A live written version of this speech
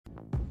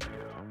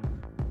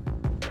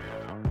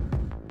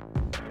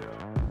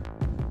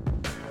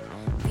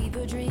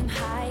dream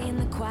high in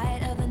the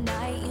quiet of the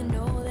night. You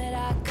know that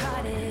I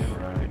caught it.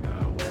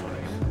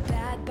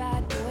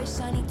 Bad boy,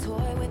 shiny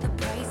toy with a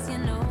price. You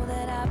know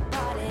that I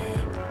bought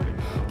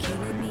it.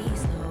 Killing me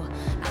slow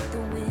out the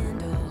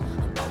window.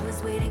 I'm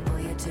always waiting for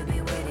you to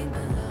be waiting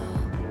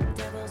below.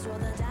 Devils roll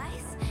the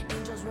dice,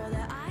 angels roll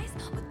their eyes.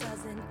 What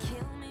doesn't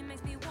kill me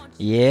makes me want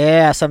you.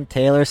 Yeah, some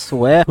Taylor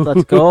Swift.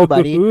 Let's go,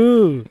 buddy.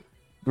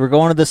 We're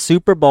going to the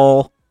Super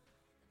Bowl.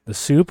 The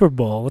Super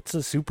Bowl? What's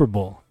the Super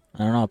Bowl?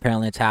 I don't know.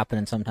 Apparently, it's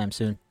happening sometime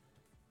soon.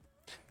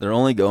 They're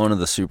only going to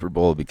the Super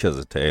Bowl because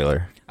of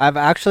Taylor.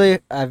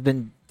 I've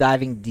been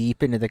diving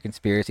deep into the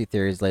conspiracy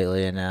theories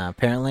lately, and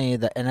apparently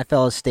the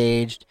NFL is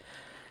staged.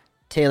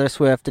 Taylor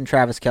Swift and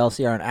Travis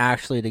Kelce aren't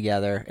actually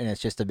together, and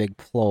it's just a big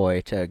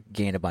ploy to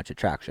gain a bunch of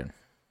traction.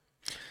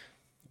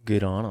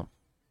 Good on them.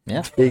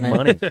 Yeah, Big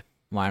money.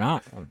 Why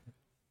not?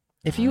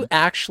 If you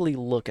actually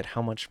look at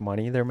how much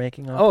money they're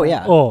making off Oh that,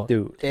 yeah, Oh,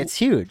 dude. it's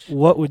huge.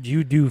 what would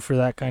you do for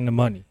that kind of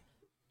money?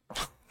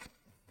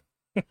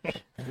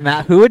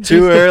 Matt, who would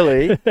Too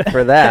early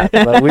for that,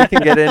 but we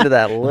can get into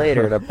that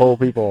later to pull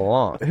people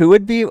along. Who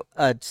would be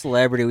a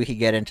celebrity we could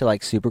get into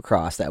like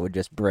Supercross that would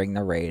just bring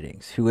the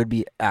ratings? Who would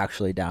be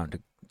actually down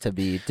to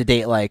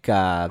date like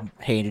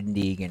Hayden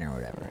Deegan or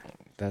whatever?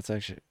 That's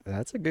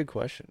a good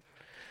question.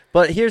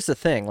 But here's the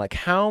thing, like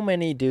how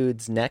many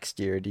dudes next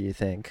year do you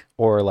think,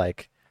 or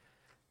like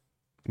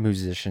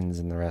musicians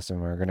and the rest of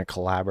them are going to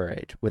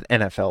collaborate with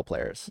NFL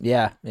players?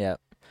 Yeah.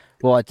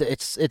 Well,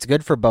 it's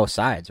good for both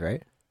sides,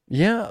 right?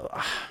 Yeah.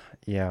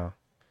 Yeah.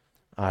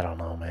 I don't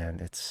know, man.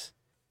 That's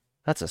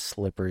a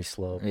slippery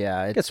slope.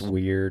 Yeah, It gets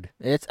weird.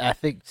 It's I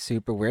think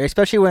super weird,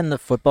 especially when the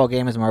football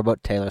game is more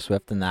about Taylor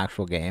Swift than the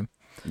actual game.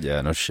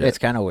 Yeah, no shit. It's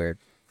kind of weird.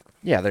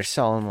 Yeah, they're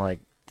selling like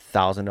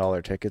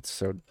 $1,000 tickets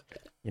so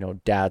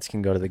dads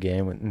can go to the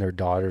game and their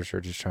daughters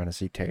are just trying to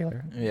see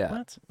Taylor. Yeah.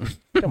 What?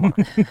 Come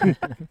on.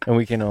 And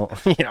we can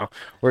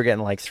we're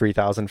getting like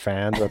 3,000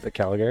 fans up at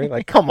Calgary.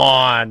 Like, come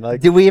on.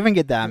 Like, Did we even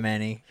get that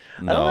many?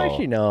 no. I don't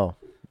actually know.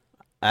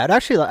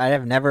 I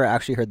have never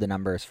actually heard the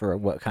numbers for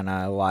what kind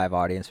of live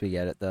audience we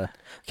get at the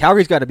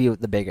Calgary's got to be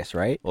the biggest,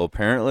 right? Well,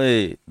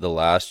 apparently the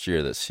last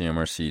year that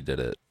CMRC did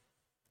it,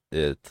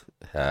 it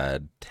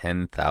had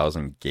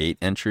 10,000 gate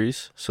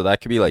entries. So that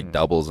could be like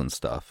doubles and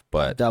stuff.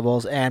 But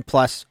Doubles and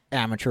plus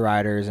amateur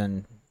riders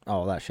and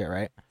all that shit,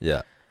 right?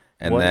 yeah.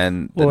 And What-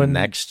 then Well, the and-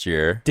 next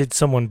year, Did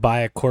someone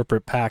buy a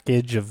corporate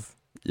package of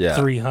yeah.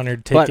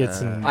 300 But,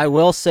 tickets? And I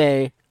will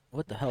say,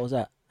 what the hell was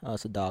that? Oh,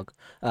 it's a dog.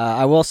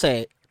 I will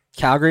say,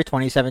 Calgary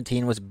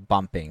 2017 was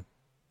bumping.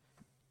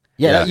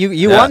 Yeah, Yeah. you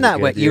Yeah. won that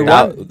way. Good You year.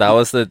 won. That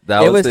was the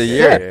was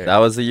year. sick. That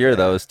was the year.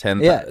 That was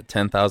 10,000 Yeah.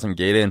 10,000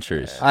 gate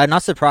entries. I'm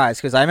not surprised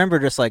because I remember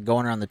just like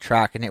going around the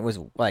track and it was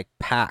like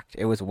packed.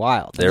 It was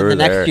wild. They And then were the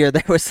next there. year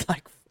there was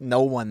like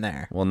no one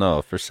there. Well,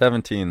 no, for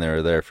 17 they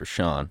were there for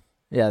Shawn.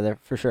 Yeah, there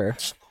for sure.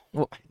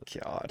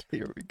 God,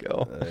 here we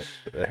go.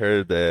 They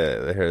heard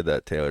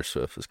that Taylor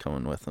Swift was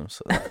coming with them.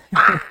 So that,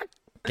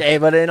 Okay,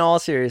 but in all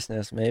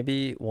seriousness,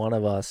 maybe one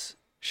of us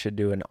should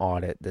do an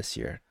audit this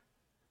year.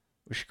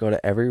 We should go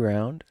to every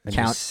round and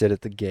Count. just sit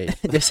at the gate.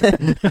 Just-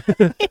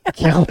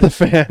 Count the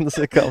fans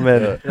that come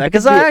in. That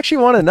Because could be- I actually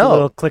want to the little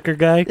know. clicker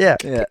guy. Yeah.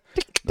 yeah.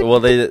 well,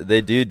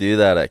 they do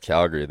that at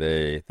Calgary.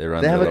 They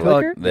run. They their have a little-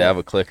 clicker? They have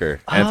a clicker,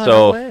 and Ah, so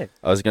no way.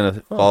 I was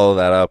gonna follow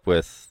that up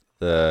with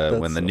when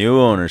That's the so new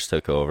owners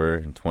took over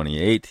in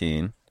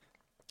 2018.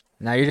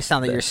 Now you just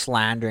sound like you're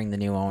slandering the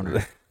new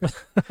owner.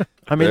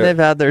 I mean, There- they've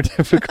had their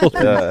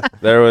difficulties.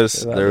 There was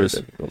They've had their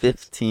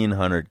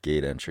 1,500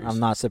 gate entries. I'm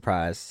not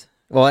surprised.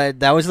 Well,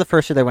 that was the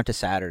first year they went to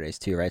Saturdays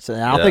too, right? So I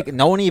don't Yeah. think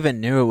no one even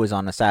knew it was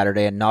on a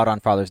Saturday and not on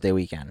Father's Day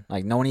weekend.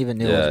 Like no one even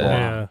knew it was Yeah, going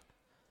Yeah. on.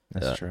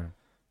 That's Yeah. true.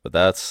 But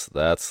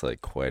that's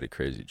like quite a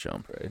crazy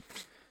jump, right?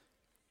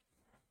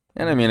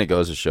 And I mean, it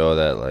goes to show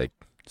that like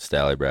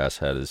Stally Brass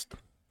had his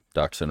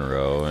ducks in a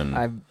row,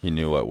 and he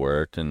knew what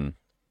worked. And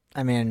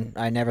I mean,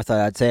 I never thought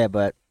I'd say it,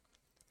 but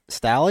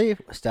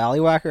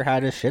Stallywhacker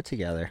had his shit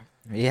together.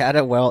 He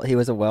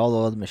was a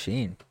well-oiled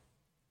machine.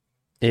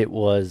 It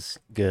was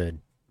good.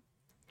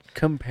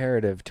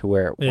 Comparative to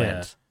where it Yeah.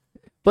 went.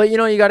 But, you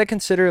got to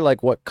consider,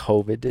 like, what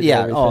COVID did to Yeah.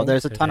 everything, Oh,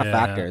 there's a ton of Yeah.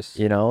 factors.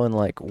 and,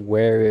 like,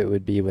 where it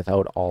would be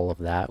without all of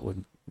that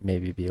would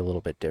maybe be a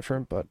little bit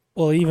different, but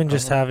Well, even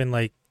just Uh-huh. having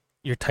like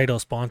your title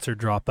sponsor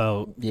drop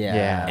out Yeah.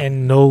 Yeah.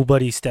 and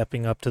nobody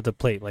stepping up to the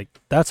plate, like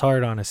that's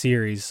hard on a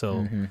series. So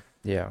Mhm.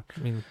 yeah. I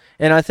mean,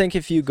 And I think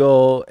if you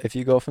go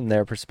from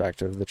their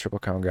perspective, the Triple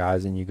Crown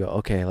guys, and you go,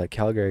 okay, like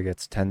Calgary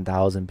gets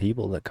 10,000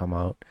 people that come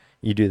out,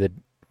 you do the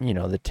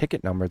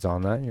ticket numbers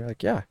on that, and you're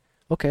like, yeah,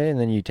 okay. And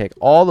then you take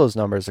all those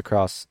numbers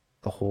across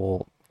the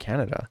whole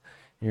Canada,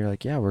 and you're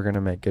like, yeah, we're going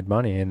to make good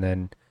money. And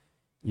then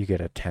you get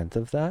a tenth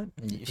of that,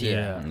 Yeah.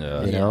 yeah,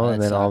 you Yeah, know,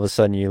 and that then all of a sucks.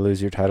 sudden you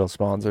lose your title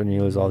sponsor and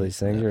you lose all these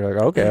things. You're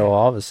like, okay, well,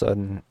 all of a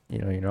sudden,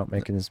 you're not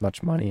making as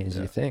much money as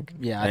you think.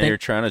 Yeah, I and think you're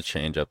trying to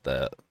change up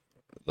the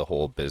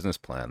whole business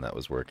plan that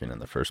was working in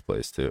the first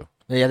place too.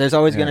 Yeah, there's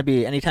always Yeah. going to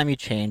be, anytime you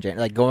change it,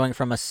 like going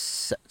from a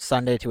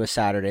Sunday to a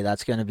Saturday,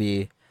 that's going to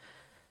be,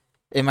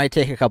 it might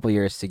take a couple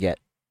years to get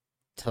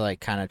to like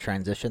kind of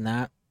transition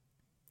that.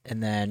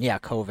 And then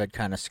COVID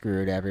kind of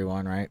screwed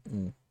everyone, right?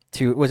 And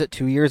was it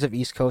 2 years of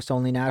East Coast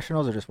only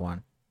nationals or just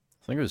one?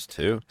 I think it was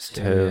 2.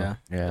 Two.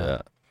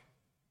 Yeah.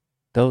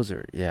 That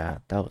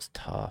was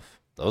tough.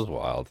 That was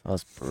wild. That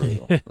was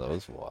brutal. That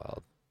was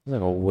wild. It was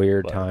like a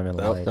weird But time in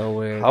that- life. So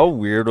weird. How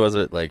weird was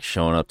it, like,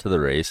 showing up to the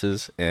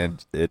races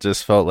and it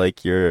just felt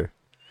like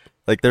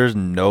there's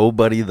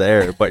nobody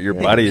there but your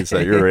buddies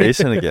that you're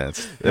racing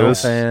against. It No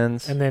was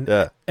fans. And then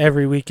yeah.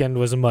 every weekend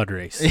was a mud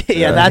race.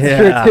 Yeah, that's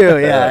Yeah. true too.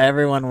 Yeah,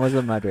 everyone was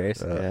a mud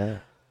race. Yeah.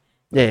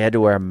 Yeah, you had to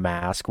wear a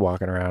mask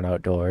walking around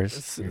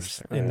outdoors. You're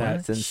just like, In "Oh,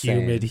 that That's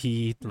insane. humid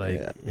heat,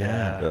 like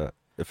Yeah.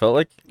 It felt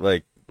like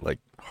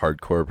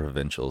hardcore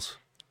provincials.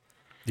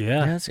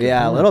 yeah. it's good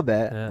Yeah, a going. little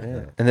bit.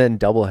 Yeah. And then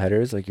double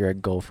headers, like you're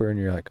at Gopher and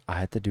you're like, I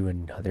had to do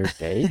another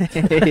day.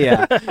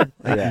 Yeah. Like,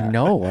 Yeah.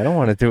 no, I don't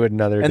want to do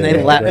another And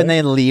day.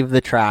 they leave the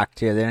track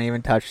too. They don't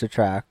even touch the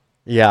track.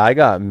 Yeah, I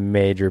got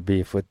major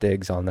beef with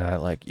Diggs on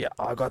that. Like, yeah,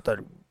 I got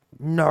the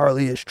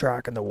gnarliest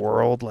track in the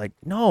world. Like,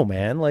 no,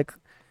 man. Like,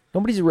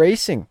 nobody's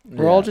racing.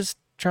 We're all Yeah. just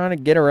trying to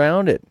get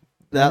around it.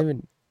 That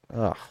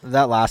Ugh.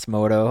 that last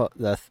moto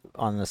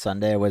on the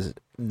Sunday was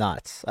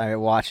nuts. I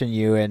watching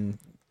you and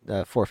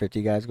the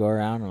 450 guys go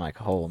around. I'm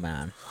like, oh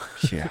man.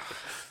 Yeah.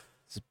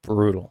 It's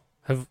brutal.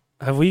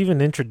 Have we even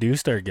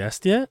introduced our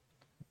guest yet?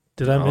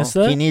 Did I No. miss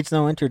that? He needs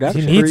no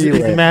introduction. He needs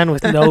Relay. a man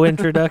with no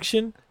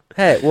introduction.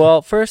 Hey,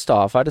 well, first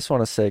off, I just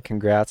want to say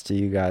congrats to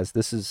you guys.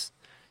 This is,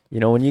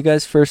 when you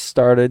guys first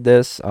started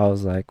this, I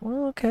was like,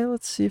 well, okay,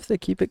 let's see if they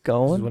keep it This is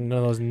going. one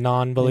of those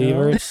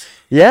non-believers.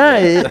 Yeah,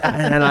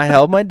 and I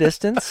held my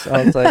distance.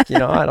 I was like,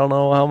 I don't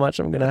know how much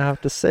I'm going to have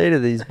to say to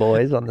these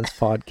boys on this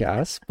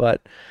podcast,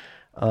 but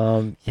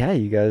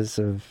you guys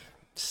have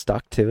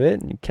stuck to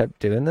it and you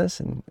kept doing this,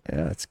 and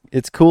yeah,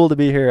 it's cool to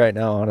be here right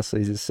now,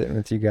 honestly, just sitting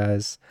with you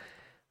guys,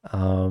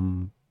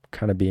 kind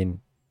of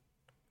being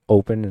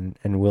open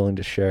and willing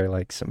to share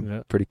like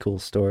some pretty cool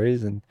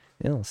stories, and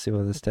let's see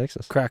where this takes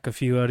us. Crack a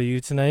few out of you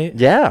tonight.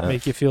 Yeah.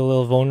 Make you feel a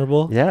little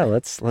vulnerable. Yeah,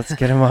 let's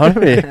get him out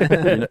of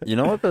me. You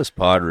know what this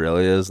pod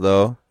really is,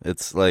 though?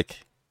 It's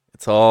like,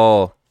 it's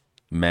all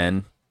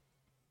men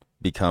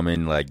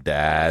becoming like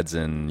dads,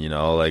 and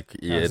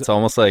it's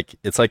almost like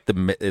it's like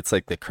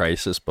the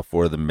crisis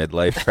before the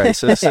midlife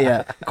crisis.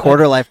 Yeah,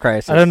 quarter life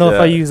crisis. I don't know if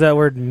I Yeah. use that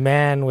word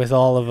man with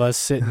all of us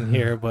sitting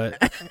here,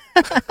 but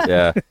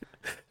Yeah.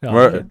 no,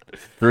 We're,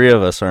 3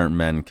 of us aren't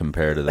men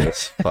compared to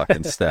this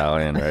fucking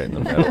stallion right in the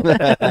middle.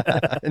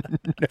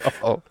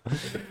 No.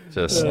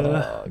 Just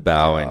Oh,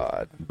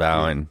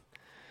 bowing.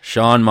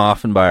 Shawn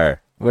Maffenbeier.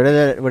 What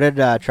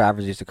did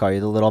Travers used to call you?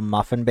 The little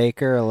muffin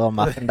baker, a little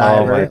muffin Oh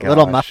diver, my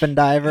little gosh. muffin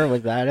diver.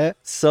 Was that it?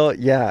 So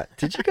yeah,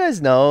 did you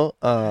guys know?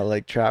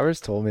 Like Travers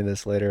told me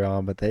this later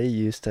on, but they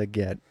used to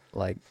get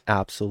like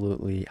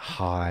absolutely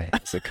high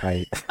as a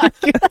kite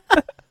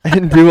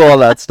and do all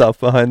that stuff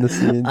behind the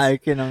scenes. I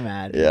can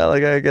imagine. Yeah,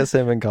 like I guess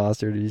him and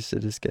Costard used to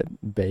just get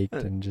baked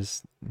and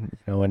just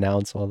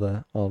announce all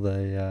the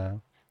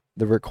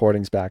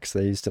recordings back. So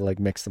they used to like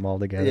mix them all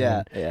together.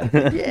 Yeah, and,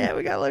 yeah. yeah,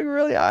 we got like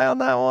really high on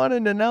that one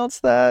and announce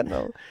that.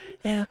 And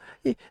yeah,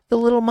 the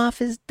little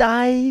muff is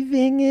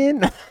diving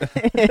in.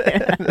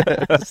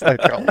 It's like,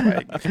 oh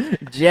my God.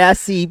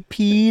 Jesse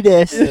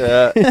Pettis.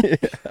 Yeah.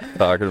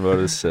 Talking about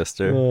his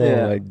sister. Oh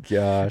Yeah. my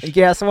gosh.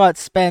 Guess what?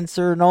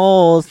 Spencer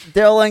Knowles,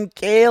 Dylan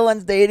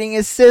Kalen's dating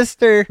his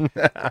sister.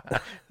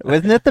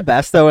 Wasn't it the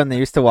best though when they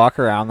used to walk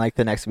around like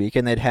the next week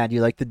and they'd hand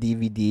you like the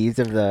DVDs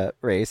of the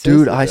races?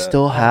 Dude, I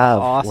still have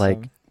Awesome.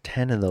 like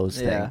 10 of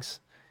those Yeah. things.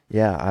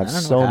 Yeah, I have don't know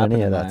so what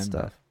many happened of to that mine,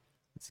 stuff.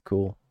 It's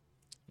cool.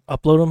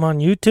 upload them on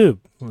YouTube.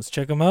 Let's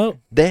check them out.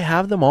 They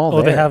have them all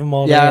Oh, there. they have them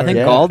all Yeah, there. I think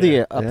Yeah.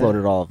 Galdi Okay.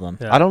 uploaded all of them.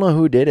 Yeah. I don't know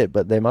who did it,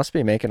 but they must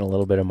be making a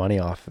little bit of money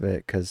off of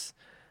it because,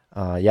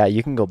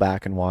 you can go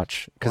back and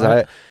watch. Because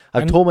Wow.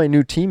 I've And- told my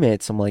new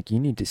teammates, I'm like, you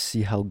need to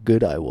see how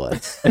good I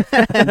was in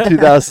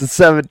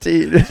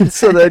 2017.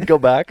 So they'd go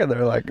back and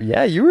they're like,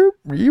 yeah, you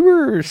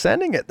were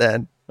sending it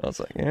then. I was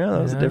like, yeah,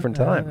 that was a different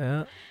time.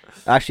 Yeah.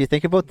 Actually,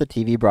 think about the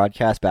TV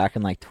broadcast back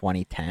in like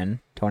 2010,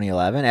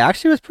 2011. It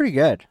actually was pretty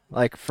good.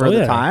 Like for Oh, the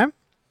yeah. time.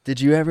 Did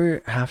you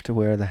ever have to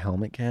wear the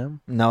helmet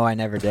cam? No, I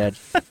never did.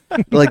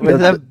 Like With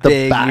the a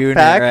big unit,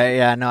 backpack? right?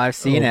 Yeah, no, I've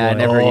seen Oh, it. I boy.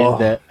 never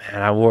used it.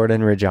 Man, I wore it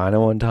in Regina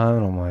one time,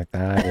 and I'm like,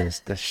 that is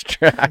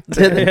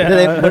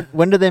distracting.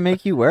 When did they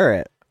make you wear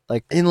it?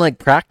 Like in like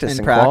practice in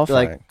and practice,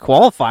 qualifying. like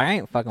qualifying? I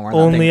ain't fucking wearing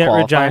Only nothing at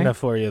qualifying. Regina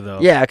for you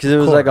though. Yeah, because it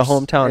Of was like a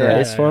course. hometown Yeah,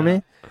 race for yeah.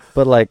 me.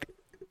 But like,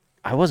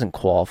 I wasn't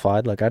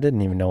qualified. Like, I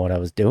didn't even know what I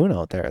was doing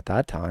out there at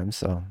that time.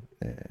 So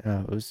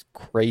it was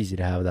crazy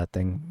to have that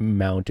thing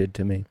mounted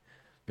to me.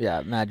 Yeah,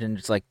 imagine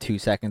just like 2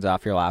 seconds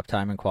off your lap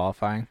time in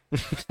qualifying.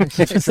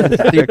 Just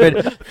the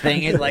stupid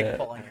thing is like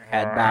pulling your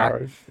head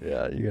back.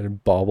 Yeah, you got a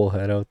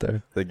bobblehead out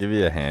there. They give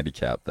you a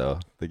handicap though.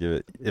 They give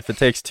it if it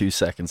takes 2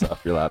 seconds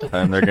off your lap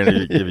time, they're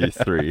gonna give you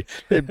 3.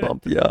 They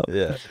bump you up.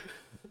 Yeah.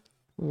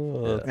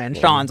 Oh, And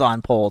Sean's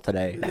on pole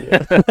today.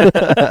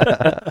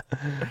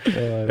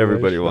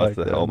 Everybody wants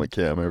the helmet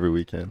cam every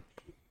weekend.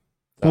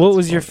 What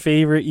was your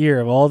favorite year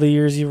of all the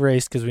years you've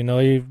raced? Because we know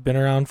you've been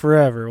around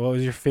forever. What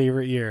was your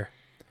favorite year?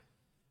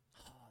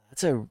 That's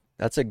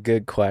That's a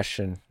good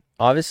question.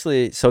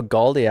 Obviously, so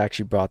Galdi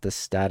actually brought this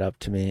stat up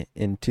to me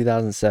in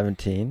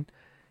 2017.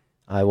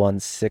 I won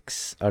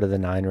 6 out of the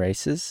 9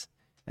 races,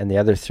 and the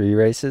other 3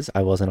 races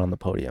I wasn't on the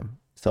podium.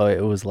 So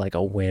it was like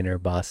a win or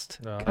bust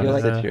kind You're of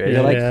like- situation.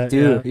 You're like Yeah,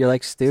 Stu. yeah. You're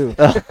like Stu.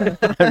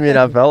 I mean,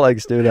 I felt like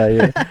Stu that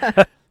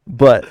year.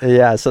 But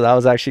yeah, so that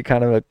was actually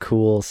kind of a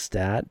cool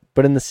stat.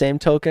 But in the same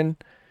token,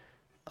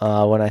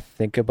 when I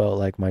think about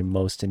like my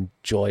most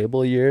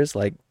enjoyable years,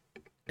 like,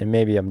 and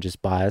maybe I'm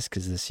just biased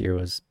because this year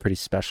was pretty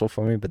special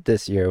for me, but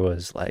this year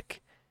was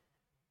like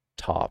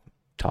top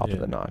Yeah. of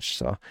the notch.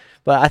 So,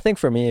 but I think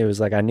for me, it was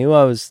like I knew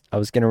I was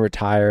gonna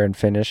retire and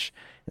finish,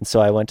 and so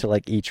I went to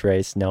like each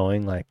race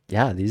knowing like,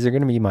 yeah, these are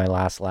gonna be my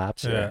last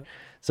laps here. Yeah.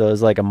 So it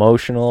was like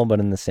emotional, but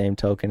in the same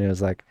token, it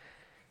was like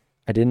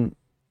I didn't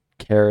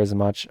care as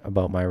much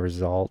about my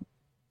result,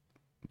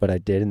 but I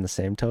did in the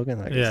same token.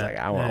 Like it's Yeah, like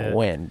I want to yeah.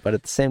 win, but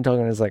at the same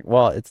token, it's like,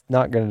 well, it's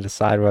not going to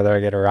decide whether I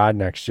get a ride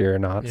next year or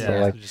not. Yeah, So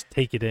like, just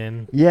take it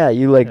in. yeah,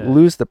 you like Yeah.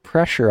 lose the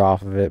pressure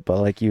off of it, but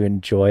like you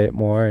enjoy it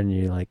more, and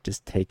you like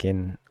just take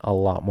in a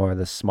lot more of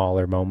the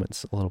smaller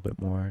moments a little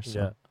bit more. So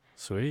Yeah.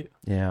 Sweet.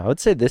 yeah, I would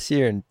say this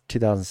year and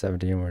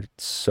 2017 were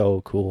so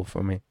cool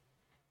for me.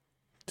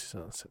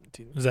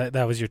 2017. Was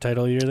that was your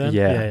title year then?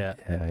 Yeah.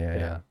 Yeah.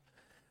 Yeah.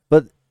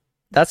 But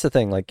that's the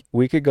thing. Like,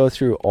 we could go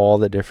through all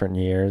the different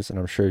years, and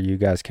I'm sure you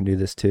guys can do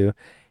this too.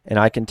 And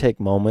I can take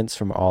moments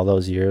from all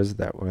those years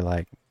that were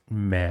like,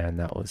 man,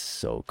 that was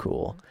so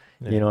cool.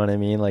 You know what I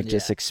mean? Like,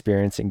 just Yeah.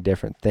 experiencing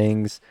different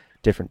things,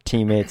 different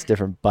teammates,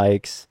 different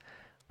bikes.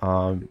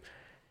 And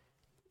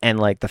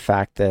like the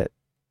fact that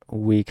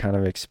we kind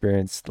of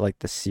experienced like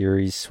the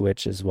series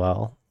switch as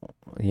well,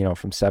 you know,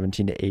 from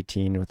 17 to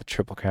 18 with the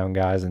Triple Crown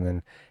guys, and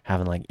then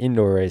having like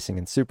indoor racing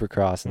and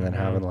Supercross, and then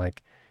having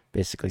like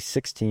basically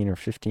 16 or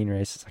 15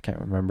 races. I can't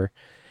remember.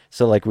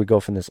 So like we go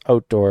from this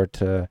outdoor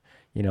to,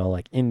 you know,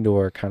 like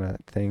indoor kind of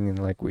thing. And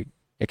like we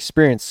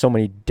experienced so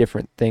many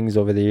different things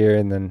over the year.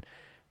 And then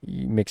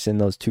you mix in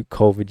those 2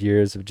 COVID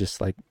years of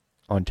just like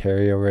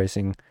Ontario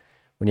racing.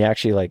 When you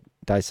actually like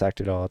dissect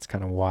it all, it's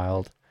kind of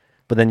wild.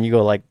 But then you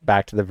go like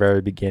back to the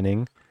very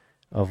beginning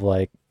of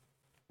like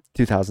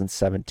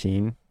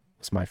 2017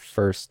 was my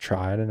first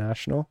try at a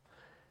national.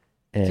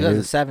 And it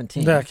was,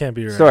 2017. That can't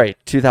be right. sorry,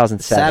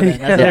 2007. Seven,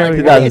 that's Yeah, like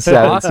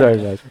 2007. awesome. Sorry,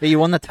 guys. But you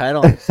won the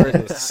title. In the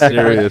first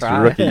Serious try.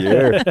 rookie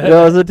year.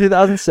 No, it was a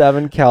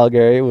 2007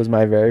 Calgary. Was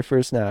my very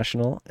first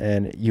national,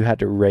 and you had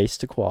to race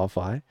to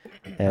qualify.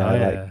 And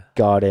I like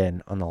got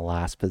in on the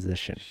last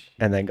position,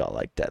 and then got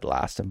like dead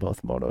last in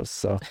both motos.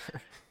 So,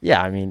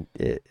 yeah, I mean,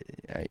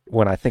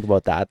 when I think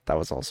about that, that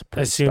was also I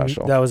pretty assume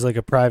special. that was like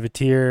a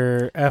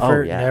privateer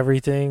effort yeah. and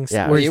everything.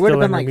 Yeah. Were Well, you you would have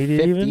still been like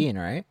intermediate 15, even?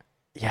 right?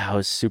 Yeah, I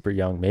was super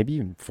young, maybe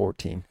even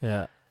 14.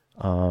 Yeah.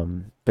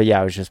 But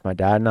yeah, it was just my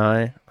dad and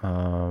I.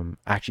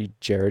 Actually,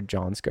 Jared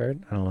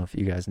Johnsgard. I don't know if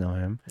you guys know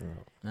him.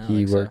 I don't He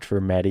think so. worked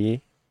for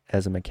Medi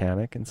as a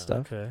mechanic and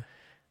stuff. Okay.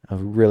 A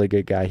really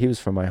good guy. He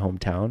was from my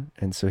hometown,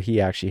 and so he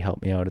actually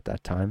helped me out at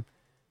that time.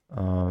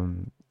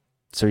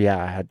 So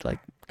yeah, I had like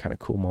kind of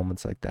cool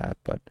moments like that,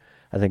 but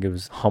I think it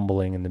was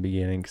humbling in the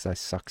beginning because I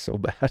suck so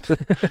bad.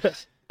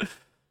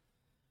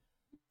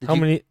 Did How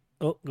you- many?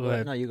 Oh, go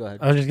ahead. No, you go ahead.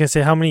 I was just gonna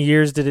say, how many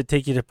years did it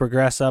take you to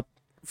progress up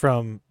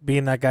from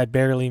being that guy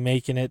barely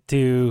making it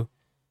to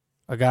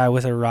a guy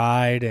with a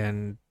ride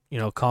and, you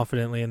know,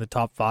 confidently in the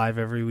top 5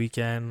 every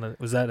weekend?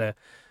 Was that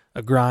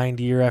a grind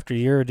year after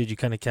year, or did you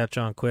kind of catch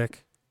on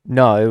quick?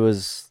 No, it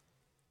was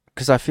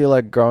because I feel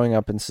like growing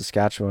up in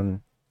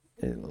Saskatchewan,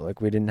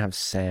 like we didn't have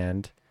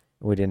sand,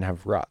 we didn't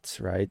have ruts,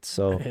 right?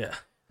 So, Yeah.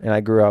 and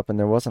I grew up and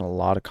there wasn't a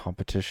lot of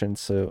competition,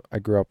 so I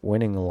grew up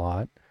winning a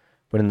lot.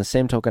 But in the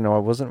same token, I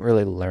wasn't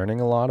really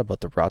learning a lot about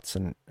the ruts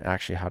and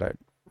actually how to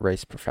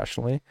race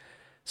professionally.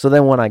 So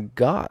then when I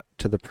got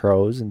to the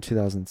pros in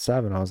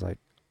 2007, I was like,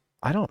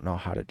 I don't know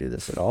how to do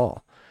this at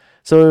all.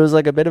 So it was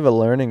like a bit of a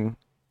learning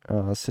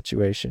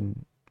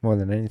situation more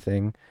than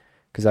anything,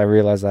 because I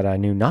realized that I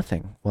knew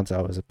nothing once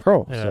I was a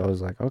pro. Yeah. So I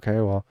was like, okay,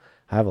 well,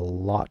 I have a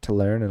lot to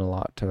learn and a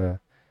lot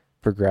to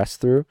progress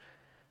through.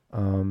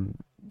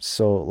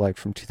 So like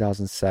from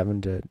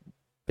 2007 to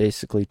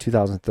basically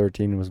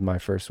 2013 was my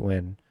first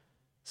win.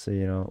 So,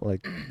 you know,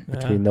 like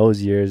between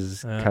those years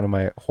is Yeah. kind of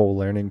my whole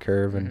learning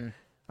curve. And Mhm.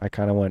 I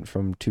kind of went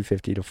from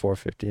 250 to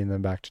 450 and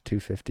then back to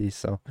 250.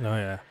 So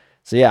Oh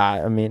yeah,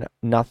 I mean,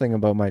 nothing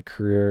about my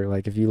career.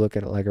 Like if you look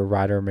at it like a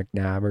Ryder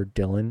McNabb or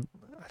Dylan,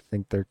 I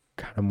think they're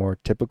kind of more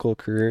typical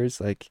careers,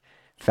 like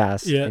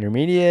fast Yeah.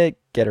 intermediate,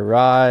 get a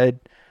ride.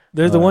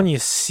 They're the one you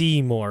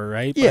see more,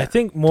 right? But I yeah,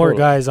 think more totally.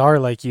 guys are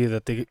like you,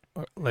 that they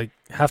like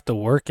have to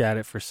work at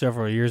it for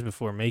several years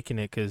before making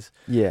it. Because,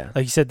 Yeah.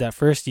 like you said, that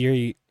first year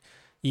you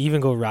even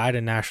go ride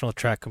a national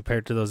track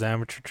compared to those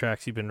amateur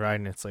tracks you've been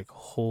riding. It's like,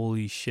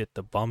 holy shit,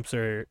 the bumps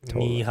are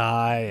Totally. knee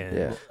high and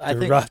Yeah. I the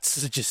think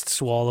ruts just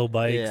swallow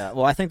bikes. Yeah,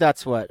 well, I think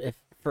that's what if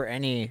for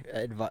any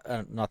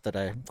not that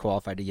I'm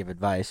qualified to give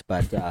advice,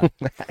 but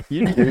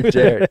You do,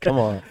 Jared. Come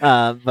on.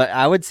 but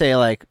I would say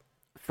like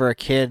for a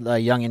kid, a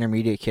young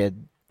intermediate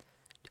kid,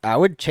 I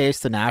would chase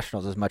the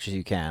nationals as much as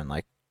you can.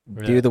 Like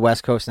do the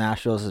West Coast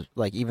Nationals,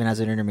 like even as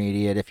an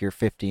intermediate, if you're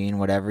 15,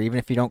 whatever, even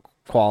if you don't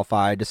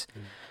qualify, just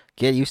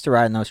get used to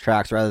riding those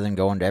tracks rather than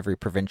going to every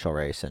provincial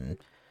race and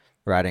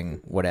riding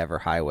whatever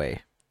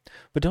highway.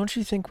 But don't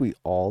you think we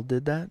all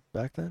did that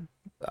back then?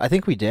 I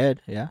think we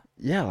did, yeah.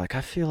 Yeah, like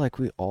I feel like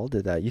we all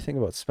did that. You think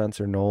about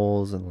Spencer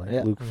Knowles and like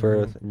Yeah. Luke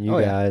Firth and you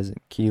guys and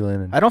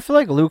Keelan. And I don't feel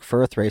like Luke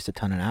Firth raced a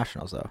ton of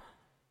nationals though.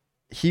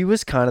 he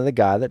was kind of the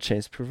guy that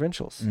chased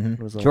provincials. It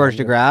was a George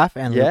long- DeGraff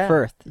and Yeah, Luke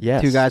Firth,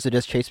 yes. 2 guys that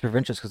just chased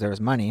provincials because there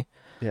was money.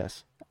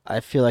 Yes. I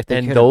feel like they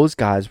And could. those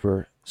guys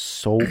were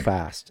so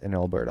fast in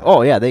Alberta.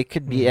 Oh yeah, they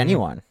could be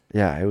anyone.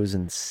 Yeah, it was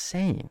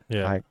insane.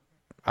 Yeah.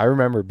 I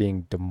remember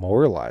being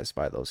demoralized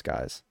by those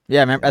guys.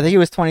 Yeah, remember, I think it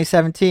was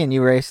 2017.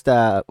 You raced.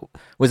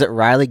 Was it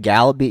Riley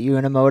Gallup beat you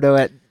in a moto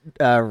at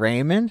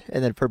Raymond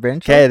and then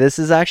provincial? Okay, this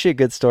is actually a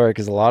good story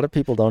because a lot of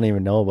people don't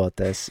even know about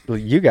this. Well,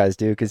 you guys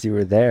do because you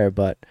were there.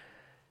 But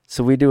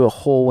so we do a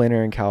whole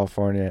winter in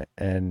California,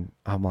 and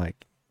I'm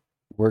like,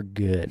 we're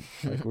good.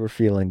 Like, we're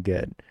feeling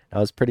good. I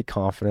was pretty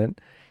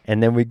confident.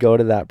 And then we go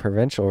to that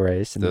provincial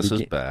race. And This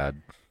is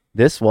bad.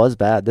 This was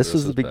bad. This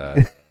was the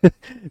bad.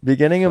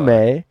 beginning of Fuck.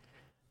 May.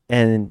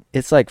 And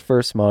it's like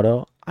first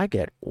moto. I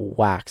get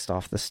waxed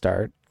off the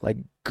start. Like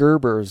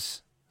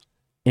Gerber's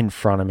in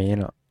front of me.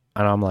 And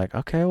I'm like,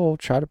 okay, well,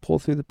 try to pull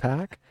through the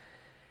pack.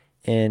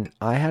 And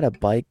I had a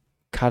bike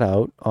cut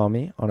out on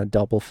me on a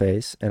double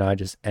face. And I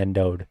just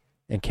endoed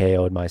and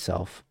KO'd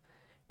myself.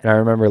 And I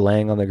remember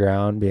laying on the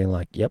ground being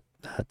like, yep,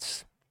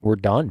 we're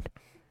done.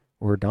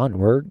 We're done.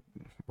 We're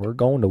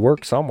going to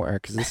work somewhere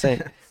because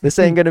this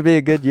ain't going to be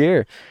a good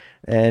year.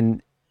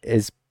 And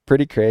it's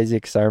pretty crazy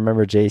because I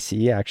remember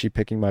JC actually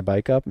picking my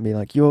bike up and being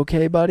like, you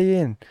okay, buddy?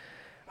 And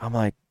I'm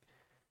like,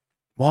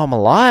 well, I'm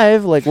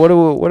alive. Like, what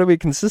are we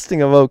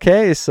consisting of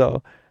okay?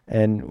 So,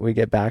 and we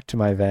get back to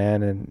my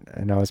van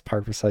and I was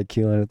parked beside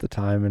Keelan at the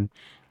time. And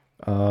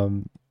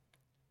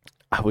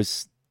I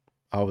was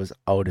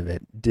out of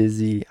it,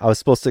 dizzy. I was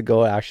supposed to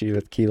go actually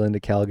with Keelan to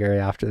Calgary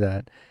after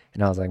that.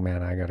 And I was like,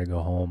 man, I got to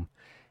go home.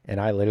 And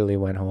I literally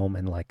went home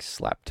and like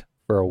slept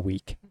for a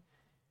week.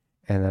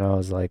 And then I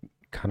was like,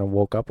 kind of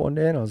woke up one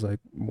day and I was like,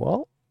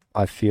 well,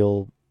 I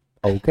feel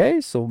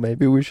okay. So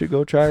maybe we should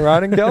go try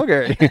riding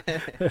Calgary.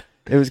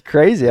 It was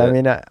crazy. I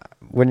mean,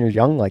 when you're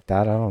young like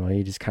that, I don't know,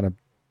 you just kind of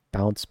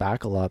bounce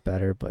back a lot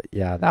better. But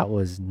yeah, that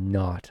was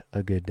not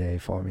a good day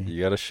for me.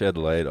 You got to shed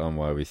light on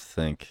why we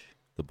think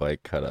the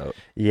bike cut out.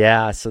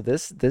 Yeah. So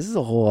this is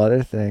a whole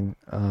other thing.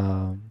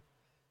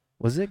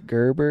 Was it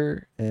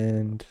Gerber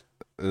and...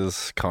 It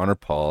was Connor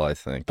Paul, I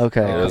think. Okay.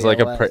 It was Yeah, like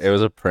it it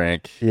was a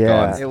prank.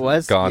 Yeah. Gone, It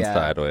was gone yeah.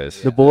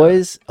 sideways. The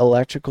boys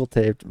electrical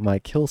taped my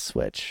kill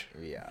switch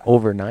Yeah.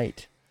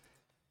 overnight.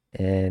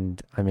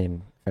 And I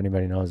mean, if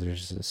anybody knows,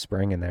 there's just a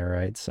spring in there,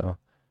 right? So,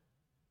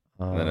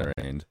 And then it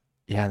rained.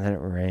 yeah, and then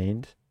it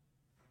rained.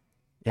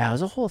 Yeah, it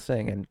was a whole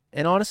thing.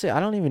 And honestly, I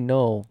don't even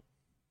know.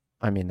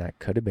 I mean, that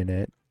could have been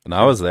it. And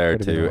I was there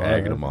Could've been too, a lot of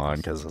egging him other on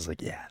things. because I was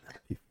like, yeah,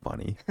 that'd be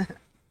funny.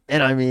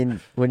 And I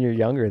mean, when you're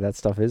younger, that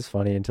stuff is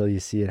funny until you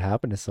see it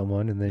happen to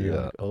someone, and then you're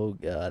Yeah. like, oh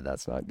god,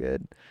 that's not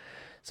good.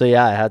 So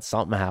yeah, I had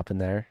something happen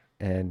there,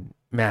 and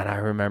man, I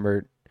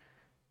remember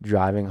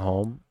driving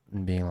home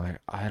and being like,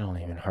 I don't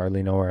even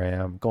hardly know where I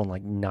am, going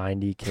like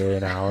 90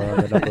 an hour on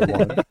the number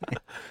one.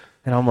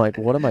 And I'm like,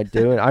 what am I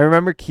doing? I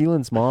remember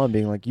Keelan's mom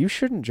being like, you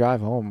shouldn't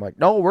drive home. I'm like,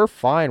 no, we're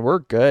fine. We're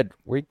good.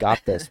 We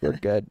got this. We're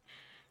good.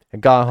 I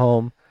got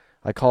home.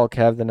 I called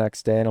Kev the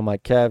next day and I'm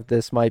like, Kev,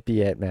 this might be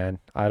it, man.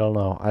 I don't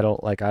know. I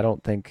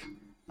don't think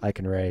I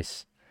can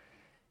race.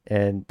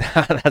 And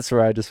that's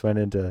where I just went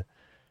into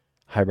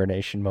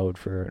hibernation mode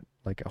for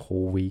like a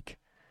whole week.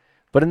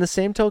 But in the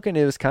same token,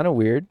 it was kind of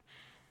weird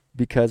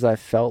because I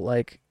felt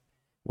like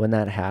when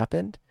that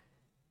happened,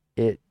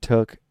 it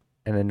took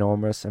an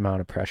enormous amount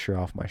of pressure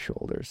off my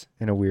shoulders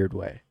in a weird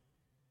way.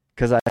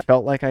 Because I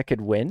felt like I could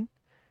win.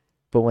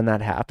 But when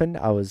that happened,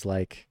 I was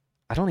like,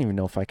 I don't even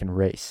know if I can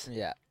race.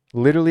 Yeah.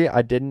 Literally,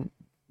 I didn't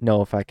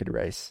know if I could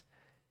race.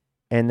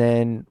 And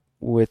then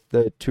with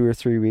the 2 or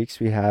 3 weeks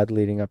we had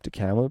leading up to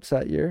Kamloops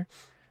that year,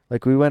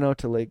 like we went out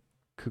to Lake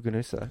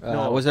Kookanusa.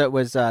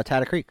 Was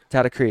Tata Creek?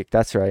 Tata Creek,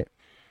 that's right.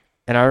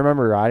 And I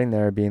remember riding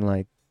there being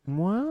like,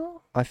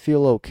 well, I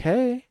feel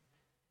okay.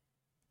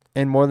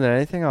 And more than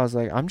anything, I was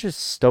like, I'm just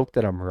stoked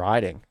that I'm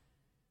riding.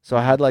 So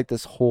I had like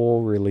this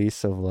whole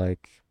release of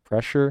like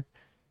pressure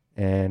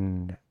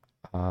and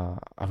I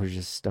was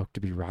just stoked to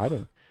be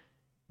riding.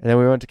 And then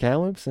we went to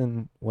Kamloops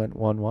and went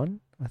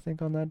 1-1, I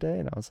think, on that day.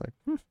 And I was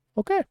like,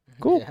 okay,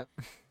 cool. Yeah.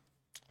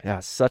 Yeah,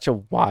 such a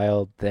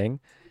wild thing.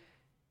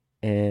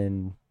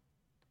 And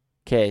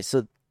okay,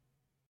 so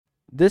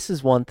this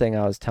is one thing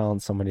I was telling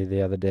somebody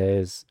the other day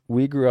is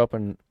we grew up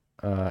in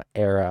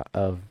era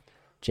of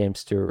James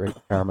Stewart, Rick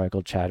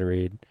Carmichael, Chad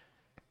Reed.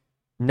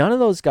 None of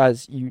those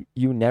guys, you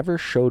never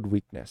showed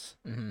weakness.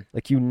 Mm-hmm.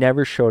 Like you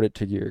never showed it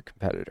to your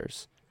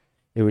competitors.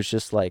 It was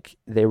just like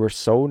they were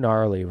so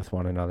gnarly with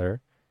one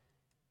another.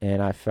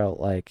 And I felt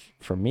like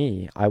for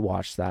me, I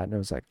watched that and it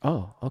was like,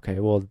 oh, okay,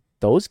 well,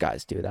 those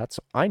guys do that.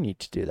 So I need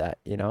to do that,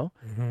 you know?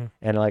 Mm-hmm.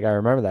 And like, I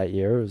remember that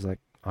year, it was like,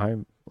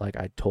 like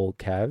I told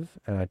Kev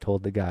and I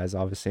told the guys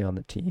obviously on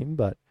the team,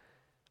 but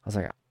I was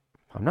like,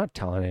 I'm not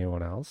telling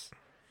anyone else,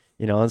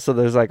 you know. And so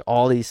there's like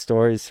all these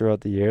stories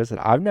throughout the years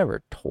that I've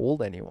never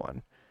told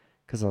anyone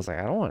because I was like,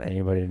 I don't want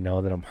anybody to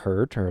know that I'm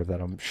hurt or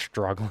that I'm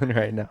struggling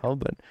right now.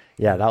 But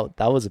yeah,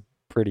 that was a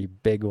pretty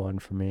big one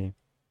for me.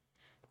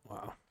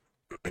 Wow.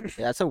 Yeah,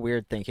 that's a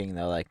weird thinking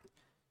though. Like,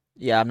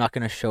 yeah, I'm not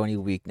gonna show any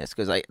weakness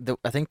because I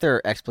think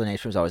their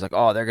explanation was always like,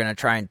 oh, they're gonna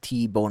try and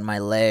T-bone my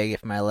leg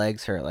if my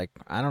legs hurt. Like,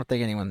 I don't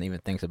think anyone even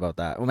thinks about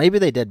that. Well, maybe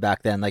they did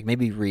back then. Like,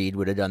 maybe Reed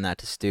would have done that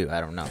to Stu.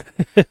 I don't know.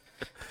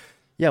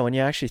 Yeah, when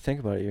you actually think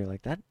about it, you're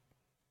like,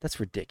 that's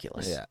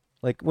ridiculous. Yeah.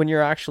 Like when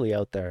you're actually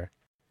out there,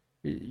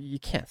 you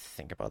can't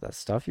think about that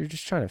stuff. You're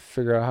just trying to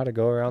figure out how to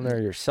go around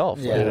there yourself.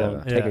 Yeah. Let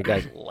alone take a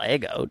guy's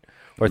leg out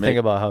or think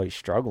about how he's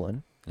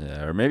struggling.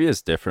 Yeah, or maybe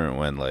it's different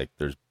when like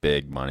there's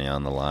big money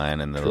on the line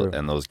and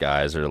those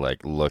guys are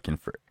like looking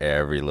for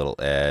every little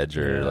edge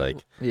or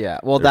like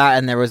Well, that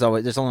and there's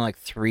only like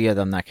 3 of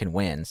them that can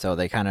win, so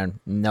they kind of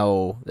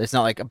know it's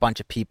not like a bunch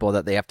of people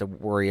that they have to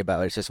worry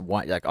about. It's just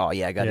one, like, oh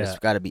yeah, I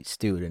got to beat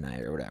Stu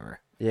tonight or whatever.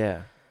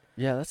 Yeah,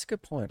 that's a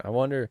good point. I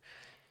wonder.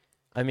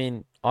 I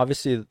mean,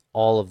 obviously,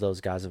 all of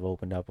those guys have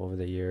opened up over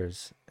the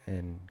years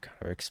and kind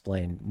of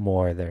explained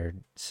more of their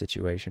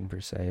situation per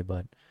se,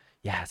 but.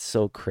 Yeah, it's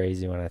so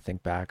crazy when I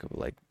think back of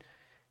like,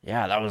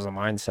 yeah, that was the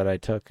mindset I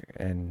took.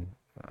 And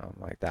I'm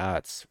like,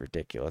 that's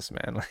ridiculous,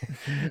 man.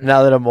 Like,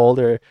 now that I'm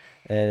older,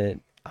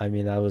 and I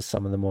mean, that was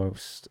some of the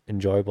most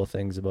enjoyable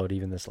things about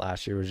even this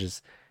last year was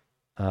just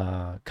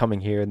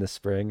coming here in the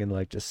spring and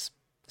like just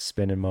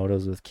spinning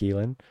motos with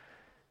Keelan.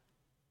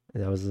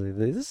 That was like,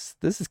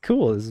 this is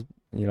cool. This is,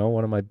 you know,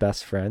 one of my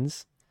best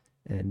friends.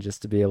 And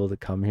just to be able to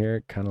come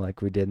here kind of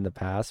like we did in the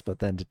past, but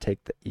then to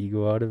take the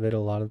ego out of it a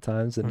lot of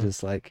times and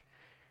just like,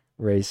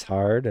 race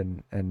hard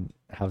and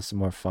have some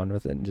more fun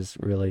with it and just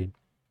really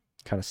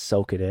kind of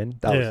soak it in.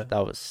 That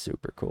was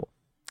super cool.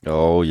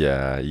 Oh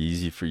yeah,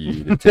 easy for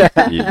you to take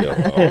the ego.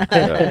 Oh,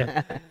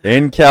 yeah.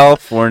 In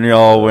California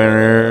all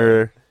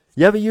winter.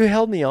 Yeah, but you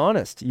held me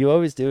honest. You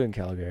always do in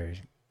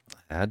Calgary.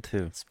 I had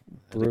to. It's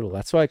brutal.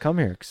 That's why I come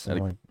here. Cause I'm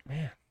like,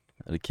 man,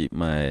 I had to keep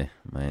my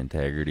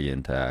integrity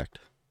intact.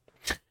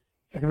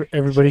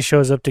 Everybody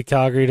shows up to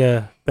Calgary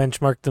to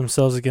benchmark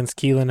themselves against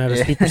Keelan at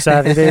a Super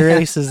Saturday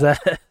race. Is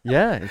that?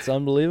 Yeah, it's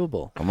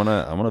unbelievable. I'm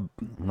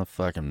gonna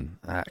fucking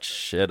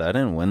shit. I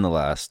didn't win the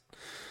last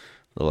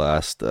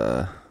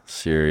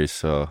series,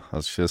 so I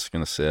was just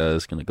gonna say I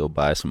was gonna go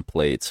buy some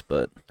plates,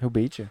 but Who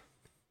beat you?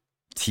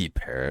 T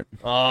Parrot.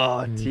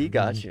 Oh, T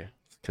got you.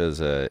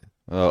 Because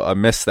I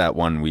missed that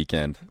one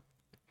weekend.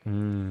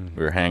 We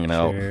were hanging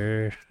out.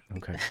 Sure.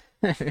 Okay.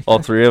 All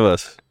 3 of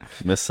us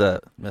missed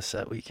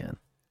that weekend.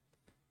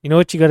 You know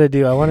what you got to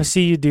do? I want to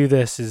see you do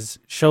this is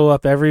show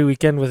up every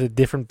weekend with a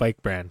different bike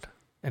brand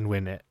and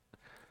win it.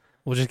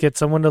 We'll just get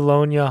someone to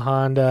loan you a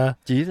Honda.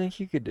 Do you think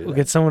you could do that? We'll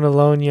get someone to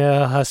loan you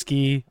a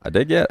Husky. I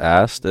did get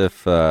asked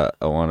if I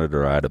wanted to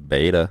ride a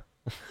Beta.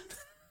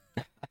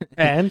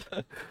 And?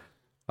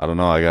 I don't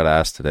know. I got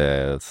asked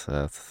today. I have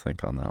to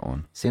think on that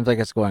one. Seems like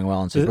it's going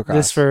well in Supercross.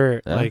 This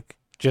for like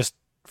just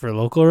for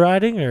local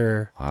riding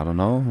or? I don't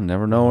know. You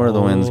never know where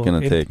the wind's going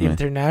to take me.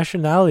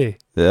 Internationally.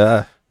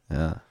 Yeah.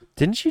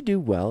 Didn't you do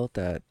well at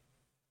that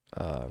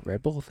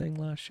Red Bull thing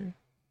last year?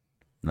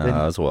 No,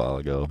 that was a while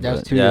ago. That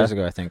was 2 years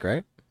ago, I think,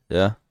 right?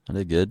 Yeah, I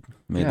did good.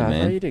 Made the I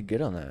main. thought you did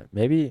good on that.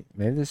 Maybe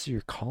this is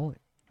your calling.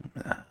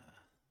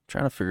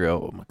 Trying to figure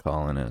out what my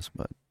calling is,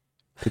 but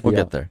Could we'll be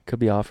get there. Could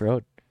be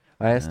off-road.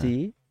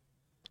 ISDE?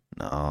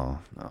 No.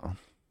 Huh.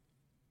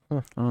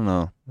 I don't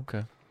know.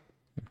 Okay.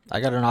 I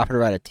got an offer to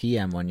ride a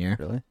TM one year.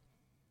 Really?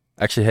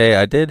 Actually, hey,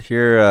 I did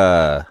hear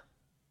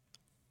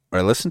I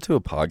listened to a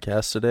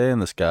podcast today,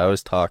 and this guy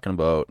was talking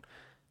about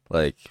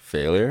like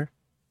failure,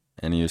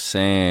 and he was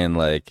saying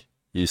like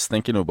he was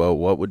thinking about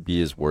what would be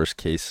his worst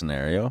case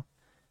scenario,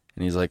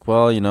 and he's like,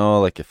 well, you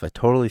know, like if I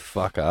totally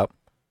fuck up,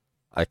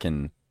 I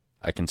can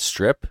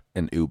strip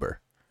and Uber.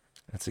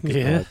 That's a good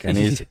Yeah.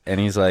 And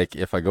he's like,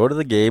 if I go to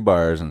the gay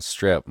bars and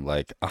strip,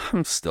 like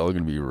I'm still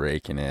gonna be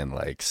raking in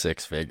like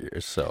 6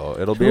 figures, so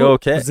it'll be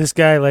okay. Is this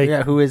guy like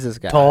Yeah, who is this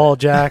guy? tall,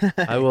 Jack?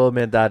 I will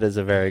admit that is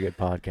a very good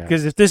podcast.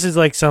 Because if this is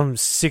like some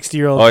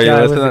 60-year-old Oh, guy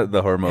yeah, with that's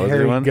the Hormozy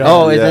hairy one. gut.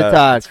 Oh, is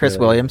Yeah. it Chris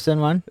really- Williamson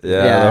one?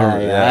 Yeah,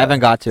 I haven't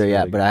got to it It's yet,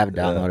 really but I have it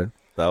good. downloaded.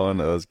 That one,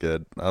 that was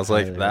good. I was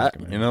like, Highly that,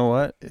 recommend you it. know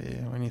what?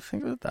 When you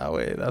think of it that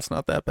way, that's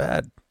not that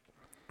bad.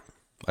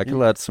 I could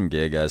let some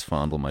gay guys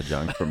fondle my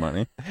junk for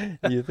money.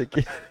 You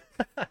think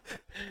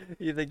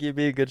you think you'd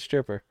be a good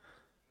stripper?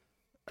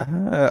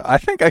 I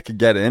think I could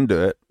get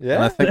into it.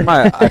 Yeah?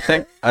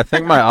 And I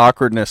think my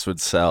awkwardness would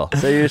sell.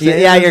 So you're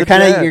saying Yeah, there's you're a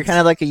kind chance.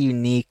 of like a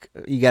unique.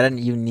 You got a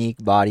unique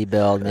body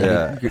build. Maybe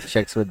Yeah.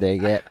 chicks would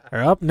dig it, Or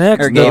up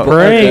next, or the gay,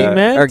 praying or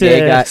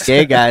mantis.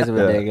 gay guys would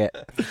Yeah. dig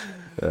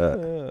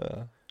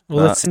it.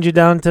 Well, let's send you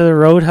down to the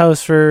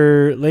Roadhouse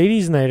for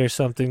ladies' night or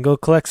something. Go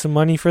collect some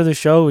money for the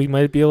show. We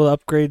might be able to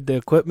upgrade the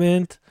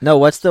equipment. No,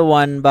 what's the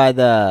one by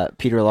the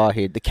Peter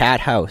Lougheed? The Cat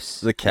House.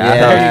 The Cat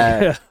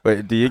Yeah. House.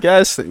 Wait, do you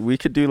guys think we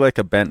could do like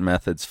a Bent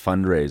Methods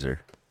fundraiser?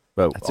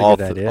 But That's a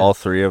good idea. all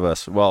three of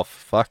us. Well,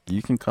 fuck,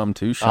 you can come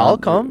too, Shawn. I'll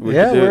come. We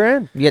Yeah, could do- we're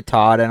in. You get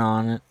Todd in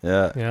on it.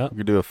 Yeah, Yeah. we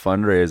could do a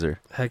fundraiser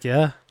Heck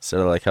yeah.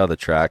 instead of like how the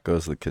track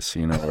goes to the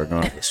casino. We're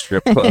going to the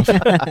strip club.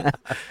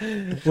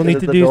 We'll need at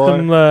to the do door.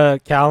 some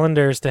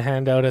calendars to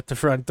hand out at the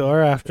front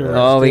door afterwards.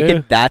 Oh, we too.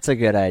 could. That's a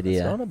good It's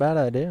idea. not a bad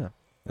idea.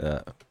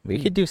 Yeah,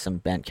 We could do some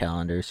bent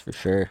calendars for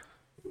sure.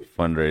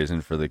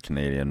 fundraising for the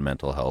Canadian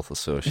Mental Health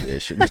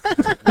Association.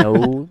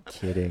 No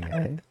kidding,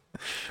 eh?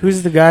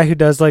 Who's the guy who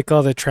does like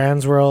all the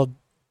trans world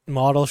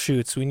model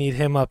shoots? We need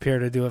him up here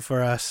to do it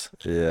for us.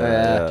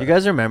 Yeah. Do you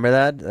guys remember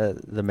that?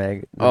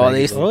 The Oh,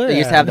 they used, magazine? they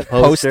used to yeah. have the The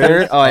posters?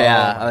 poster. Oh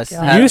yeah, Oh, I was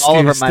God. had Used all to,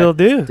 over my. still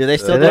do. Do they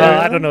still Do do? they?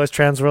 I don't know. Is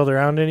trans world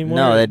around anymore?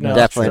 No, they're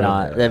definitely true.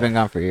 not. They've been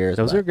gone for years.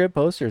 Those but are good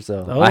posters,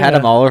 though. Oh, I had yeah.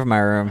 them all over my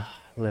room.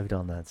 Lived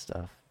on that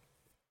stuff.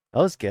 That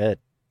was good.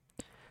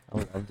 I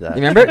loved that.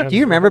 You remember? Do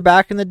you remember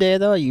back in the day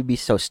though? You'd be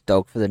so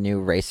stoked for the new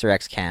Racer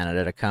X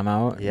Canada to come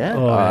out. Yeah.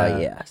 Oh, Oh, yeah.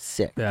 yeah,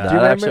 sick. Yeah. Do That you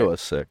actually remember-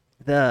 was sick.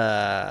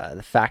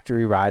 The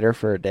factory rider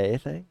for a day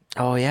thing.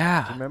 Oh Do you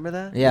yeah, remember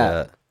that?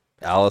 yeah.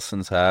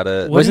 Allison's had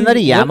it. What Wasn't do that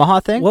a you- what-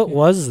 Yamaha thing? What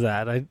was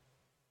that?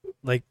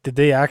 Did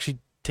they actually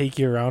take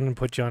you around and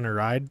put you on a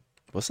ride?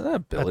 Wasn't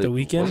that Billy? the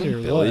weekend wasn't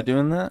or Billy what?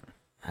 doing that?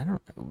 I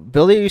don't.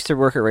 Billy used to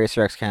work at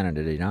Racer X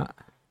Canada, did he not?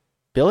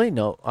 Billy,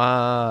 no.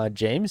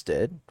 James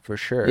did for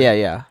sure. Yeah,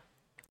 yeah.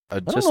 I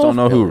don't just know don't if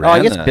know who Billy- ran Oh,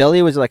 I guess that.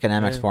 Billy was like an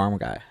MX Yeah. Farm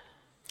guy.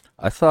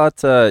 I thought,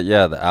 the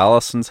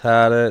Allisons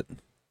had it.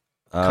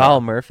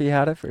 Kyle Murphy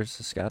had it for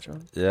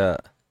Saskatchewan. Yeah.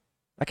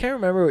 I can't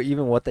remember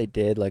even what they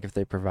did. Like if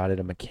they provided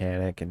a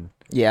mechanic and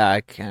Yeah,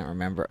 I can't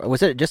remember.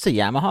 Was it just a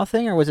Yamaha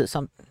thing, or was it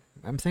some?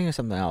 I'm thinking of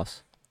something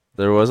else.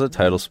 There was a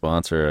title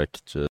sponsor,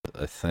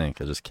 I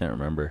think. I just can't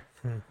remember.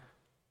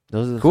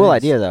 those are the Cool things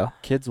idea though.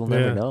 Kids will Yeah.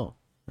 never know.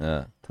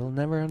 Yeah. They'll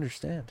never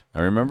understand.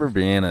 I remember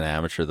being an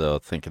amateur, though,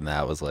 thinking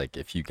that was like,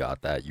 if you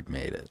got that, you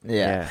made it.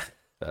 Yeah,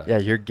 Yeah,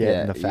 you're getting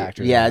Yeah, the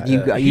factory. Yeah, ride.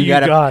 you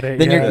gotta. got it.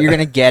 Then yeah. you're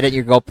gonna get it.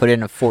 You go put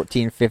in a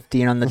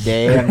 14-15 on the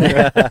day, and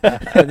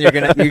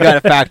you got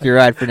a factory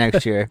ride for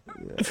next year.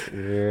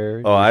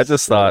 Oh, I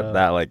just thought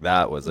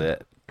that was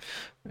it.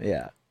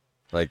 Yeah.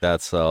 Like,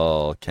 that's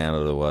all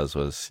Canada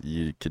was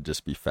you could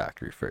just be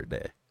factory for a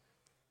day.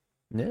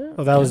 Yeah.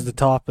 Oh, that was the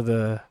top of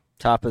the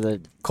Top of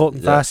the.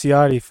 Colton Yeah.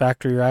 Fasciotti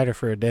factory rider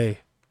for a day.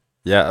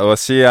 Yeah, well,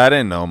 see, I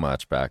didn't know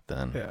much back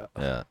then. Yeah.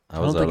 Yeah. I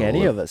don't think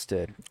any of us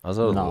did. I was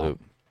out of the No. loop.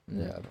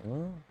 Yeah.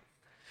 Well,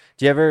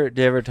 do you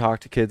ever talk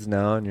to kids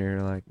now and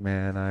you're like,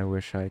 man, I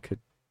wish I could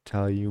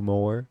tell you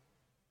more?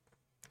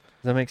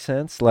 Does that make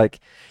sense? Like,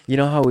 you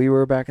know how we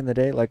were back in the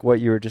day, like what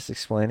you were just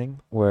explaining,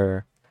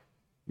 where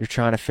you're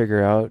trying to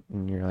figure out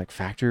and you're like,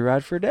 factory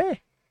ride for a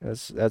day.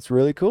 That's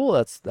really cool.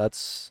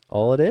 That's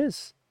all it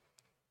is.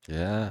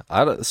 Yeah.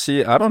 I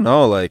don't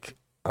know. Like,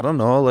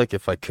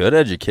 if I could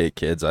educate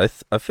kids. I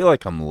feel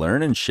like I'm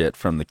learning shit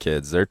from the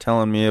kids. They're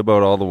telling me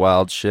about all the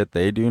wild shit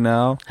they do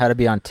now. How to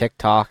be on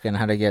TikTok and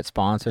how to get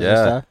sponsors and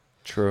Yeah. stuff.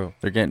 True.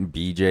 They're getting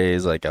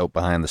BJs like out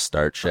behind the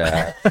start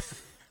shack.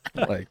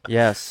 like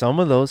Yeah, some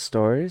of those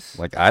stories.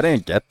 I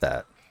didn't get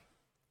that.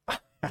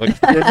 Like,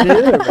 I didn't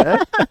either, man.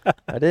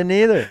 I didn't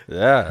either.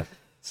 yeah.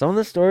 Some of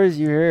the stories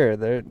you hear,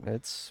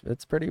 it's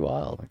pretty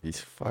wild. Like, these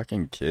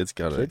fucking kids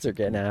got Kids are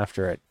getting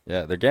after it.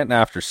 Yeah, they're getting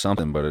after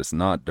something, but it's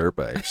not dirt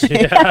bikes.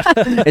 Yeah.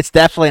 It's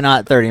definitely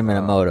not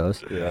 30-minute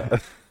motos. yeah.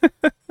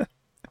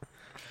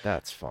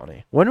 That's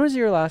funny. When was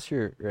your last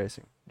year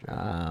racing?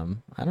 I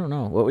don't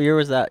know. What year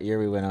was that year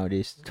we went out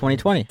east?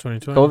 2020.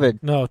 2020. COVID.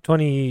 No,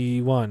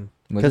 21.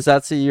 Was Because it?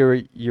 that's the year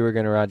you were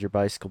going to ride your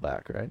bicycle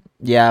back, right?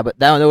 Yeah, but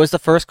that was the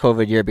first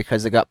COVID year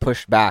because it got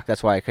pushed back.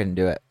 That's why I couldn't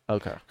do it.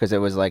 Okay. Because it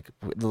was like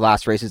the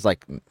last race is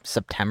like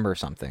September or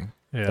something.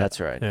 Yeah. That's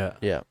right. Yeah.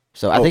 Yeah.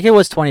 So I think it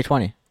was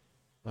 2020.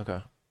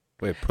 Okay.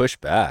 Wait, push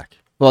back.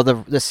 Well,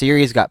 the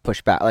series got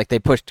pushed back. Like they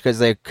pushed because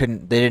they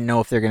didn't know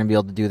if they're going to be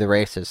able to do the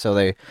races. So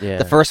Yeah.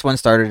 the first one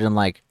started in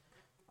like,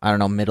 I don't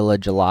know, middle of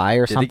July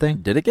or something.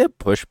 Did it get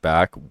pushed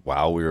back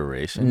while we were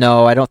racing?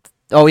 No, I don't.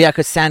 Oh yeah,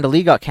 because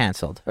Sandali got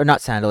canceled, or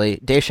not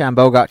Sandali.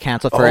 Deschambault got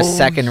canceled for a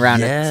second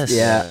round. Yes.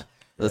 Yeah.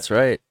 That's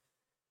right.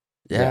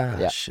 Yeah, Yeah.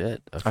 yeah.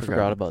 Shit. I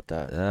forgot about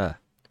that.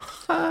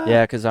 Yeah.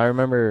 Yeah, because I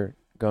remember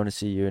going to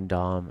see you and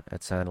Dom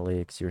at Santa Lee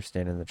because you were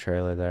staying in the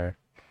trailer there,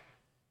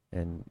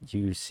 and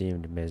you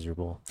seemed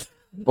miserable.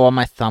 Well,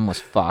 my thumb was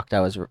fucked.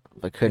 I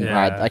couldn't Yeah.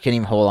 ride. I couldn't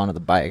even hold onto the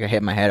bike. I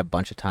hit my head a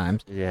bunch of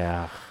times.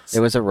 Yeah.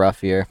 It was a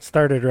rough year.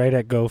 Started right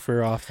at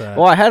Gopher off that.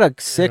 Well, I had a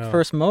sick know.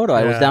 first moto.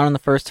 I was Yeah. down in the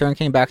first turn,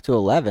 came back to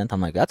 11th.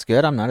 I'm like, that's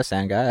good. I'm not a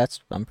sand guy.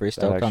 I'm pretty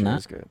That stoked on actually that.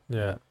 was good.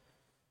 Yeah.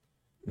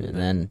 And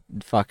then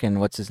fucking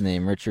what's his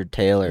name, Richard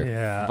Taylor,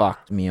 Yeah.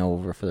 fucked me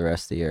over for the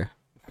rest of the year.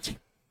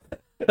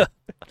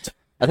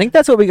 I think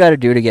that's what we got to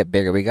do to get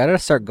bigger. We got to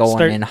start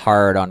going in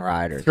hard on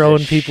riders. Throwing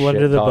Just people shit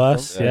under the talk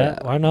bus. them. Yeah.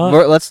 Why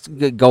not? Let's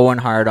get going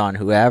hard on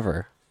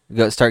whoever.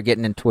 Start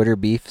getting in Twitter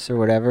beefs or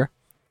whatever.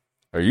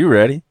 Are you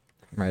ready?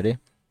 Ready?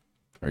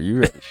 Are you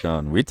ready,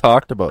 Shawn? We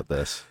talked about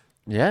this.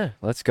 Yeah,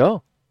 let's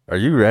go. Are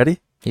you ready?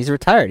 He's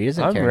retired. He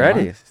doesn't I'm care ready.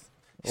 anymore.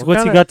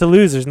 What's he got to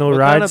lose? There's no what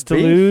kind rides of to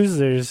beef? lose.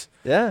 There's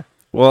Yeah.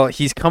 Well,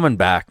 he's coming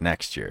back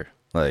next year.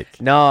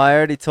 Like, No, I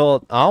already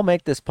told. I'll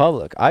make this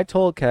public. I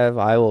told Kev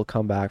I will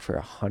come back for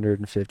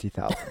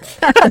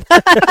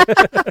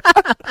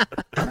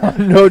 $150,000.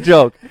 No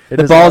joke.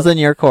 The ball's in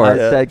your I court.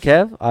 said,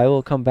 Kev, I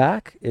will come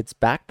back. It's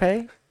back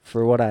pay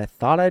for what I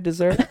thought I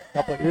deserved a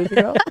couple of years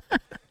ago.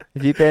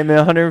 If you pay me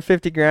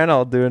 150 grand,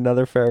 I'll do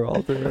another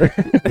farewell tour.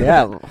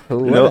 Yeah,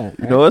 who you wouldn't?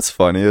 know what's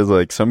funny is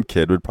like some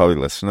kid would probably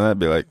listen to that and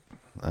be like,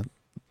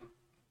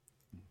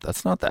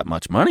 that's not that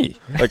much money.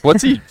 Like,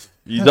 what's he?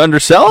 He's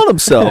underselling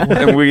himself,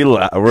 and we're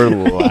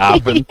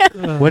laughing.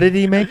 What did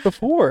he make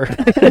before?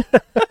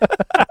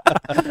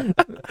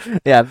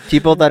 Yeah,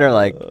 people that are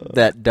like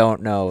that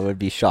don't know would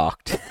be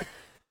shocked.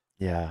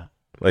 Yeah.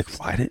 Like,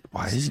 why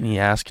isn't he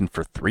asking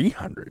for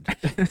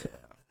 300?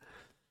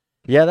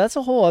 Yeah, that's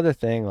a whole other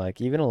thing.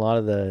 Like, even a lot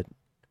of the,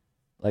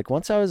 like,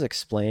 once I was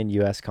explained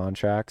U.S.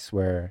 contracts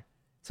where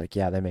it's like,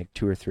 yeah, they make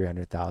 200,000 or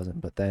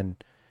 300,000, but then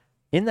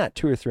in that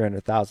 200,000 or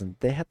 300,000,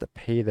 they had to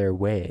pay their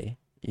way,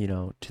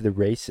 to the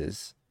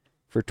races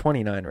for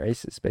 29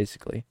 races,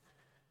 basically.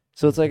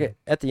 So it's like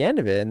at the end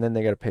of it, and then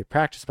they got to pay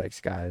practice bikes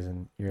guys,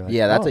 and you're like,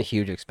 Yeah, that's oh. a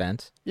huge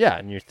expense. Yeah,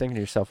 and you're thinking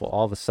to yourself, well,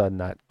 all of a sudden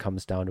that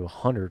comes down to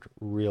 100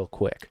 real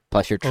quick.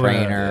 Plus your Oh, yeah,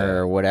 trainer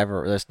or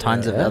whatever. There's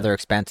tons of Yeah. other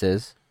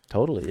expenses.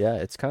 Totally, yeah.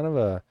 It's kind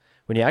of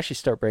when you actually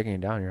start breaking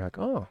it down, you're like,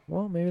 oh,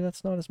 well, maybe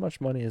that's not as much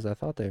money as I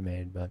thought they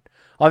made. But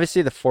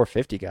obviously the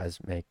 450 guys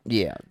make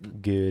Yeah,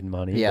 good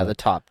money. yeah. but The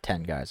top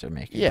 10 guys are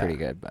making Yeah. pretty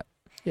good, but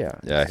yeah.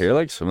 Yeah, I hear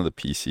like some of the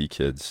PC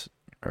kids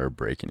are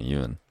breaking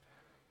even.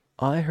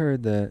 I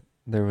heard that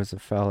there was a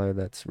fella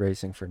that's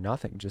racing for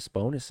nothing, just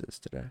bonuses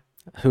today.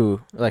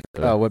 who? Like,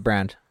 what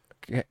brand?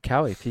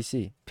 Cowie,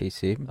 PC.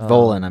 PC.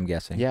 Volan, I'm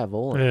guessing. Yeah,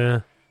 Volan. Yeah.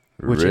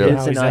 Which Really?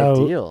 is an Cowie's out.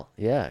 ideal.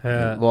 Yeah.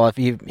 Yeah. Well, if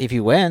he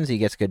wins, he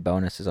gets good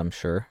bonuses, I'm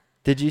sure.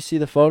 Did you see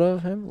the photo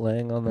of him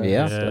laying on the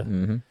Yeah. stuff?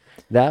 Mm-hmm.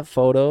 That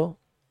photo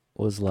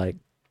was like,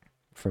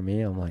 for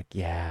me, I'm like,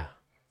 yeah.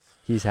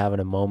 He's having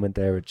a moment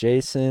there with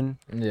Jason.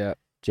 Yeah.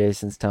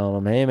 Jason's telling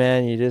him, hey,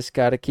 man, you just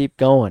got to keep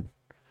going.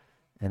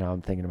 And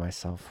I'm thinking to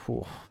myself,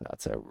 whew,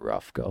 that's a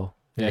rough go,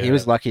 Yeah, he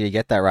was lucky to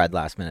get that ride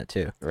last minute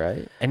too.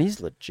 right? And he's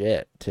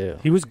legit, too.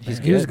 He was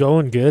good.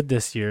 going good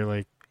this year.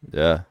 Like,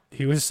 Yeah.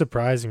 he was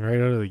surprising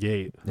right out of the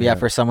gate. Yeah,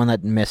 for someone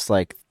that missed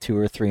like 2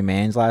 or 3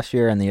 mains last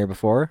year and the year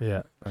before.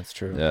 Yeah. That's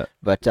true. Yeah.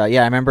 But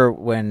yeah, I remember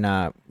when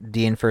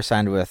Dean first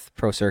signed with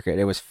Pro Circuit,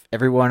 it was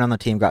everyone on the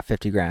team got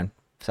 50 grand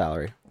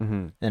salary,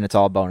 Mm-hmm. and it's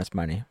all bonus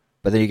money.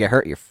 But then you get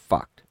hurt, you're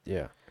fucked.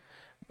 Yeah.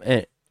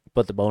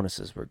 But the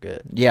bonuses were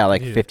good. Yeah,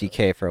 like Yeah.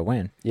 50K for a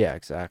win. Yeah,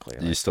 exactly.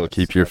 Do you Like, still that's-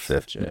 keep your that's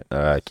 50?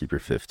 legit. Keep your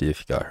 50 if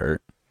you got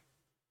hurt.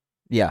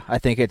 Yeah, I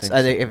think it's. Think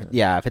I think so,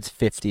 if it's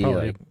 50,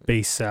 Probably like, a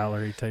base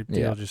salary type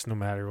deal, Yeah. just no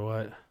matter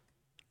what.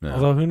 Yeah.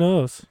 Although, who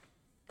knows?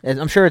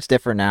 I'm sure it's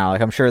different now.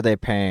 Like I'm sure they're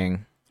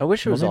paying. I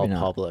wish it Well, was all maybe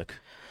not. public.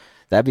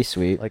 That'd be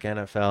sweet. Like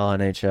NFL,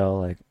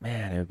 NHL. Like,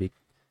 man, it would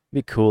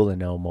be cool to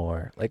know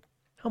more. Like,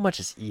 how much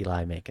is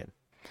Eli making?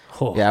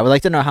 Oh, Yeah, I would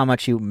like to know how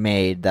much you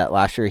made that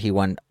last year. He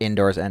won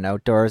indoors and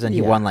outdoors, and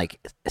he Yeah. won like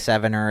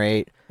 7 or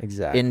 8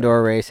 Exactly.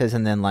 indoor races,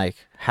 and then like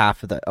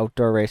half of the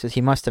outdoor races.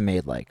 He must have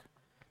made like,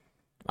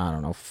 I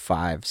don't know,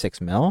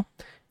 5-6 mil.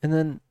 And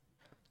then,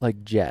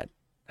 like, Jet.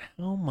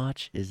 How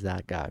much is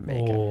that guy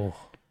making? Oh.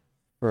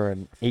 For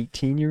an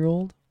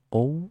 18-year-old?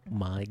 Oh,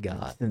 my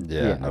God.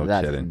 Yeah, no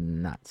that's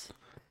kidding. nuts.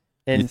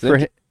 And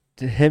think-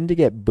 for him to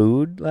get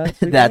booed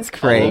last week? That's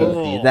crazy.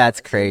 Oh,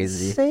 That's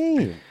crazy.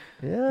 insane.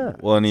 Yeah.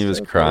 Well, and he it's was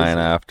so crying crazy.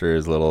 after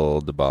his little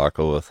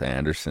debacle with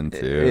Anderson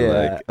too. Yeah.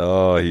 Like,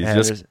 oh, he's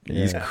Anderson-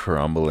 he's yeah.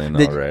 crumbling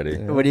Did- already.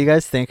 Yeah. What do you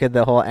guys think of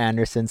the whole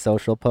Anderson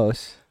social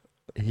post?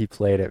 He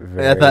played it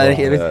very I thought well.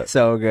 he was Yeah.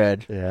 so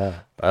good. Yeah.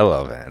 I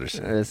love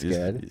Anderson. It's he's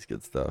good. He's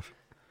good stuff.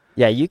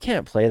 Yeah, you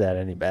can't play that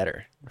any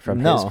better from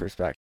his No.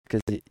 perspective.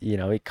 Because,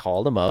 he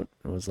called him out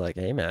and was like,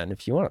 hey, man,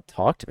 if you want to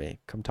talk to me,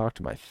 come talk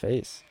to my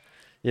face.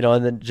 And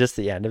then just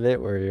the end of it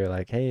where you're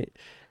like, hey,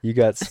 you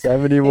got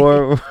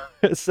 71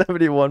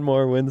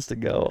 more wins to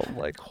go. I'm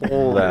like,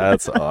 holy.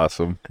 That's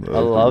awesome. I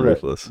love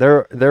Ruthless.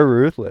 it. They're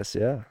ruthless,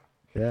 yeah.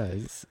 Yeah,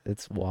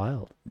 it's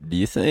wild. Do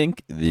you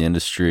think the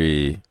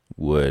industry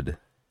would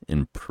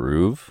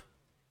improve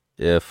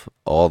if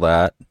all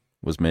that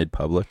was made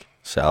public?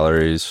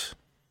 Salaries,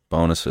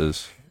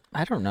 bonuses.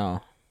 I don't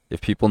know.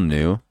 If people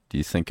knew, do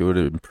you think it would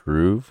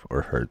improve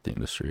or hurt the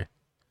industry?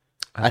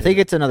 I think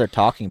it's another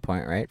talking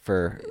point, right,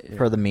 for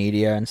the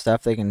media and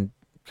stuff. They can,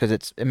 because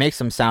it makes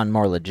them sound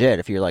more legit.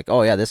 If you're like,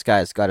 oh yeah, this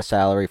guy's got a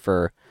salary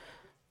for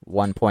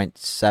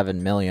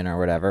 1.7 million or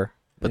whatever.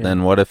 But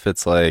then what if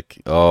it's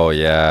like, oh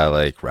yeah,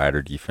 like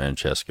Ryder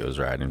DiFrancesco's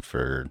riding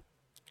for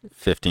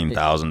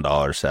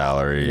 $15,000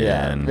 salary,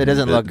 Yeah, and it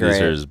doesn't look these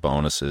great. are his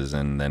bonuses,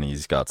 and then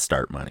he's got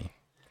start money.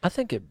 I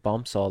think it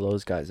bumps all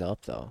those guys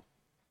up, though.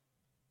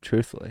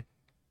 Truthfully.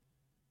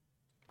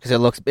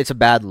 Because it's a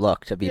bad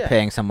look to be Yeah.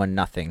 paying someone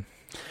nothing.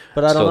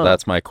 But I don't So know.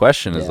 that's my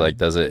question: is Yeah. like,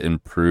 does it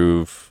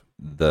improve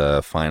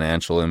the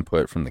financial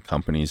input from the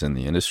companies in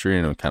the industry,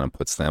 and it kind of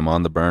puts them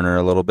on the burner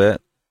a little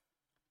bit,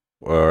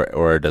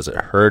 or does it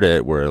hurt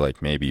it? Where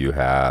like maybe you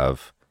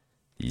have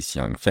these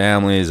young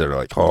families that are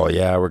like, oh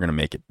yeah, we're gonna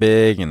make it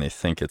big, and they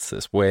think it's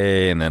this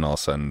way, and then all of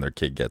a sudden their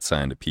kid gets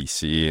signed to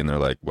PC, and they're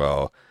like,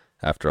 well,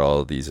 after all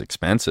of these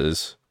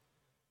expenses,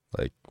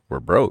 like we're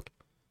broke.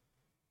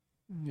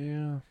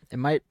 Yeah. It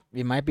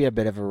might be a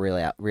bit of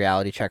a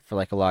reality check for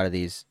like a lot of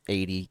these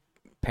 80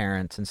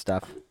 parents and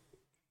stuff.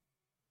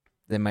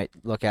 They might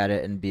look at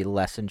it and be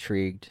less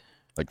intrigued.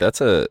 Like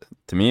to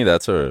me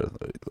that's a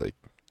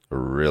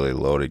really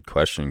loaded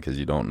question because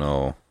you don't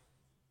know.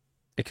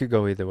 It could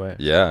go either way.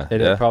 Yeah,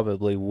 It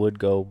probably would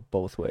go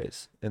both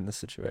ways in the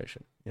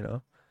situation,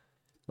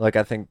 Like,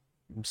 I think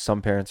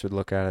some parents would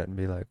look at it and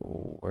be like,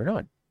 well, we're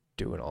not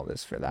doing all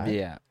this for that.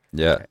 Yeah.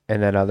 Yeah.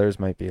 And then others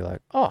might be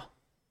like, oh,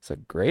 it's a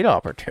great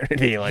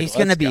opportunity. Like, he's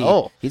gonna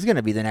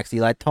be the next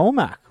Eli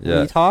Tomac. What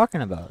are you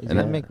talking about? He's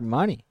gonna make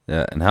money.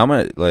 Yeah, and how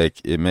much,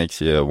 like, it makes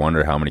you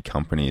wonder how many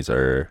companies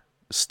are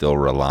still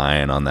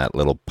relying on that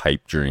little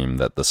pipe dream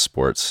that the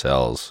sport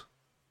sells.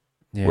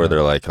 Yeah. Where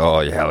they're like, oh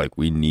yeah, like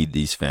we need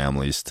these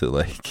families to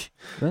like.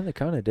 Well, they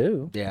kind of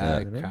do.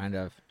 Yeah, kind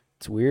of.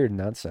 It's weird in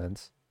that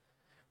sense.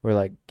 Where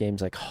like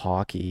games like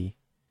hockey,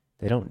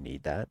 they don't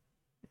need that.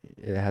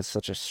 It has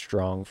such a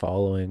strong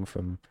following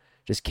from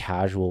just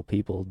casual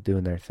people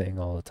doing their thing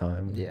all the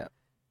time. Yeah.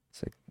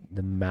 It's like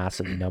the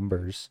massive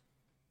numbers.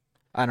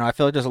 I don't know. I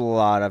feel like there's a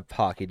lot of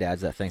hockey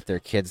dads that think their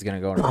kid's going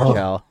to go in a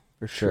shell.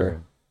 For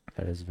sure.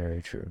 That is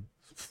very true.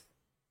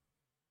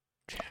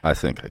 I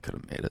think I could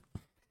have made it.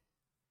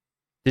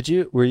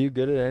 Were you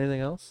good at anything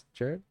else,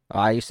 Jared?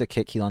 I used to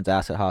kick Keelan's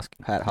ass at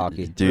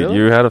hockey. Dude, Really?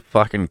 you had a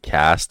fucking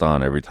cast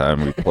on every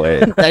time we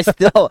played. I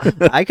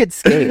could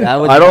skate.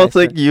 I don't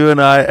think you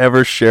and I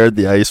ever shared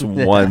the ice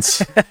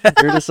once.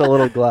 You're just a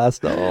little glass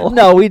doll.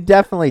 No, we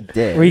definitely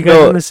did. Were you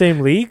guys in the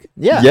same league?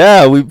 Yeah.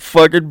 Yeah, we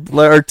fucking,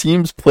 our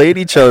teams played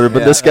each other,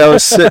 but this guy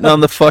was sitting on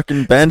the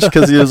fucking bench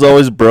because he was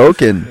always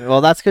broken. Well,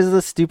 that's because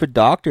the stupid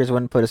doctors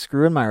wouldn't put a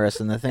screw in my wrist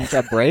and the thing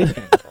kept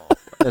breaking.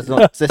 They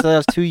said I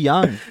was too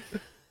young.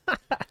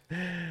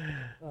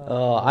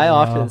 I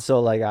often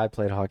I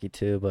played hockey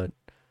too, but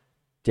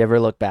do you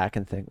ever look back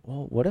and think,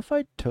 well, what if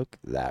I took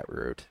that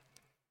route?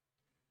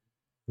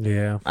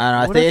 Yeah. I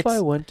don't know. What if I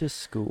went to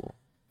school?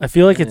 I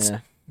feel like it's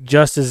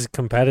just as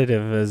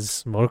competitive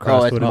as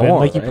motocross would have been.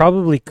 Like, you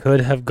probably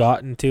could have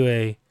gotten to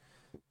a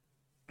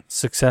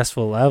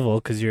successful level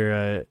because you're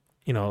a,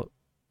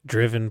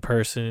 driven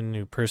person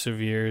who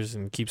perseveres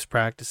and keeps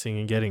practicing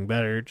and getting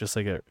better. Just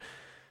like in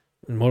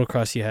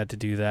motocross, you had to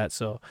do that.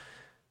 So,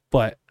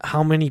 but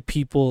how many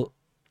people,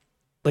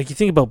 like, you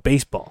think about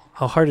baseball,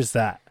 how hard is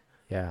that?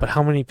 Yeah. But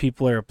how many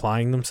people are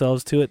applying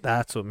themselves to it?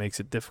 That's what makes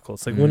it difficult.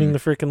 It's like winning the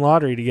freaking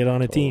lottery to get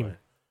on a team.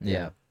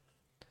 Yeah.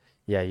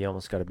 Yeah, you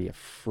almost got to be a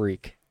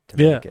freak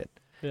to Yeah. make it.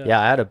 Yeah,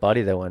 I had a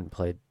buddy that went and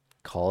played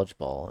college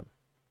ball, and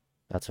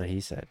that's what he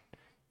said.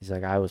 He's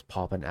like, I was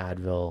popping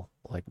Advil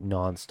like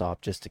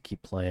nonstop just to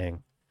keep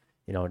playing.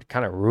 It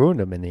kind of ruined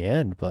him in the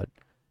end, but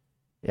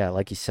yeah,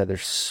 like you said,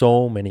 there's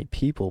so many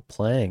people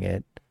playing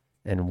it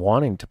and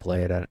wanting to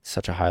play it at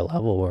such a high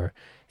level where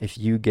if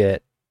you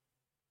get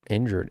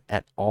injured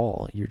at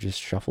all, you're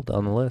just shuffled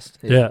down the list.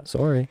 Yeah.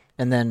 Sorry.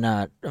 And then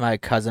my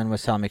cousin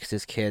was telling me because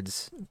his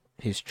kids,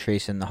 he's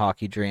chasing the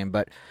hockey dream,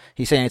 but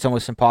he's saying it's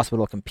almost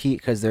impossible to compete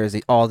because there's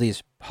all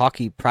these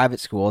hockey private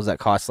schools that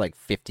cost like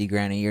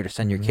 $50,000 a year to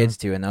send your kids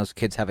to, and those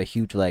kids have a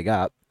huge leg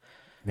up.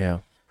 Yeah.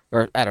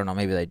 Or I don't know,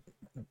 maybe they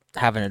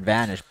have an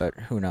advantage, but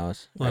who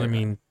knows? Well, I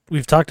mean,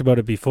 we've talked about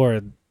it before,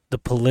 the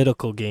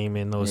political game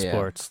in those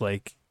sports.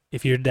 Like,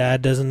 if your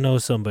dad doesn't know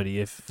somebody,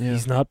 if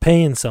he's not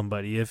paying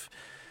somebody, if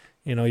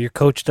your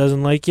coach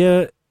doesn't like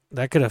you,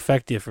 that could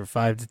affect you for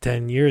 5 to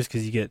 10 years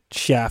because you get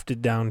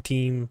shafted down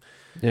team.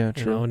 Yeah,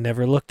 true.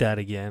 Never looked at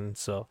again.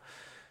 So,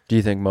 do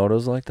you think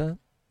moto's like that?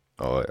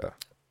 Oh yeah,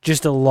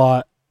 just a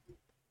lot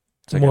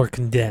like more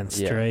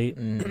condensed, right?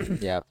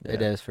 Yeah,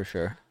 it is for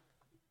sure.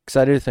 Because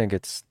I do think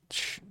it's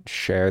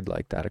shared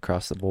like that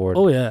across the board.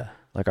 Oh yeah.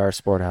 Like our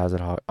sport has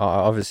it.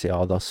 Obviously,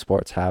 all those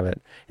sports have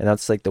it, and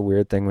that's like the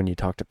weird thing when you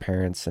talk to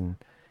parents and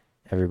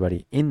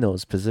everybody in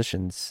those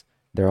positions.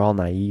 They're all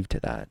naive to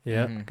that.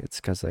 Yeah.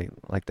 It's because they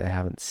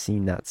haven't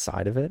seen that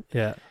side of it.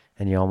 Yeah.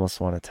 And you almost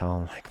want to tell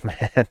them, like,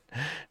 man,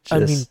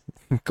 just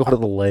go to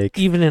the lake.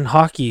 Even in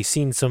hockey,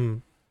 seen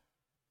some,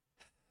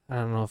 I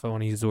don't know if I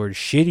want to use the word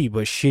shitty,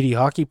 but shitty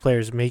hockey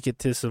players make it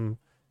to some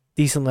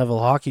decent level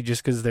hockey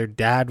just because their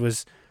dad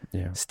was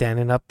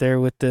standing up there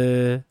with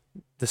the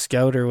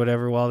scout or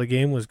whatever while the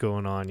game was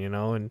going on,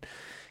 and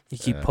you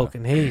keep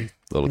poking, hey,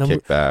 little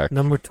kickback,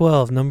 number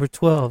 12, number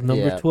 12,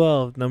 number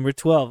 12, number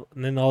 12,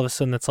 and then all of a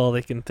sudden that's all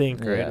they can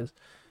think, right? Is,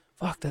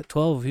 fuck, that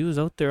 12, he was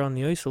out there on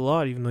the ice a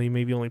lot, even though he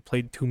maybe only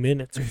played 2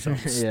 minutes or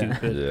something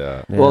stupid.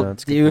 Yeah. Well,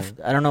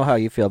 I don't know how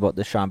you feel about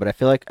this, Shawn, but I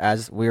feel like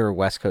as we were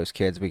West Coast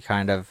kids, we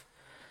kind of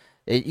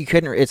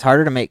it's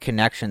harder to make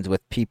connections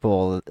with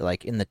people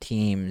like in the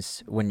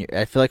teams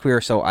I feel like we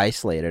were so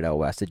isolated out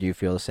west. Did you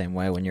feel the same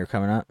way when you were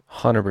coming up?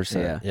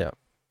 100%.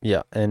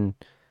 Yeah. And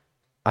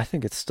I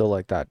think it's still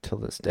like that till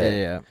this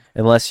day. Yeah.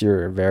 Unless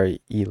you're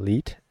very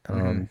elite.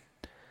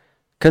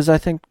 Because I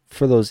think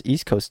for those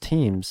East Coast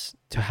teams,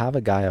 to have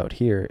a guy out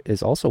here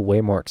is also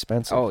way more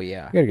expensive. Oh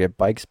yeah. You got to get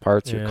bikes,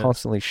 parts. You're Yeah.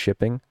 constantly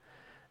shipping.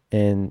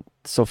 And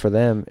so for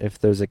them, if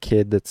there's a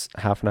kid that's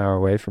half an hour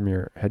away from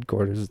your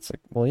headquarters, it's like,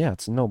 well, yeah,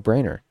 it's a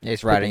no-brainer,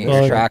 He's riding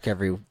Well, his track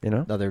every you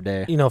know? other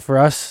day. You know, for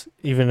us,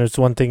 even it's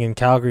one thing in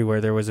Calgary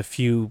where there was a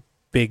few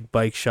big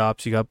bike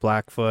shops. You got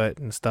Blackfoot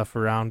and stuff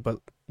around, but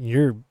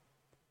you're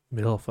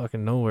middle of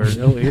fucking nowhere.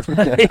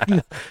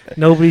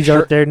 Nobody's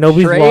out there.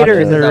 Nobody's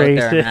Schrader's watching the is out racing.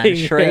 there, man.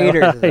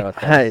 Schrader's is out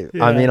there.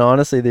 I Yeah. mean,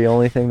 honestly, the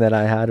only thing that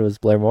I had was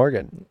Blair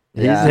Morgan.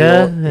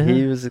 Yeah.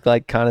 He was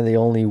like kind of the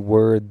only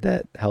word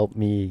that helped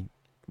me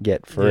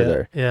get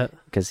further, Yeah.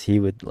 because he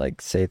would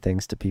like say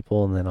things to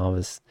people, and then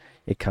obviously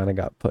it kind of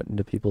got put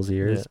into people's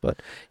ears. Yeah.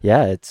 But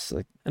yeah, it's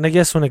like And I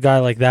guess when a guy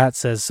like that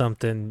says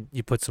something,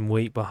 you put some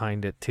weight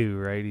behind it too,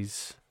 right?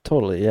 He's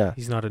totally, yeah.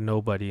 not a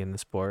nobody in the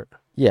sport.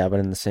 Yeah, but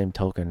in the same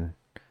token,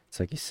 it's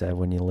like you said,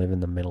 when you live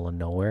in the middle of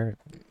nowhere,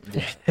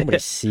 nobody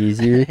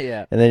sees you.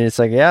 Yeah. And then it's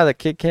like, yeah, the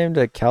kid came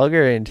to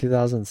Calgary in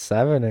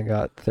 2007 and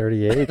got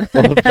 38.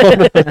 And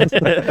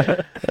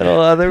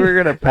I think we're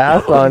going to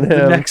pass on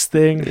The him. next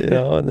thing. You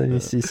know, and then you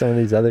see some of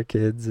these other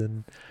kids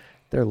and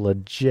they're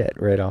legit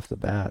right off the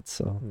bat.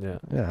 So, Yeah.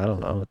 yeah, I don't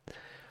know.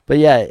 But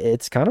yeah,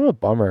 it's kind of a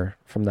bummer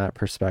from that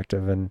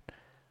perspective. And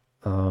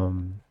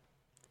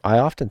I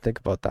often think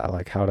about that,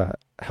 like how to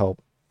help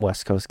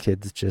West Coast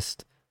kids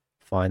just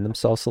find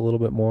themselves a little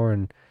bit more.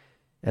 And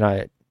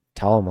I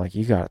tell them, like,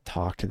 you got to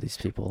talk to these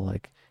people.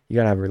 Like, you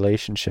got to have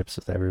relationships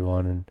with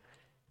everyone. And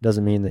it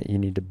doesn't mean that you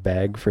need to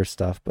beg for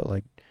stuff, but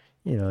like,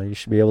 you know, you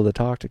should be able to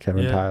talk to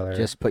Kevin Yeah. Tyler.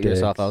 Just put Diggs.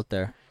 yourself out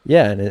there.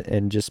 Yeah,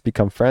 and just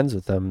become friends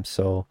with them.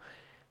 So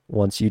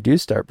once you do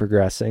start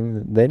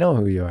progressing, they know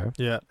who you are,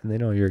 Yeah. and they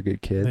know you're a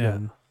good kid. Yeah.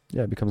 And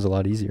yeah, it becomes a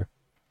lot easier.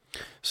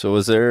 So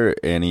was there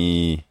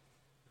any...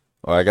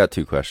 Oh, I got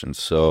two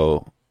questions.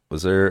 So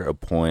was there a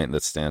point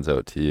that stands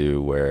out to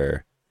you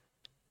where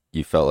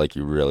you felt like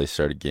you really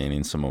started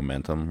gaining some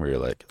momentum, where you're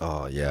like,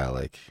 oh yeah,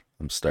 like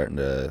I'm starting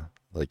to,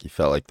 like, you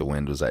felt like the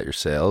wind was at your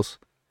sails?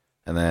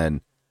 And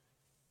then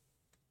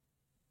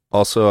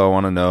also I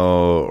want to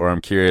know, or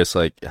I'm curious,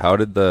 like, how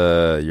did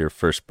your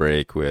first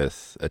break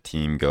with a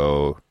team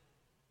go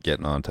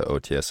getting onto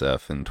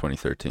OTSF in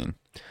 2013?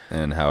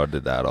 And how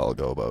did that all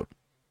go about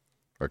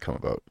or come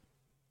about?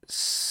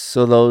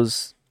 So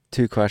those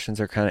two questions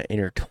are kind of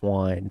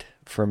intertwined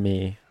for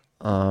me.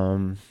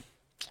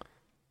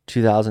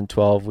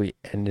 2012, we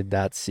ended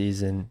that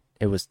season.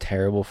 It was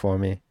terrible for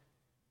me.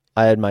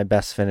 I had my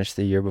best finish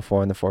the year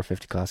before in the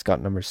 450 class,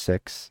 got number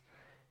 6.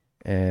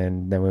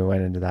 And then we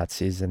went into that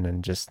season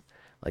and just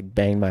like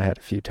banged my head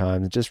a few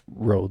times, just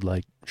rode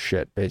like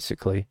shit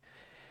basically.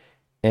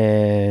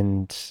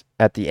 And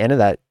at the end of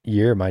that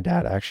year, my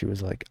dad actually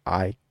was like,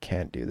 I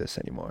can't do this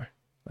anymore.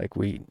 Like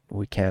we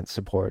can't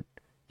support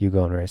you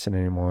going racing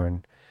anymore.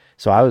 And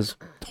so I was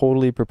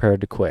totally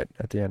prepared to quit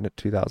at the end of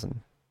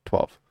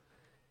 2012.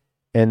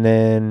 And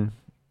then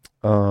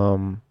I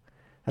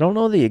don't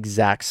know the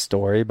exact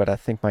story, but I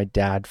think my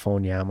dad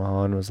phoned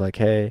Yamaha and was like,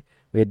 hey,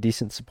 we had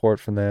decent support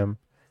from them.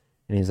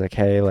 And he's like,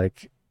 hey,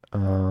 like,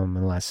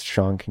 unless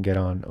Shawn can get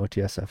on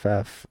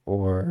OTSFF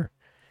or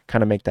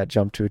kind of make that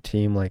jump to a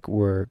team, like,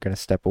 we're going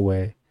to step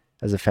away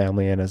as a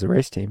family and as a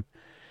race team.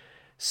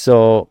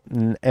 So,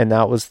 and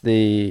that was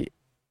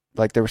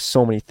like, there were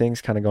so many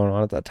things kind of going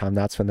on at that time.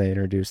 That's when they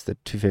introduced the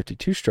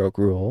 252 stroke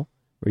rule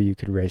where you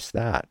could race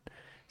that.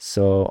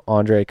 So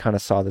Andre kind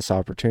of saw this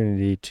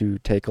opportunity to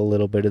take a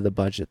little bit of the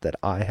budget that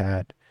I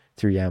had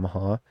through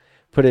Yamaha,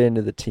 put it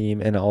into the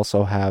team, and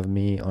also have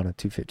me on a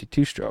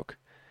 252 stroke.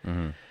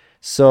 Mm-hmm.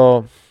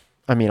 So,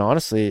 I mean,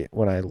 honestly,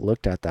 when I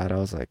looked at that, I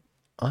was like,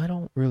 I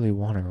don't really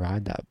want to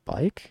ride that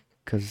bike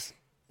because,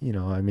 you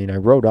know, I mean, I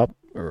grew up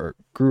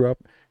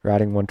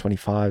riding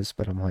 125s,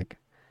 but I'm like,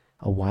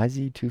 a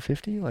YZ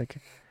 250? Like,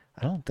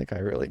 I don't think I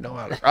really know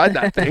how to ride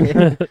that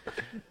thing.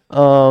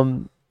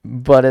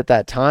 But at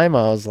that time,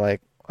 I was like,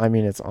 I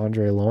mean, it's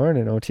Andre Lauren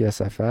and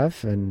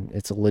OTSFF, and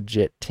it's a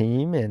legit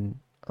team, and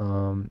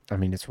I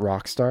mean, it's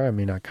Rockstar. I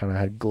mean, I kind of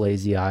had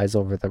glazy eyes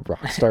over the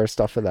Rockstar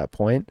stuff at that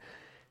point.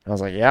 I was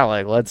like, yeah,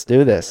 like, let's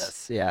do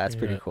this. That's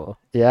pretty Yeah. cool.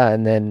 Yeah,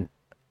 and then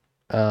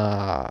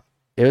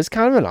it was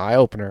kind of an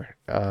eye-opener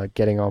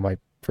getting on my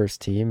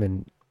first team,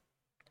 and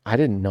I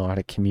didn't know how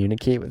to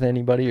communicate with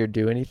anybody or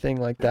do anything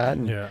like that.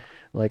 And Yeah.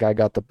 like, I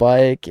got the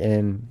bike,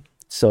 and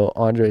so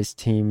Andre's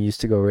team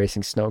used to go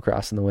racing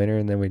snowcross in the winter,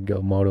 and then we'd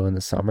go moto in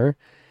the summer.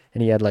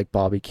 And he had like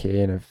Bobby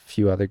K and a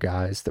few other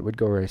guys that would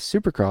go race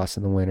supercross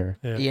in the winter.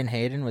 Yeah. Ian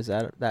Hayden, was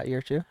that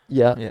year too?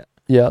 Yeah. Yeah.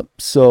 Yeah.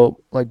 So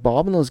like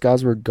Bob and those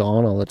guys were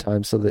gone all the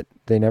time, so that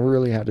they never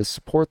really had to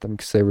support them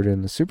because they were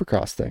doing the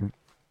supercross thing.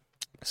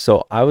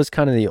 So I was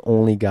kind of the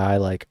only guy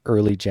like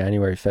early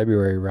January,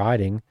 February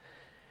riding.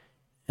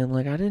 And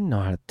like, I didn't know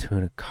how to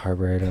tune a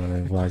carburetor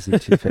on a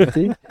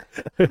YZ250.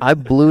 I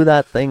blew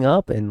that thing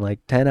up in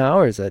like 10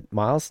 hours at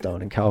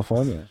Milestone in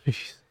California.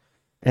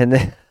 And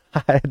then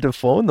I had to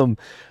phone them.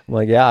 I'm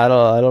like, yeah, I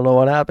don't know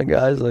what happened,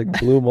 guys. Like,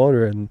 blew a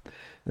motor. And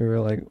They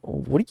were like,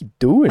 oh, what are you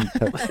doing?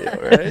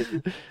 Right?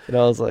 And I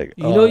was like,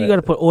 You know, you got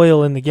to put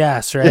oil in the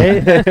gas,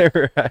 right?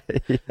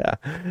 right. Yeah.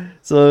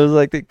 So it was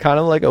like kind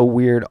of like a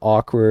weird,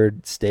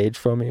 awkward stage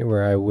for me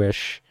where I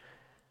wish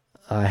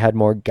I had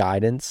more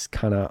guidance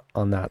kind of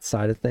on that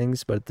side of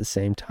things. But at the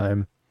same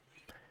time,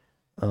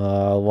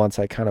 once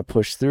I kind of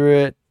pushed through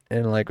it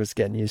and like was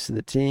getting used to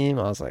the team,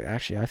 I was like,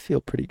 actually, I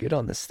feel pretty good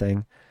on this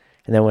thing.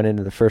 And then went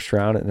into the first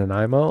round at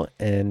Nanaimo,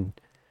 and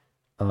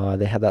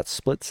they had that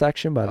split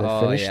section by the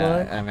finish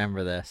line. I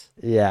remember this.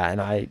 Yeah, and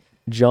I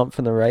jumped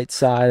from the right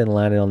side and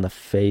landed on the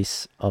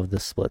face of the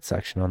split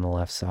section on the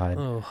left side.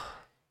 Oh,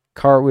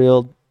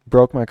 Cartwheeled,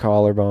 broke my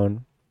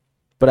collarbone,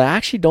 but I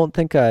actually don't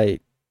think I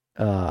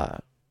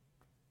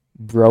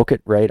broke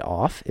it right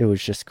off. It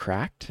was just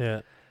cracked.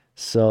 yeah.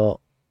 So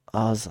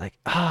I was like,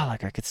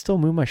 like I could still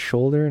move my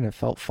shoulder and it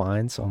felt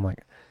fine. So I'm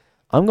like,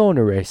 I'm going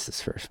to race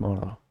this first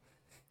moto.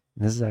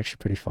 And this is actually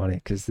pretty funny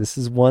because this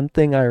is one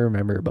thing I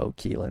remember about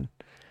Keelan.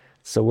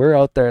 So we're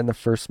out there in the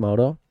first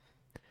moto,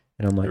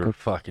 and I'm like, You were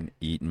fucking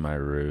eating my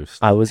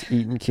roost. I was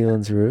eating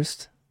Keelan's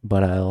roost,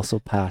 but I also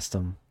passed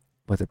him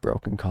with a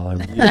broken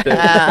collarbone. No,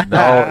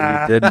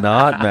 you did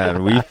not,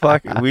 man.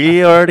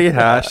 We already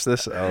hashed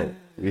this out.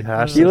 We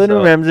hashed this Keelan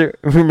out.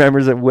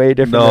 remembers it way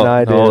different than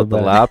I do. No, the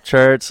but- lap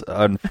charts,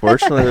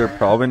 unfortunately, they're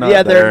probably not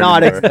Yeah, they're there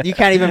not. anymore. You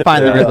can't even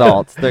find the Yeah.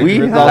 results. The We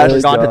results hashed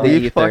are gone to out. the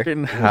We ether.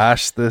 fucking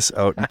hashed this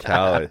out in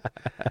Cali.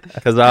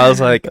 Because I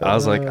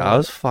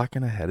was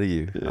fucking ahead of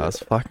you. I was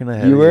fucking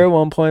ahead You of were you. at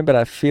one point, but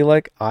I feel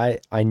like I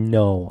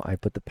know I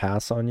put the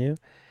pass on you,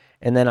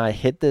 and then I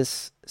hit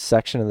this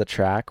section of the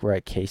track where I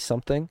cased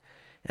something,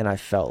 and I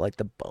felt like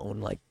the bone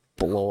like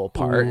blow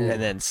apart Ooh.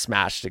 and then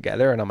smash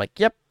together, and I'm like,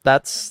 yep,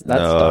 that's No,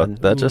 done.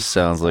 that just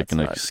sounds like That's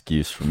an not-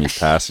 excuse for me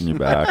passing you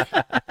back.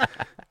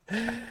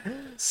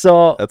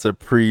 So That's a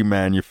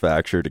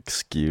pre-manufactured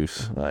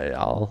excuse.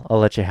 I'll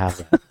let you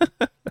have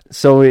that.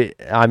 So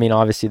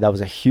obviously that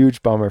was a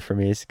huge bummer for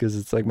me because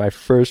it's like my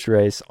first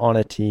race on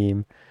a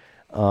team,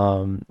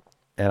 and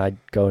I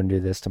go and do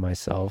this to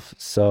myself.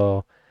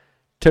 So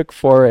took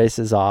 4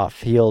 races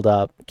off, healed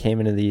up, came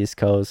into the East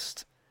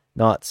Coast,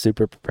 not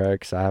super prepared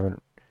because I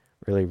haven't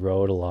really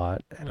rode a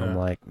lot, and I'm Yeah.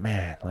 like,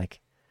 man, like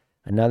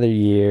another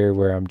year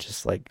where I'm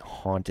just like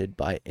haunted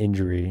by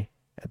injury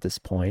at this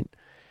point.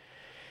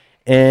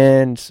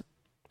 And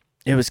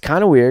it was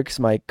kind of weird because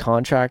my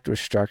contract was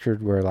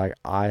structured where like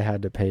I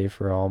had to pay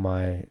for all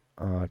my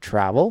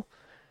travel,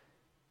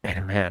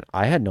 and man,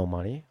 I had no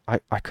money.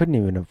 I couldn't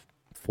even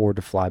afford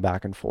to fly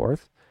back and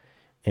forth.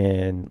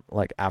 And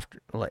like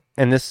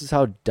and this is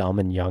how dumb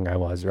and young I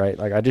was, right?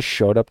 Like I just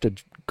showed up to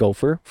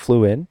Gopher,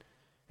 flew in,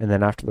 and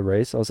then after the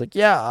race, I was like,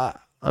 yeah,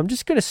 I'm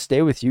just gonna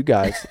stay with you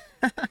guys.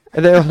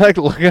 And they were like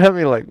looking at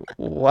me like,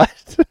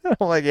 what?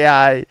 I'm like,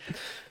 yeah,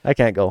 I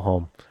can't go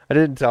home. I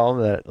didn't tell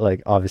them that,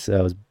 like, obviously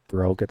I was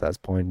broke at that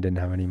point and didn't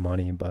have any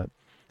money, but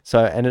so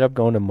I ended up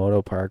going to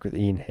Moto Park with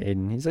Ian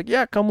Hayden. He's like,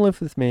 yeah, come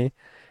live with me.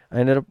 I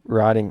ended up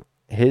riding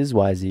his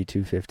YZ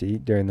 250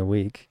 during the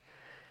week.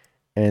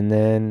 And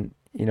then,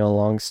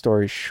 long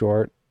story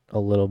short, a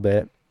little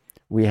bit,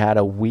 we had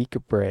a week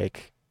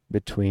break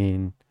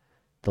between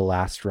the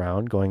last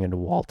round going into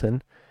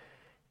Walton.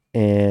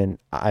 And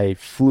I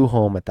flew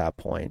home at that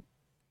point.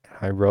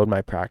 I rode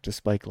my practice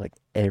bike like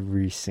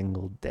every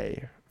single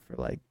day for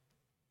like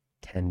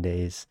 10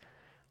 days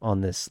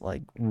on this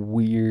like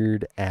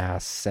weird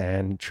ass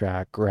sand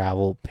track,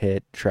 gravel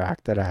pit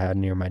track that I had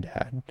near my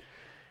dad.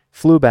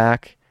 Flew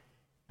back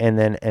and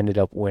then ended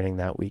up winning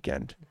that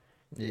weekend.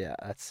 Yeah,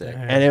 that's sick.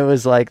 And it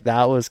was like,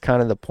 that was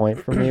kind of the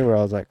point for me where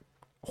I was like,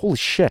 holy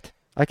shit,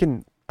 I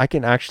can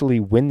actually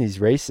win these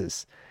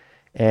races.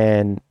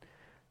 And,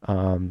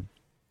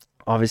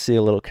 obviously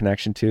a little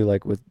connection too,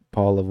 like with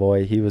Paul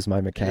Lavoie. He was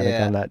my mechanic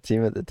Yeah. on that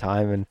team at the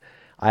time. And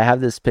I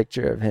have this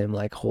picture of him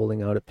like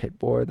holding out a pit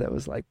board that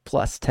was like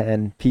plus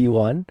 10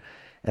 P1.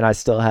 And I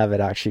still have it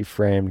actually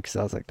framed because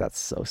I was like, that's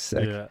so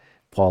sick. Yeah.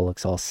 Paul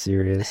looks all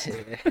serious.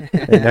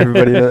 And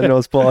everybody that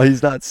knows Paul,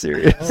 he's not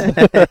serious.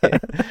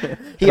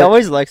 He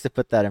always likes to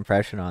put that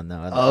impression on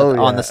though. Oh,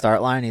 On yeah. the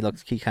start line, he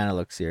kind of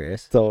looks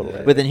serious.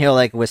 Totally. But then he'll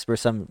like whisper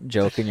some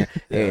joke in your,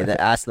 hey, the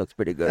ass looks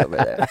pretty good over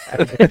there.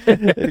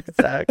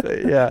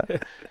 Exactly. Yeah.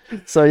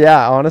 So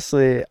yeah,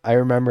 honestly, I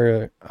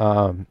remember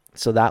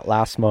so that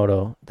last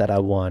moto that I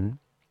won,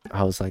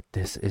 I was like,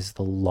 this is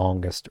the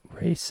longest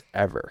race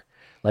ever.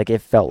 Like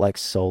it felt like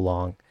so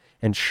long.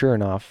 And sure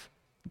enough,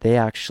 they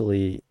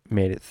actually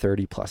made it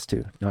 30 plus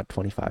 2, not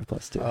 25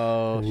 plus 2.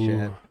 Oh shit.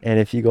 Ooh. And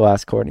if you go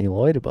ask Courtney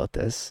Lloyd about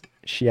this,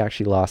 she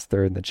actually lost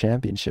third in the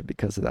championship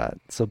because of that.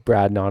 So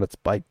Brad Noddett's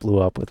bike blew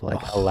up with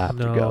like a lap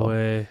to No go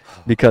way.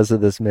 because of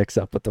this mix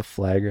up with the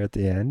flagger at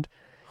the end.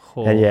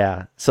 Oh. And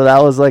yeah, so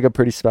that was like a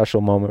pretty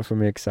special moment for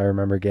me because I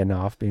remember getting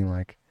off being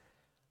like,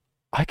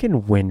 I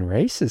can win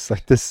races.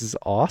 Like, this is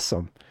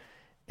awesome.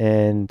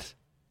 And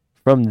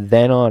from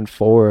then on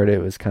forward,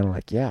 it was kind of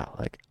like, yeah,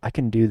 like I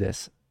can do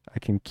this. I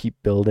can keep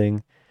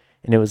building.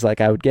 And it was like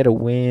I would get a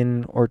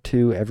win or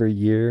two every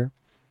year,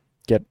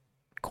 get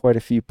quite a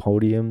few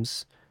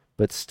podiums.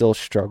 but still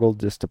struggled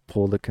just to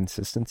pull the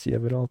consistency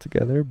of it all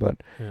together.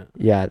 But Yeah.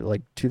 yeah,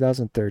 like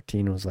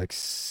 2013 was like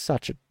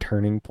such a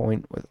turning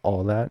point with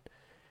all that.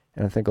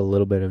 And I think a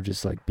little bit of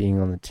just like being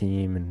on the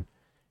team and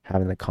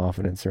having the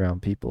confidence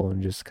around people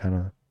and just kind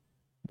of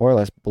more or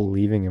less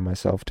believing in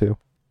myself too.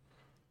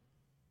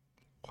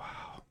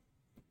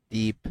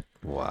 Deep.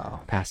 Wow.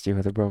 Passed you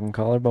with a broken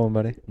collarbone,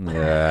 buddy.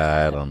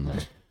 Yeah, I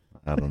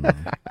don't know.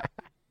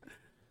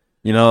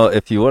 You know,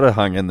 if you would have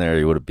hung in there,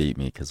 you would have beat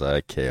me because I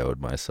KO'd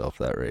myself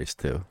that race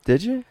too.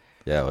 Did you?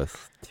 Yeah,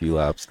 with 2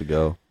 laps to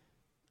go.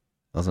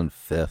 I was in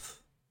 5th.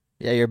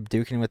 Yeah, you're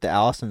duking with the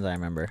Allisons, I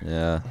remember.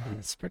 Yeah.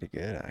 That's pretty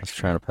good, I was actually.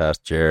 trying to pass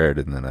Jared,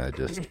 and then I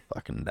just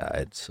fucking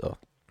died. So,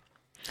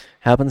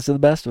 Happens to the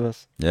best of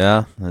us.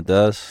 yeah, it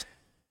does.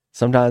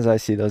 Sometimes I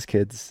see those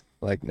kids,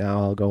 like now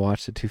I'll go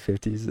watch the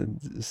 250s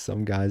and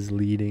some guy's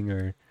leading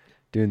or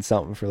doing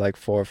something for like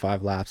 4 or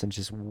 5 laps and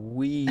just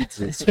weeds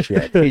this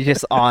shit. He's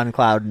just on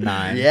cloud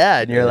 9.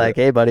 Yeah, and you're like,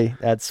 hey, buddy,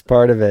 that's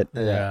part of it.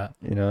 Yeah.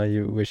 You know,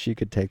 you wish you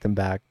could take them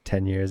back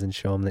 10 years and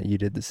show them that you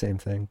did the same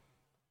thing.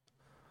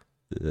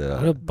 What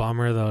Yeah. a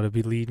bummer though to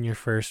be leading your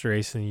first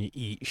race and you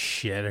eat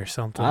shit or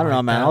something. I don't know,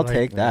 like man. that. I'll Like,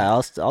 take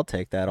that. I'll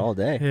take that all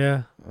day.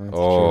 Yeah. That's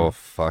Oh, true.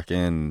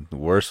 fucking the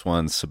worst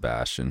one,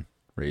 Sebastian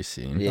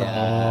Racine. Yeah.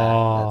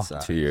 Oh. that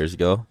sucks. 2 years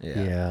ago.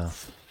 Yeah.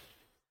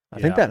 I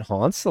Yeah. think that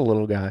haunts the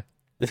little guy.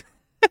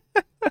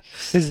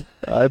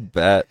 I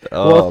bet.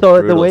 Well, Oh, so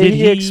the brutal. way Did he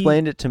he-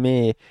 explained it to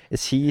me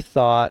is he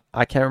thought,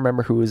 I can't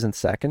remember who was in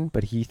second,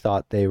 but he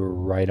thought they were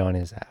right on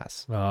his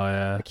ass. Oh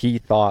yeah. Like he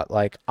thought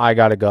like, I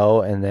gotta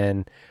go, and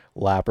then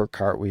lapper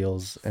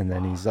cartwheels, and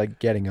then he's like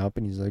getting up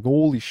and he's like,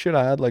 holy shit,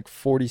 I had like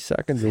 40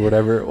 seconds or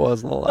whatever it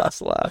was in the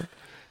last lap.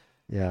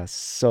 Yeah,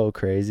 so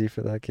crazy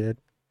for that kid.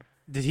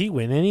 Did he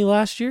win any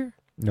last year?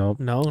 Nope.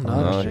 No, not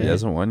No, a he shit.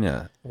 hasn't won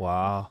yet.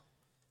 Wow.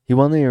 He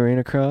won the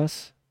arena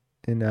cross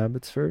in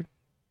Abbotsford.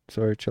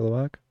 Sorry,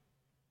 Chilliwack.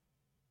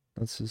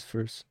 That's his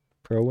first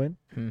pro win.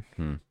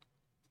 Hmm.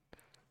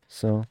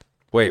 So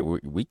Wait,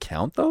 we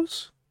count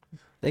those?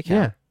 They can.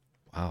 yeah,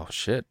 Wow,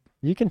 shit.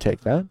 you can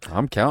take that.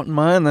 I'm counting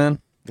mine then.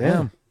 Yeah.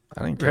 Damn.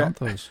 I didn't count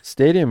those.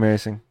 Stadium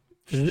racing.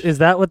 Is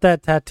that what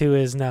that tattoo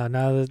is now?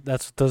 Now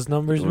that's what those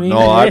numbers mean?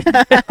 No, I'm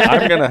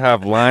going to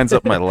have lines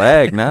up my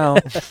leg now.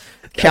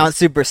 Count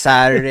Super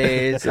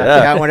Saturdays.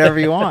 Yeah. Count whatever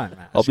you want.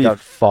 man. I'll Just be got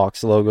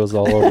Fox logos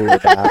all over your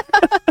back.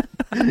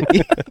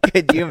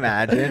 Could you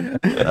imagine?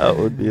 That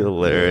would be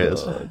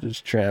hilarious.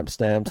 Just tramp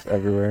stamps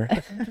everywhere.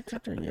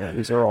 Yeah,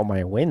 these are all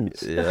my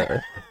wins.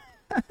 Yeah.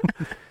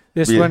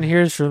 This Be- one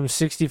here is from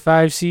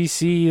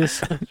 65cc.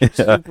 This one's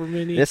super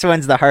mini. This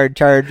one's the hard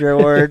charger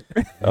award.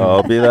 Oh,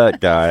 I'll be that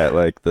guy at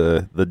like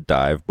the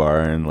dive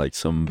bar in like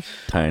some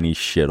tiny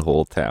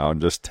shithole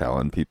town just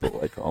telling people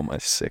like all my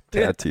sick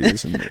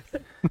tattoos. And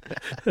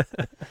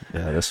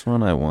yeah, this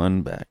one I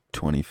won back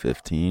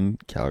 2015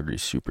 Calgary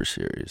Super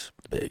Series.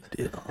 Big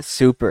deal.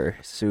 Super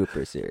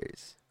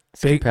series.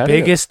 Competitive.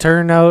 Biggest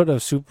turnout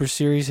of Super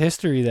Series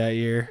history that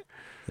year.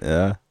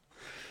 Yeah.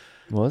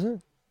 Was it?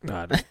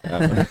 God.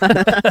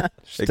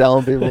 Just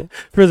telling people.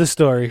 For the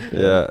story.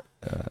 Yeah.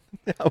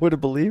 I would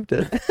have believed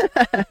it.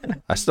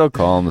 I still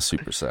call them the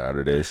Super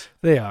Saturdays.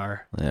 They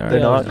are. They are. They're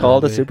Yeah, not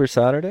called a absolutely. Super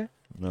Saturday?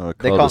 No, They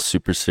they call call- the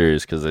Super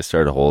Series because they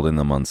started holding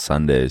them on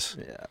Sundays.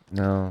 Yeah.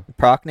 No.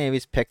 Proc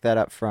Navy's picked that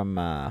up from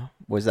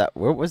where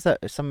was that?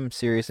 Some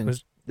series in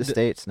Was the the-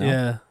 States, no?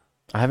 Yeah.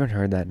 I haven't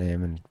heard that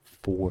name in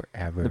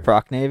forever. The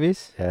Proc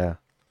Navies? Yeah.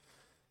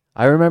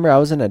 I remember I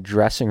was in a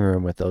dressing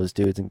room with those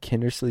dudes in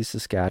Kindersley,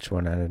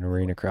 Saskatchewan at an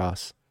arena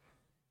cross.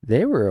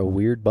 They were a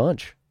weird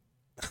bunch.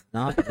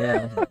 Not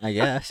yeah, I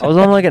guess. I was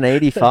on like an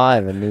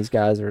 85 and these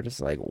guys were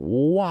just like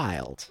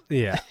wild.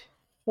 Yeah.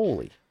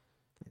 Holy.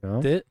 You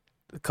know?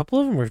 A couple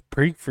of them were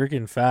pretty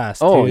freaking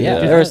fast. Oh, too. yeah.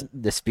 Just There was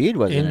the speed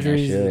was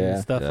injuries an issue, and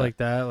yeah. stuff Yeah. like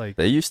that. Like,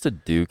 They used to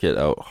duke it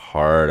out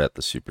hard at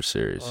the Super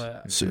Series. Oh,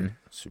 yeah. Mhm.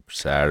 Super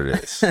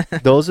Saturdays.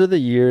 Those are the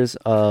years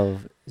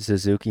of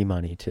Suzuki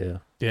money too.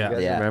 yeah. You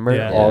guys Yeah. remember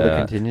Yeah. all the Yeah.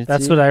 contingency?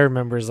 That's what I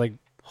remember is like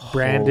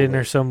Brandon Holy-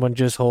 or someone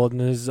just holding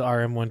his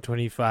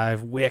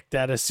RM125 wicked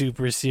at a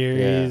Super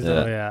Series. Yeah.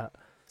 Oh, yeah.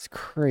 It's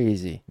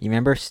crazy. You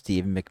remember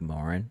Steve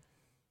McMorrin?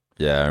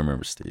 Yeah, I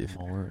remember Steve.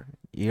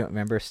 You don't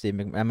remember Steve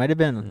McMorrin? It might have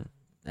been.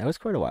 That was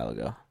quite a while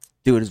ago.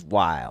 Dude is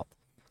wild.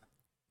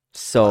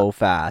 So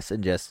fast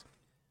and just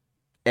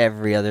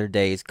every other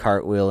day he's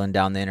cartwheeling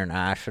down the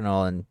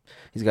international and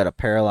he's got a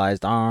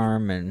paralyzed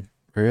arm and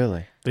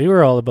Really? They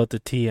were all about the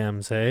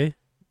TMs, hey?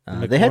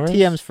 they had McMorrin's?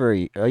 TMs for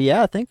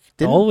yeah I think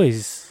didn't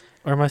Always.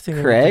 Or am I thinking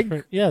of a Craig?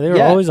 different- Yeah, they were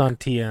Yeah. always on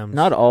TMs.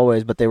 not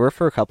always but they were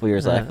for a couple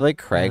years. I Yeah. feel like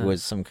Craig Yeah.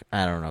 was some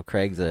I don't know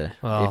Craig's a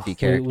Well, iffy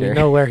character. We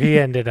know where he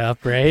ended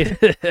up, right?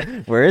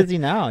 Where is he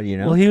now? Do you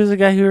know? Well, he was the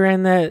guy who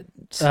ran that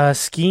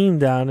scheme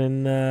down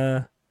in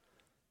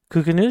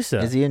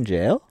Kukanusa. Is he in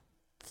jail?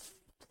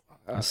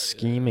 A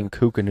scheme in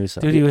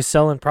Kukanusa. Dude, he was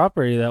selling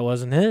property that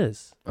wasn't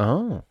his.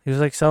 Oh. He was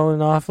like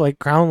selling off like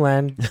crown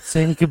land,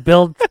 saying he could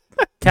build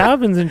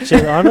cabins and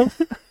shit on him.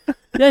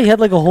 Yeah, he had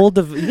like a whole.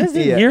 You guys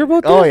didn't hear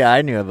about that? Oh yeah,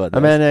 I knew about that.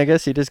 I mean, I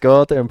guess you just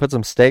go out there and put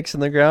some stakes in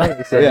the ground.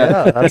 And say,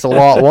 Yeah. yeah, that's a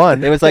lot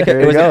one. It was like There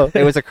it you was go.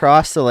 it was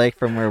across the lake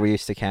from where we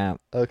used to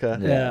camp. Okay.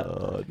 Yeah.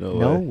 Oh,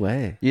 No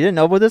way. You didn't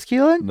know about this,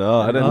 Keelan?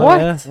 No, I didn't. Oh,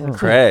 What? yeah. That's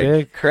Craig.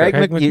 big. Craig,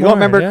 Craig you don't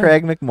remember McMorran, yeah.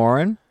 Craig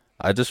McMorran?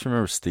 I just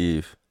remember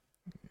Steve.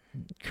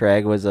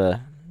 Craig was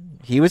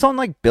he was on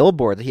like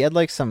Billboard. He had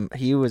like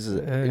he was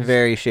a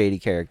very shady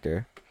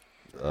character.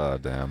 Oh,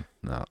 damn.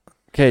 No.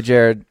 Okay,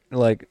 Jared.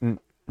 Like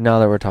now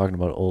that we're talking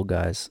about old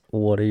guys,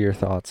 what are your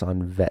thoughts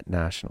on vet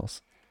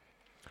nationals?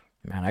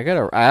 Man,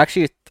 I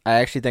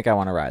actually think I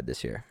want to ride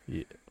this year.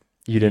 You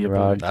didn't Yeah,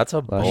 ride. That's a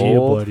Last year,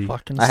 bold buddy.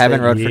 fucking I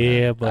haven't rode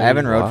Yeah, for buddy. I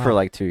haven't rode Wow. for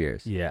like 2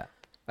 years. Yeah.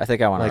 I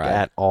think I want to Like ride.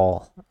 at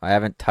all. I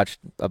haven't touched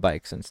a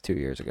bike since 2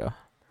 years ago.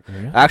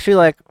 Actually,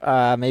 like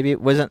maybe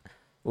it wasn't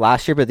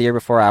last year, but the year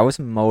before, I was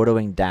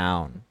motoing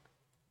down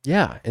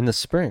Yeah, in the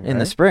spring. in the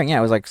right? spring. Yeah,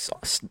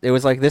 it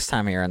was like this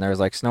time of year, and there was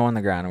like snow on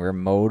the ground, and we were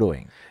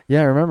motoing.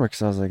 Yeah, I remember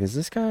because I was like, "Is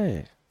this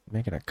guy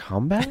making a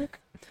comeback?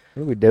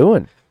 What are we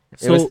doing?"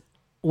 So, was-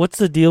 what's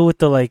the deal with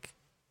the like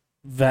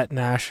vet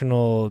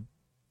national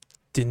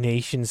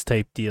donations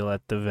type deal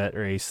at the vet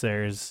race?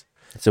 There's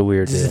It's a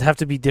weird does it deal. have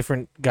to be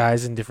different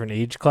guys in different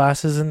age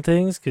classes and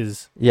things?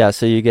 Because Yeah,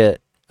 so you get.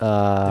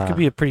 it could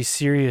be a pretty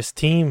serious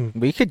team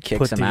We could kick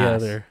put some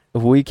ass. together.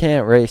 We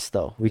can't race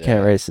though. We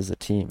can't Yeah. race as a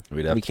team.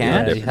 We'd have We to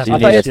can't? do Yeah, it you have So to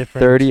you be need a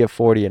different. 30, a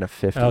 40, and a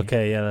 50.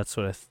 Okay, yeah, that's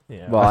what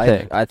yeah. Well,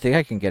 I I think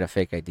I can get a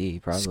fake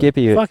ID probably.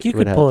 Skippy. Fuck, you would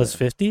could have pull to- his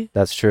 50.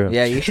 That's true.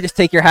 Yeah, you could just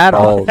take your hat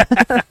off.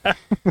 Oh,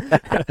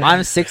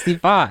 I'm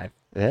 65.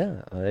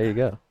 yeah. There you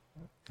go.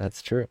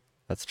 That's true.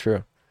 That's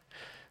true.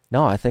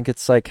 No, I think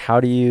it's like how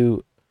do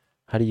you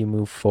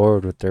move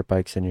forward with dirt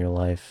bikes in your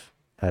life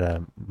at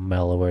a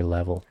mellower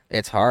level?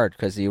 It's hard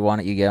because you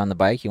get on the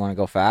bike, you want to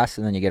go fast,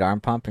 and then you get arm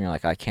pump, and you're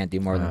like, I can't do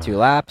more than 2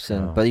 laps,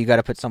 no. but you got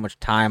to put so much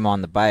time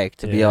on the bike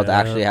to be able to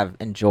actually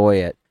enjoy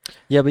it.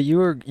 Yeah, but you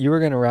were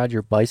gonna ride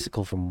your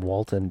bicycle from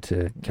Walton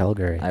to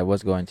Calgary, I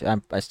was going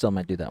to. I still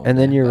might do that one. and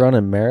then day, you're but-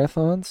 running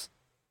marathons.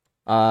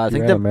 I You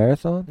think ran a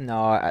marathon.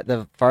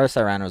 the farthest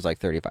I ran was like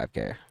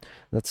 35K.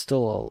 That's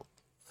still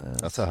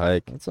That's a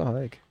hike. That's a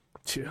hike.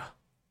 Yeah.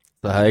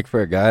 It's a hike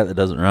for a guy that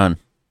doesn't run.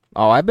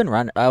 Oh, I've been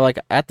running. I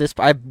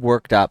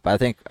worked up. I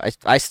think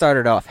I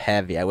started off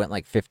heavy. I went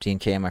like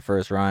 15K in my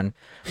first run,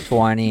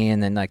 20,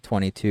 and then like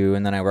 22,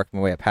 and then I worked my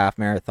way up half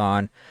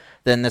marathon.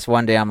 Then this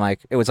one day, I'm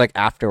like, it was like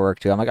after work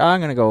too. I'm like, I'm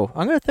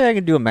gonna think I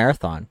can do a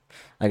marathon.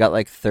 I got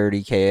like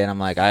 30K, and I'm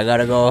like, I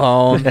gotta go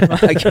home.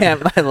 I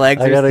can't. My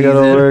legs. I are seasoned. gotta go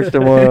to work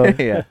tomorrow.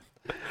 Yeah,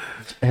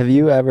 Have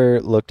you ever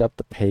looked up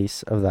the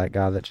pace of that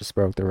guy that just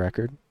broke the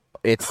record?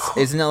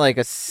 isn't it like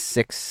a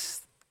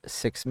 6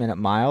 minute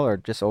mile or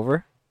just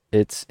over?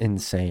 It's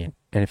insane.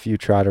 And if you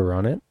try to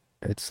run it,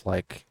 it's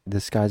like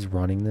this guy's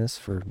running this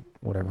for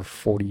whatever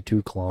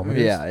 42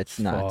 kilometers. Yeah, it's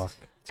nuts.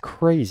 It's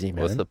crazy,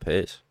 man. What's the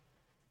pace?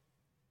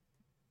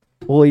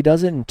 Well, he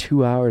does it in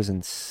 2 hours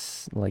and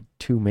like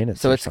 2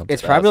 minutes. So or it's something.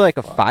 probably like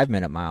a fucked. 5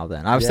 minute mile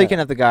then. I was Yeah. thinking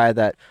of the guy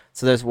that.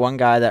 So there's one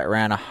guy that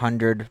ran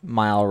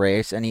 100-mile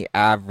race and he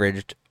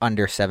averaged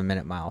under 7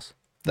 minute miles.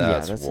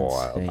 That's, that's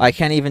wild. insane. I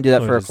can't even do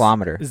that Oh, for a is-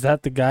 kilometer. Is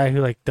that the guy who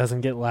like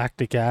doesn't get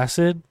lactic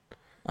acid?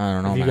 I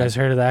don't know. Have you man. guys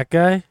heard of that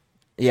guy?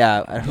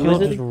 Yeah, who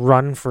He'll is just it?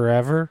 run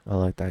forever. I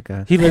like that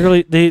guy. He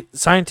literally,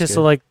 scientists good.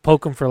 will like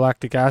poke him for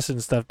lactic acid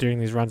and stuff during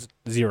these runs.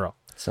 Zero.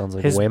 Sounds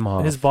like his Wim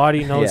Hof. his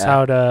body knows Yeah.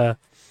 how to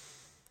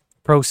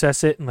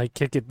process it and like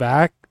kick it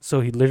back,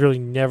 so he literally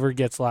never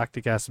gets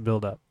lactic acid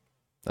buildup.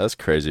 That's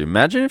crazy.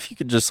 Imagine if you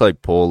could just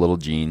like pull little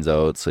genes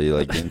out so you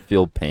like didn't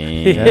feel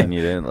pain Yeah. and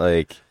you didn't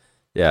like,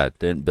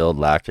 didn't build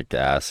lactic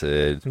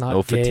acid, Not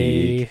no gay.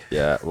 fatigue.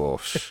 Yeah, well,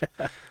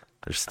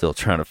 they're still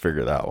trying to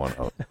figure that one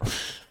out.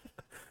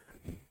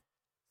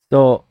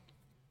 So,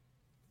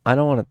 I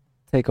don't want to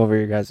take over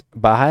your guys,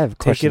 but I have Take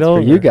questions it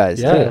over. for you guys.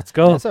 Yeah, too. let's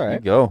go. That's all You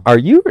right. go. Are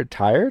you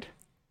retired?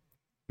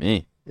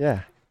 Me.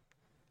 Yeah.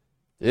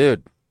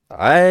 Dude,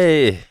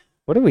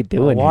 What are we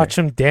doing Watch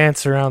here? him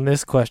dance around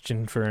this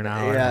question for an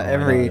hour. Yeah,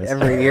 know this.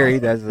 every year he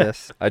does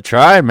this. I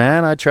tried,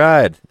 man. I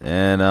tried.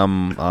 And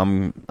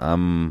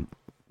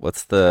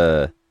what's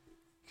the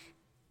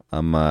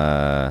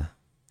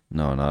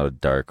no, not a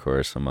dark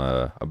horse.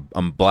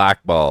 I'm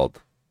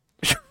blackballed.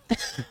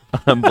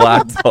 I'm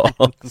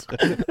blackballed.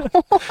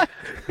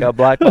 Got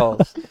black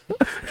balls.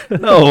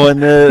 No, when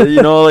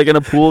like in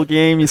a pool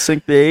game, you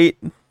sink the 8.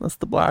 That's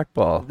the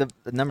blackball. The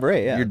number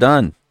 8. Yeah. You're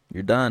done.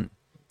 You're done.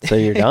 So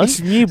you're done?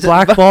 Me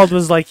blackballed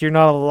was like you're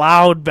not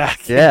allowed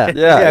back in. Yeah.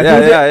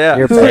 Yeah.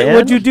 You're Who- banned?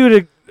 What'd you do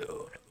to?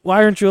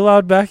 Why aren't you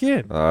allowed back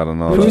in? I don't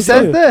know. Who'd Who you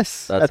says say?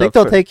 this? That's I think up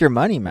they'll for- take your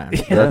money, man.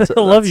 I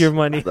love your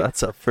money.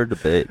 That's up for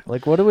debate.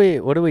 Like, what are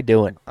we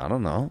doing? I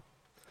don't know.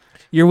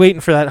 You're waiting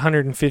for that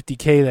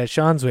 150K that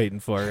Sean's waiting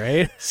for,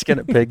 right? He's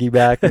gonna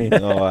piggyback me.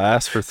 No, I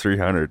asked for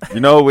 300.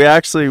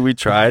 We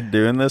tried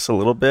doing this a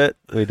little bit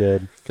We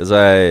did. because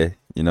I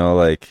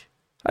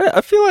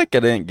feel like I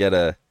didn't get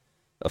a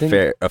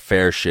Think-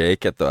 fair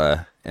shake at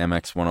the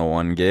MX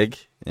 101 gig,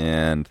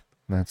 and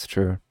That's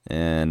true.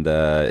 And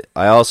I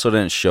also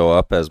didn't show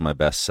up as my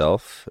best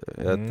self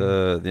at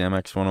the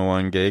MX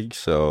 101 gig,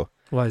 so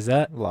Why is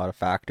that? A lot of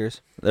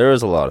factors. there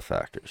was a lot of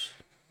factors.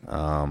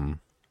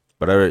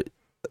 But I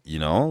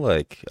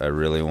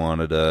really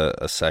wanted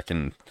a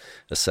second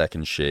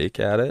shake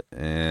at it,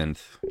 and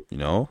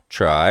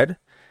tried,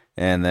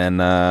 and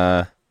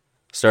then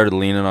started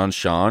leaning on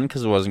Shawn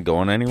because it wasn't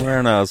going anywhere,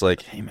 and I was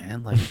like, hey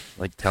man,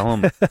 like tell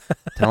him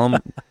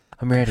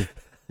I'm ready.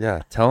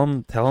 yeah, tell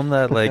him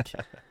that, like,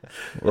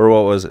 or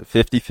what was it,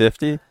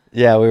 50-50?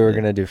 Yeah, we were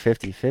going to do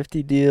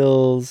 50-50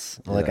 deals.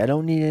 Like, Yeah. I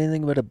don't need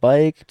anything but a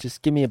bike.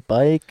 Just give me a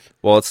bike.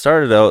 Well, it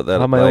started out that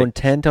I have my own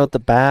tent out the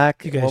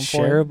back. You at one guys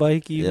share a point.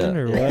 bike even,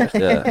 or what?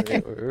 Yeah.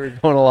 We were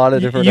going a lot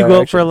of different You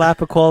go up for a directions.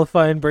 lap of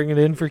qualifying, bring it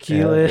in for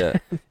Keelan.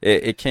 Yeah.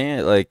 It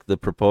can't, like, the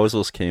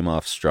proposals came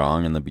off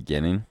strong in the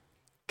beginning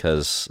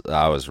because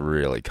I was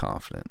really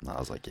confident. I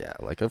was like, yeah,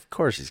 like, of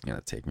course he's going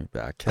to take me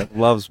back. Kev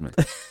loves me.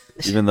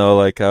 Even though,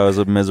 like, I was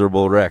a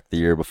miserable wreck the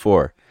year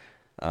before.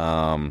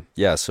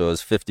 Yeah, so it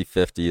was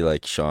 50-50.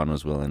 Like, Shawn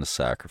was willing to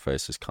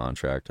sacrifice his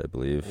contract, I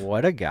believe.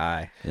 What a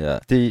guy. Yeah.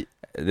 The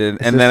And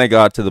then it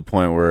got to the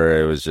point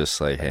where it was just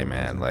like, hey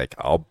man, like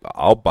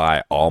I'll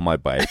buy all my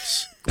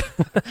bikes.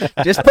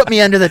 Just put me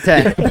under the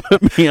tent.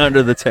 Put me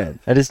under the tent.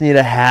 I just need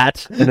a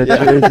hat and a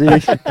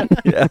jersey.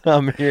 Yeah.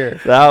 I'm here.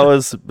 That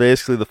was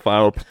basically the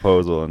final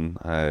proposal, and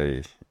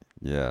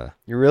You're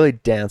really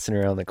dancing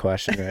around the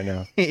question right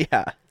now.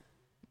 Yeah.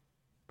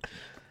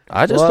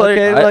 I just Well, like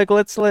okay, I- like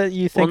let's let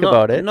you think well,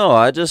 about it. No,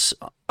 I just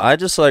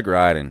like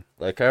riding.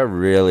 Like, I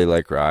really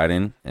like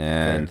riding,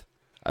 and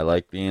I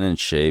like being in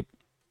shape,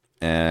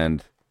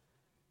 and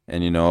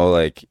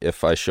like,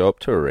 if I show up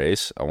to a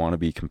race, I want to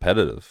be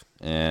competitive,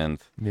 and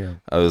Yeah.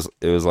 it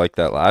was like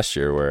that last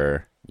year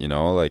where,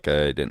 like,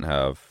 I didn't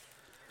have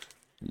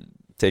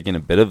taken a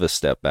bit of a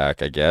step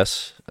back, I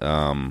guess,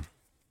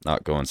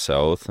 not going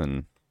south,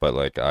 but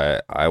like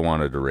I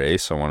wanted to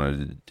race. I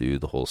wanted to do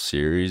the whole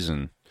series,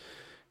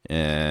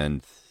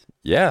 and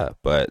yeah,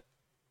 but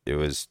it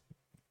was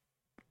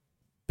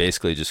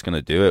basically just going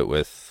to do it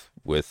with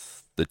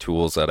the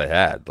tools that I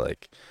had,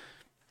 like,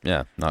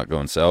 yeah, not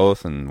going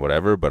south and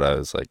whatever, but I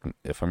was like,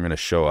 if I'm going to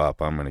show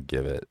up, I'm going to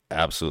give it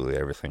absolutely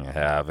everything I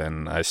have.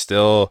 And I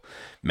still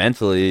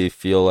mentally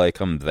feel like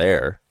I'm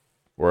there,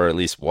 or at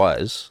least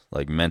was,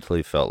 like,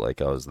 mentally felt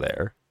like I was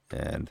there,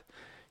 and,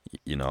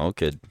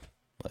 could,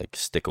 like,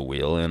 stick a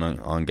wheel in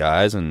on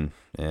guys. And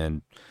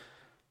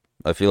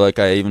I feel like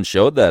I even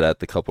showed that at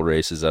the couple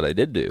races that I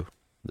did do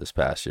this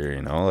past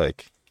year,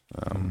 like,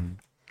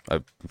 I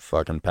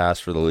fucking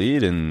passed for the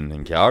lead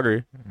in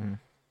Calgary.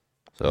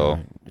 So,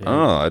 Yeah. I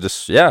don't know.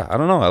 I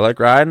don't know. I like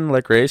riding,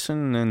 like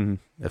racing, and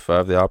if I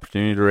have the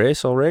opportunity to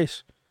race, I'll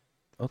race.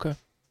 Okay.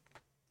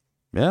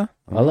 Yeah.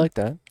 I like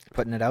that.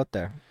 Putting it out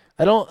there.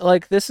 I don't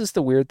like, this is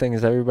the weird thing,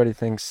 is everybody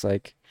thinks,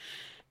 like,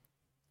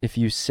 if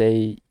you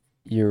say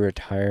you're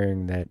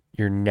retiring, that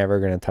you're never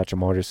going to touch a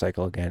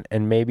motorcycle again.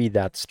 And maybe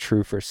that's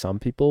true for some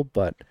people,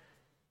 but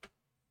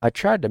I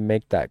tried to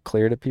make that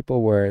clear to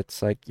people where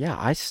it's like, yeah,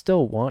 I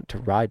still want to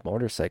ride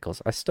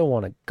motorcycles. I still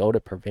want to go to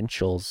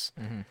provincials.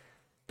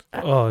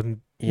 Oh,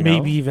 and You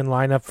maybe know? even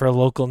line up for a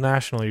local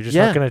national. You're just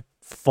Yeah. not going to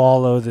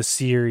follow the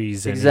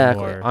series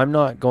Exactly. anymore. I'm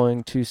not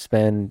going to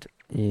spend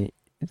the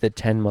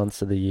 10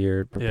 months of the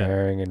year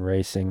preparing and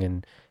racing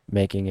and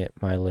making it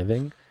my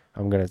living.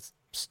 I'm going to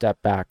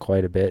step back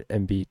quite a bit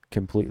and be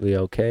completely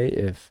okay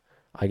if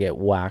I get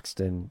waxed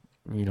and,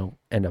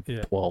 end up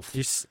Yeah. 12th.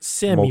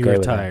 You're okay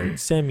with that. semi-retired.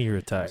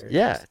 Semi-retired.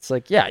 Yeah, it's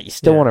like, yeah, you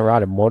still Yeah. want to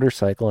ride a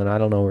motorcycle, and I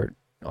don't know where,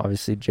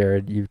 obviously,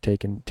 Jared, you've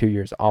taken 2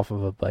 years off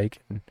of a bike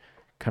and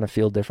kind of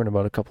feel different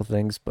about a couple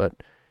things,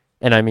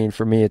 and I mean,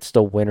 for me, it's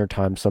still winter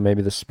time, so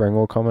maybe the spring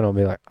will come and I'll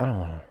be like, I don't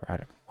want to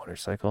ride a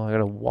motorcycle. I got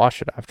to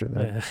wash it after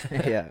that,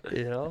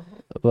 Yeah.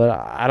 but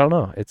I don't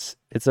know. It's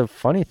a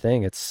funny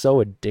thing. It's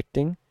so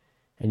addicting,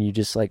 and you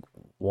just, like,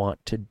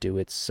 want to do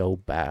it so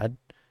bad.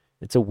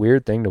 It's a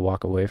weird thing to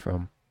walk away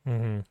from.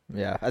 Mm-hmm.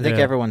 Yeah, I think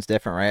Yeah. everyone's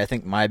different, right? I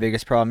think my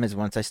biggest problem is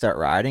once I start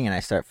riding and I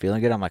start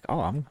feeling good, I'm like,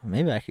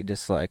 maybe I could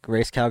just, like,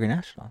 race Calgary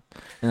National.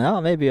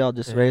 Maybe I'll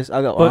just Yeah. race.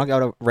 I'll But- go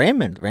to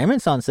Raymond.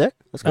 Raymond sounds sick.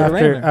 Let's go to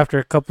Raymond. After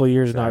a couple of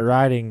years not Exactly.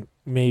 riding,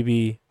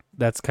 maybe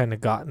that's kind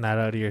of gotten that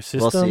out of your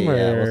system. We'll see. Or,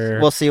 Yeah,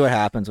 we'll see what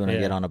happens when I Yeah.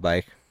 get on a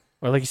bike.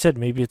 or like you said,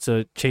 maybe it's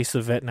a chase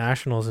of vet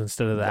nationals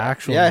instead of the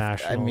actual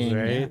nationals,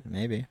 right? yeah,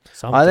 maybe.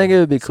 I think it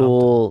would be Something.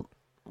 cool.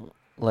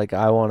 Like,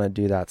 I want to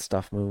do that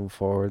stuff moving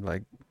forward.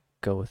 Like,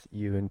 go with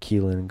you and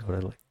Keelan and go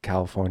to, like,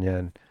 California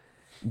and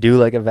do,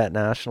 like, a vet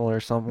national or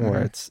something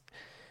where Mhm.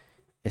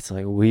 it's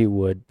like we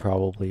would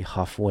probably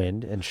huff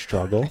wind and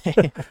struggle,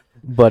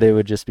 but it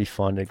would just be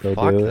fun to go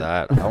Fuck do it.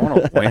 that. I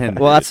want to win.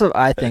 Well, that's what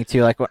I think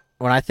too. Like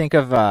when I think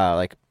of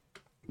like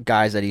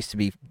guys that used to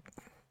be,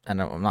 I'm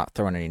not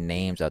throwing any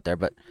names out there,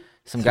 but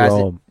some guys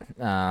Throw 'em.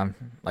 that,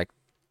 like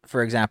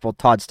for example,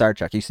 Todd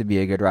Starchuk used to be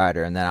a good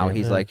rider, and now Yeah.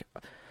 he's Yeah. like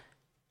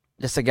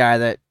just a guy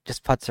that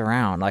just putts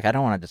around. Like I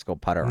don't want to just go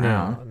putt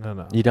around.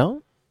 No. You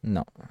don't?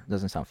 No,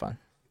 doesn't sound fun.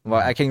 Well,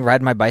 I can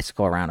ride my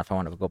bicycle around if I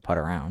want to go putt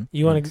around.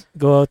 You want to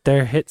go out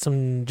there, hit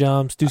some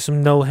jumps, do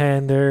some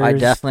no-handers. I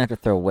definitely have to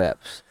throw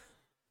whips.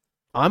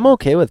 I'm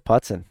okay with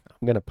putzing.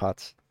 I'm gonna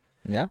putz.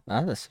 Yeah,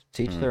 I'll just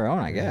teach their own,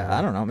 I guess. Yeah.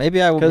 I don't know.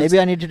 Maybe I will. 'Cause- Maybe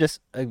I need to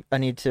just. I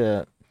need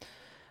to.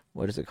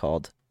 What is it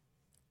called?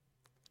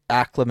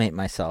 Acclimate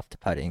myself to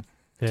putting.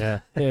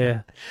 Yeah,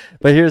 yeah.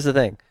 But here's the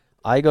thing.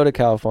 I go to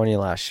California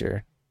last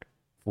year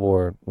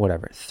for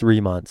 3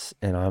 months,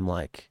 and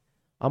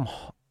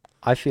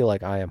I feel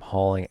like I am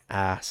hauling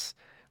ass.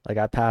 Like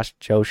I passed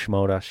Joe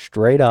Schmoda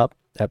straight up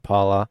at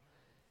Paula,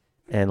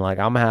 and like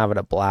I'm having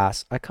a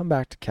blast. I come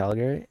back to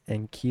Calgary,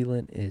 and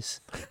Keelan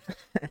is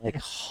like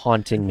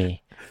haunting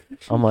me.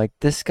 I'm like,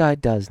 this guy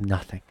does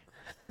nothing.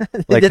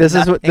 Like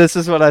this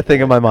is what I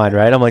think in my mind,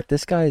 right? I'm like,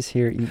 this guy is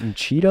here eating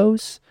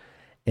Cheetos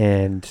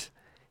and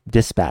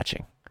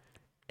dispatching,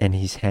 and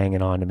he's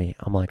hanging on to me.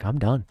 I'm like, I'm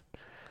done.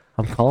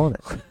 I'm calling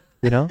it.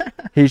 You know,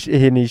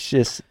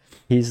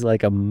 he's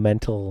like a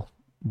mental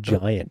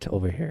giant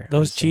over here.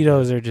 Those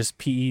Cheetos are just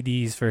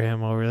PEDs for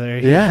him over there.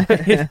 Yeah.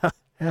 You know?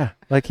 Yeah,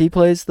 like he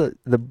plays the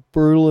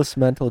brutalest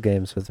mental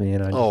games with me,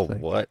 and I just Oh,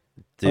 think, what?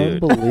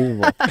 Dude.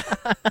 unbelievable.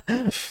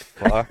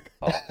 Fuck.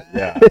 Oh,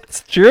 yeah.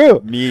 It's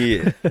true.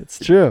 Me. It's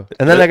true.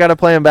 And then I got to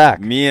play him back.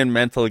 Me and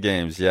mental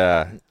games.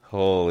 Yeah.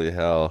 Holy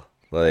hell.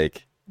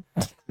 Like.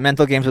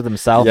 Mental games with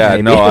himself. Yeah,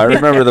 maybe. no, I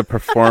remember the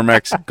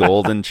Performex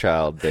Golden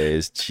Child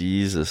days.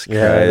 Jesus Christ,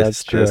 Yeah,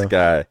 that's true. this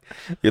guy.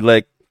 You're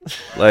like,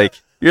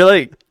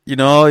 you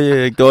know,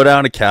 you go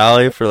down to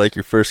Cali for like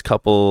your first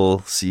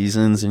couple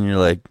seasons, and you're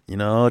like, you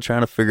know,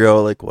 trying to figure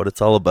out like what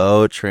it's all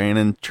about,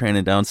 training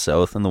down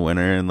south in the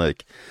winter, and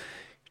like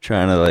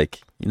trying to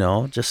like, you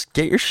know, just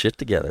get your shit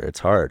together. It's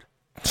hard,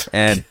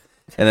 and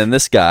then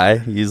this guy,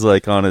 he's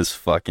like on his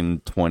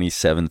fucking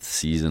 27th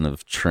season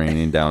of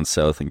training down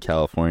south in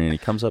California, and he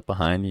comes up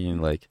behind you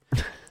and like,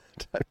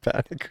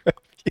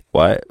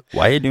 why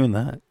are you doing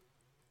that?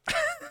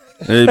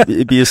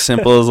 It'd be as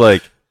simple as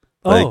like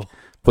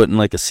putting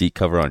like a seat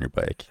cover on your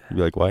bike. You'd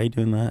be like, why are you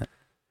doing that?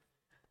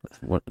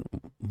 What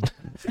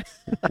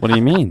do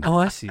you mean? Oh,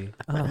 I see.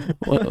 Oh.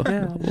 What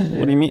Yeah.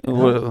 do you mean?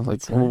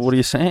 What are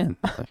you saying?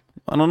 Like,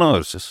 I don't know.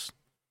 It's just,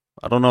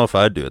 I don't know if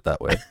I'd do it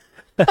that way.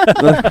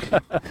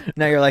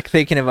 Now you're like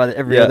thinking about it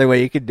every Yeah. other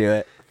way you could do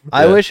it.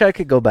 I Yeah. wish I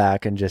could go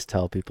back and just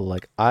tell people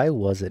like I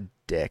was a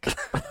dick.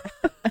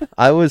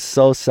 I was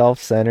so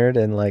self-centered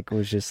and like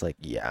was just like,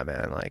 yeah,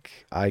 man,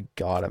 like I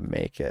gotta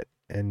make it.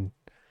 And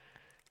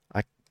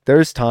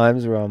there's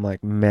times where I'm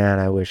like, man,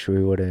 I wish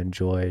we would have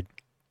enjoyed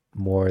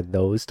more of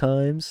those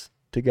times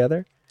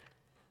together.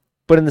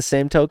 But in the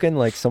same token,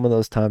 like some of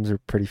those times are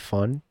pretty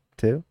fun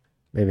too.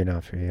 Maybe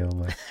not for you.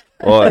 But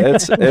Well,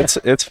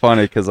 it's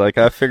funny because like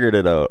I figured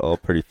it out all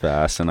pretty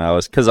fast, and I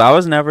was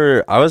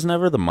never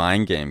the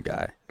mind game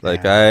guy.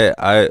 Like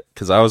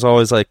because I was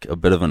always like a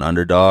bit of an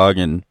underdog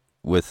and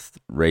with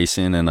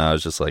racing, and I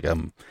was just like,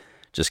 I'm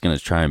just gonna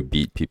try and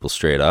beat people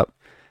straight up.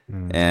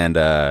 And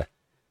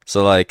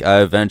so like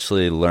I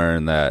eventually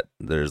learned that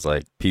there's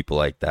like people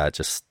like that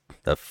just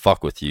that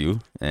fuck with you,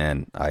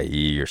 and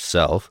i.e.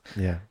 yourself.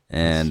 yeah.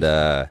 And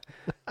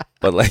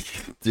but like,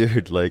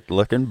 dude, like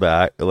looking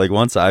back, like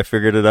once I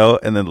figured it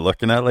out, and then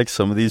looking at like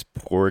some of these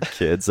poor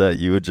kids that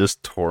you would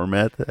just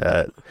torment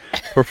at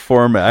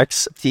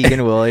Performex,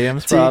 Tegan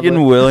Williams, probably.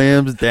 Tegan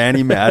Williams,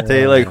 Danny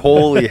Matte, like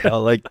holy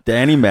hell, like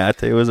Danny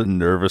Matte was a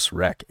nervous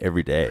wreck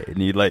every day, and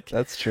he'd like,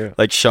 That's true.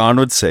 like Shawn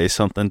would say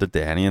something to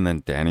Danny, and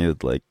then Danny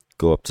would like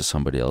go up to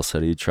somebody else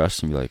that he'd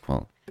trust and be like,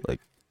 well, like,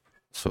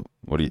 so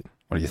what do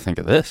you think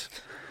of this?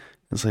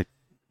 It's like,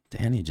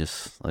 Danny,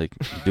 just like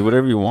do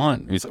whatever you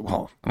want. And he's like,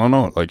 well, I don't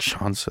know. Like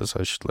Shawn says,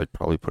 I should like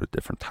probably put a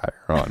different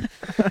tire on.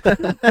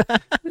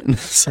 And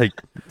it's like,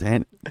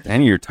 Danny,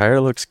 your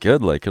tire looks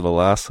good. Like it'll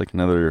last like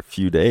another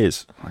few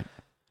days. I'm like,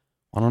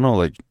 I don't know.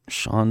 Like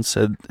Shawn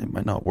said, it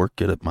might not work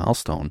good at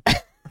Milestone.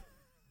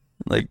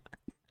 Like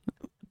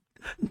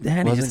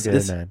Danny, Wasn't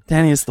good, man.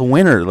 Danny is the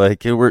winner.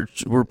 Like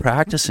we're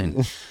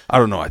practicing. I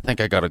don't know. I think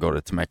I got to go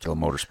to Temecula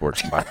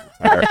Motorsports and buy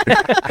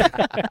a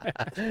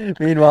tire.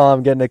 Meanwhile,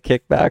 I'm getting a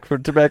kickback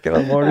from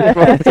Temecula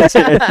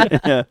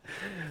Motorsports.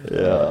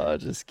 Yeah.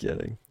 Just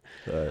kidding.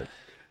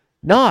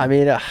 No, I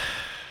mean,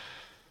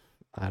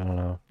 I don't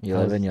know. You I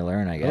live was- and you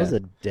learn, I I guess. was a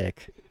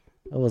dick.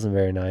 That wasn't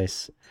very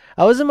nice.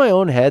 I was in my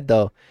own head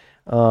though.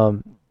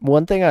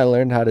 One thing I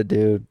learned how to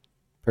do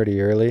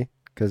pretty early,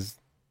 because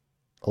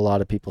a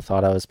lot of people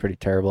thought I was pretty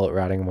terrible at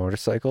riding a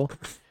motorcycle,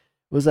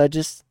 was I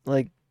just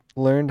like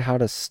learned how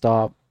to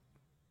stop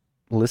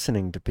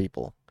listening to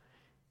people.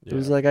 It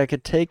was like I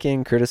could take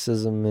in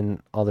criticism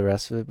and all the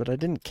rest of it, but I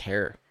didn't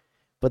care.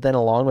 But then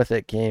along with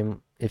it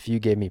came, if you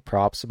gave me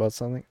props about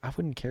something, I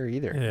wouldn't care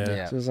either.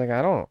 Yeah. So it was like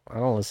I don't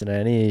listen to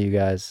any of you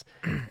guys,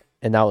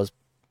 and that was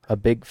a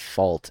big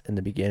fault in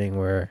the beginning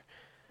where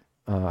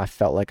I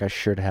felt like I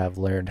should have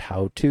learned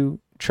how to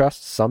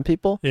trust some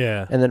people,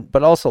 Yeah. and then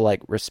but also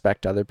like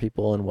respect other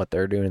people and what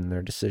they're doing and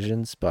their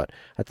decisions. But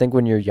I think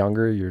when you're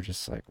younger, you're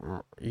just like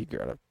you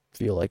gotta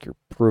feel like you're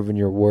proving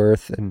your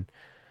worth, and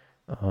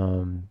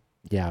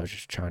I was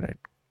just trying to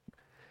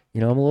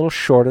I'm a little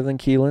shorter than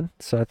Keelan,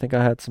 so I think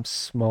I had some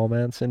small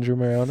man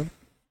syndrome around him.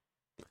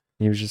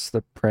 He was just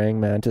the praying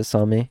mantis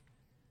on me.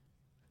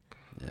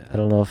 Yeah. I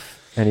don't know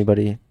if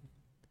anybody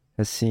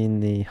has seen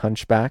the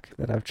hunchback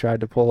that I've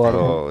tried to pull out of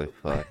him. Holy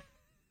fuck.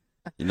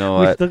 You know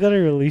We what? still gotta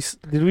release.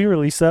 Did we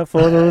release that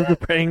photo of the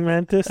praying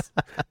mantis?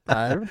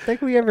 I don't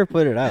think we ever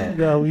put it out.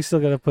 No, we still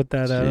gotta put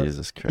that out.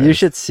 Jesus Christ. You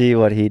should see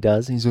what he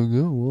does. He's like,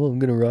 oh, well, I'm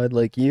going to ride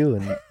like you.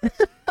 And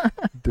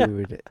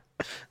dude,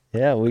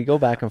 yeah, we go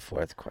back and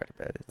forth quite a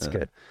bit. It's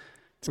good.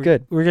 It's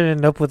good. We're gonna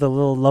end up with a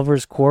little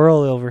lovers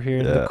quarrel over here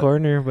in the Yeah.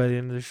 corner by the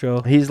end of the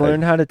show. He's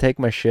learned how to take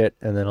my shit,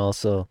 and then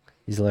also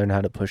he's learned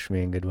how to push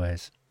me in good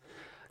ways.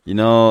 You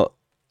know,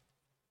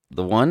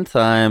 the one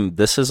time,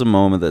 this is a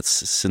moment that's,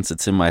 since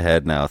it's in my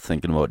head now,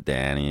 thinking about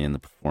Danny and the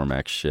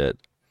Performex shit,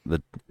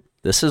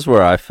 this is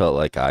where I felt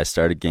like I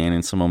started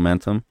gaining some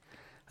momentum.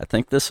 I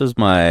think this was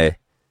my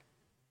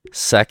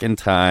second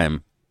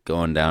time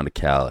going down to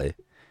Cali,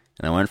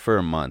 and I went for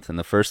a month. And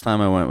the first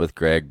time I went with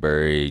Greg,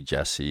 Burry,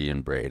 Jesse,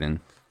 and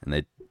Braden, and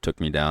they took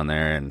me down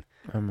there, and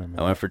I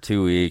remember. I went for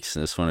 2 weeks.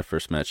 And this is when I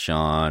first met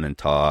Shawn and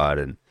Todd,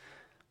 and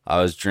I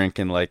was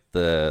drinking like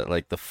the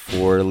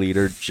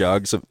 4-liter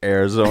jugs of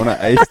Arizona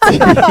iced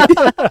tea,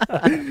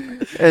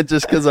 and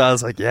just because I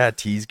was like, yeah,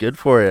 tea's good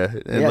for you,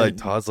 and Yeah. like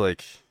Todd's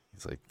like,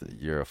 he's like,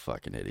 you're a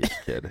fucking idiot,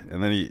 kid.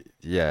 And then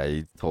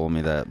he told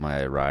me that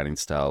my riding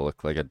style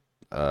looked like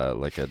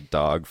a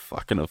dog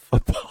fucking a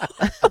football.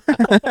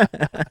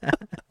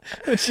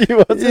 She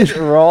wasn't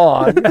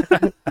wrong.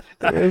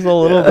 There's a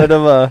little bit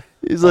of a.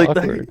 He's like,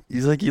 awkward.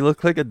 you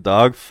look like a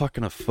dog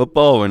fucking a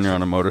football when you're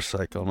on a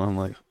motorcycle.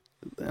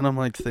 And I'm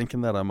like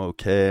thinking that I'm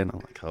okay, and I'm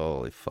like,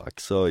 holy fuck.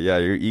 So yeah,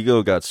 your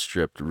ego got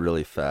stripped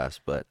really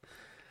fast. But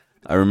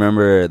I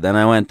remember then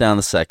I went down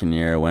the second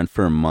year, went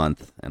for a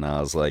month, and I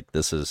was like,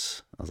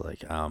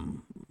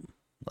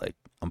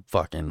 I'm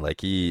fucking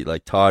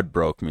like Todd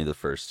broke me the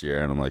first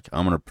year, and I'm like,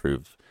 I'm gonna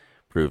prove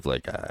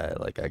like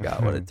I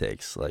got what it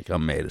takes. Like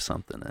I'm made of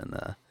something.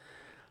 And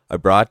I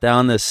brought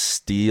down this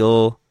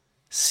steel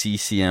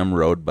CCM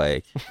road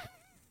bike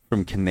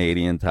from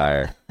Canadian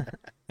Tire.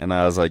 And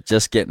I was like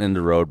just getting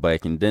into road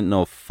biking, didn't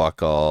know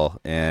fuck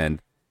all,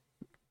 and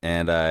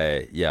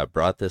I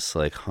brought this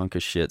like hunk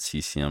of shit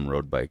CCM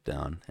road bike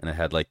down, and it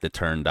had like the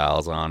turn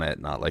dials on it,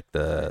 not like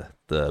the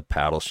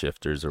paddle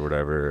shifters or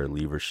whatever, or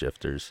lever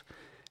shifters,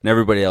 and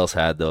everybody else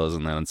had those.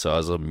 And so I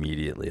was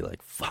immediately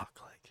like, fuck,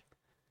 like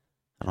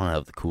I don't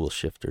have the cool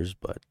shifters,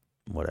 but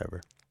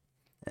whatever.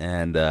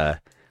 And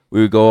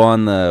we would go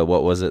on the,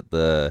 what was it,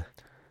 the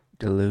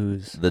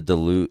Deleuze.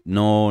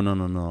 No,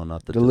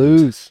 not the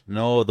Deleuze.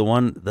 No,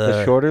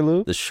 The shorter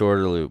loop? the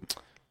shorter loop.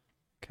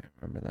 Can't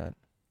remember that.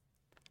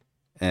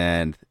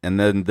 And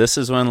then this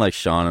is when like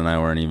Shawn and I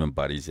weren't even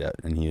buddies yet,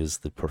 and he was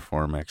the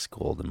Performex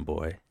golden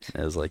boy.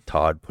 And it was like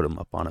Todd put him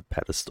up on a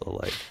pedestal,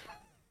 like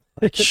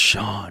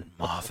Shawn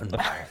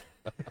Maffenbeier.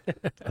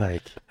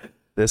 Like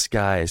this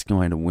guy is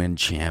going to win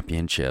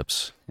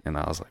championships. And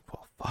I was like,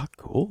 well, fuck,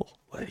 cool.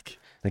 Like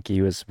I think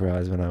he was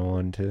surprised when I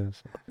won too.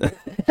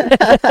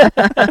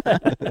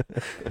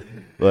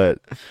 But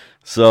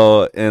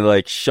so, and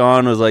like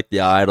Shawn was like the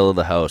idol of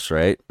the house,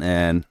 right?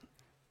 And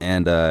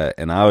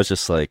I was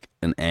just like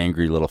an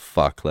angry little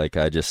fuck. Like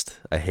I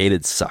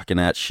hated sucking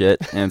at shit.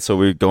 And so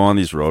we'd go on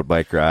these road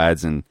bike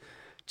rides and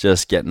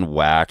just getting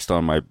waxed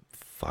on my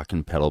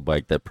fucking pedal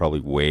bike that probably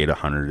weighed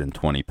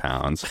 120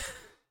 pounds.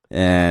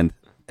 And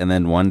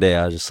then one day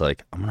I was just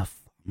like, I'm gonna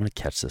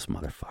catch this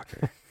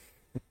motherfucker.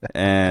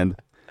 And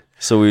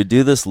so we would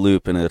do this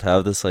loop, and it would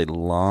have this like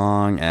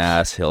long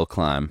ass hill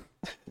climb.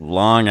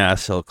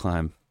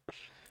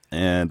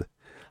 And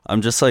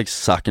I'm just like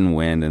sucking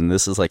wind, and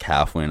this is like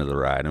halfway into the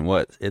ride. And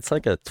it's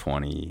like a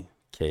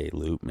 20K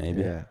loop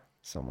maybe. Yeah,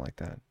 something like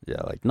that.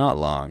 Yeah, like not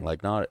long. I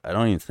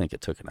don't even think it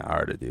took an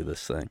hour to do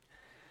this thing.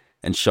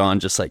 And Shawn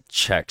just like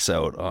checks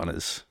out on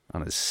his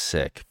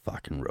sick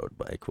fucking road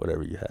bike,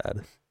 whatever you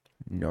had.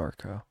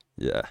 Norco.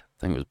 Yeah,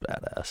 thing was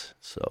badass.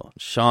 So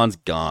Shawn's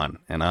gone,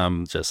 and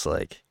I'm just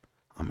like,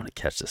 I'm gonna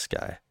catch this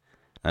guy.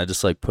 And I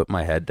just like put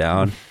my head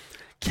down,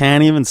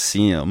 can't even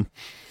see him,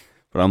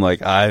 but I'm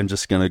like, I'm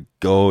just gonna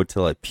go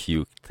till I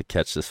puke to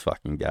catch this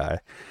fucking guy.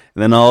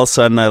 And then all of a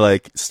sudden, I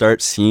like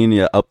start seeing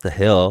you up the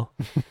hill,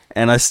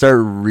 and I start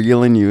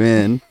reeling you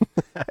in,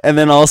 and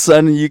then all of a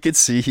sudden you could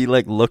see he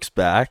like looks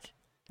back.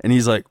 And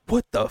he's like,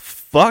 what the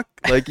fuck?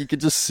 Like, you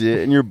could just see it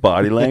in your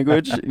body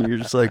language. And you're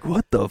just like,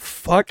 what the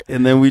fuck?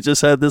 And then we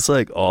just had this,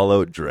 like,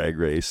 all-out drag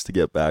race to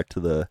get back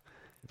to the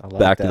to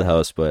the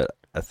house. But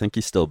I think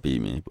he still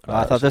beat me. Oh,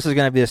 I thought this was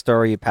going to be a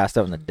story you passed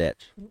out in the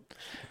ditch.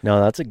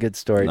 No, that's a good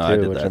story No, I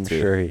too, did which that I'm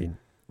too. sure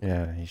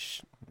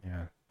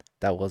yeah,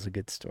 that was a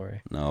good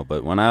story. No,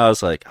 but when I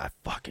was like, I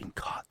fucking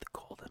caught the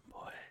golden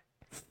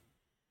boy.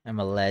 I'm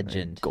a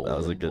legend. That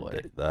was a good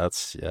day.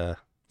 That's, yeah.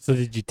 So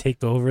did you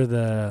take over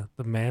the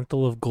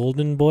mantle of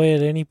Golden Boy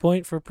at any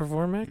point for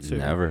Performex? or-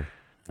 Never.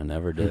 I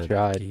never He did.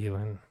 tried.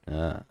 Keelan.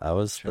 Yeah, I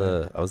was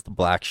the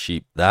black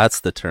sheep. That's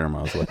the term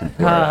I was looking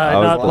for.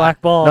 Not black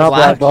balls. Not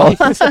black Black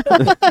balls.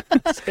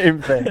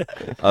 Same thing.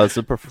 I was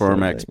the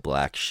Performex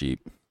black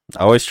sheep.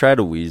 I always try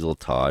to weasel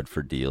Todd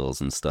for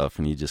deals and stuff,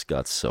 and he just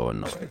got so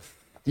annoyed.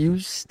 You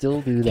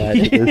still do that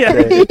to this Yeah.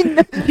 day.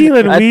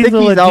 Keelan I think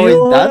Weasel he's a always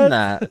deal done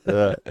what?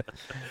 that.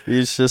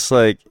 He's just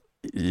like,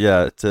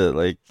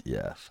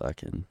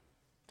 fucking.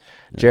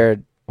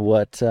 Jared,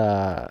 what's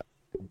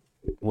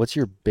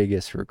your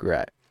biggest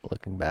regret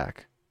looking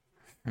back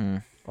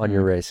on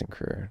your racing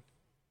career?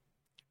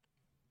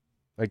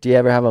 Like, do you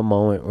ever have a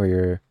moment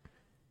where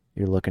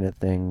you're looking at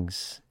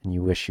things and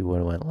you wish you would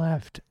have went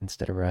left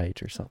instead of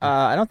right or something?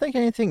 I don't think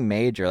anything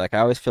major. Like, I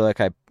always feel like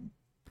I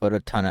put a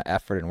ton of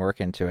effort and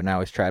work into it, and I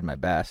always tried my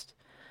best.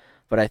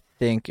 But I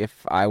think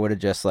if I would have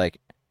just,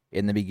 like,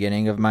 in the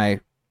beginning of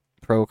my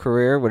pro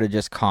career, would have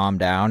just calmed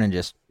down and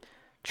just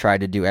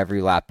tried to do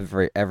every lap of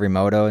every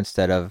moto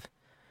instead of,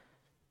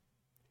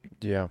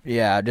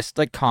 just,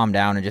 like, calm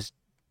down and just,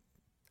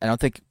 I don't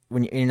think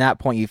when you're in that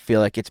point you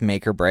feel like it's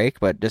make or break,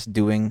 but just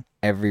doing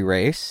every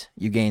race,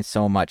 you gain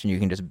so much and you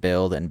can just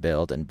build and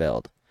build and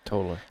build.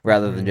 Totally.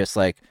 Rather than just,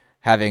 like,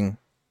 having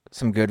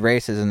some good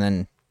races and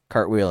then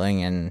cartwheeling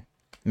and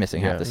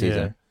missing half the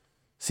season. Yeah.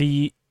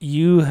 See,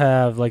 you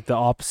have like the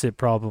opposite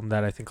problem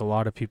that I think a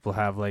lot of people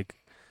have. Like,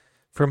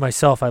 for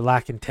myself, I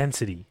lack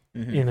intensity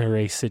in a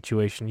race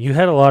situation. You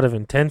had a lot of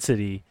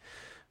intensity,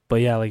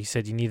 but yeah, like you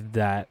said, you needed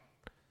that.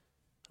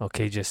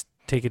 Okay, just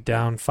take it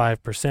down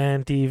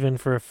 5% even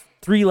for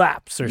 3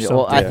 laps or something.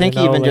 Well, I think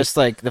you know, even like, just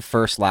like the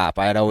first lap,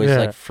 I'd always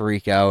like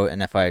freak out,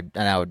 and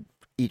I would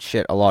eat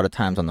shit a lot of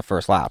times on the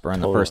first lap or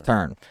in the first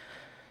turn.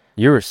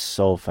 You were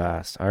so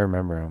fast. I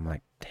remember. I'm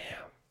like, damn.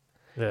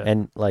 Yeah.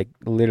 And like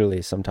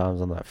literally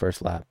sometimes on that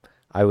first lap,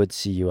 I would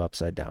see you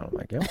upside down. I'm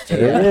like, yep,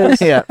 there it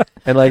is. Yeah.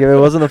 And like if it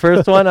wasn't the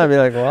first one, I'd be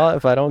like, well,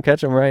 if I don't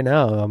catch him right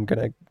now, I'm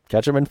gonna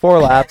catch him in 4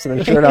 laps, and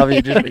then sure enough,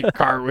 you just be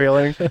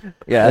cartwheeling.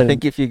 Yeah, I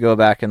think if you go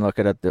back and look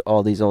at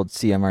all these old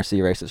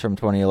CMRC races from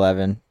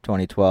 2011,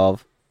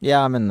 2012,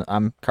 yeah,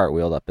 I'm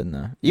cartwheeled up in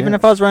the. Even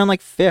if I was running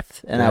like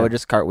 5th, and I would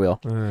just cartwheel.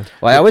 Well,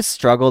 I always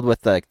struggled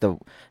with like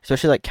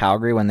especially like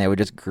Calgary when they would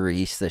just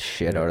grease the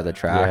shit out of the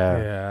track.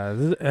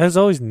 Yeah, it's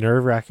always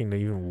nerve wracking to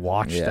even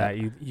watch that.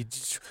 You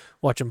just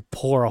watch them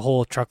pour a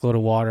whole truckload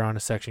of water on a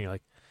section. You're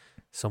like,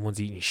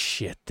 someone's eating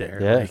shit there.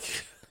 Yeah.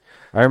 Like,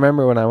 I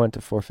remember when I went to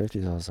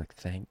 450s, I was like,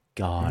 thank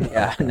God.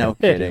 Yeah, no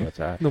kidding. With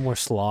that. no more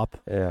slop.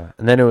 Yeah,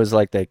 and then it was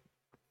like they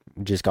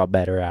just got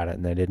better at it,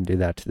 and they didn't do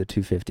that to the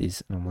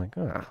 250s, and I'm like,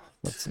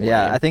 that's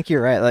Yeah, lame. I think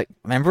you're right. Like,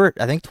 remember,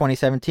 I think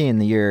 2017,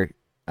 the year,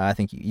 I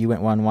think you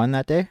went 1-1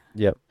 that day.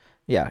 Yep.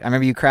 Yeah, I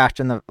remember you crashed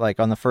on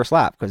the first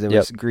lap because it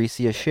was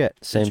greasy as shit.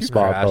 Same You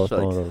spot, crashed, both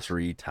like motos.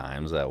 3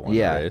 times that one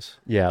Yeah. race.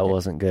 Yeah, it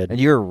wasn't good. And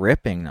you were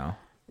ripping though.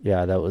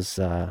 Yeah, that was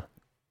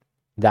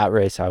that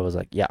race. I was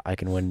like, yeah, I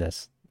can win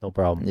this, no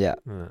problem. Yeah,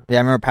 I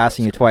remember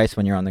passing you twice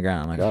when you were on the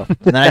ground. I'm like, oh,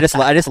 and then I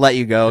just let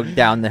you go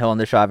down the hill in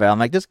the shot valve. I'm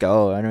like, just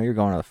go. I know you're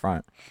going to the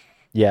front.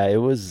 Yeah,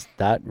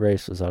 that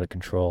race was out of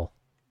control,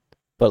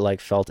 but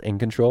like felt in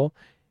control.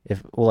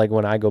 Like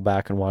when I go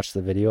back and watch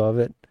the video of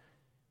it,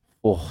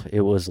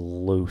 it was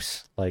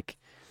loose, like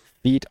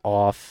feet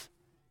off,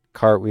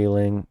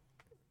 cartwheeling,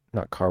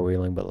 not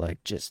cartwheeling, but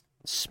like just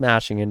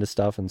smashing into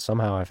stuff, and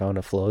somehow I found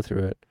a flow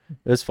through it.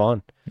 It was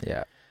fun.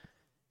 Yeah,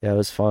 it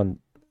was fun.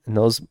 And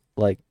those,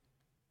 like,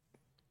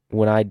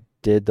 when I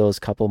did those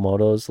couple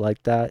motos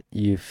like that,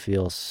 you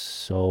feel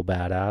so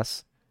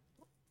badass.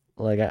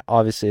 Like,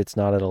 obviously it's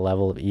not at a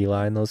level of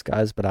Eli and those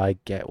guys, but I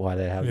get why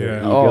they have their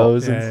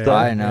egos and stuff.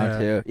 I know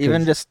too.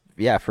 Even just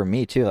for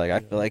me too. Like,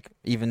 I feel like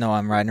even though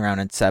I'm riding around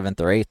in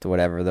 7th or 8th or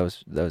whatever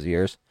those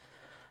years,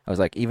 I was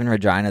like, even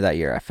Regina that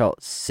year, I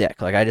felt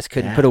sick. Like, I just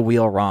couldn't put a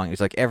wheel wrong. It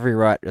was like every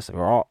rut, just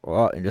like,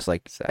 and just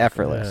like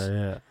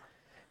effortless.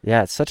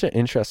 Yeah, it's such an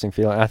interesting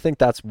feeling. I think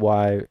that's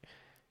why,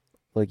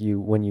 like,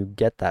 when you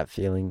get that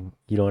feeling,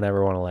 you don't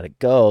ever want to let it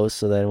go.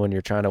 So then when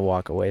you're trying to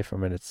walk away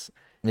from it, it's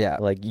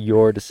like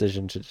your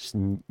decision to just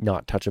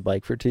not touch a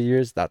bike for 2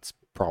 years. That's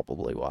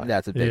probably why.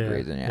 That's a big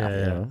reason.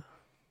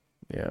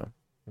 Yeah.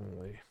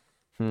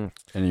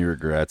 Any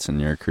regrets in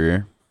your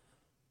career?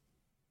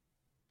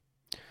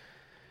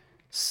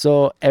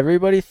 So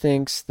everybody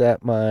thinks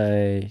that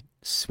my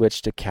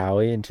switch to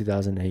Cowie in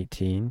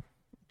 2018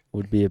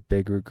 would be a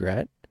big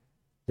regret.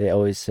 They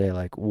always say,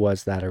 like,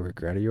 was that a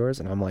regret of yours?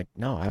 And I'm like,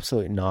 no,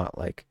 absolutely not.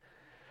 Like,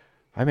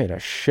 I made a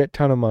shit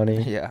ton of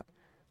money. Yeah.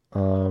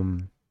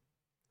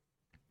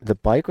 The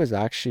bike was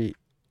actually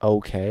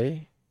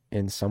okay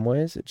in some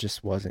ways. It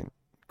just wasn't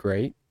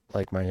great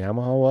like my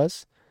Yamaha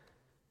was.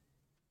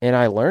 And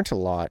I learned a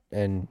lot,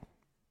 and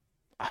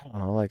I don't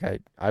know, like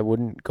I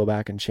wouldn't go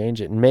back and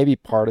change it. And maybe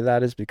part of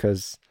that is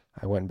because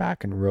I went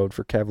back and rode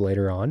for Kev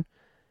later on,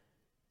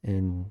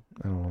 and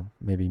I don't know,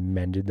 maybe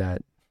mended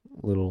that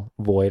little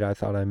void I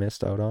thought I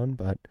missed out on.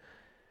 But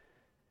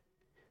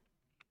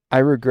I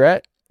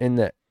regret in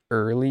the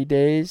early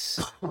days,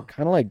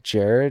 kind of like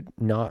Jared,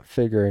 not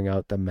figuring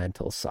out the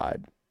mental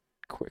side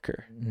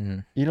quicker. Mm-hmm.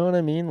 You know what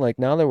I mean? Like,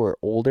 now that we're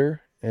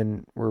older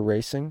and we're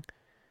racing,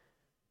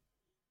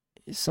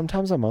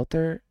 sometimes I'm out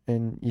there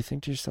and you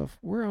think to yourself,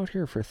 we're out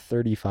here for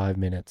 35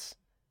 minutes.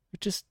 You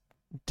just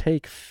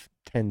take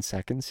 10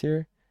 seconds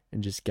here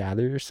and just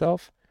gather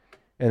yourself.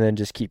 and then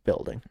just keep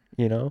building,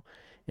 you know?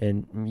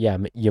 And yeah,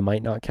 you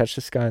might not catch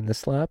this guy in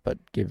this lap, but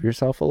give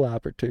yourself a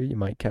lap or two. You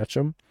might catch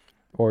him,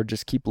 or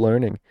just keep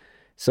learning.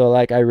 So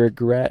like, I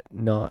regret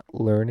not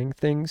learning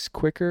things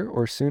quicker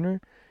or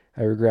sooner.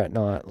 I regret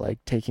not like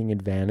taking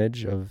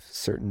advantage of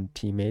certain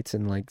teammates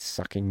and like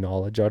sucking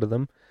knowledge out of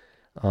them.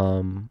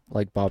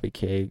 Like Bobby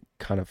K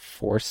kind of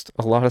forced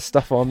a lot of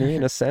stuff on me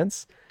in a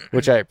sense,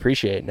 which I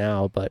appreciate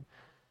now, but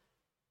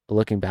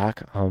looking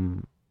back,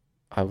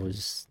 I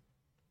was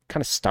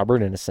kind of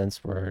stubborn in a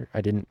sense where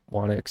I didn't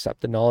want to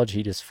accept the knowledge.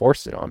 He just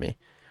forced it on me.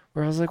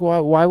 Where I was like,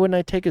 why wouldn't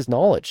I take his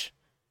knowledge?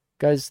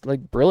 Guy's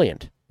like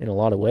brilliant in a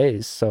lot of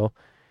ways. So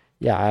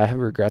yeah, I have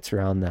regrets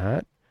around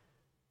that.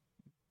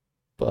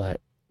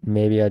 But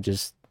maybe I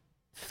just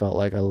felt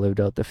like I lived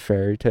out the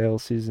fairy tale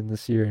season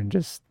this year and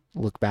just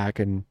look back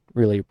and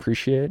really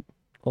appreciate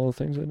all the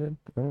things I did.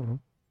 I don't know.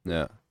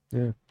 Yeah.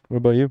 Yeah. What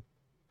about you?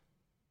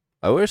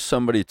 I wish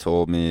somebody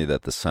told me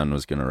that the sun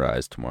was going to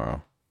rise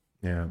tomorrow,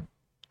 Yeah.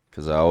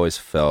 because I always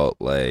felt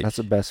like, That's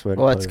the best way to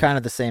Well, put it's it. kind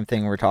of the same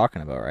thing we're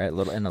talking about, right?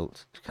 Little in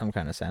some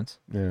kind of sense.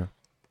 Yeah.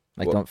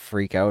 Like, Well- don't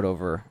freak out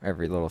over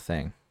every little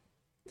thing.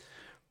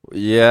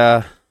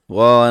 yeah,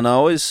 well, and I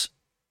always,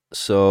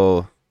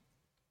 so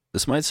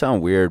this might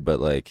sound weird, but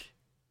like,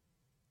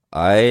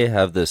 I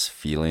have this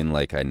feeling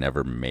like I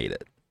never made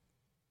it.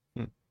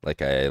 Hmm.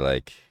 Like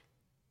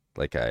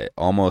I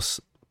almost,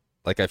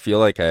 like I feel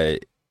like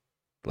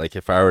like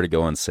if I were to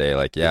go and say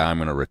like, yeah, I'm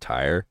gonna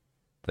retire,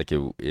 like it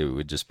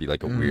would just be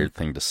like a weird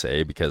thing to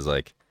say, because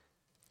like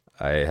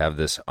I have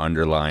this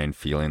underlying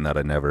feeling that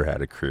I never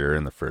had a career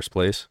in the first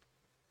place,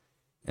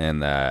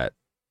 and that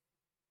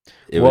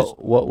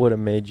What would have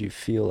made you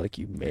feel like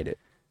you made it?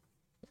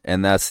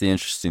 and that's the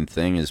interesting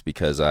thing, is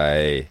because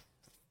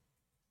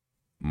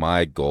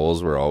my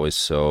goals were always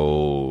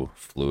so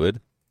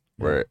fluid,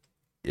 where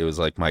it was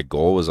like my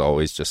goal was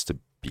always just to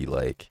be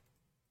like,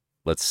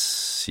 let's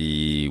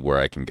see where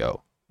I can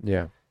go.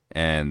 Yeah.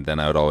 And then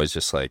I would always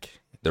just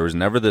like, there was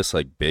never this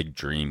like big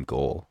dream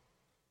goal.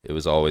 It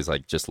was always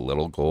like just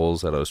little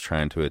goals that I was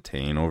trying to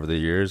attain over the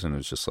years. And it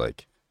was just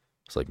like,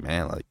 it's like,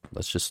 man, like,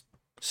 let's just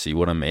see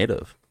what I'm made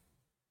of.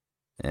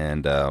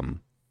 And,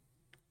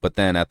 but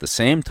then at the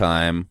same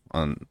time,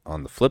 on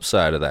the flip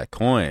side of that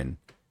coin,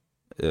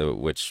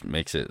 which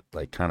makes it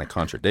like kind of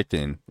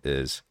contradicting,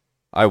 is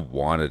I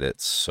wanted it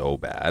so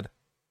bad.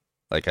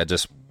 Like I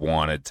just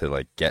wanted to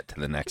like get to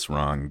the next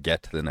rung.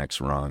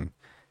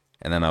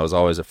 And then I was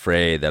always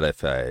afraid that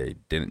if I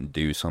didn't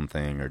do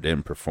something or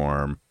didn't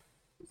perform,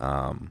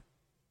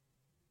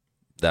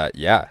 that,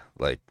 yeah,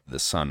 like the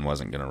sun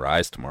wasn't going to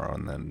rise tomorrow.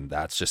 And then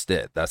that's just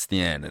it. That's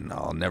the end. And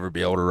I'll never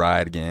be able to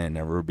ride again,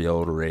 never be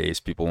able to race.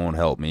 People won't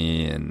help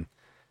me, and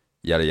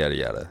yada, yada,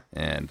 yada.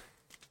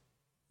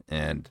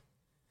 And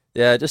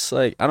yeah, just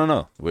like, I don't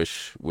know,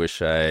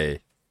 wish I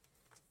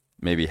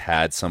maybe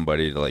had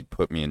somebody to like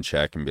put me in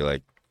check and be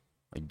like,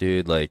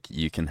 dude, like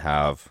you can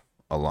have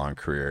a long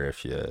career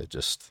if you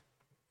just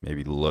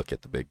maybe look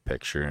at the big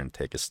picture and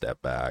take a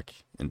step back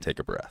and take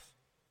a breath.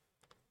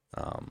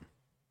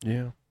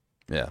 Yeah.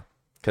 Yeah,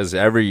 because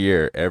every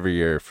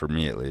year for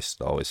me at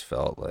least, always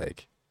felt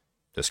like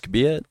this could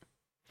be it.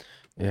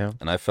 Yeah.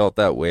 And I felt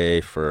that way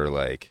for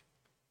like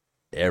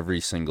every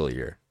single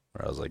year,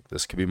 where I was like,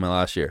 this could be my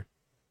last year,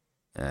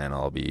 and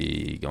I'll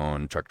be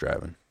going truck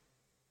driving.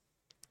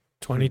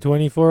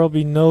 2024 will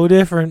be no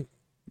different.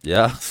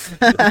 Yeah.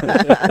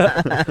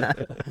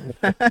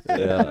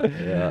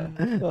 yeah.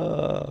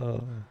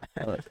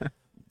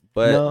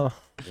 But No.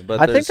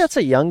 but I think there's- that's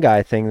a young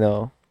guy thing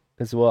though,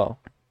 as well.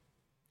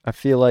 I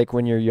feel like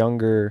when you're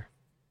younger,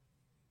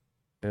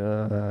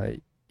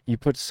 you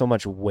put so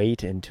much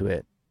weight into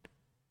it,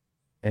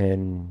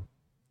 and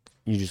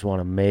you just want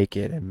to make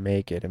it and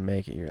make it and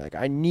make it. You're like,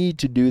 I need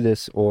to do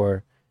this,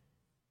 or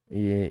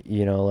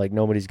you know, like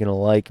nobody's gonna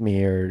like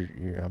me, or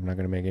I'm not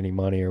gonna make any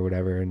money or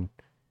whatever. And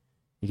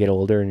you get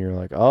older, and you're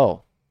like,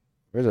 oh,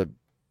 there's a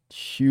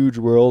huge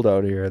world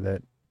out here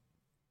that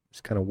is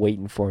kind of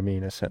waiting for me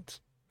in a sense.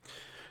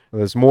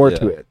 There's more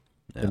to it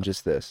Yeah. than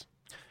just this.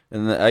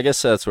 And I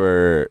guess that's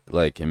where,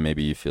 like, and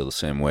maybe you feel the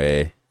same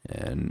way,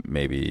 and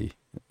maybe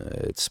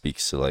it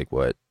speaks to like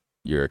what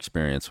your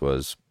experience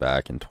was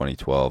back in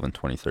 2012 and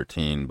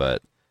 2013.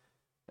 But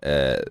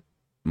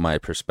my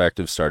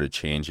perspective started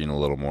changing a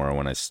little more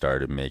when I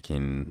started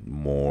making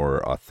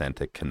more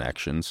authentic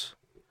connections,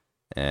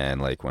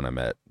 and like when I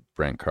met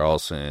Brent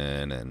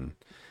Carlson and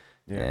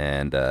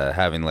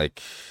having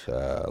like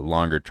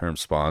longer term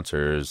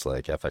sponsors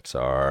like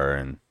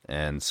FXR,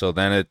 and so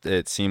then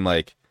it seemed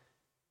like,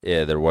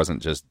 yeah, there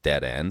wasn't just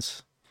dead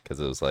ends, because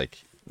it was like,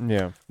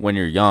 Yeah. when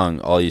you're young,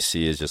 all you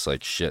see is just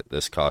like, shit,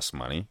 this costs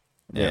money,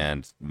 Yeah.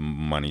 and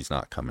money's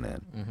not coming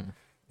in. Mm-hmm.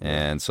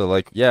 And so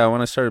like, yeah,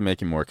 when I started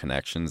making more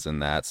connections and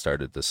that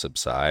started to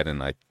subside,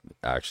 and I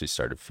actually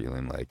started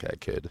feeling like I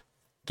could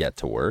get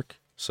to work.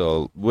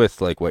 So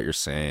with like what you're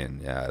saying,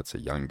 yeah, it's a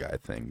young guy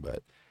thing,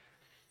 but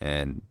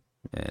and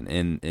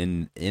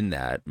in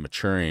that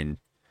maturing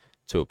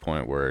to a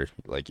point where,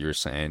 like you were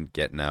saying,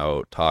 getting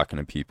out, talking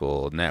to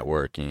people,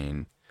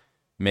 networking,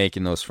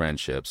 making those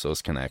friendships,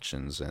 those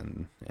connections,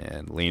 and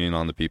leaning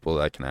on the people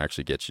that can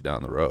actually get you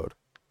down the road.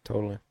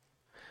 Totally.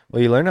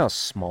 Well, you learn how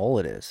small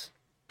it is.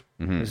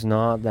 Mm-hmm. There's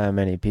not that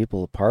many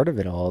people a part of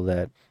it all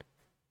that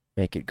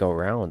make it go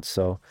round.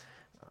 So,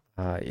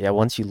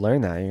 once you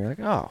learn that, you're like,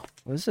 oh,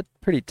 this is a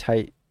pretty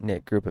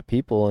tight-knit group of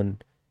people,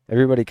 and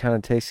everybody kind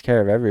of takes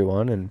care of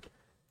everyone.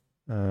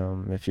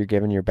 And if you're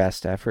giving your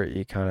best effort,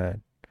 you kind of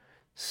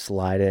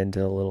slide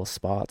into little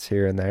spots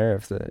here and there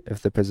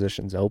if the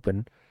position's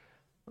open.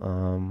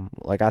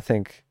 Like I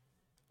think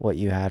what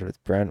you had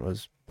with Brent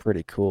was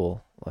pretty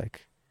cool.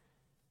 Like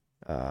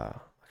I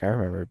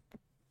remember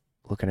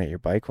looking at your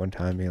bike one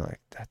time being like,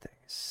 that thing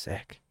is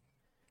sick.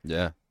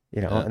 Yeah.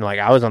 You know, Yeah. and like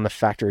I was on the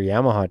factory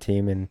Yamaha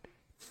team and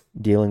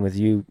dealing with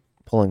you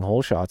pulling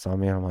hole shots on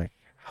me, and I'm like,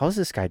 how's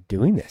this guy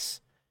doing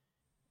this?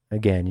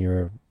 Again,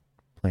 you're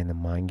playing the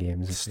mind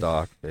games.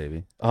 Stock,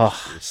 baby. Oh,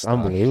 You're it's stock.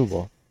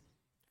 unbelievable.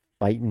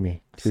 Fighting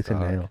me tooth and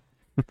Stock. nail.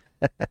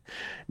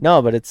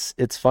 No, but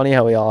it's funny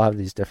how we all have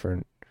these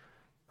different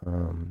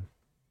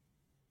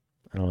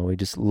I don't know, we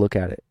just look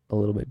at it a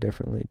little bit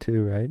differently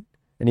too, right?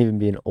 And even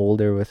being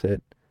older with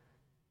it,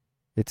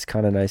 it's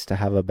kind of nice to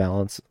have a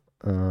balance.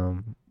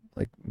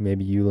 Like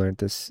maybe you learned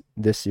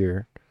this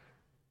year,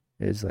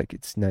 is like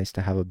it's nice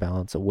to have a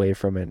balance away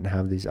from it and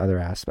have these other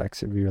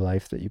aspects of your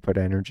life that you put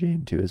energy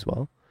into as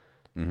well.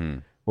 Mm-hmm.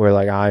 Where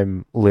like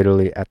I'm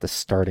literally at the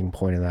starting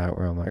point of that,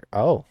 where I'm like,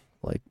 oh,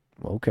 like,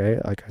 okay,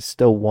 like I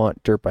still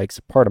want dirt bikes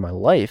a part of my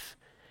life,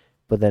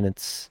 but then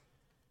it's,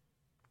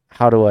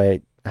 how do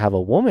I have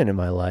a woman in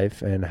my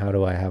life, and how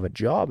do I have a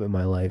job in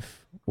my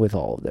life with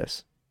all of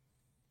this?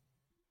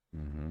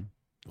 Mm-hmm.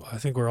 Well, I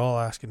think we're all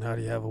asking, how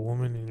do you have a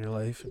woman in your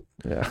life?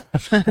 Yeah.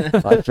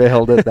 I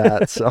failed at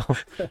that, so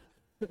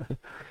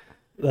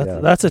Yeah.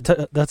 That's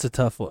a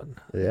tough one.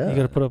 yeah. You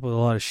got to put up with a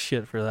lot of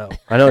shit for that one.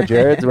 I know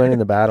Jared's winning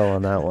the battle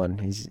on that one.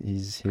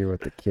 He's here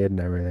with the kid and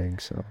everything,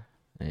 so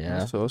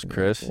Yeah. So is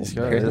Chris. He's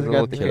got Chris his has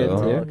little got the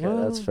kiddo. kid, too.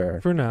 okay, that's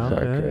fair. For now.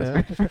 Sorry,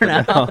 Yeah, Chris. For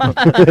now.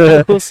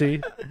 yeah. We'll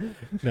see.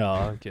 No,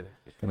 I'm kidding.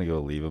 Gonna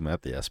go leave him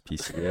at the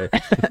SPCA.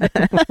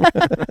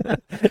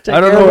 Take I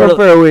don't care know of where him to-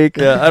 for a week.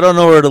 Yeah, I don't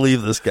know where to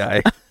leave this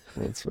guy.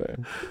 That's fair.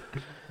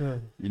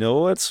 You know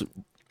what's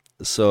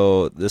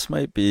so this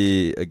might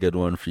be a good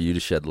one for you to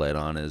shed light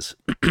on is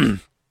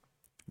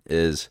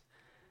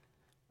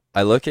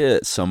I look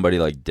at somebody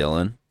like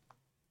Dylan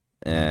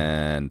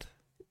and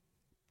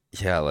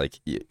yeah, like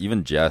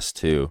even Jess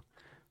too,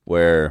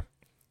 where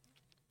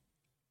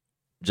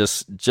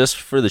just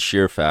for the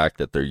sheer fact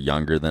that they're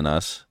younger than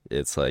us,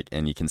 it's like,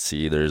 and you can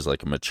see there's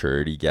like a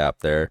maturity gap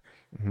there,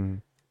 Mm-hmm.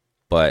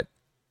 but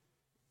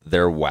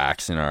they're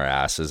waxing our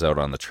asses out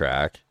on the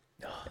track.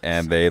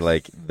 And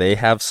they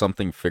have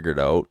something figured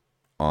out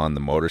on the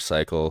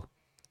motorcycle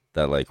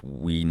that like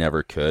we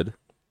never could,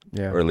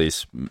 Yeah. or at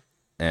least,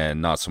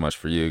 and not so much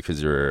for you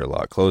because you're a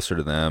lot closer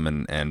to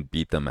them and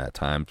beat them at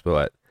times.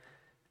 But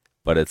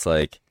it's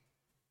like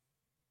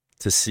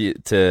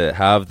to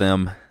have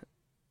them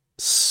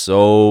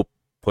so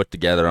put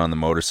together on the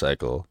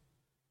motorcycle,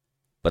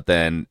 but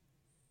then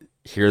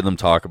hear them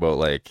talk about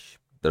like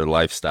their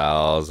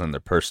lifestyles and their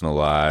personal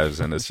lives,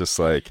 and it's just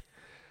like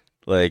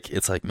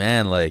it's like,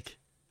 man, like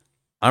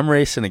I'm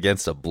racing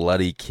against a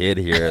bloody kid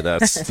here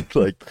that's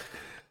like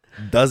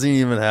doesn't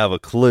even have a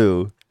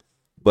clue,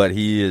 but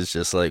he is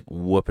just like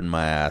whooping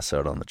my ass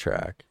out on the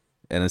track.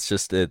 And it's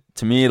just, it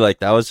to me, like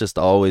that was just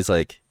always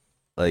like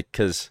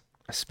cause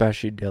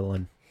Especially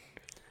Dylan.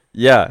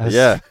 yeah,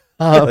 yeah.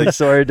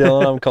 Sorry,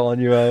 Dylan, I'm calling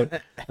you out.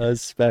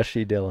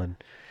 Especially Dylan.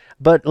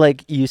 But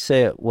like you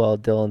say it, well,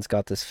 Dylan's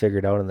got this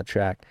figured out on the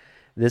track.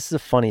 This is a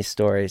funny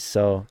story.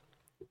 So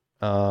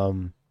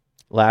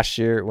last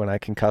year when I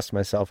concussed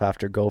myself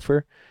after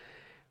Gopher,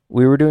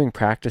 we were doing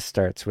practice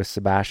starts with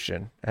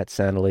Sebastian at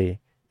Sandali,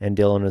 and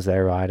Dylan was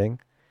there riding.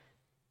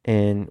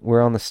 And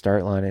we're on the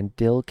start line, and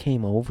Dill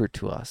came over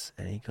to us,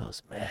 and he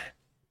goes, man,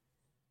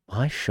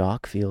 my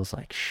shock feels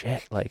like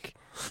shit. Like,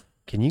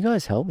 can you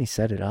guys help me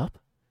set it up?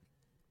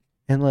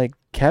 And like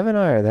Kevin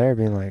and I are there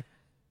being like,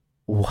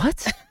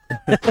 what?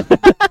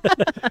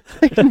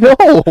 Like, no,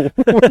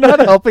 we're not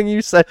helping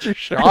you set your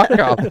shock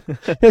up.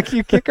 Like,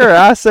 you kick our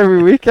ass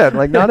every weekend.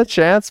 Like, not a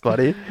chance,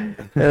 buddy. And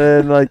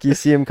then like you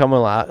see him coming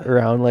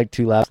around like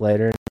 2 laps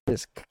later, and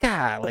just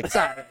like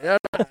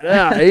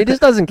he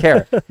just doesn't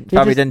care. He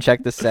Probably just- didn't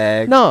check the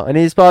sag. no, and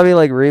he's probably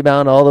like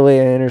rebound all the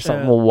way in or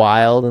something Yeah.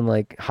 wild and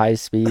like high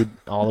speed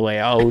all the way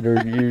out,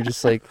 or you're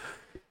just like,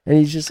 and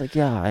he's just like,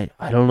 yeah,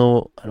 I don't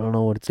know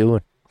what it's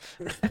doing.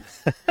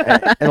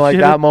 and like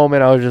that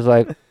moment, I was just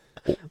like,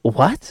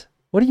 what?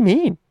 What do you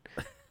mean?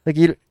 Like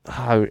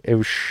it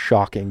was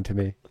shocking to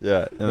me.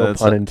 Yeah. And No then,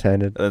 pun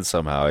intended. then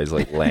somehow he's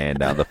like laying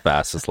down the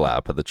fastest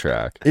lap of the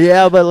track.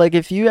 Yeah, but like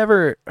if you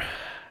ever,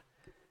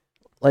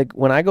 like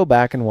when I go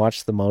back and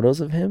watch the motos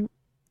of him,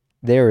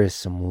 there is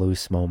some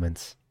loose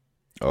moments.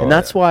 Oh, And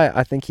that's yeah. why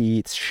I think he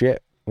eats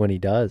shit when he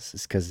does,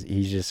 is because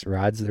he just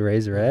rides the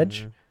razor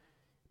edge.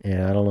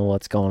 And I don't know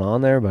what's going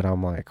on there, but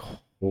I'm like,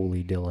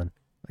 holy Dylan.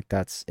 Like,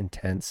 that's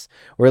intense.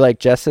 Where like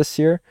Jess this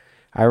year,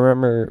 I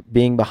remember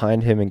being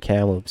behind him in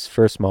Kamloops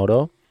first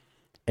moto,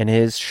 and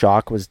his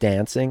shock was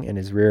dancing and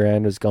his rear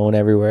end was going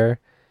everywhere.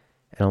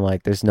 And I'm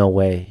like, there's no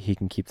way he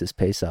can keep this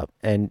pace up.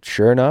 And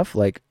sure enough,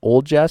 like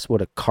old Jess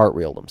would have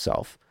cartwheeled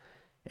himself.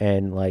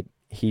 And like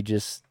he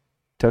just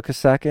took a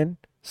second,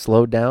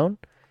 slowed down,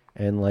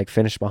 and like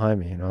finished behind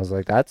me. And I was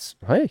like,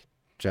 hey,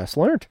 Jess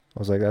learned. I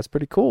was like, that's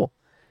pretty cool.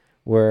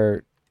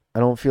 Where I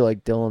don't feel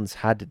like Dylan's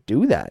had to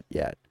do that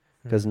yet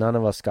because none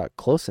of us got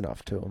close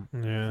enough to him.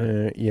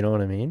 Yeah. You know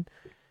what I mean?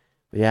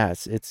 But yeah,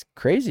 it's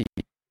crazy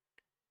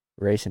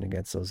racing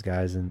against those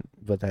guys.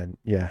 But then,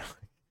 yeah,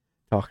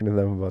 talking to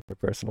them about their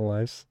personal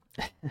lives.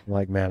 I'm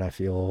like, man, I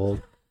feel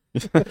old.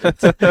 You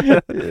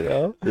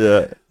know?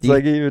 Yeah. It's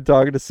like even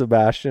talking to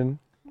Sebastian.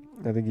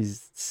 I think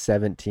he's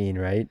 17,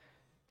 right?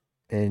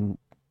 And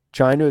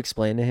trying to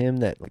explain to him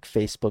that like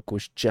Facebook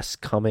was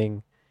just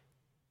coming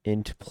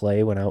into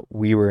play when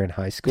we were in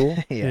high school.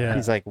 Yeah.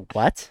 He's like,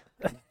 what?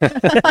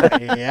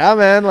 Yeah,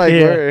 man. Like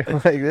we're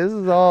like this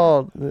is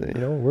all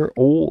we're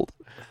old.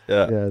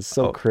 Yeah. Yeah, it's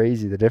so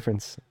crazy the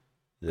difference.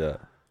 Yeah.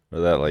 Or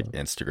that like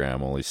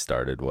Instagram only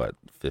started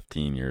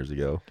 15 years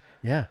ago.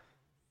 Yeah.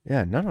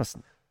 Yeah, none of us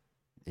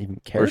even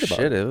cared about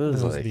shit, it. it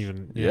was wasn't like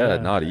even- yeah, yeah.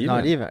 not even.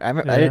 Not even.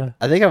 Yeah.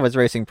 I think I was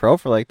racing pro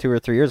for like 2 or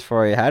 3 years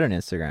before I had an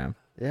Instagram.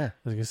 Yeah. I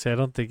was gonna say I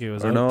don't think it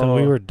was Or until no.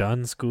 we were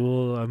done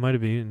school. I might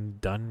have been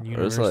done It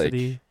was like-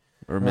 university.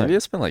 Or maybe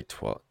it's been like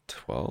 12,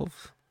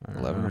 I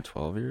don't 11 know. or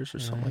 12 years or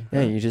something like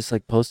Yeah, that. you just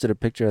like posted a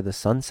picture of the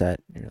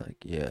sunset. And you're like,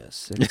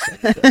 yes.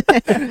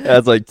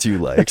 That's like 2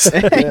 likes.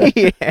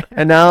 Yeah.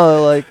 And now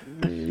like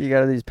you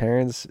got these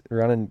parents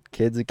running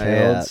kids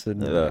accounts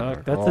and Yeah.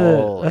 Fuck,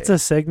 Holy. that's a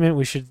segment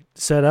we should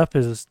set up.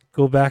 Is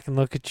go back and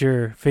look at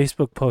your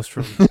Facebook post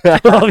from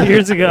 12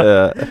 years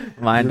ago. Yeah.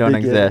 Mine The don't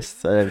beginning.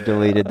 exist. I've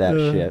deleted that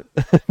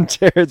shit.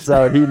 Jared's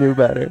out. He knew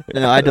better.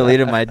 No, I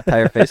deleted my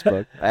entire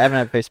Facebook. I haven't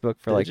had Facebook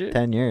for Did like you?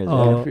 10 years.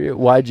 Oh. Good for you.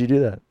 Why'd you do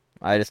that?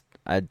 I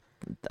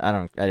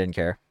didn't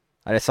care.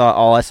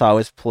 All I saw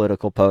was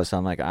political posts.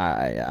 I'm like,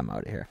 I'm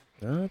out of here.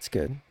 Oh, that's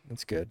good.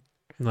 That's good.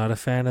 Not a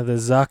fan of the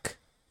Zuck.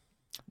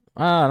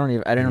 I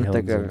didn't He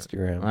think owns of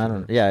Instagram. I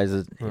don't. Yeah, he's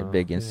a Oh,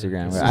 big yeah.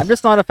 Instagram guy. I'm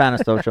just not a fan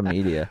of social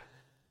media.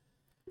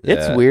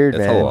 It's Yeah, weird,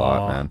 it's man. a lot,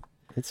 Aw. man.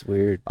 It's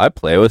weird. I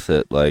play with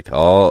it. Like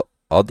I'll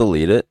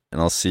delete it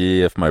and I'll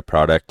see if my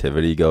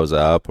productivity goes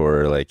up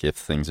or like if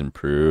things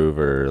improve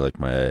or like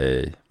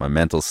my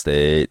mental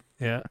state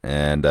Yeah.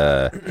 and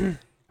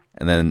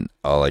then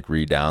I'll like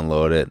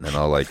re-download it and then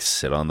I'll like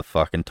sit on the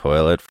fucking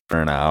toilet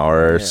for an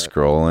hour Yeah.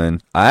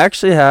 scrolling. I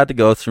actually had to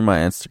go through my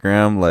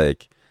Instagram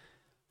like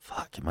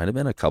it might have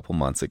been a couple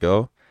months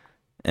ago,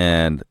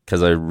 and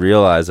because I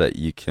realized that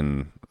you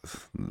can.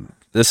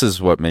 This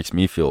is what makes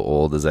me feel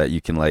old is that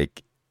you can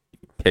like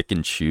pick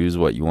and choose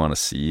what you want to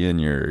see in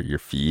your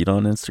feed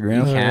on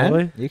Instagram. Oh,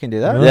 really? You can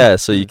do that? Really? Yeah,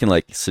 so you can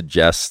like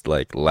suggest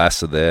like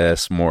less of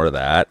this, more of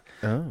that.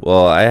 Oh.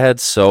 Well, I had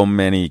so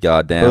many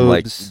goddamn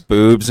like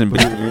boobs and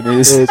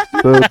bikinis.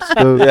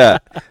 Boobs. Yeah,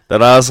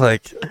 that I was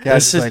like,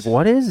 Guys, this is like,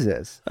 what is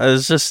this? I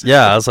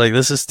was like,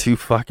 this is too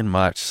fucking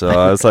much. So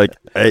I was like,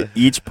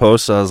 each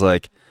post I was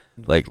like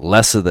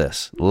less of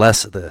this,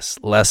 less of this,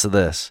 less of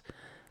this,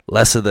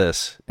 less of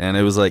this, and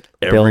it was like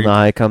Bill every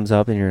Nye comes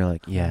up and you're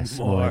like, yes,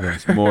 more of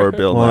this. more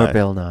Bill More Nye.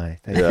 Bill Nye.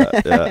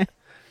 Thank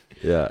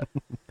you. Yeah.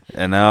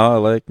 And now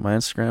like my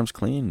Instagram's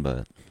clean,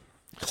 but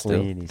still.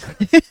 Clean.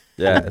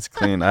 Yeah, it's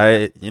clean.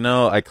 I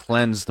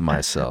cleansed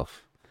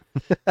myself.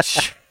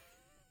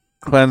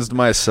 Cleansed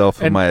myself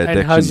of And, my addictions.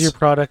 and how's your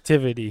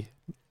productivity?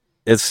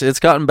 It's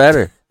gotten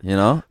better,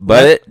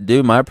 But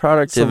my So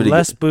productivity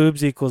less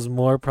boobs equals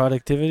more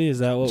productivity. Is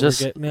that what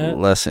just we're getting at?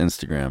 less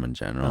Instagram in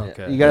general.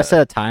 Okay. You gotta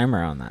set a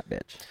timer on that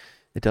bitch.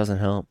 It doesn't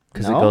help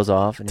because No? it goes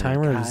off. And you're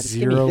Timer like, is "God,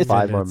 give me 0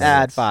 5 more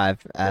minutes."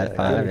 minutes. Add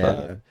five.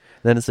 Yeah.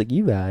 Then it's like,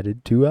 you've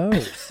added 2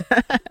 hours.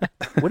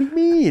 What do you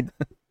mean?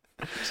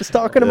 Just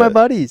talking to my Yeah.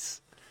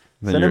 buddies.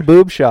 Then Sending you're-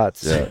 boob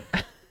shots. Yeah.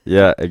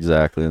 Yeah,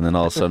 exactly. And then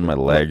all of a sudden my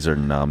legs are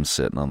numb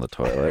sitting on the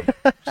toilet.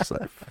 Just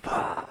like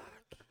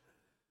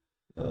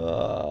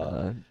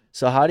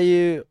So how do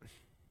you,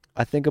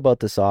 I think about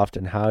this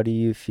often, how do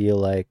you feel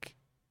like,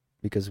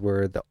 because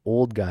we're the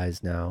old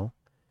guys now,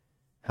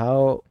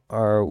 how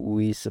are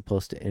we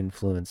supposed to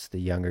influence the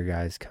younger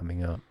guys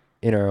coming up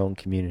in our own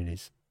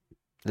communities?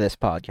 This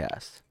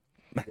podcast.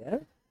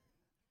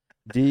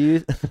 Do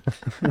you,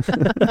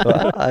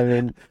 well, I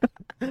mean,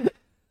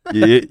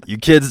 you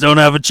kids don't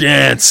have a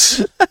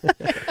chance.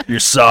 You're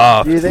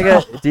soft.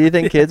 do you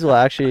think kids will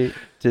actually,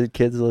 do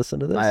kids listen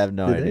to this? I have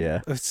no Do they?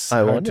 idea. It's I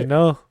hard wonder. to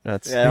know.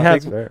 That's, Yeah, I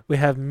that's don't fair. We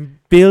have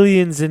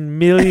billions and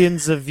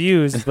millions of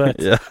views, but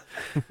Yeah.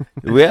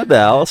 We had the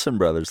Allison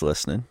brothers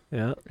listening.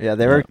 yeah, Yeah,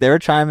 they were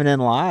chiming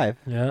in live.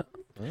 yeah.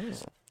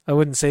 I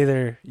wouldn't say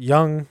they're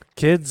young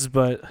kids,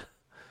 but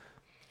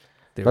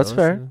they were That's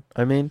fair. listening.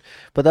 I mean,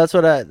 but that's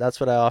what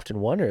I often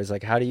wonder is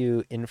like, how do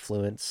you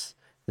influence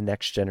the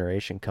next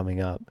generation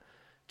coming up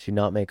to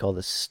not make all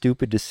the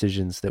stupid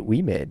decisions that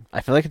we made?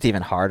 I feel like it's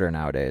even harder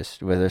nowadays,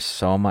 where there's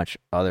so much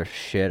other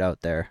shit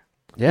out there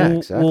Yeah, well,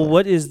 exactly. Well,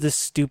 what is the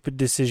stupid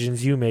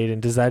decisions you made,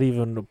 and does that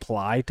even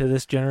apply to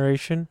this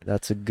generation?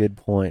 That's a good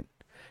point.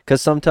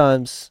 Because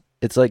sometimes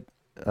it's like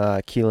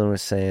Keelan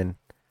was saying,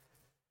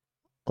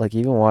 like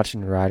even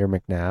watching Ryder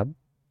McNabb,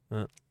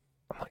 Uh.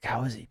 I'm like,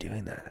 how is he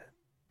doing that at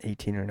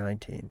 18 or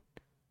 19?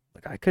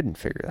 Like I couldn't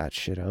figure that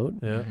shit out.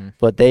 Yeah. Mhm.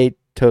 But they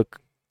took,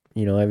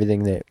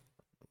 everything that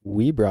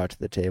we brought to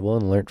the table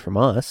and learned from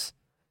us.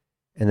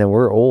 And then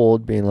we're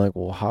old being like,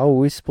 well, how are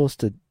we supposed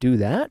to do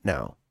that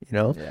now?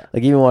 Yeah.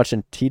 Like even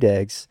watching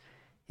T-Dags,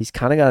 he's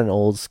kind of got an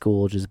old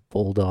school, just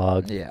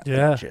bulldog, Yeah.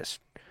 Yeah. just,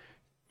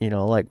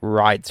 like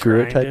ride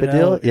through it type Grind of it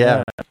deal. out,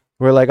 Yeah.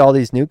 Where like all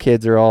these new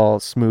kids are all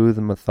smooth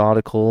and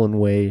methodical and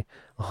weigh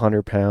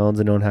 100 pounds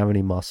and don't have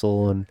any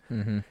muscle and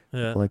Mm-hmm.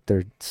 Yeah. like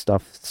their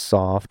stuff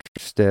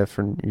stiff,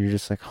 and you're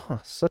just like,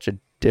 such a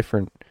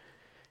different.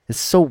 It's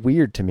so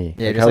weird to me.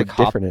 Yeah, like just how like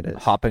different it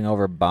is. hopping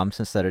over bumps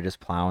instead of just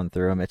plowing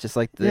through them. It's just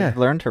like they've Yeah.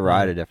 learned to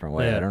ride a different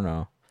way. Yeah. I don't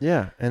know.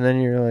 Yeah, and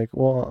then you're like,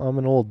 well, I'm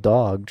an old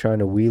dog trying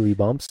to wheelie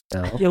bumps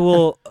now. Yeah,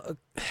 well,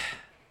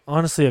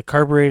 honestly, a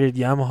carbureted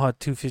Yamaha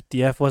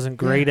 250F wasn't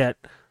great at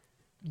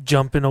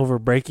jumping over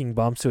braking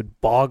bumps. It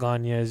would bog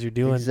on you as you're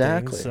doing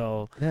Exactly. things.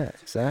 So Yeah,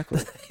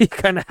 exactly. you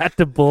kind of had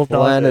to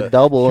bulldog Land a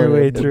double your and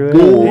way it through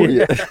would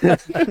it.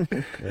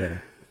 go. Yeah.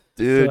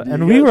 Dude, So-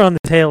 and we were on the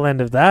tail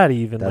end of that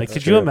even. Like, That's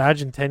could you true.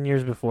 imagine 10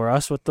 years before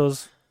us what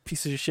those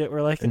pieces of shit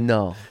were like?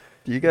 No.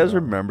 do you guys No.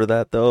 remember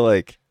that though?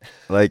 Like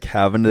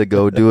having to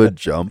go do a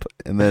jump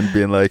and then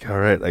being like, all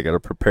right, I got to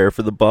prepare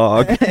for the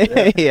bog.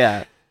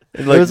 Yeah.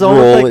 And, It was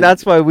almost like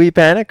that's why we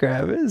panic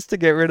grab is to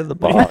get rid of the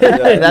bog.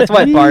 That's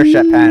why bar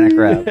shut panic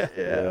grab.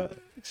 Yeah.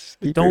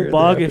 Don't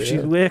bog if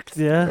she's wicked,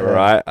 yeah. Or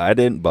I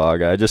didn't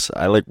bog. I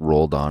like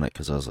rolled on it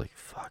because I was like,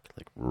 fuck,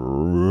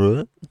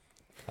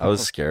 I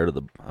was scared of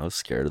the.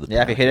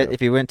 Yeah, if you hit it, back.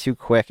 if you went too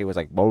quick, it was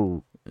like,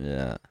 whoa.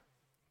 Yeah.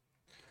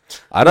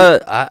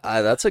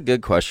 That's a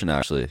good question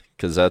actually,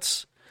 because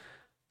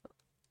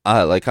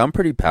I'm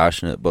pretty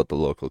passionate about the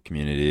local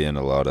community and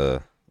a lot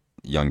of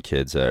young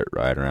kids that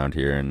ride around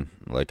here, and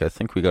like I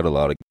think we got a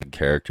lot of good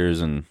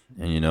characters, and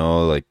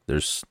like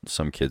there's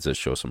some kids that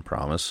show some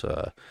promise.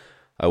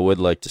 I would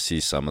like to see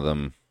some of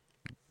them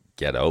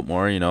get out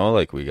more.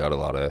 Like we got a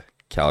lot of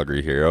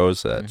Calgary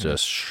heroes that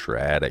just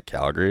shred at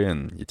Calgary,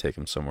 and you take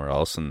them somewhere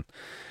else and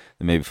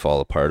they maybe fall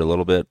apart a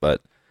little bit,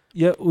 but.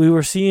 Yeah, we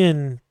were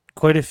seeing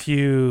quite a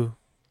few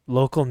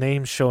local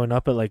names showing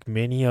up at like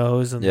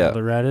Minios and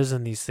Loretta's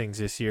and these things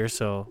this year,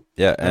 so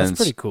Yeah, that's and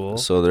pretty cool.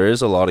 So there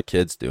is a lot of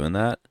kids doing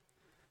that.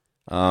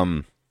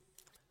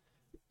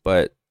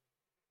 But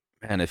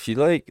man, if you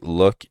like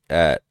look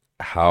at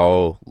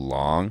how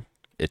long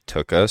it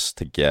took us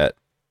to get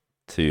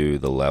to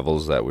the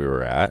levels that we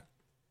were at,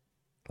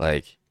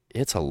 like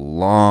it's a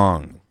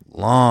long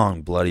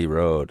bloody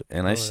road.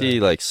 And I see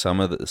like some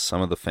of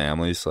the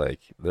families, like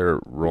they're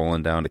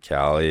rolling down to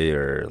Cali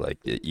or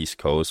like the East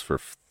Coast for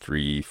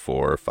 3,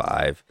 4,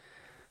 5.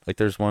 Like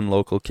there's one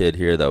local kid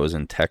here that was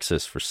in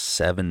Texas for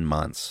 7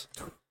 months.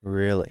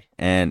 Really?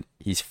 And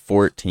he's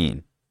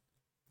 14.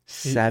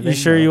 You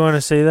sure you want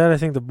to say that? I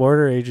think the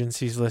border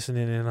agency's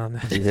listening in on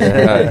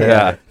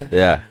that.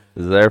 Yeah.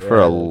 Was there for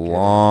a okay.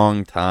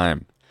 long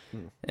time.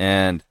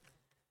 And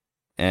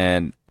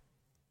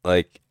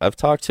like I've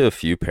talked to a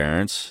few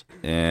parents,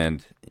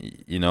 and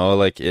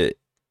like it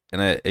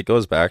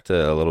goes back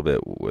to a little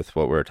bit with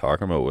what we were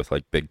talking about with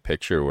like big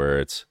picture, where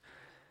it's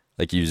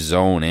like you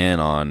zone in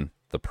on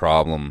the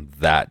problem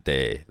that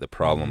day, the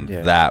problem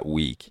that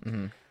week.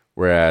 Mm-hmm.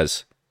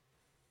 Whereas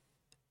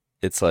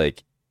it's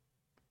like,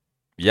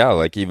 yeah,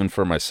 like even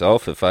for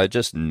myself, if I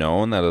just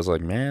known that, I was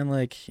like, man,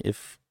 like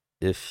if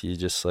you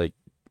just like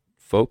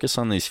focus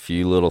on these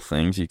few little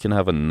things, you can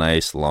have a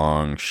nice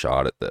long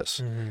shot at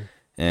this. Mm-hmm.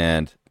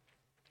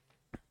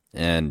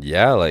 And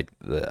yeah, like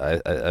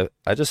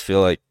I just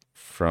feel like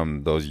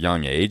from those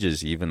young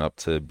ages, even up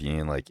to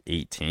being like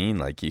 18,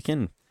 like you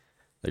can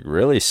like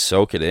really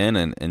soak it in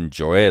and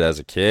enjoy it as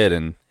a kid,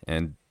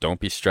 and don't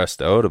be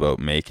stressed out about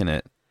making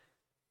it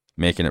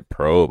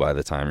pro by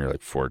the time you're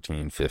like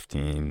 14,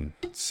 15,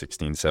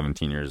 16,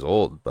 17 years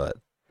old. But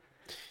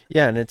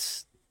yeah, and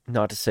it's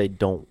not to say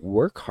don't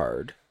work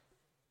hard,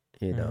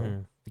 Mm-hmm.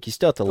 like you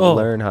still have to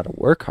learn how to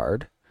work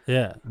hard,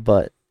 Yeah.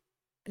 but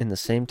in the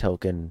same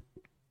token,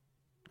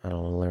 I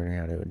don't know, learning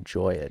how to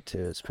enjoy it too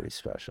is pretty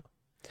special.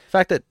 The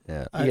fact that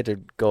you get to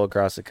go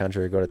across the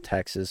country, go to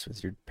Texas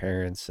with your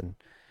parents and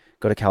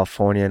go to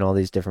California and all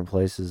these different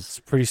places. It's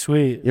pretty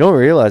sweet. You don't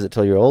realize it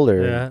till you're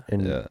older. Yeah.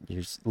 And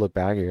you just look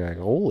back and you're like,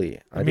 holy,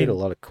 I did a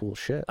lot of cool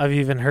shit. I've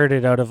even heard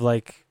it out of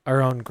like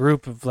our own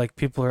group of like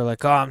people who are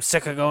like, oh, I'm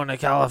sick of going to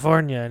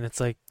California. And it's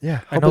like,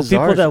 Yeah. I know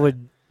people that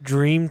would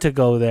dream to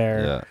go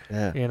there.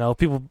 Yeah.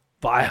 People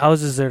buy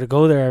houses there to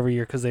go there every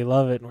year because they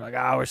love it. And we're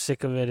like, we're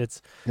sick of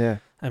it.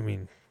 I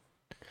mean,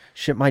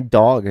 shit, my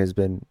dog has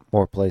been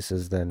more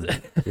places than I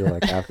feel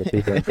like half the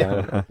people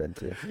I've been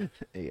to.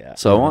 Yeah.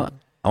 So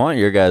I want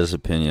your guys'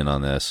 opinion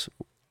on this.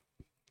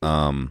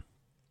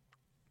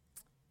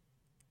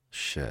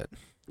 Shit.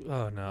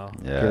 oh no.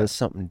 Yeah. There's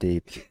something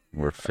deep.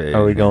 We're fading.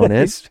 Are we going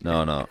in?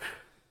 No.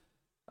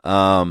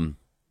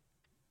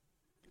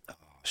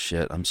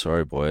 shit. I'm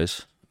sorry,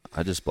 boys.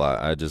 I just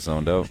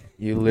zoned out.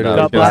 You No, literally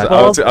got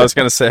blackballed? blackballed? I was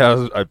gonna say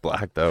I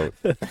blacked out.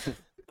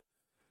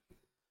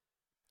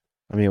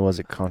 I mean, was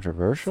it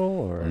controversial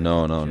or?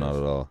 No, not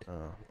at all.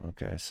 Oh,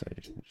 okay. So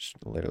you just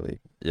literally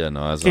Yeah,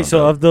 no, I Okay, zoned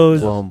so out. of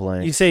those, blown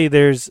blank. you say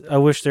I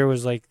wish there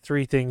was like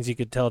 3 things you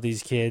could tell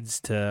these kids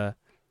to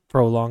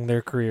prolong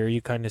their career.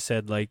 You kind of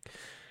said like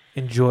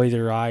enjoy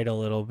the ride a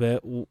little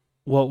bit.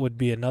 What would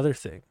be another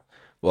thing?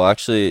 Well,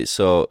 actually,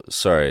 so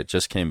sorry, it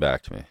just came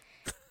back to me.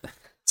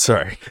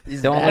 Sorry.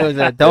 Don't lose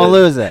it. Don't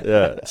lose it.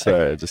 Yeah,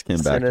 sorry, it just came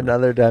It's back in to me.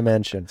 another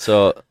dimension.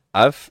 So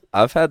I've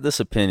had this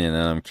opinion,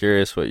 and I'm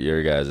curious what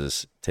your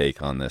guys'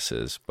 take on this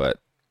is. But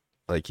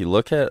like, you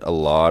look at a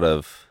lot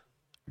of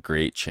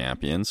great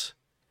champions,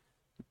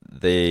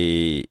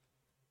 they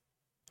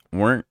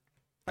weren't.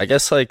 I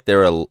guess like they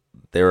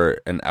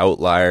were an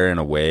outlier in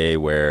a way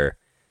where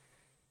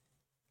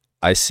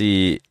I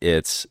see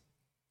it's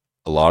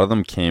a lot of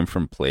them came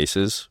from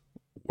places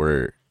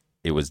where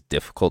it was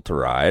difficult to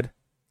ride.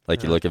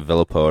 Like you look at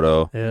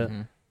Villapoto, Yeah.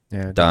 Mhm.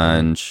 Yeah.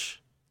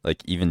 Dunge,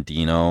 like even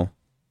Dino.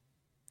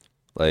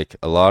 Like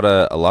a lot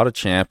of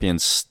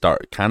champions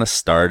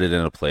started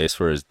in a place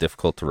where it's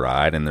difficult to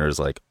ride, and there's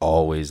like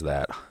always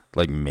that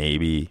like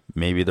maybe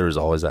there's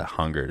always that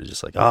hunger to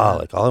just like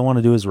like all I want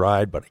to do is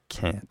ride, but I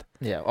can't.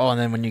 Yeah. Oh, and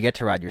then when you get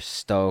to ride, you're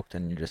stoked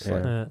and you're just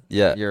like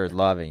Yeah, you're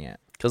loving it.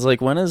 because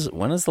like when is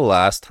the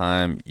last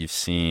time you've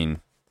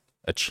seen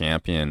a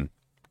champion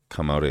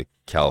come out of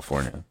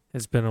California?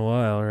 It's been a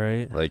while,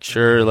 right? Like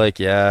sure, like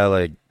yeah,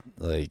 like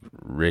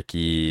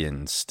Ricky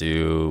and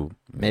Stu.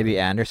 Maybe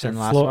Anderson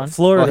last Flo- one.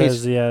 Florida Well,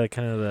 he's- is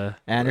kind of the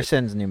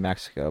Anderson's New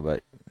Mexico,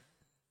 but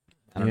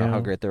I don't know how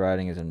Yeah. great the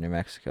riding is in New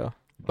Mexico.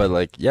 But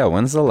like yeah,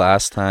 when's the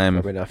last time?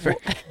 Probably not fair.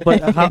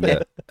 But how,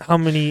 Yeah. how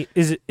many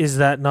is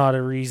that not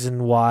a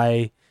reason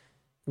why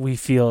we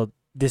feel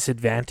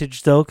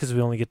disadvantaged though? Because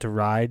we only get to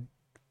ride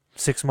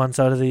 6 months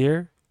out of the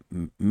year.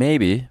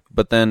 Maybe,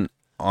 but then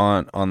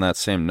on that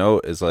same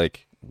note is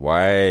like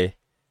why?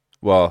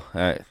 Well,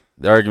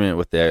 the argument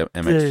with the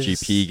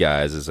MXGP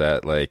guys is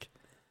that like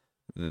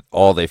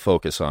all they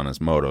focus on is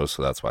moto,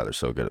 so that's why they're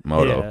so good at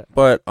moto. Yeah.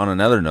 But on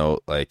another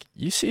note, like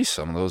you see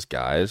some of those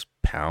guys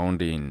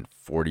pounding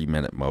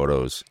 40-minute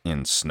motos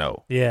in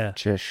snow. Yeah.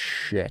 Just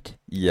shit.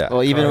 Yeah,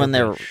 Well, even when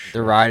they're garbage.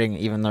 riding,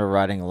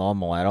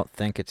 Lomo, I don't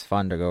think it's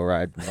fun to go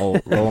ride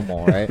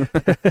Lomo,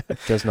 right?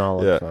 Does not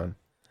look Yeah. fun.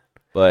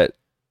 but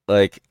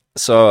like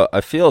so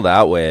I feel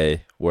that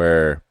way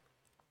where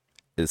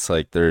it's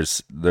like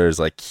there's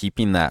like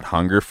keeping that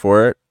hunger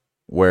for it,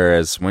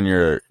 whereas when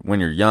you're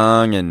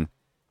young and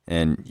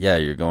yeah,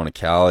 you're going to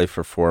Cali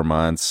for 4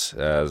 months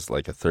as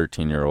like a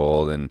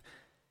 13-year-old and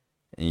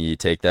you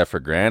take that for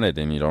granted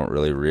and you don't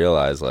really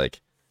realize like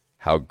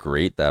how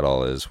great that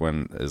all is.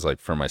 When is like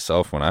for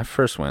myself, when I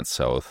first went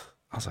south,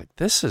 I was like,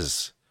 this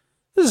is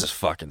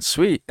fucking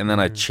sweet, and then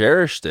I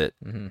cherished it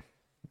Mm-hmm.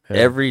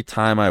 every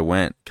time I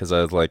went because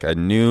I was like, I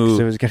knew.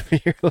 So it was gonna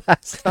be your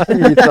last time.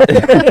 You thought,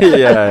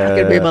 yeah,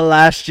 it's gonna be my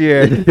last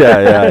year.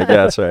 yeah, I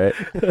guess, right?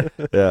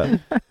 Yeah.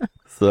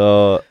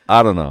 So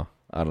I don't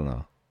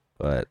know,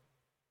 but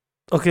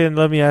Okay, and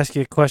let me ask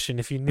you a question.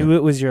 If you knew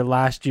it was your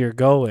last year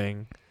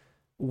going,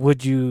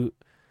 would you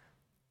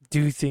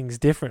do things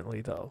differently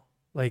though?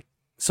 Like,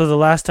 so the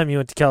last time you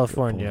went to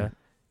California,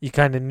 you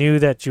kind of knew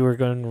that you were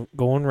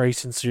going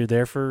racing, so you're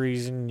there for a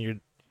reason. You're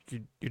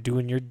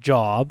doing your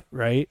job,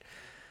 right?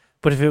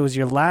 But if it was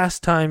your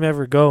last time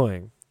ever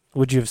going,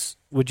 would you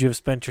have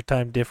spent your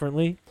time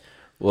differently?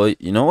 well,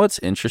 you know what's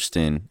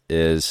interesting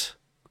is,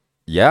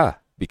 yeah,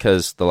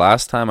 because the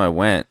last time I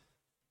went,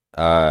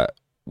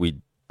 we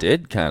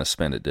did kind of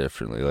spend it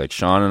differently. Like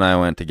Shawn and I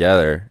went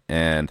together,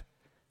 and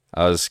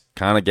I was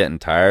kind of getting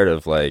tired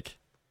of like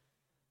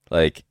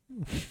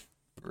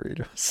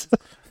Burritos.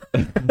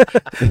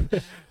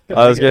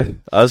 I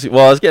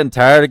was getting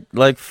tired of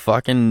like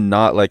fucking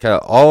not like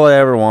all I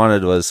ever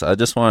wanted was I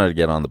just wanted to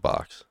get on the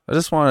box. I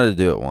just wanted to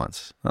do it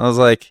once. I was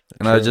like,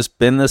 and I've just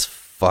been this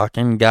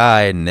fucking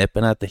guy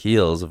nipping at the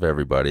heels of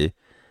everybody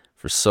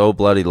for so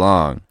bloody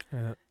long.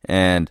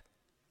 Yeah.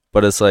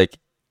 But it's like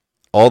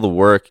all the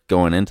work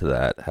going into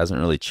that hasn't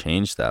really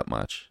changed that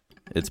much.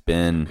 It's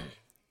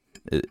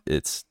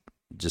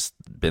just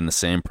been the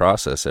same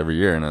process every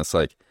year, and it's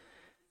like.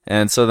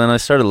 And so then I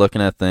started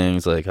looking at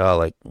things like, oh,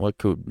 like what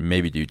could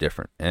maybe do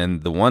different?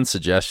 And the one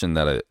suggestion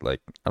that I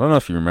don't know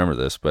if you remember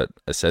this, but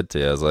I said to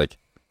you, I was like,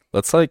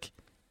 let's like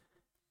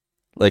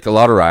a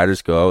lot of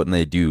riders go out and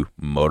they do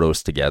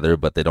motos together,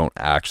 but they don't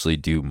actually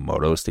do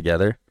motos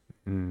together.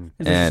 Mm.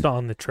 It's And- just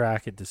on the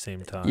track at the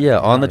same time. Yeah,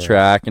 on the yeah.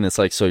 track, and it's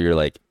like so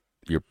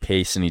you're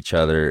pacing each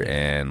other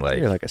and like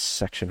You're like a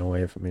section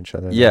away from each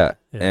other. yeah.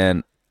 Yeah.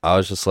 And I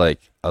was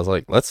like,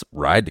 let's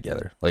ride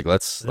together. Like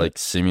let's Yeah. like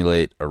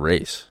simulate a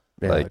race.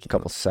 Yeah, like like a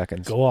couple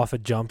seconds. Go off a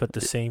jump at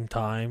the same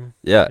time.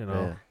 Yeah. You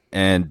know. Yeah.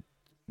 And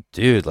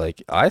dude,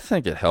 like I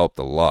think it helped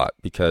a lot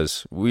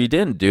because we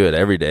didn't do it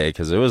every day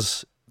because it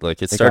was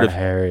like it It started got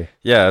hairy.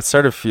 yeah, it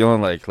started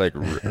feeling like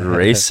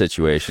race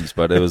situations,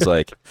 but it was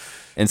like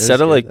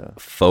instead was of good, like though.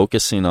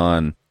 focusing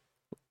on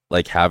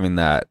like having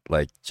that,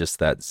 like just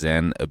that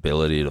zen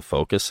ability to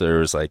focus, there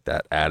was like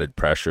that added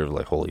pressure of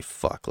like, holy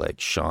fuck, like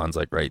Shawn's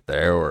like right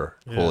there, or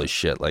holy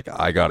shit, like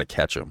I gotta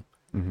catch him.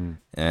 Mm-hmm.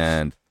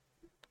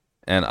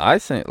 And I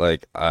think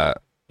like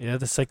Yeah,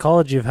 the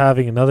psychology of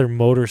having another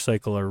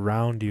motorcycle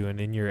around you and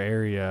in your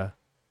area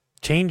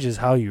changes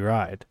how you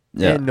ride.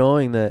 yeah. And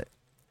knowing that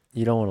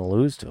you don't want to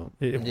lose to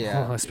him.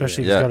 Well,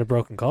 especially if Yeah. he's got a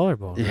broken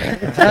collarbone. Yeah.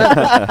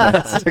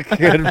 That's a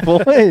good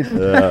point.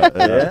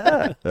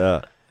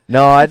 Yeah.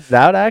 No,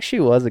 that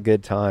actually was a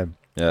good time.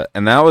 Yeah,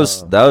 and that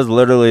was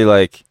literally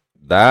like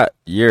that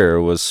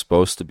year was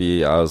supposed to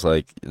be. I was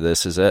like,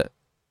 this is it.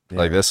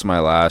 Like this is my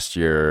last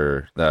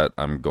year that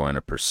I'm going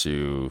to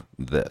pursue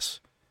this.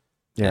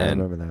 Yeah, I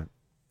and- remember that.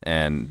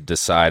 And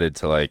decided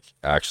to like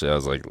actually, I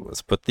was like,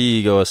 let's put the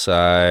ego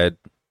aside.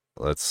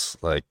 Let's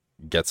like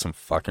get some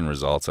fucking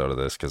results out of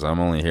this, because I'm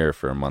only here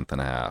for a month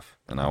and a half,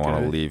 and I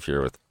want to leave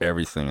here with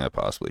everything I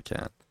possibly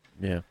can.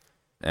 Yeah.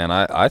 And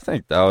I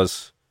think that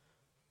was,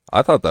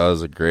 I thought that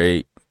was a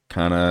great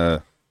kind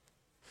of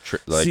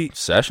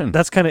session.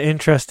 That's kind of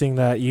interesting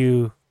that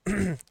you,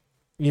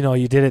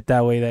 you did it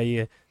that way, that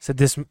you said,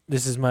 this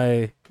is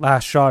my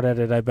last shot at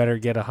it. I better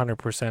get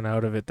 100%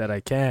 out of it that I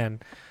can.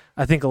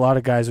 I think a lot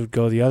of guys would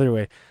go the other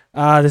way.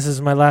 This is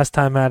my last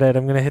time at it.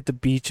 I'm going to hit the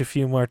beach a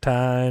few more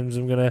times.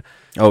 I'm going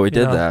to we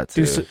did that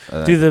too.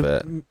 do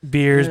the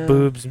beers,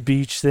 boobs,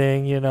 beach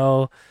thing,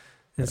 The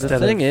Instead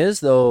thing is,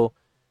 though,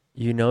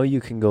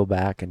 you can go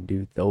back and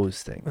do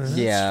those things.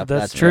 Yeah,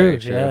 that's that's true. very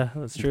true. Yeah,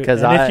 that's true.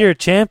 Because and if you're a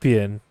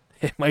champion,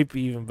 it might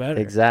be even better.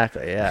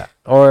 Exactly, yeah.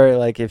 Or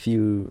like if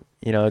you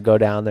go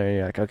down there and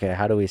you're like, okay,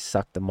 how do we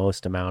suck the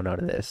most amount out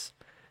of this?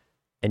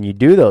 And you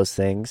do those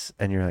things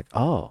and you're like,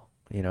 oh,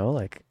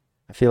 like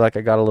I feel like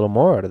I got a little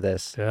more out of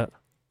this. Yeah.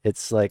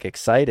 It's like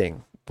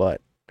exciting,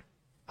 but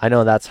I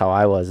know that's how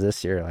I was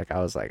this year. Like I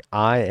was like,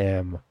 I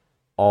am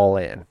all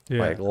in. Yeah.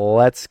 Like,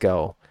 let's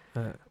go.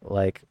 Yeah.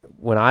 Like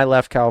when I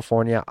left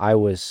California, I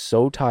was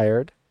so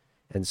tired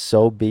and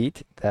so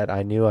beat that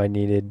I knew I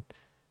needed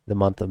the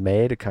month of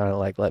May to kind of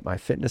like let my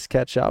fitness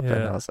catch up.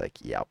 And I was like,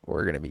 yep,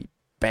 we're going to be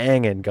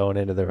banging going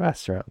into the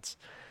restaurants.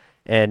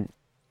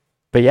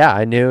 But yeah,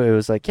 I knew it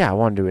was like, I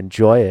wanted to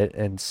enjoy it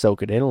and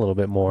soak it in a little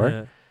bit more.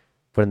 Yeah.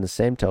 But in the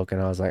same token,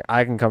 I was like,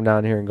 I can come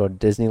down here and go to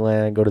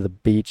Disneyland, go to the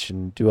beach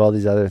and do all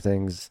these other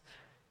things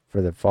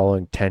for the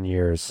following 10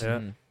 years,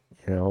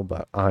 Yeah.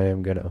 but I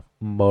am going to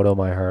moto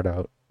my heart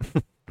out.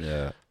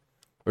 Yeah.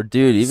 Or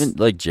dude, even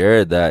like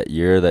Jared, that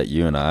year that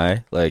you and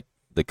I, like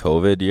the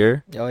COVID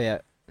year, Oh yeah,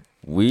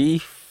 we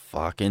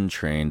fucking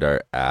trained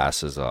our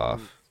asses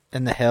off.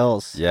 in the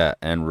hills. Yeah,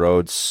 and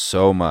rode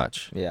so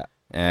much. Yeah.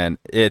 And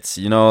it's,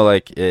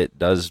 like it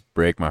does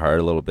break my heart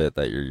a little bit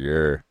that your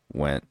year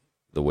went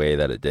the way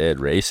that it did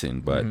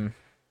racing, but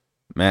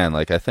man,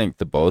 like I think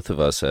the both of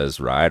us as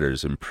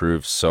riders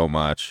improved so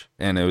much.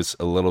 And it was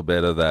a little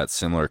bit of that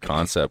similar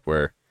concept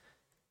where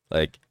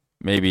like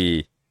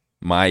maybe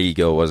my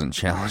ego wasn't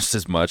challenged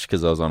as much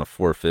because I was on a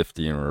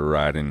 450 and we were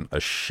riding a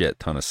shit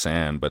ton of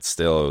sand, but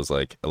still it was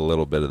like a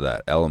little bit of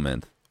that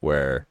element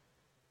where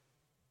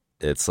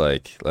it's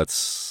like,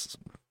 let's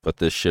put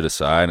this shit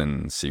aside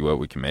and see what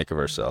we can make of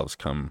ourselves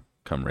come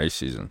race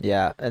season.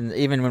 Yeah, and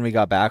even when we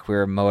got back, we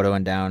were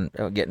motoing down,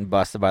 getting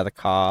busted by the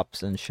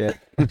cops and shit.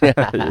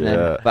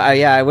 Yeah. But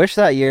I wish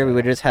that year we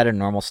would have just had a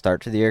normal start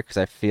to the year, because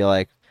I feel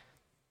like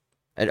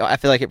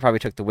it probably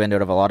took the wind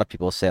out of a lot of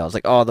people's sails.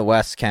 Like, oh, the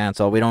West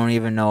canceled. We don't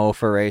even know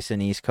if we're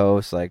racing East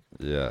Coast. Like,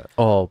 Yeah.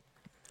 Oh,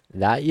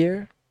 that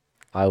year,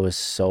 I was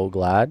so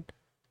glad.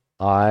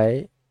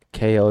 I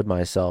KO'd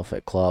myself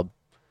at club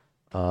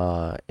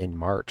in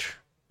March,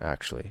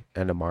 actually.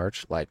 End of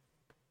March. Like,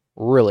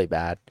 really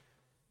bad.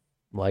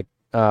 Like,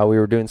 we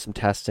were doing some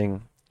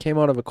testing. Came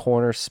out of a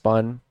corner,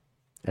 spun,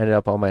 ended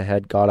up on my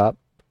head, got up.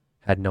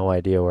 Had no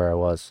idea where I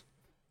was.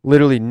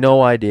 Literally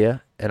no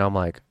idea. And I'm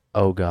like,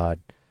 oh, God.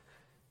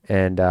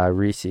 And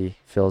Reese,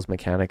 Phil's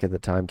mechanic at the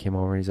time, came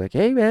over. He's like,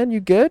 hey, man, you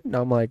good? And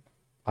I'm like,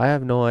 I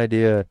have no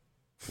idea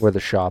where the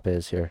shop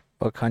is here.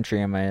 what country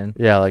am I in?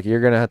 Yeah, like,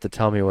 you're going to have to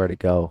tell me where to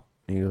go.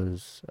 And he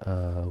goes,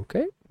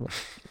 okay,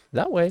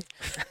 that way.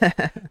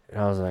 And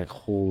I was like,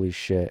 holy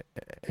shit.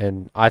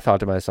 And I thought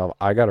to myself,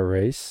 I got a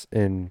race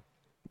in,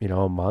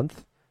 a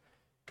month.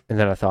 And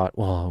then I thought,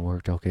 well, it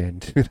worked okay in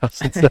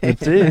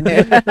 2017.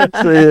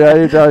 So,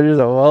 you tell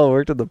yourself, well, it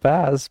worked in the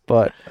past.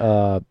 But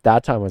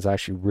that time was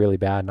actually really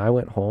bad. And I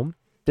went home,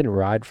 didn't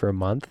ride for a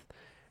month.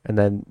 And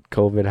then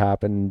COVID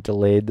happened,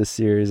 delayed the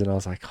series. And I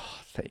was like, oh,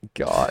 thank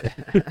God.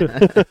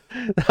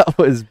 That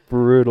was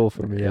brutal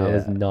for me. I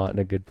was Yeah. not in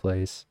a good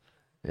place.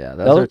 Yeah,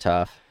 That those was- are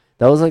tough.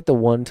 That was like the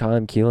one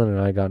time Keelan and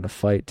I got in a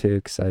fight too,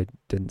 because I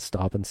didn't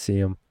stop and see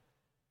him.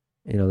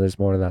 There's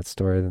more to that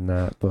story than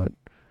that, but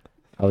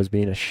I was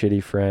being a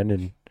shitty friend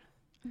and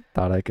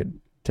thought I could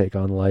take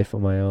on life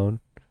on my own.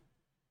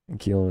 And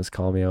Keelan was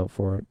calling me out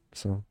for it.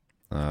 So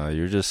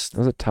You're just, it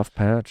was a tough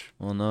patch.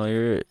 well, no,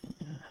 you're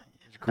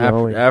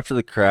Growing. after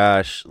the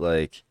crash,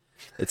 like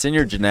it's in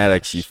your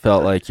genetics. You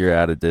felt like you're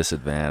at a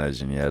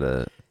disadvantage and you had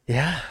to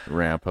Yeah.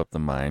 ramp up the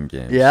mind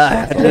games.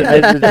 Yeah. I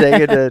had to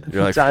take it to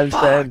You're like, times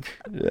 10. fuck.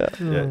 Yeah.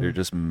 Yeah, you're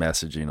just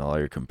messaging all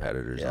your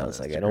competitors. Yeah, I on was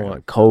like, I don't Instagram.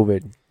 want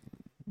COVID.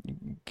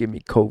 Give me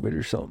COVID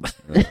or something.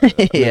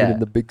 Living Yeah. in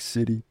the big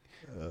city.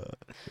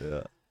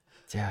 Yeah.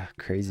 Yeah,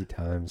 crazy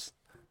times.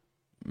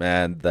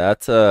 Man,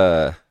 that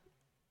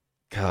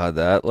God,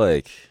 that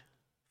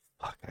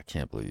fuck, I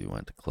can't believe you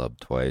went to club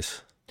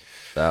twice.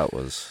 That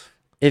was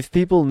If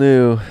people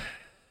knew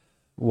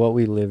what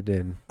we lived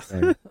in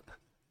and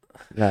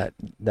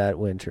that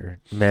winter,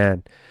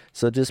 man.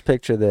 So just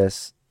picture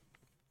this.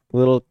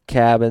 Little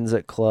cabins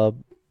at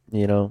club,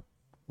 little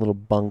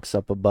bunks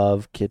up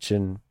above,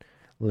 kitchen,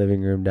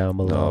 living room down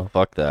no, below.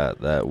 fuck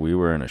that. That we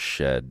were in a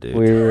shed, dude.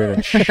 We were in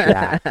a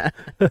shack.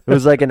 It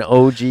was like an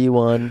OG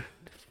one,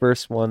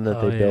 first one that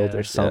Oh, they built yeah.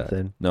 or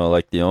something. No,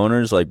 like the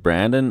owners, like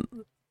Brandon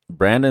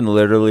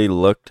literally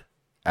looked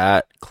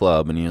at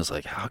club and he was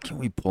like, "How can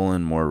we pull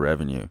in more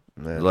revenue?"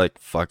 They're like,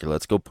 "Fuck it,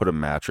 let's go put a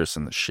mattress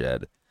in the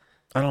shed."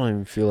 I don't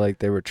even feel like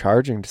they were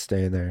charging to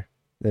stay in there.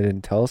 They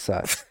didn't tell us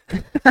that.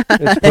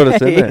 Just put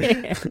us in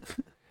there.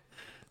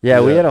 Yeah,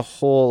 we Yeah. had a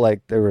whole,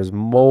 there was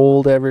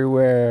mold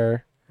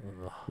everywhere.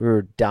 We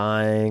were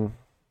dying.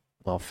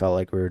 Well, felt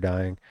like we were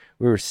dying.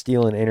 We were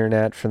stealing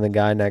internet from the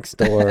guy next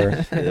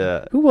door.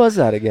 Yeah. Who was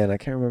that again? I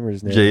can't remember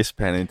his name. Jace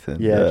Pennington.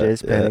 Yeah,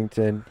 Jace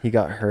Pennington. He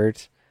got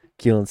hurt.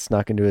 Keelan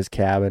snuck into his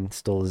cabin,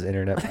 stole his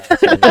internet.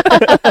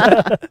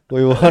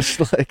 We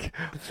watched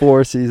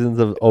 4 seasons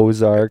of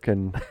Ozark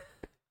and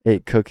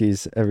ate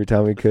cookies every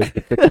time we could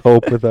to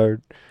cope with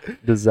our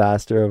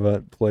disaster of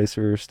a place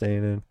we were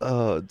staying in.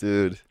 Oh,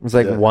 dude. It was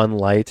like Yeah. one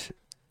light,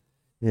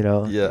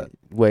 Yeah.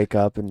 Wake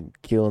up and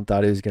Keelan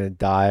thought he was gonna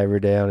die every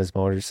day on his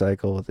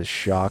motorcycle with his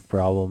shock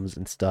problems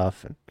and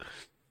stuff.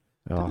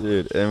 And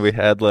Dude, and we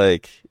had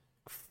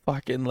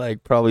fucking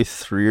probably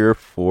 3 or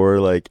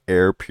 4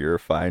 air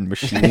purifying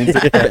machines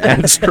and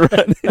fans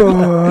running.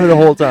 the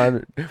whole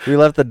time we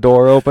left the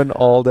door open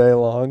all day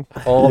long,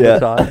 all Yeah.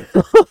 the time.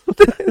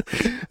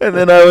 And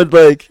then I would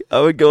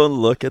go and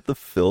look at the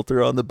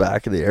filter on the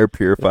back of the air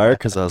purifier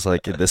because I was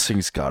like, this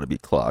thing's got to be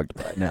clogged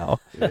by now.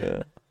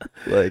 Yeah.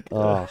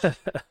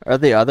 Are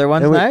the other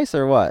ones And we- nice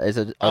or what? Is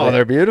it? Oh,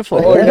 they're beautiful.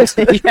 Oh, yeah.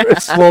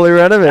 It's slowly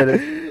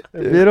renovated.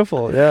 They're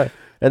beautiful, yeah.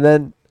 And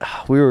then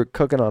we were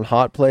cooking on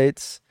hot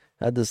plates.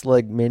 Had this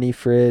mini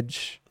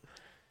fridge.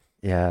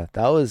 Yeah,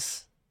 that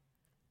was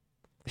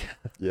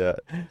Yeah.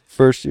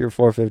 first year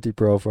 450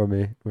 Pro for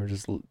me. We were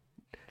just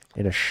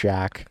in a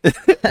shack.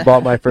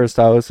 Bought my first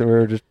house,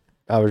 and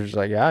I was just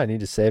like, yeah, I need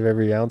to save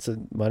every ounce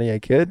of money I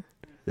could.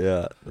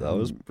 Yeah. That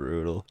was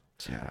brutal.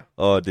 Yeah.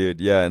 Oh,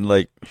 dude. Yeah.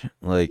 And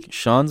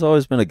Shawn's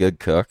always been a good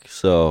cook.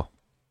 So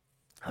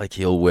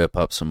he'll whip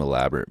up some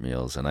elaborate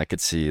meals. And I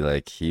could see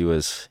he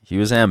was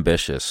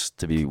ambitious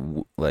to be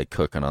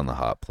cooking on the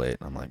hot plate.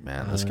 And I'm like,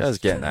 man, this guy's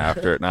getting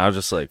after it. And I was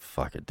just like,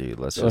 fuck it, dude.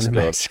 Let's just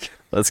go.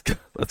 Let's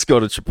go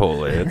to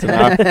Chipotle.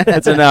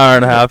 It's an hour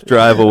and a half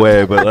drive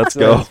away, but let's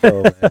go.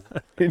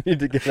 We need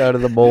to get out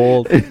of the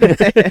mold.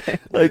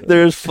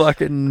 There's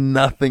fucking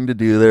nothing to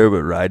do there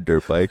but ride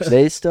dirt bikes.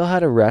 They still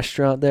had a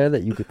restaurant there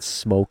that you could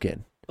smoke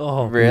in.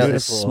 Oh, Really?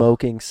 There's a beautiful.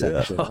 smoking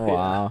section. Oh,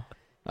 wow.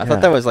 I Yeah.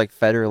 thought that was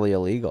federally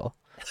illegal.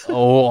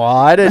 Oh,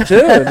 I did too.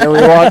 And then we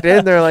walked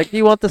in. They're like, "Do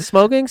you want the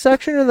smoking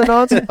section or the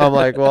non-smoking?" I'm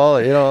like, "Well,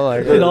 It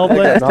all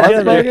blends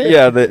together. non-smoking."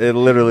 Yeah, it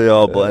literally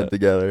all blend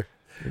together.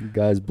 The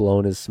guy's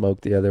blowing his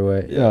smoke the other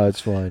way. Yeah. Yeah,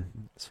 it's fine.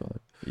 It's fine.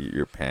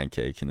 Your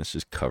pancake and it's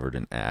just covered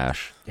in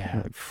ash.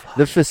 Yeah. Fuck.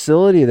 The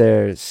facility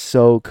there is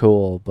so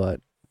cool,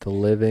 but the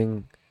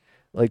living,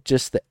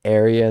 just the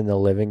area and the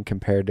living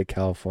compared to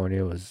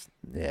California it was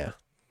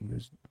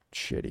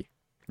shitty.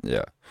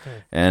 Yeah. Hmm.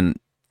 And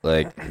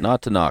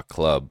not to knock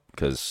club,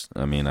 because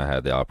I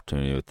had the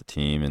opportunity with the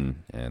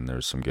team and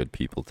there's some good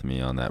people to me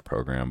on that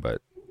program,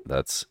 but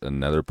that's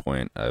another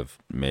point I've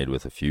made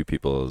with a few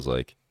people is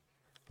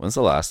when's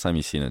the last time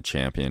you seen a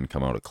champion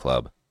come out of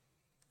club?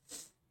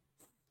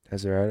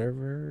 Has there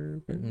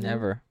ever been?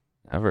 Never.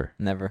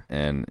 Never.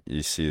 And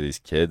you see these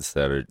kids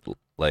that are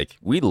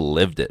we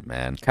lived it,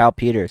 man. Kyle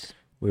Peters.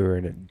 We were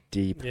in a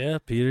deep Yeah,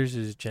 Peters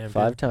is a champion.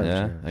 5 times.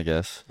 Yeah, champ. I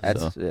guess.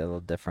 That's So, a little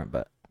different,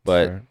 but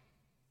Sure.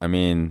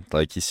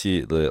 you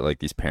see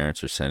these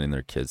parents are sending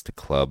their kids to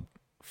club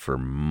for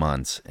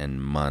months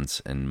and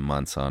months and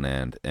months on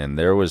end, and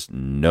there was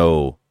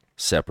no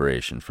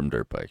separation from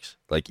dirt bikes.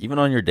 Even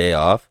on your day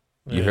off,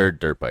 you Yeah. heard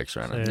dirt bikes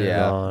running.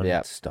 Yeah.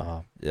 Yeah.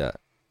 Stop. Yeah.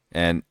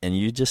 And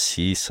you just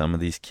see some of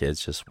these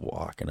kids just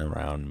walking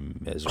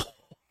around miserable.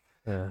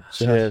 Yeah.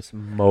 Just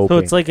moping. So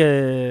it's like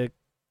a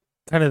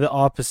kind of the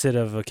opposite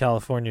of a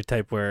California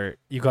type where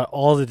you got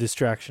all the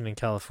distraction in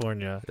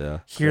California. Yeah.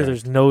 Here, Yeah.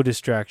 there's no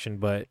distraction,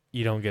 but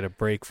you don't get a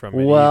break from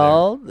it.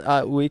 Well,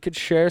 we could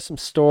share some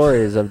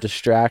stories of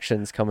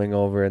distractions coming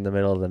over in the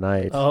middle of the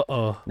night.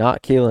 Uh-oh.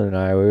 Not Keelan and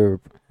I.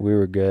 We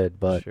were good,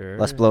 but Sure.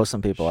 let's blow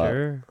some people out.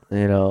 Sure.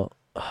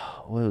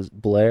 what was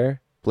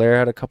Blair? Blair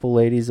had a couple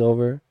ladies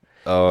over.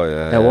 Oh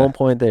yeah. At one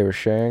point, they were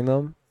sharing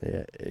them.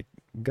 Yeah, it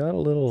got a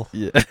little.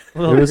 Yeah. A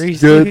little It was greasy.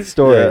 good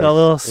stories. Got a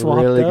little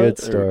swapped Really out. good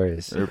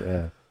stories.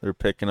 They're- Yeah. They're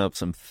picking up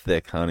some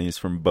thick honeys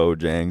from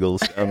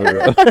Bojangles down the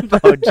road.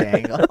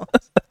 Bojangles.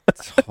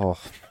 Oh.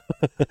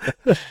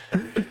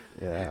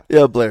 Yeah.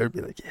 Yeah, Blair would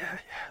be like, yeah, I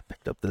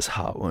picked up this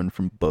hot one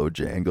from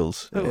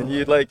Bojangles. And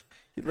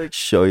he'd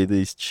show you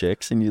these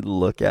chicks and you'd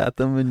look at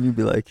them and you'd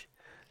be like,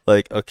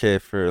 okay,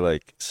 for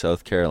like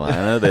South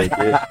Carolina,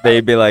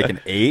 they'd be like an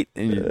 8,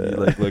 and you'd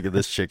like look at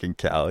this chick in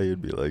Cali,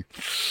 you'd be like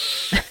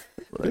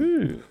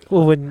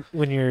Well, when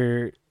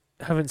you're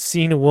haven't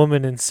seen a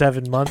woman in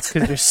 7 months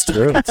because you're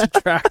stuck to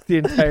track the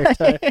entire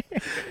time. Yeah,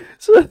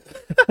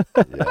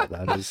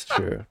 that is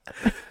true.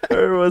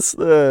 There was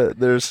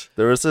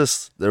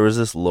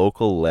this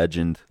local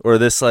legend, or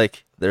this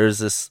like there's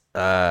this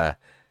or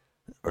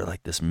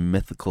like this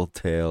mythical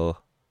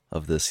tale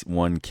of this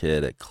one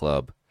kid at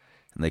club,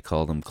 and they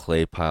called him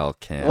Clay Pile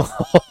Cam.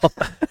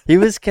 He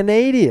was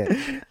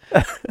Canadian.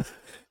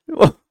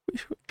 Well,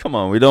 come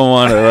on, we don't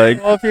want to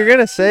like. Well, if you're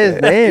gonna say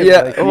his name,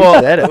 Yeah, like, you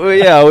well, said it.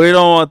 we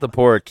don't want the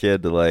poor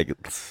kid to like.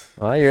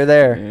 Well, you're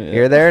there. Yeah.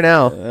 You're there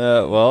now.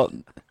 Well,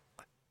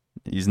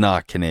 he's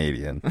not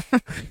Canadian.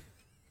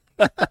 We're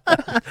I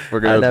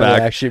going never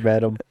back actually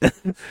met him.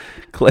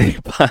 Clay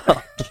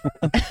Pile.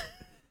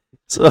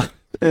 So,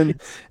 and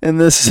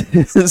this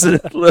is a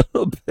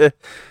little bit.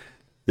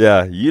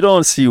 Yeah, you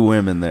don't see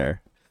women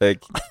there.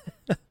 Like,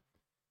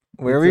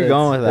 Where are we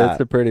going with that? It's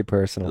a pretty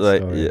personal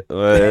like, story. yeah,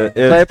 well,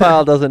 Clay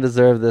Pile doesn't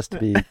deserve this to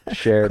be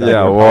shared. on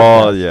yeah, our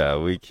well, podcast. yeah,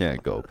 we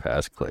can't go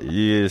past Clay.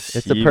 It's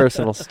a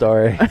personal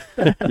story.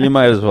 You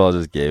might as well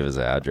just gave his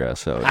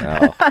address out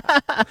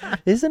now.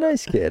 He's a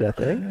nice kid, I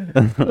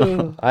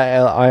think.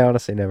 I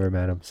honestly never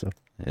met him. So,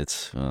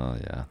 It's, well,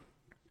 yeah.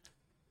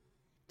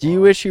 do you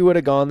wish you would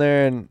have gone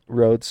there and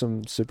rode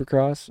some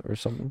Supercross or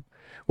something?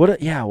 What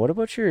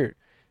about your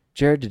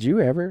Jared? Did you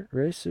ever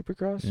race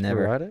Supercross? or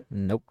Never. ride it?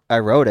 Nope. I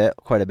rode it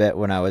quite a bit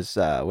when I was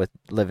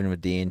living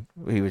with Dean.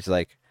 He was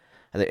like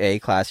the A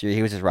class year.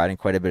 He was just riding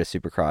quite a bit of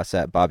Supercross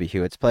at Bobby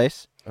Hewitt's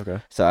place.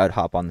 Okay. So I'd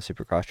hop on the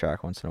Supercross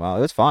track once in a while.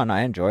 It was fun.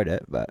 I enjoyed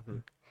it, but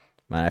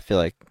man, I feel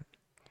like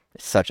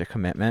it's such a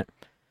commitment.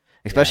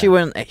 Especially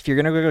when if you're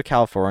gonna go to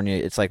California,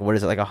 it's like what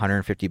is it, like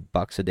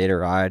 $150 a day to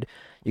ride?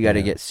 You got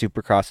to get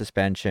Supercross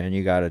suspension.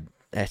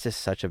 It's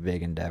just such a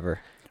big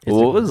endeavor.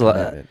 Well, what was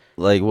that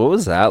like? What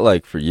was that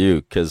like for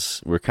you?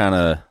 Because we're kind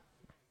of,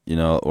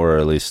 or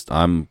at least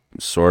I'm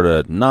sort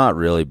of not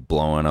really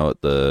blowing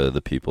out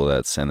the people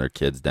that send their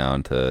kids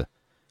down to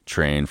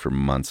train for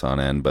months on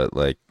end. But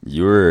like,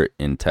 you were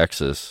in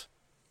Texas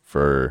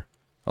for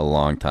a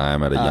long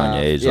time at a young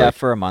age. Yeah, like,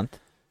 for a month.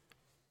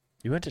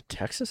 You went to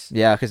Texas?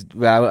 Yeah, because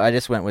I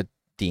just went with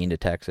Dean to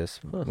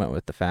Texas. Went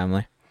with the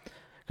family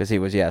because he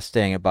was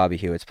staying at Bobby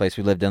Hewitt's place.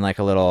 We lived in like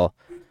a little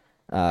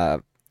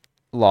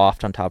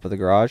loft on top of the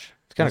garage.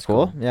 It's kind of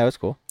cool. Yeah, it was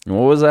cool.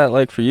 what was that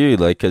like for you?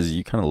 Like, because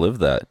you kind of lived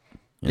that.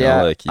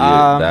 Yeah, like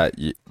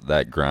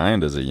that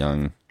grind as a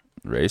young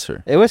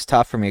racer. It was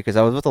tough for me because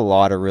I was with a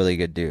lot of really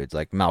good dudes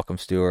like Malcolm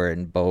Stewart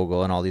and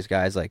Bogle and all these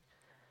guys. Like,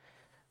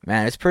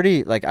 man, it's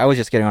pretty. Like, I was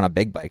just getting on a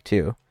big bike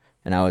too,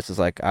 and I was just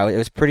like, it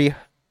was pretty.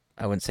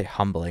 I wouldn't say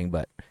humbling,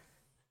 but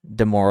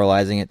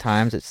demoralizing at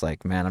times. It's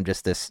like, man, I'm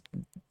just this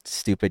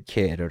stupid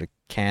kid out of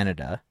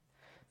Canada.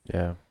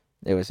 Yeah.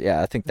 It was,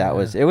 I think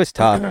it was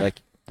tough.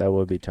 Like, That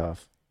would be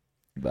tough.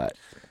 but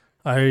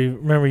I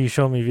remember you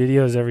showing me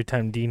videos every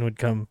time Dean would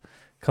come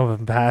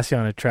and pass you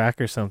on a track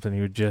or something.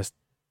 He would just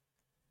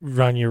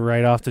run you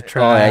right off the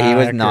track. Oh, yeah, he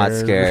was not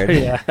scared.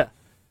 Yeah.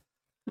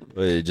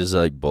 Wait, just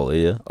like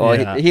bully you? oh,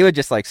 Yeah. he would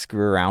just like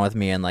screw around with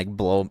me and like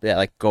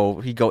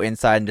he'd go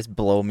inside and just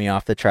blow me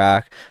off the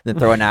track, then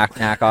throw a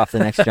knack off the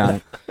next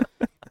jump.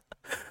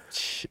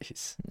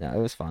 Jeez. Yeah, it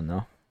was fun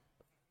though.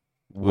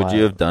 Would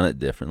you have done it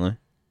differently?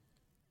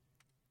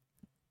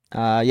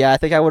 Yeah, I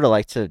think I would have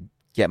liked to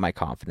get my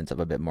confidence up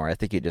a bit more. I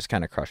think it just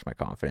kind of crushed my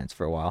confidence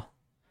for a while.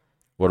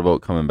 What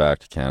about coming back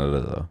to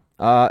Canada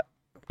though?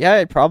 Yeah,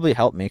 it probably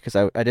helped me because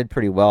I did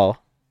pretty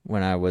well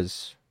when I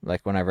was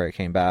like whenever I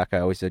came back. I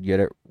always did good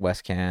at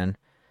West Can.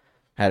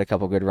 Had a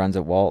couple good runs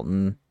at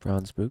Walton.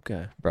 Bronze boot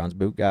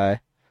guy.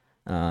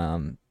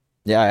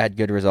 Yeah, I had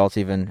good results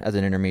even as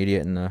an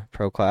intermediate in the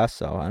pro class.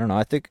 So I don't know.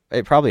 I think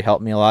it probably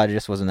helped me a lot. It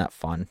just wasn't that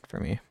fun for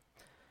me.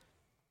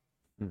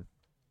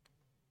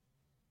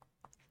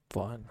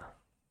 Fun.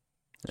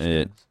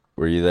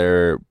 Were you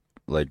there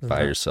like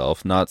by Mhm.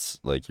 yourself? Not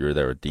like you were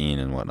there with Dean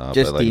and whatnot,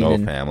 Just but like Dean no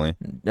and- family.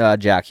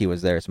 Jackie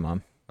was there, his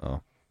mom.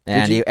 Oh.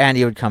 And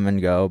he would come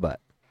and go, but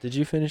Did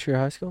you finish your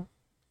high school?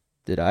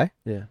 did I?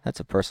 Yeah. That's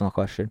a personal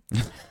question.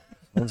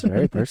 That's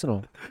very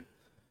personal.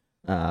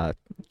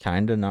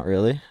 Kinda, not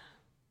really.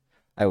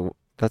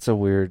 That's a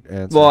weird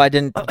answer. Well, I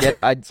didn't get.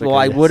 I like well, a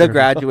I yes would have or no.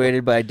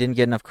 graduated, but I didn't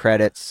get enough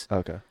credits.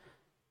 Okay.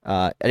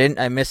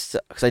 I missed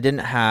because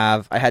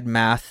I had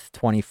math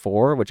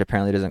 24, which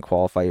apparently doesn't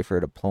qualify you for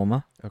a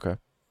diploma. Okay.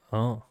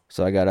 Oh.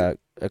 So I got a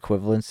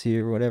equivalency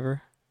or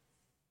whatever.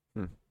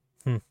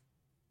 Hmm.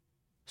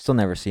 Still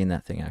never seen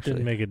that thing actually.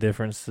 Didn't make a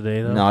difference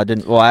today though. No, I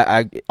didn't. Well,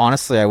 I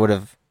honestly I would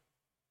have.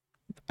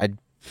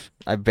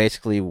 I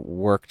basically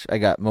worked. I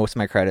got most of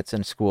my credits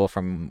in school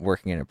from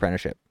working in an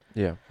apprenticeship.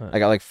 Yeah. I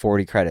got like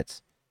 40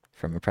 credits.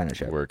 from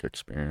apprenticeship. Work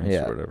experience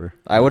Yeah. or whatever.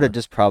 I would have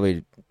just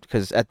probably,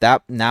 because at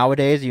that,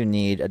 nowadays you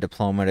need a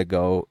diploma to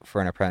go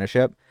for an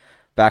apprenticeship.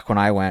 Back when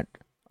I went,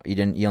 you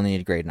only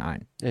need grade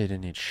 9. Yeah, you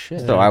didn't need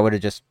shit. So I would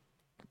have just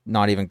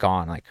not even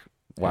gone. Like,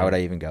 why would I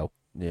even go?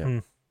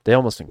 Yeah. They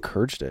almost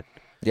encouraged it.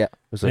 Yeah. It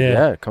was like,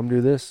 Yeah. yeah, come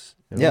do this.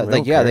 Yeah, We like,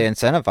 don't yeah, care. they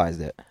incentivized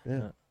it.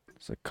 Yeah.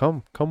 It's like,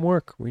 come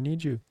work. We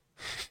need you.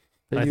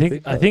 They I do think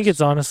big I think bucks.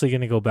 it's honestly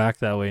going to go back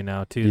that way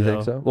now too. You though.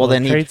 think so? Well, they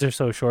need- trades are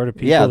so short of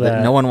people. Yeah,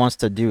 that no one wants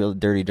to do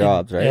dirty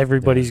jobs, right?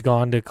 Everybody's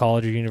gone to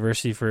college or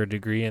university for a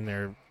degree, and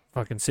they're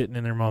fucking sitting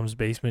in their mom's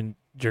basement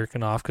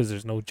jerking off because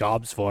there's no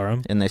jobs for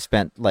them. And they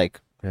spent like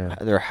Yeah.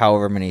 their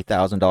however many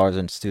 $1,000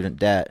 in student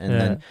debt,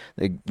 and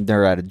then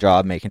they're at a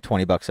job making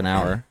 $20 an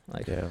hour.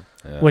 Like, Yeah.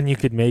 Yeah. When you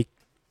could make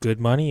good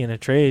money in a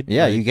trade.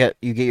 yeah, like, you get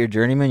your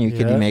journeyman, you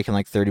could be Yeah. making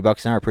like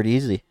 $30 an hour pretty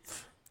easy.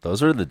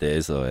 Those were the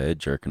days though,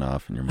 jerking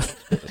off in your mouth.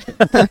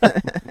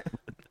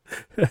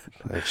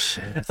 Like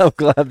shit. I'm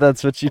glad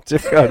that's what you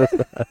took out of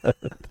that.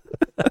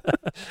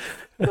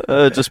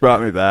 It just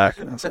brought me back.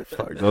 I was like,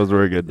 fuck, those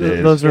were good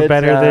days. Those were Good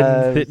better than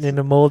times. sitting in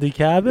a moldy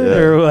cabin, Yeah.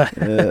 or what?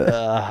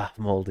 Yeah.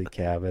 Moldy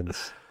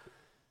cabins.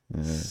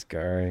 Yeah.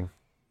 Scarring.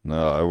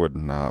 No, I would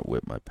not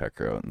whip my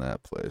pecker out in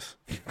that place.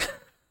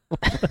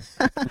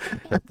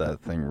 Kept that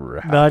thing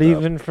wrapped Not up.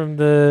 even from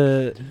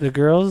the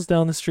girls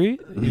down the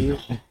street. You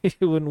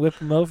wouldn't whip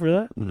them out for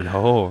that.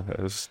 No, it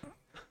was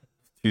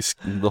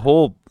the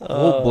whole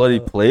bloody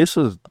place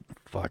was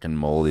fucking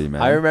moldy,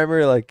 man. I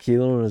remember like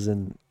Keelan was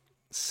in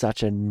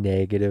such a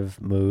negative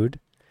mood.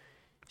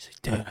 He's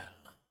like, dude,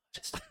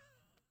 just.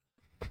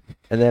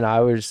 And then I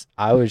was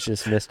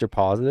just Mr.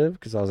 Positive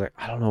because I was like,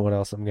 I don't know what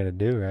else I'm gonna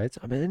do, right?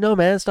 So I'm like, no,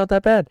 man, it's not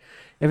that bad.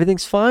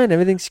 Everything's fine.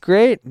 Everything's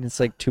great. And it's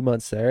like 2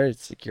 months there.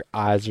 It's like your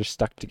eyes are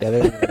stuck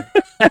together.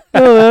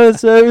 No, man,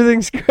 so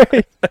everything's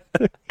great.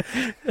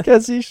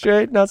 Can't see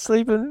straight. Not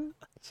sleeping.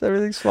 So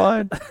everything's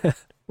fine.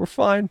 We're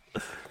fine.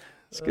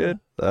 It's good.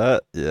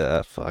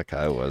 Yeah, fuck,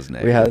 I was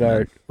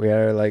negative. We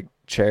had our like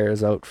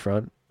chairs out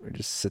front. We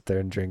just sit there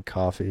and drink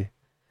coffee.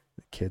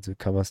 The kids would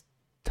come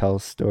tell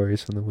us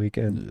stories from the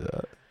weekend.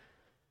 Yeah,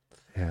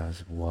 Yeah, it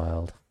was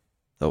wild.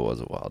 that was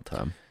a wild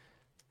time.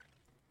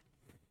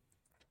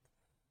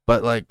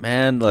 But like,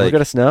 man, Look like,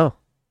 at us now.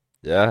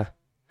 yeah,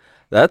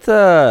 that's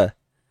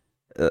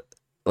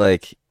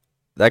like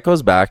that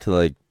goes back to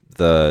like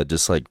the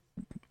just like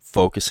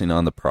focusing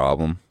on the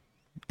problem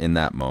in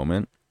that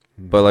moment.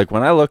 But like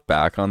when I look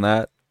back on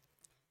that,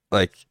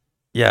 like,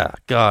 yeah,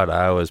 God,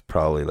 I was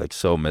probably like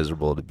so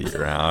miserable to be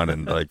around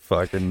and like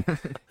fucking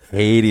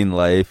hating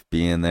life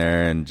being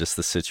there and just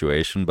the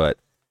situation. But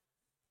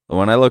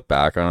when I look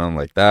back on it, I'm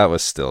like, that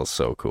was still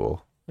so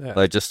cool. Yeah.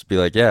 Like just to be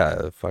like,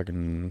 yeah, I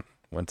fucking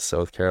went to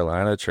South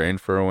Carolina, trained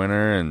for a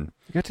winter, and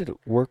You got to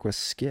work with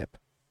Skip.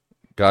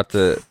 got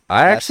to.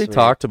 I That's actually sweet.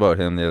 talked about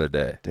him the other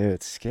day.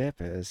 Dude, Skip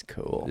is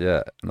cool.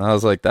 Yeah, and I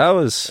was like, that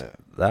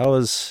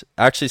was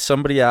actually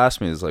somebody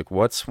asked me, is like,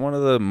 what's one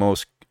of the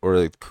most or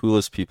the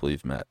coolest people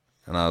you've met?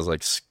 And I was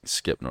like,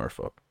 Skip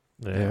Norfolk.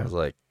 I was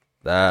like,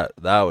 that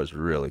was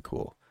really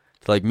cool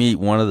to like meet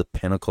one of the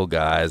pinnacle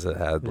guys that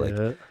had like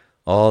Yeah.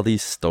 all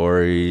these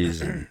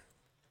stories.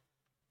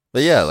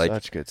 But yeah, like,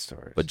 such good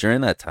stories. but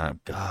during that time,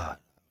 God,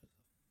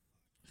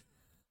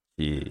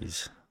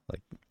 jeez,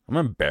 like I'm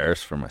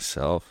embarrassed for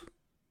myself.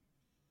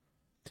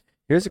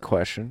 Here's a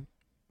question.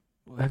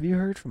 Have you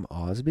heard from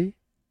Osby?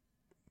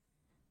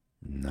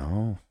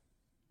 No.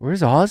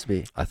 Where's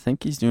Osby? I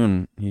think he's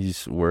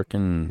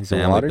working He's a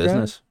family water guy?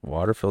 business,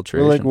 water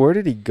filtration. Well, like, where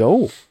did he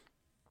go?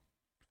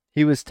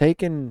 He was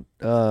taking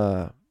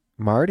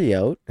Marty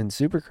out in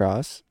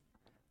Supercross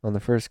on the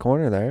first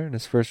corner there in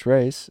his first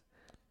race.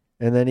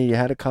 And then he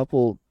had a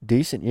couple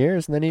decent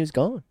years, and then he was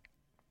gone.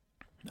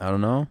 I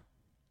don't know.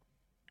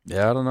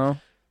 Yeah, I don't know.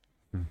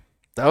 Hmm.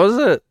 That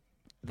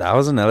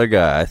was another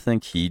guy. I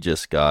think he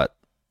just got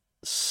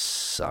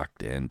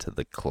sucked into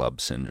the club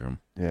syndrome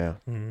Yeah.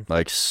 Mhm.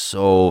 like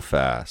so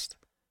fast.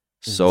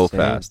 So Insane.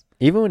 fast.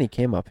 Even when he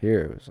came up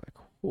here, it was like,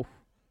 whew.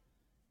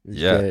 It was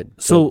Yeah. good.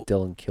 So-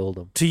 Dylan killed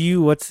him. To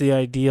you, what's the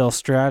ideal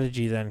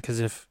strategy then? Because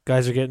if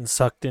guys are getting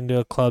sucked into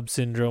a club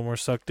syndrome or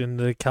sucked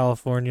into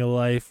California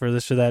life or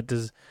this or that,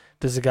 does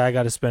a guy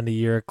got to spend a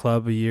year at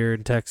club, a year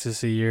in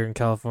Texas, a year in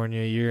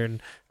California, a year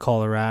in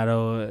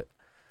Colorado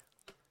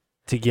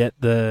to get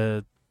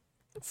the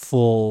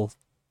full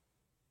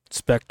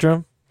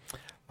spectrum?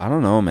 I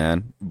don't know,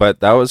 man. But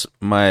that was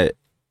my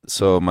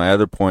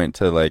other point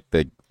to like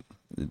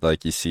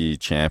you see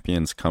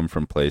champions come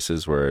from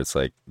places where it's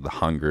like the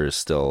hunger is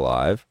still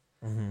alive.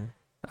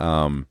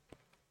 Mm-hmm.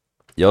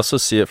 You also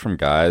see it from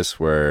guys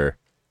where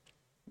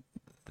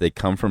they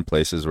come from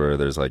places where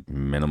there's like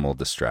minimal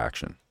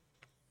distraction.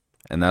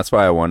 And that's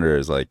why I wonder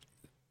is like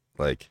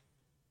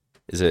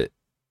it's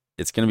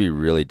going to be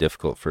really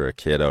difficult for a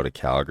kid out of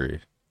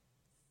Calgary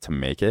to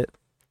make it.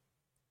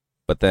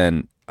 But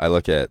then I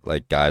look at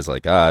like guys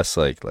like us,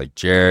 like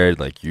Jared,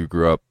 like you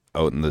grew up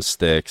out in the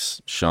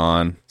sticks,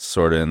 Shawn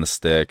sort of in the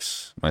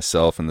sticks,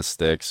 myself in the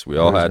sticks. We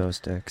all There's had no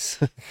sticks.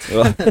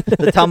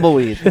 The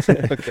tumbleweed.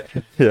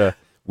 Okay. yeah.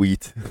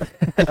 wheat,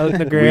 Out in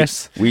the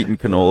grass. wheat and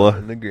canola.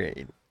 in the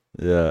grain.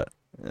 Yeah.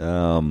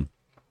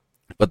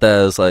 But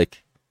that was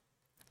like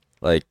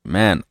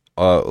man,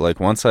 like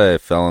once I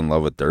fell in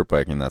love with dirt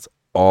biking, that's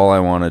all I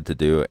wanted to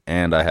do,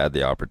 and I had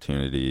the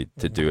opportunity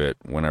to do it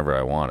whenever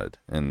I wanted,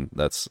 and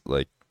that's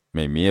like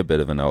made me a bit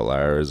of an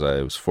outlier. As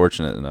I was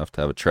fortunate enough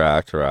to have a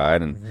track to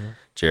ride, and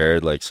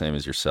Jared, like same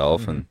as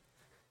yourself,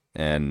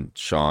 and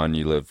Shawn,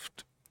 you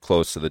lived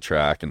close to the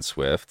track in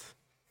Swift.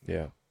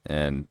 Yeah.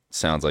 And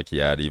sounds like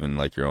you had even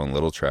like your own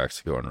little tracks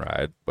to go and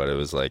ride, but it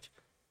was like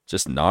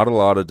just not a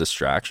lot of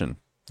distraction.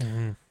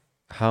 Mm-hmm.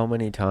 How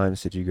many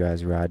times did you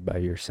guys ride by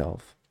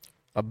yourself?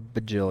 A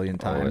bajillion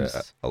times. Oh,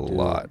 yeah, a Dude,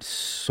 lot.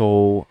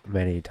 So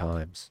many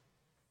times.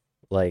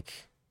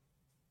 Like,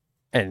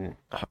 and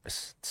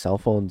cell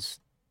phones,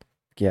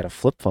 you had a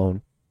flip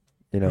phone,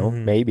 you know,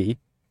 maybe.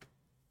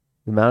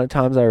 The amount of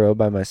times I rode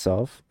by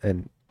myself,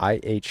 and I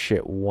ate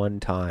shit one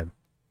time,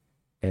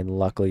 and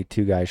luckily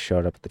 2 guys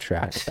showed up at the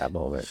track at that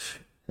moment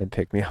and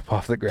picked me up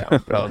off the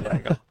ground. But I was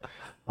like,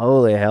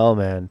 holy hell,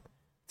 man.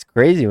 It's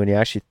crazy when you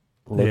actually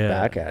look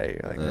back at it.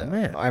 You're like,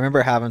 man. I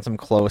remember having some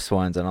close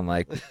ones, and I'm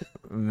like,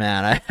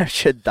 man, I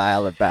should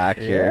dial it back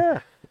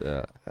here.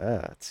 Yeah.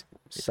 It's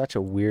such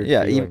a weird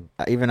Yeah, feeling.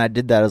 even I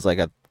did that as like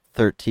a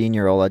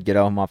 13-year-old. I'd get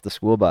home off the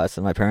school bus,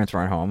 and my parents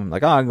weren't home. I'm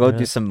like, oh, I can go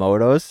do some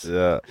motos.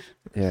 Yeah.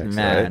 Yeah,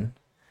 Man.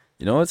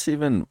 You know what's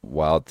even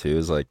wild too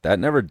is like that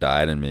never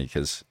died in me,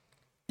 because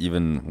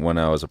even when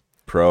I was a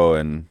pro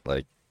and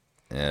I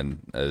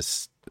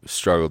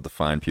struggled to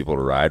find people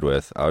to ride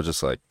with, I was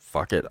just like,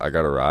 fuck it, I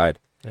gotta ride.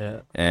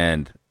 Yeah.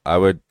 And I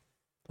would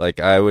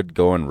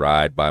go and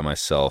ride by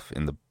myself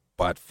in the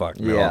butt fuck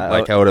middle, Yeah,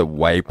 like out at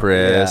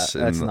Ypres.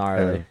 Yeah, that's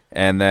gnarly.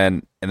 And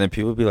then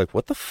people would be like,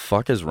 what the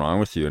fuck is wrong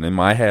with you? And in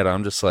my head,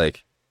 I'm just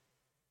like,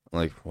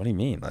 what do you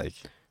mean? Like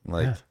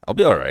I'll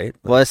be all right.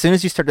 Well, as soon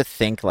as you start to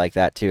think like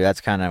that too,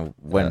 that's kind of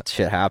when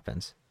shit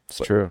happens. It's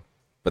true.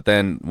 But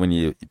then when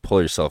you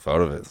pull yourself out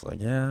of it, it's like,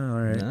 yeah,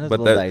 all right. Yeah, but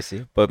a little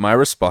dicey. But my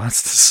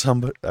response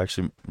to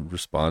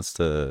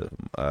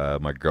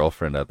my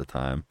girlfriend at the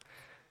time,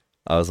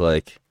 I was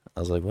like,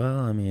 well,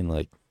 I mean,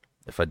 like,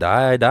 if I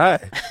die, I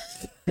die.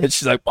 And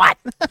she's like, what?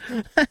 You're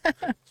an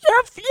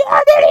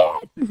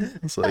idiot.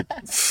 It's like,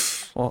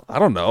 well, I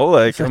don't know.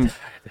 Like, I'm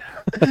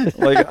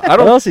like, I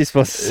don't. What else are you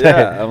supposed to say?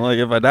 Yeah, I'm like,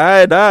 if I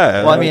die, I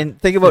die. Well, I mean,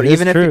 think about It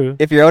is even true.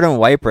 if you're out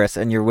in Ypres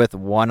and you're with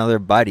one other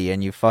buddy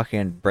and you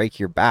fucking break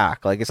your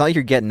back, like it's not like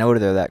you're getting out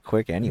of there that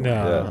quick anyway. No.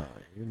 Yeah.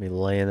 You're going to be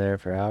laying there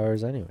for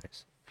hours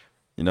anyways.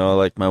 You know,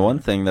 like my one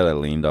thing that I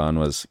leaned on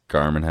was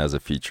Garmin has a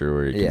feature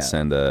where you can Yeah.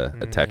 send a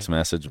text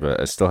message, but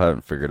I still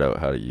haven't figured out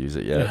how to use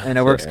it yet. And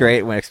it works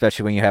great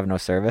especially when you have no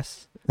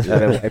service.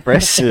 Out in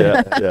Ypres.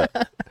 Yeah.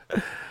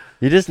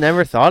 You just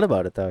never thought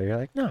about it, though. You're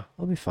like, no,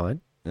 I'll be fine.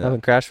 I Yeah.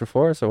 haven't crashed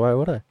before, so why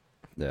would I?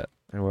 Yeah.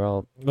 And we're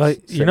all Like,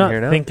 sitting you're not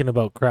here now. thinking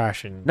about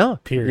crashing. No,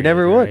 Period. you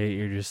never would. right?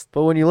 You're just.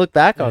 But when you look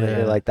back on it, Yeah.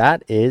 you're like,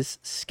 that is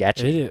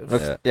sketchy. It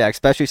is. Yeah. Yeah,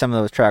 especially some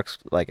of those tracks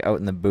like out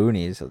in the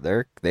boonies.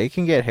 They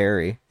can get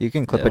hairy. You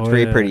can clip Yeah. a Oh,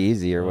 tree yeah. pretty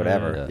easy or Oh,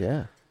 whatever. yeah.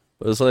 Yeah.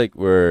 It was like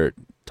we're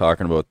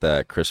talking about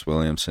that Chris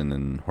Williamson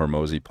and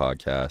Hormozy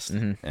podcast,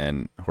 Mhm.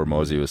 and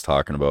Hormozy was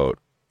talking about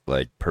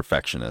like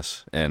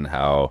perfectionists and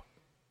how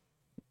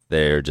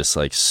they're just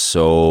like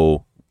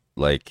so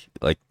like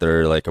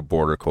they're like a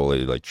border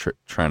collie like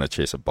trying to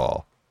chase a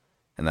ball,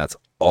 and that's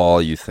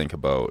all you think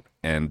about.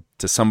 And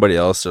to somebody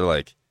else, they're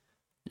like,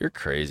 "You're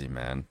crazy,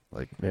 man!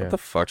 Like, Yeah. what the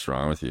fuck's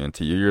wrong with you?" And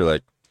to you, you're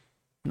like,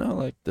 "No,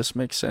 like this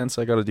makes sense.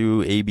 I got to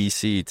do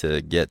ABC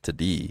to get to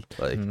D."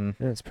 Like, Mhm.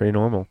 Yeah, it's pretty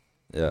normal.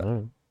 I yeah, don't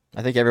know.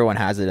 I think everyone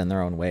has it in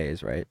their own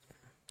ways, right?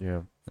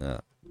 Yeah. yeah.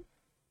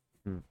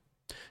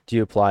 Do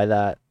you apply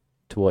that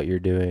to what you're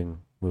doing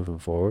moving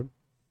forward?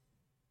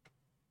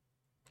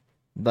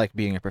 Like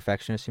being a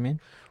perfectionist, you mean?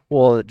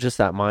 Well, just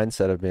that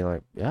mindset of being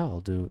like, yeah,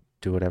 I'll do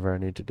whatever I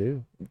need to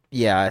do.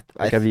 Yeah.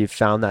 Like, have you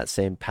found that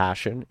same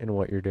passion in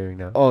what you're doing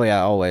now? Oh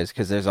yeah, always,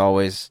 because there's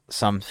always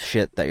some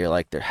shit that you're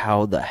like,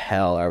 how the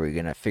hell are we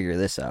gonna figure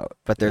this out?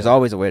 But there's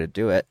always a way to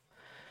do it.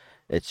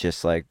 It's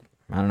just like,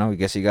 I don't know. I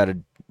guess you got to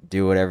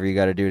do whatever you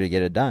got to do to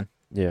get it done.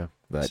 Yeah.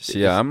 But So,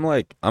 yeah,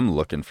 I'm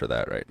looking for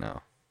that right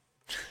now.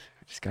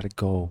 Just got to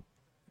go.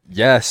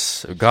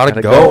 Yes, gotta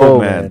Gotta go, go,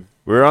 man. man.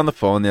 We were on the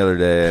phone the other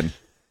day, and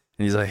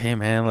he's like, "Hey,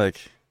 man,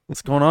 like,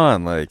 what's going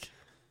on? Like,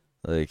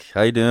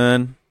 how you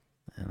doing?"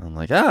 And I'm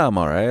like, I'm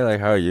all right. Like,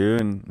 how are you?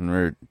 And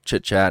we're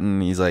chit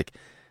chatting. He's like,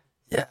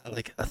 "Yeah,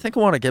 like, I think I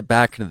want to get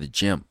back into the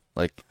gym.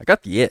 Like, I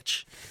got the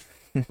itch."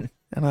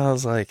 And I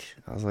was like,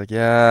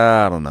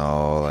 "Yeah, I don't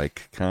know."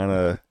 Like, kind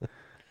of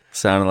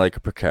sounded like a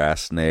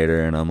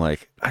procrastinator. And I'm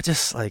like, I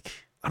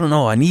don't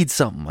know. I need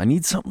something.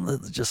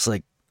 That's just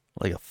like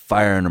a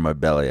fire under my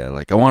belly. I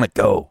want to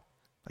go.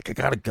 Like, I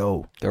gotta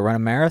go. go run a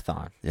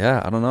marathon.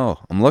 Yeah, I don't know.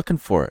 I'm looking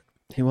for it.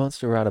 He wants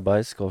to ride a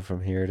bicycle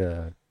from here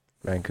to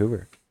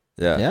Vancouver.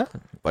 Yeah. Yeah.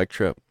 Bike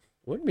trip.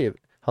 Wouldn't be.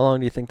 How long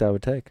do you think that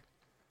would take?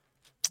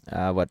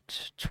 What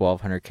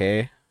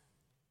 1,200K?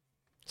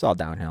 It's all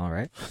downhill,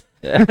 right?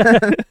 Yeah,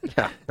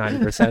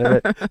 90% of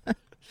it.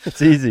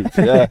 It's easy.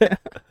 Yeah.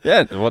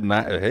 Yeah. Well,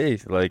 hey,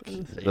 like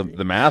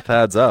the math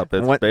adds up.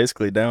 It's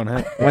basically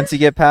downhill. Once you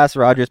get past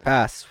Rogers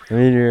Pass, I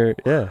mean, you're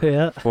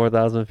Yeah.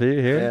 4,000 feet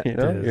here. Yeah. You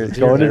know, Yeah, you're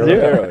zero, going to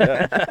zero,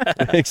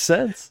 zero. Makes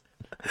sense.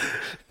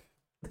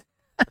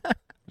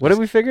 What did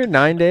we figure?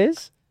 9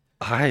 days?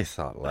 I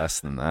thought less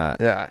than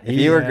that. Yeah. if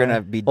you were Yeah.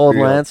 gonna be Old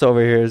real- Lance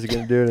over here is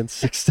going to do it in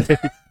 6 days.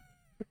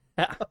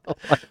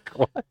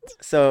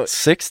 So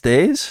 6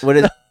 days? what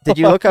is? Did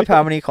you look up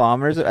how many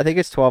kilometers? I think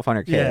it's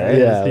 1,200 k. Yeah, Right?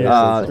 Yeah, it's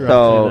roughly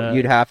So that.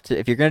 you'd have to,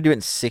 if you're gonna do it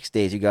in 6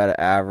 days, you got to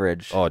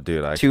average Oh,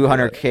 dude, I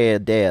 200k a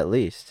day at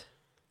least.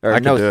 Or I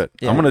no, can do it.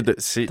 yeah. I'm gonna do.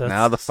 See, That's-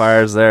 now the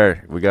fire's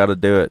there. We got to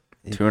do it.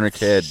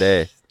 200k a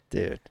day.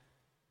 Dude.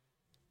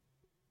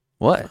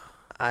 What?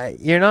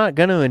 You're not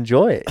going to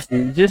enjoy it.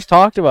 You just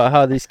talked about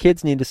how these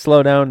kids need to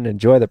slow down and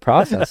enjoy the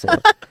process.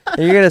 And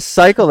you're going to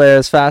cycle there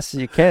as fast as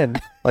you can,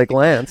 like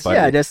Lance.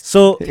 Yeah, just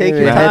So take Yeah,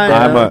 your head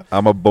time. down.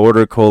 I'm a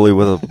border collie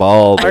with a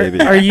ball,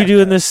 baby. are you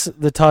doing this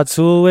the Todd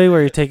Sewell way, where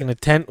you're taking a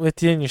tent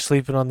with you and you're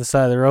sleeping on the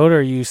side of the road, or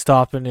are you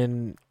stopping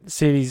in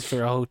cities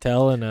for a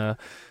hotel and a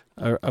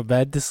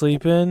bed to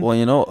sleep in? Well,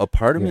 you know, a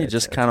part of me Good,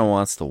 just yeah. kind of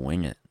wants to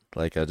wing it.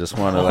 Like I just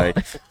want to like.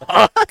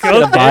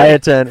 Gonna buy a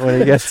tent when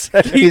he gets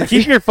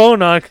keep your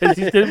phone on because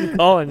he's gonna be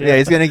calling you. Yeah,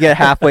 he's gonna get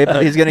halfway.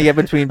 He's gonna get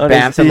between On his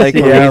Banff and Lake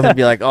TCM. Louise and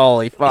be like,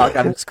 "Holy fuck,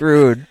 I'm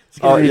screwed."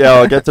 Oh yeah,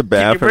 I'll get to Can you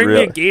Banff and bring me a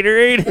real.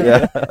 Gatorade?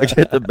 Yeah, I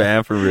get to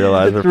Banff and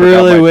realize I It's forgot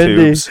really my windy.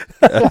 tubes.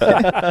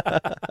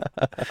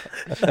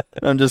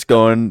 I'm just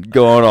going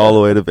all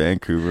the way to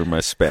Vancouver in my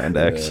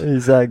spandex.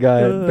 He's that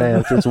guy in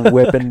Banff just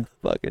whipping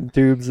fucking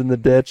tubes in the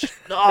ditch.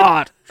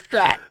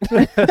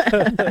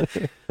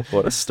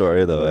 What a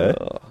story, though, eh?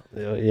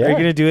 Yeah. Are you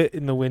gonna do it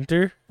in the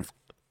winter?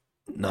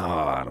 No,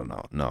 I don't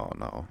know.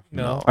 No.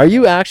 No. Are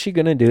you actually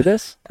gonna do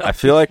this? I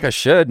feel like I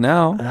should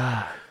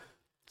now,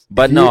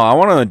 but If no, you- I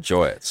want to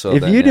enjoy it. So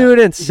If then, you yeah. do it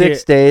in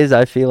 6 days,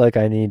 I feel like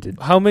I need to.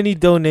 How many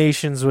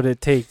donations would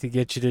it take to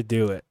get you to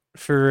do it?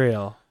 For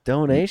real?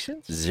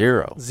 Donations?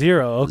 0.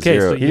 0. Okay,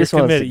 Zero. so He you're just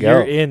wants to committed. go.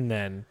 You're in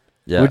then.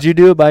 Yeah. Would you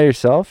do it by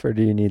yourself or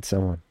do you need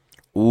someone?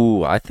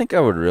 Ooh, I think I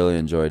would really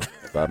enjoy it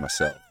by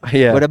myself.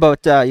 Yeah. What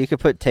about you could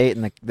put Tate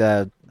in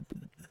the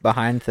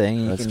behind thing.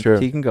 And That's you can, true.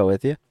 He can go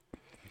with you.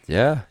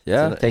 Yeah.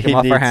 So Take He him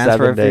off our needs hands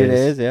for 7 a few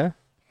days. Yeah.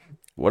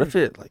 What if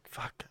it like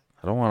fuck?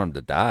 I don't want him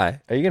to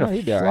die. Are you No, gonna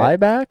he'd be all fly right.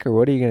 back or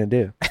what are you gonna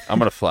do? I'm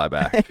gonna fly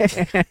back.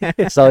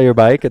 Sell your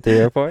bike at the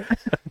airport?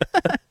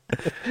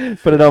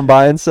 Put it on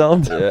buy and sell.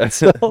 Yeah.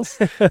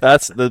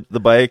 That's the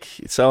bike.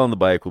 Selling the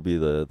bike will be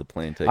the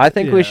plane ticket. I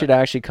think we Yeah. should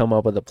actually come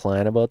up with a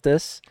plan about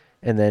this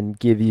and then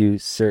give you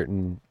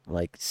certain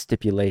like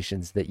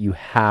stipulations that you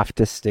have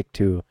to stick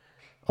to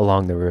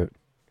along the route.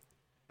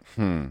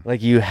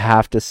 Like you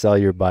have to sell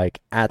your bike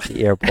at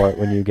the airport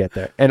when you get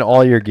there and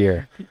all your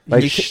gear.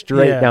 Like You-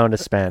 straight yeah. down to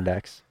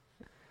spandex.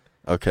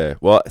 Okay.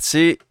 Well,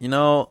 see,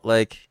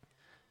 like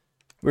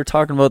we're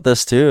talking about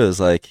this too. Is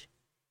like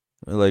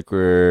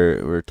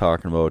we're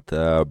talking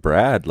about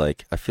Brad.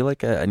 Like I feel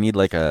like I need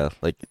like a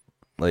like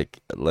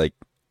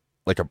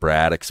a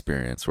Brad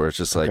experience where it's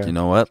just like, Okay. you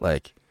know what,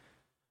 like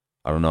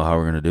I don't know how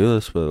we're gonna do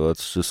this, but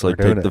let's just like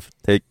We're doing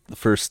take the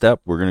first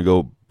step. We're gonna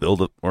go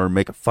build it or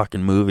make a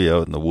fucking movie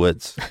out in the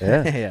woods.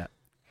 Yeah. yeah.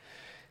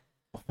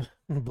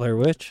 Blair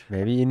Witch.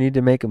 Maybe you need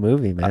to make a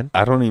movie, man.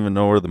 I don't even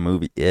know where the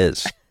movie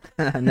is.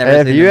 I've never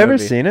Have seen you the ever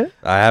movie. seen it?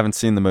 I haven't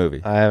seen the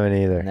movie. I haven't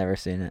either. Never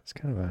seen it. It's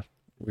kind of a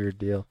weird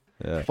deal.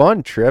 Yeah,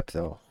 Fun trip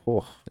though.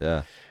 Oh,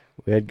 yeah,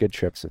 we had good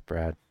trips with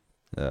Brad.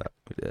 yeah.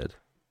 We did.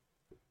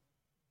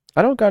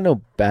 I don't got no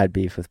bad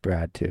beef with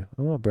Brad too.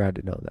 I want Brad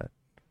to know that.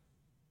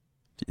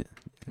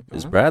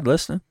 Is Brad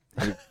listening?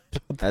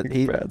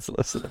 Brad's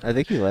listening. I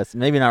think he listens.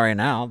 Maybe not right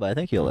now, but I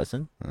think he'll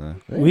listen.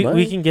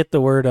 We can get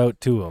the word out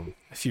to him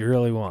if you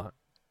really want.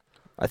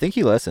 I think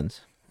he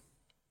listens.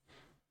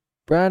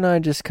 Brad and I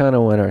just kind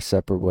of went our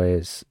separate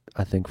ways.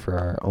 I think for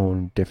our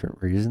own different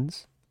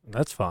reasons.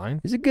 That's fine.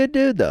 He's a good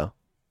dude though,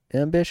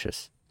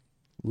 ambitious,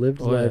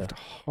 lived Oh, yeah. lived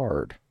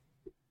hard.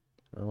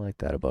 I like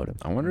that about him.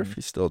 I wonder if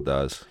he still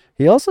does.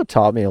 He also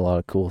taught me a lot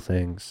of cool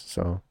things.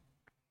 So,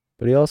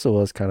 but he also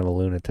was kind of a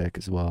lunatic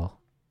as well.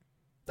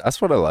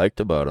 That's what I liked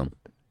about him.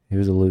 He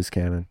was a loose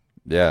cannon.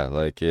 Yeah,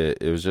 like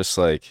it was just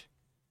like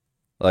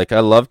I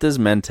loved his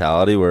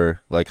mentality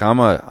where like I'm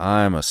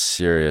a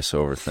serious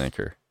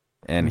overthinker.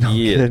 And No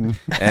he kidding.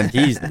 and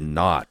he's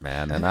not,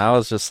 man. And I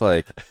was just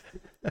like,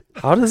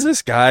 how does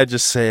this guy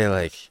just say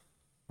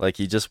like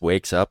he just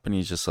wakes up and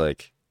he's just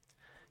like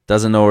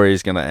doesn't know where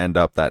he's gonna end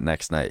up that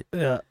next night.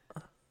 Yeah.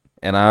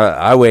 And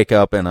I wake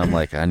up and I'm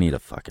like, I need a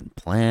fucking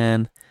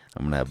plan.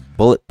 I'm gonna have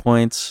bullet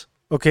points.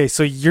 Okay,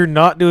 so you're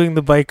not doing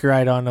the bike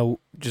ride on a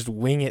just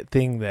wing it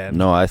thing then.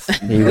 No,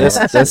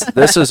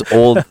 this is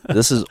old.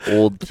 This is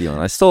old Keelan.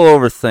 I still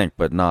overthink,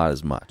 but not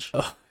as much.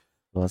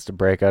 Wants to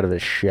break out of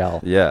his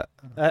shell. Yeah.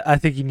 I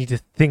think you need to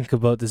think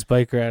about this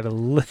bike ride a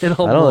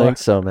little I don't more. think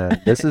so,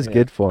 man. This is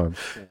good for him.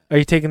 Are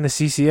you taking the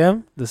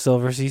CCM, the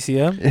silver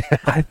CCM?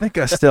 I think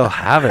I still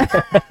have it.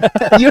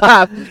 You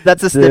have.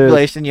 That's a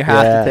stipulation. You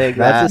have to take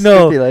that. That's a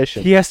No,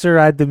 stipulation. He has to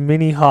ride the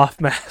mini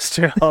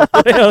Hoffmaster all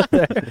the way out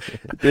there.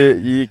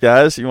 Dude, you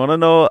guys, you want to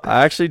know?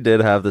 I actually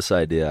did have this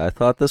idea. I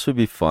thought this would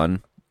be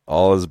fun,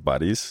 all as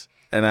buddies.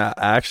 And I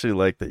actually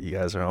like that you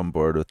guys are on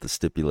board with the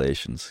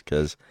stipulations,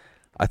 because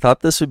I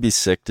thought this would be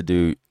sick to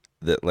do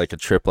that, like a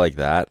trip like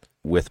that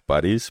with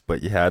buddies,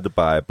 but you had to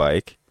buy a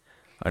bike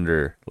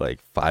under like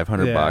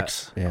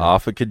 $500 Yeah.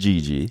 off of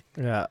Kijiji.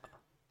 Yeah.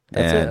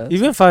 That's And it.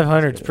 Even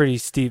 500 is pretty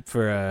steep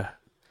for a.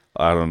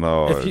 I don't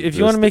know. If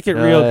you want to make it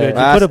real good,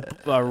 yeah. you put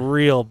a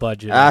real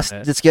budget Ask,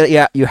 on it. just get.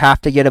 Yeah, you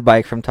have to get a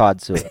bike from Todd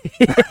Sewell.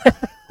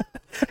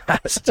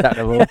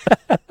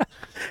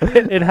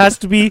 It has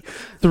to be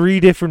 3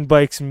 different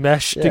bikes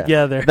meshed Yeah.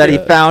 together. that he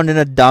found in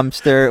a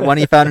dumpster. One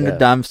he found in Yeah. a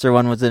dumpster.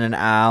 One was in an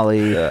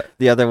alley. Yeah.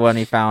 The other one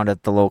he found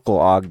at the local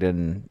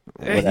Ogden,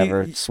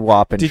 whatever, He-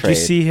 swap and Did trade. you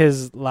see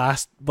his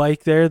last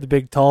bike there, the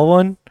big tall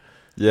one?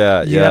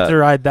 Yeah, You have to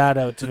ride that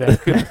out to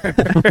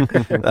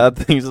Vancouver. That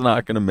thing's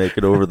not going to make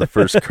it over the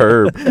first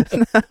curb.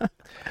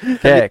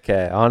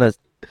 Okay. Honest.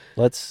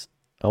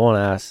 I want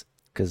to ask,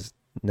 because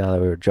now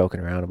that we were joking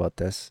around about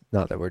this,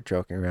 not that we're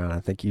joking around, I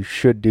think you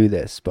should do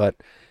this, but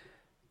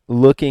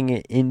looking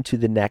into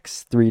the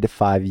next 3 to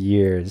 5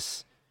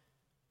 years,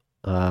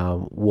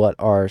 what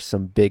are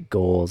some big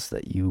goals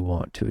that you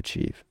want to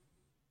achieve?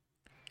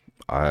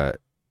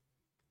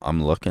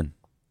 I'm looking.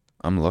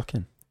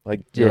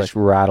 Like, You're just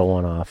rattle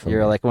one off. for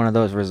You're me. like one of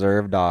those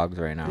reserve dogs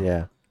right now.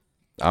 Yeah.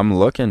 I'm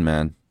looking,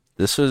 man.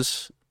 This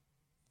was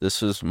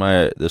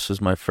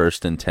my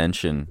first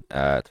intention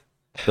at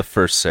the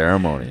first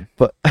ceremony.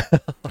 But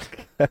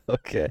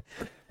okay.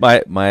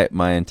 My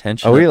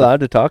intention. Are we at the- allowed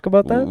to talk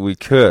about that? We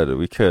could. I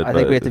but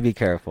think we have to be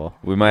careful.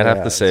 We might have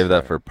Yeah, to that's save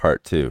that fair. for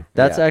part 2.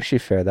 That's Yeah. actually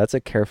fair. That's a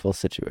careful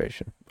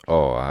situation.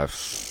 Oh,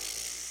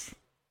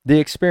 The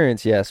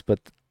experience, yes, but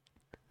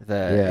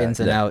The ins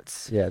and Yeah.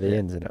 outs. the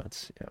ins and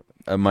outs.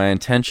 Yeah. my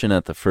intention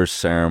at the first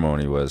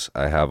ceremony was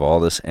I have all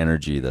this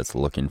energy that's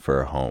looking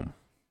for a home,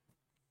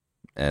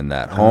 and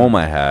that home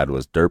I had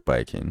was dirt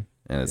biking,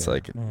 and it's Yeah.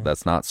 like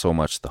that's not so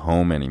much the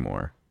home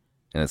anymore,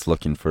 and it's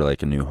looking for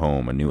like a new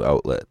home, a new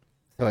outlet.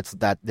 So it's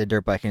that the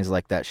dirt biking is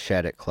like that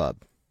shed at club.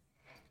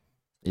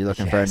 You're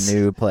looking for a Yes.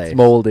 new place. It's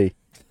moldy.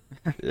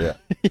 Yeah,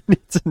 He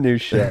needs a new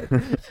shed.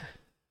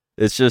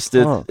 it's just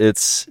Huh.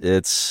 it's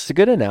It's a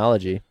good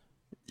analogy.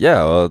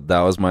 yeah. Well,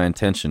 that was my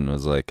intention.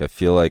 Was like I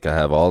feel like I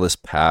have all this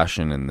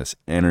passion and this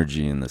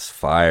energy and this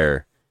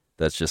fire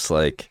that's just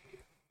like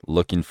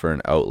looking for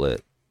an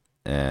outlet,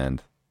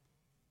 and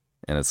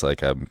it's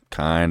like I'm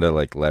kind of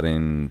like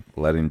letting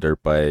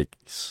dirt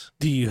bikes.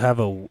 Do you have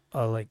a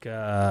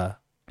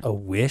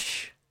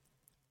wish?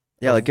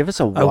 Yeah, like give us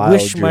a I wild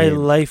wish my dream.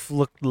 life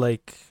looked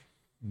like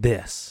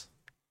this.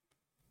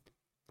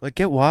 Like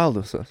get wild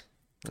with us.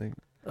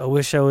 I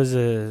wish I was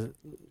a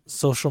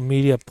social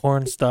media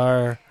porn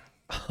star.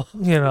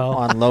 You know,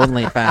 on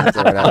Lonely Fans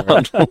or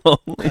whatever.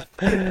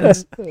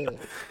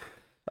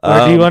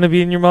 or do you want to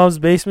be in your mom's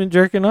basement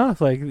jerking off?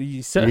 Like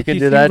you said, You can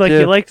do seemed that like too.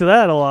 you liked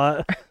that a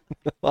lot.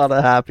 A lot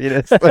of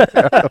happiness.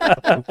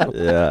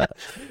 Yeah.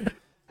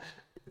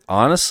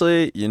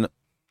 Honestly,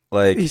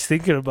 like, He's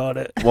thinking about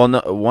it. well,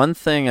 no, one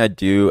thing I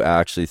do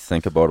actually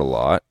think about a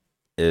lot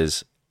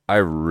is I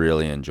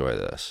really enjoy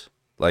this.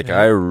 Like,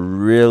 Yeah. I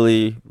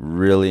really,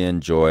 really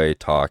enjoy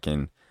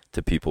talking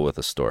to people with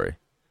a story.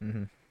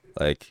 Mhm.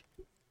 I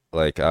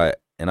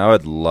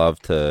would love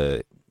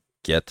to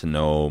get to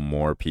know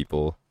more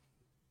people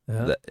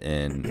Yeah. that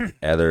in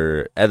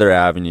other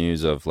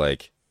avenues of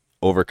like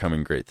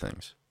overcoming great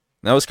things.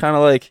 And that was kind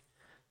of like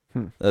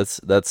that's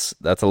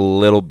a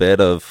little bit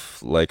of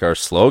like our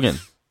slogan,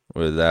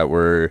 with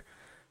that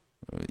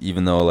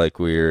even though like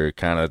we're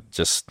kind of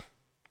just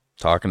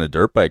talking to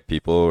dirt bike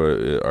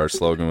people, our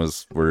slogan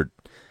was we're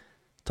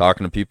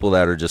talking to people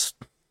that are just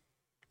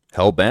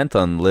hell bent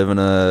on living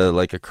a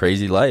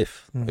crazy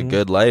life, a Mhm.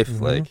 good life,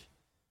 Mhm.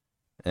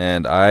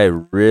 and I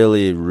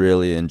really,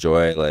 really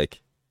enjoy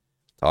like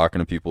talking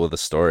to people with a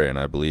story, and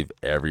I believe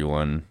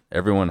everyone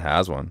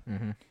has one.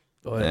 Mhm.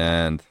 Oh,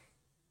 yeah.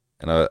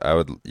 And I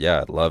would,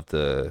 I'd love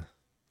to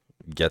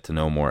get to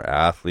know more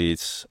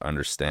athletes,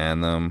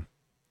 understand them,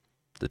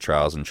 the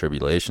trials and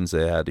tribulations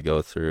they had to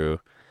go through.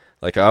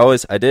 Like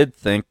I did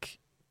think,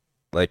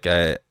 like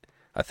I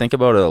think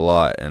about it a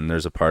lot, and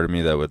there's a part of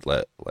me that would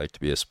like to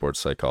be a sports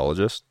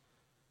psychologist.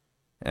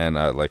 And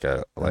I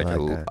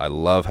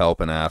love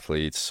helping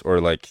athletes or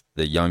like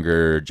the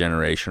younger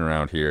generation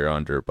around here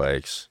on dirt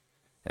bikes.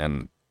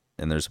 And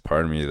there's a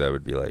part of me that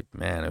would be like,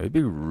 man, it would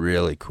be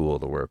really cool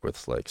to work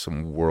with like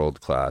some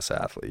world-class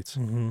athletes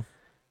Mhm.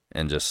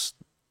 and just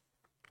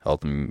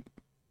help them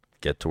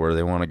get to where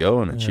they want to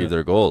go and achieve Yeah.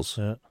 their goals.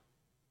 Yeah.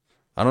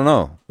 I don't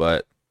know,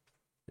 but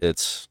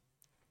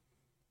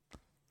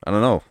I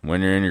don't know.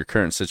 When you're in your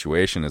current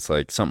situation, it's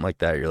like something like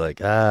that. You're like,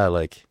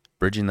 like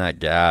bridging that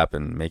gap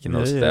and making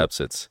those Yeah. steps.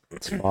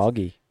 It's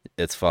foggy.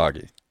 it's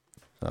foggy.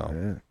 So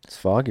Yeah, it's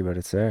foggy, but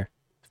it's there.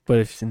 But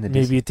if in the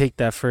maybe you take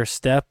that first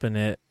step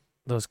and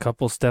those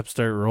couple steps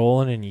start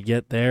rolling and you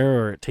get there,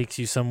 or it takes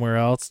you somewhere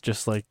else,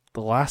 just like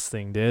the last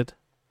thing did.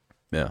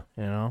 yeah.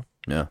 You know?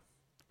 Yeah.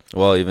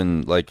 Well,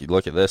 even like you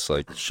look at this,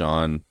 like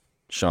Shawn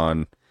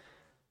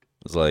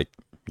was like,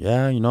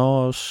 yeah, I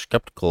was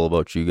skeptical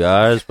about you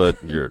guys, but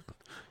here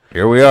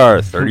we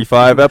are,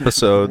 35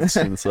 episodes.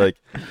 And it's like,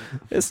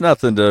 it's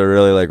nothing to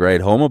really like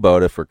write home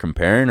about if we're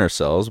comparing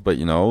ourselves, but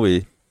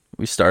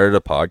we started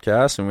a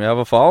podcast and we have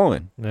a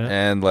following. Yeah.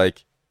 And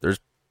like there's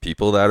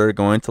people that are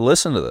going to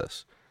listen to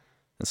this.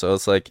 And so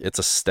it's like it's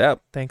a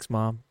step. Thanks,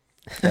 Mom.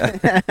 For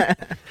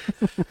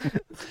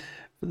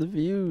the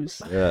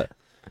views. Yeah.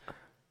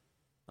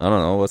 I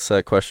don't know. What's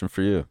that question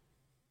for you?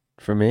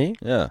 For me,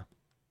 Yeah.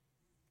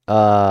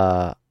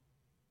 I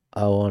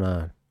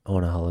wanna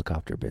own a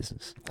helicopter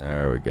business.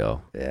 There we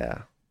go.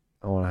 Yeah,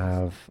 I wanna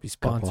have Be a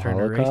couple sponsoring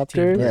a race team.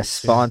 helicopters. Yeah,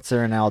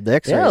 sponsor an Al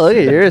Dix. Yeah, race. look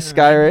at you're a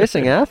sky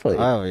racing athlete.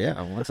 Oh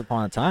yeah, once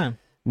upon a time.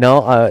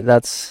 No,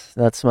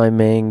 that's my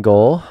main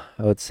goal.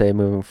 I would say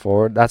moving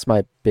forward, that's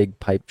my big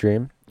pipe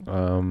dream.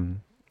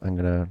 I'm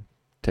gonna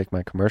take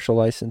my commercial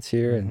license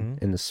here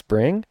in the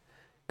spring,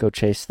 go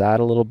chase that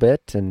a little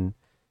bit, and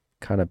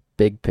kind of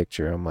big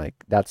picture. I'm like,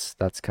 that's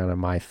kind of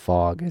my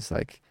fog is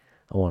like,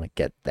 I want to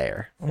get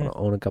there. I want to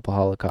own a couple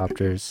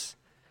helicopters.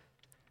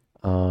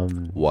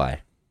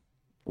 Why?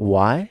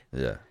 Why?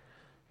 Yeah.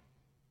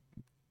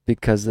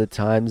 Because the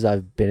times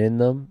I've been in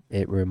them,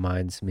 it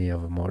reminds me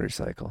of a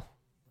motorcycle.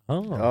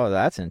 Oh,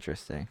 that's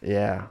interesting.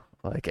 Yeah,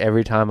 like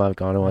every time I've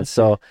gone to one.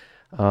 So,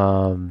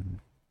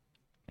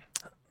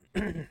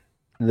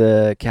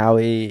 the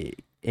Cowie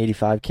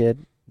 85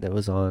 kid that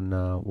was on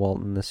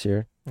Walton this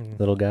year,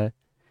 little guy,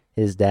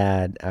 his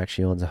dad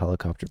actually owns a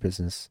helicopter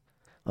business.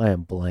 I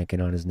am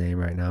blanking on his name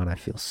right now, and I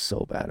feel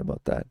so bad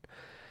about that.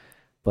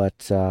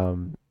 But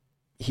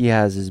he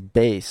has his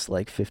base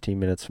like 15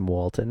 minutes from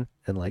Walton,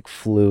 and like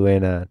flew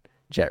in a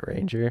Jet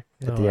Ranger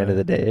at the end of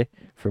the day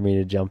for me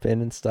to jump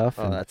in and stuff.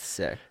 Oh, and that's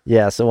sick.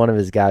 yeah, so one of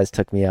his guys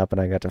took me up and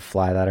I got to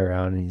fly that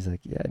around, and he's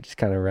like, yeah, just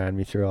kind of ran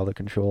me through all the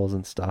controls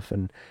and stuff.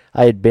 And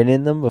I had been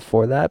in them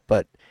before that,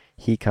 but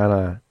he kind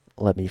of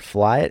let me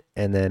fly it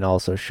and then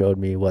also showed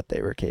me what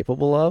they were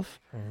capable of.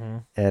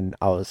 And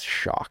I was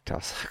shocked. I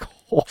was like,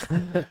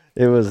 oh,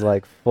 it was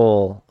like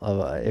full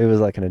of, it was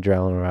like an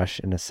adrenaline rush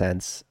in a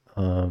sense.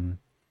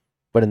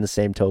 But in the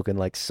same token,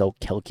 like so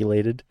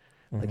calculated,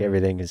 like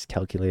everything is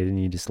calculated and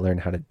you just learn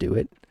how to do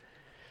it.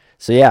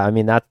 So yeah, I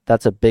mean,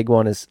 that's a big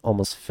one, is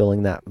almost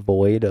filling that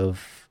void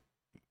of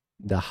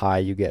the high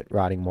you get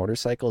riding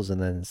motorcycles.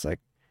 And then it's like,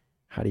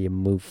 how do you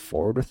move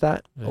forward with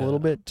that a little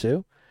bit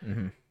too?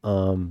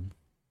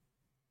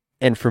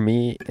 And for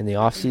me in the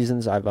off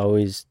seasons, I've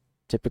always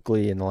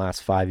typically in the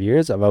last 5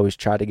 years, I've always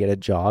tried to get a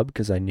job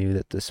because I knew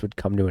that this would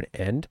come to an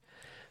end.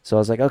 So I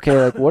was like,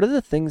 okay, like what are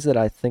the things that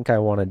I think I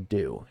want to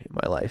do in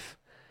my life?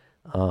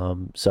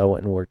 So I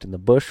went and worked in the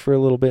bush for a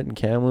little bit in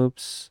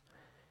Kamloops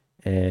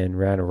and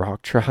ran a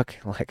rock truck.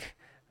 Like,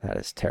 that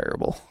is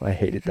terrible. I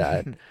hated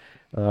that.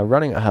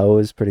 Running a hoe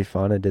is pretty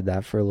fun. I did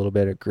that for a little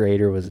bit. A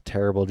grader was a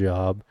terrible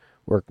job.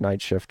 Worked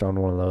night shift on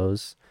one of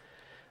those.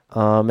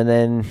 And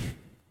then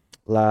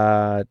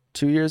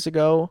 2 years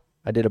ago,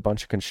 I did a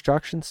bunch of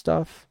construction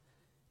stuff,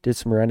 did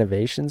some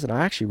renovations, and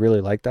I actually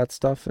really like that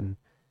stuff. And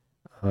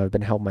I've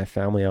been helping my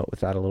family out with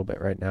that a little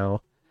bit right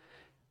now.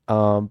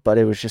 But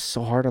it was just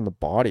so hard on the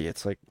body.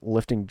 It's like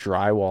lifting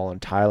drywall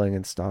and tiling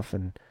and stuff,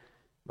 and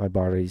my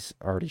body's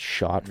already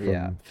shot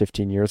from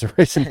 15 years of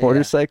racing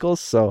motorcycles.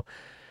 So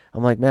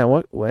I'm like, man,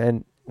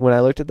 when I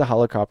looked at the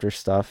helicopter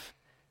stuff,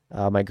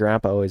 my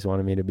grandpa always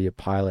wanted me to be a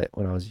pilot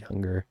when I was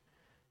younger.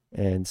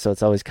 And so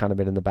it's always kind of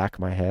been in the back of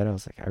my head. I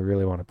was like, I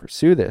really want to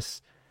pursue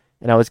this.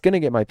 And I was going to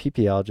get my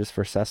PPL just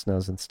for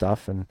Cessnas and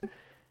stuff. And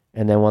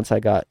then once I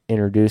got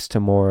introduced to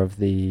more of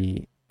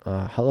the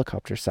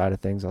helicopter side of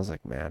things, I was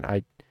like, man,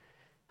 I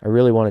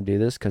really want to do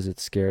this because it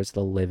scares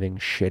the living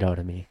shit out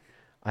of me.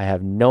 I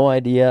have no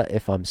idea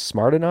if I'm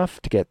smart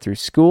enough to get through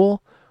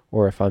school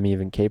or if I'm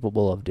even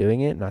capable of doing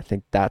it. And I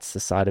think that's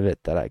the side of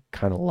it that I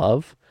kind of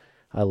love.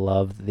 I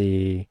love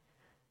the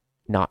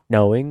not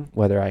knowing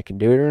whether I can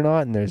do it or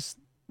not. And there's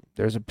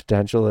a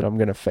potential that I'm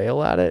going to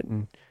fail at it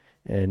and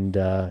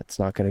it's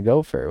not going to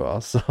go very well.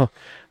 So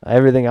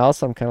everything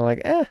else, I'm kind of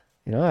like,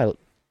 I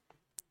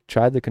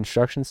tried the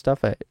construction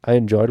stuff. I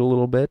enjoyed it a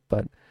little bit,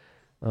 but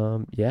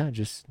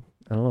just,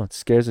 I don't know. It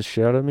scares the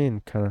shit out of me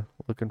and kind of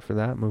looking for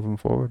that moving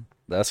forward.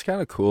 That's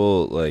kind of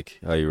cool, like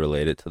how you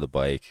relate it to the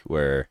bike,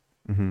 where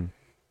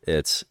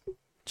it's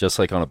just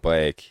like on a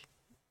bike,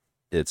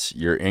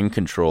 you're in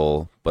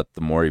control, but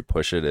the more you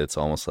push it, it's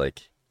almost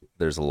like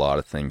there's a lot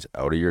of things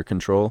out of your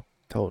control.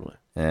 Totally.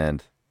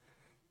 And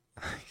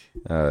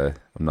I'm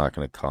not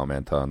going to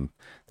comment on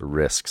the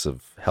risks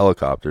of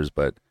helicopters,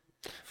 but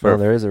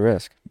there is a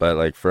risk. But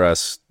like for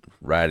us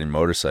riding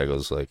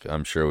motorcycles, like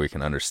I'm sure we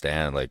can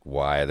understand like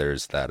why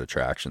there's that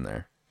attraction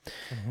there.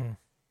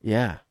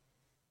 Yeah.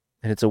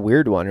 And it's a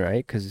weird one,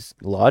 right? Because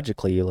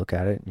logically you look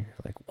at it and you're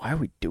like, why are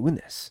we doing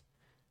this?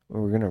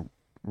 We're going to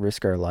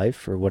risk our life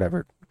for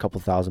whatever, a couple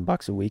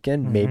 $1,000 a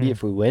weekend, maybe Mhm.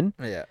 if we win.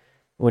 Yeah.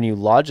 When you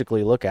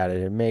logically look at it,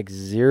 it makes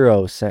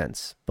zero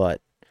sense.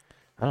 But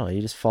I don't know,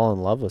 you just fall in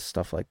love with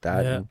stuff like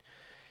that. Yeah.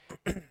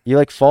 And you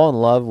like fall in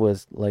love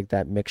with like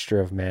that mixture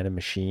of man and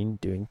machine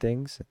doing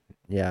things.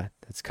 Yeah,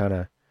 that's kind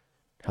of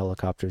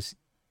helicopters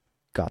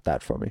got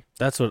that for me.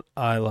 That's what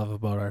I love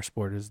about our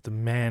sport is the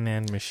man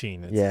and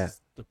machine. It's Yeah.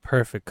 the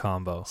perfect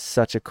combo.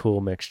 Such a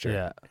cool mixture.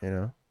 Yeah. You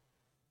know?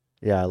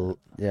 Yeah,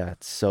 yeah,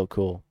 it's so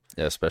cool.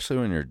 Yeah, especially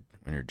when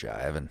you're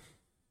jiving.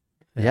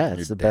 Yeah, You're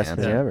it's the best thing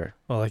dancing. ever.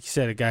 Well, like you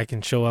said, a guy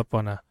can show up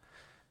on a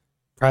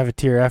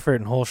privateer effort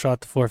and whole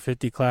shot the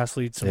 450 class,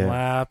 lead some Yeah.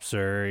 laps,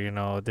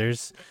 or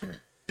there's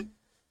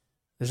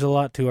a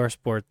lot to our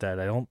sport that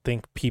I don't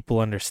think people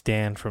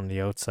understand from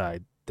the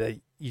outside that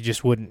you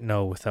just wouldn't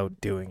know without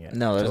doing it.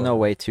 No, there's no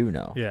way to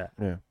know. Yeah.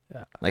 Yeah.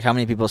 Like, how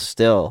many people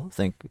still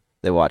think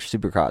they watch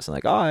Supercross and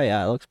like, oh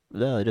yeah, it looks,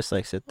 yeah, they just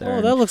like sit there, Oh,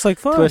 and that looks like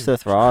fun. twist the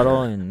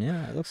throttle, and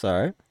yeah, it looks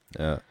alright.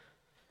 Yeah.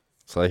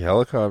 It's like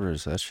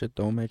helicopters. That shit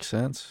don't make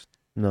sense.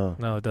 No,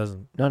 No, it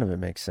doesn't. none of it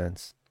makes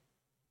sense.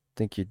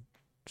 Think you'd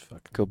It's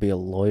fucking- go be a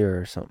lawyer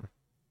or something.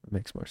 It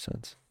makes more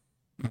sense.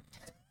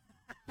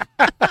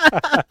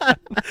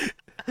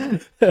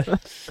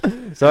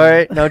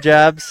 Sorry, no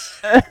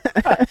jabs.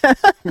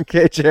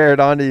 Okay, Jared,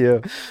 on to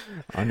you.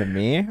 On to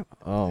me?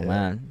 Oh Yeah.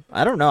 man,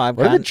 I don't know.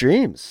 What are the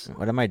dreams?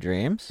 What are my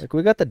dreams? Like,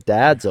 we got the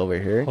dads over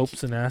here.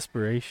 Hopes and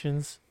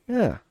aspirations.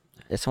 Yeah.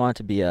 I just want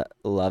to be a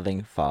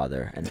loving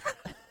father, and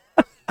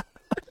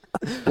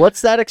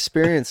What's that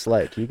experience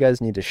like? You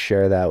guys need to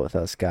share that with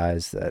us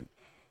guys that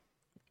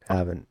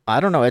haven't.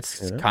 I don't know.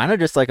 It's Yeah. kind of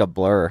just like a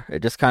blur.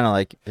 It just kind of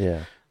like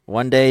Yeah.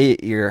 one day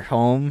you're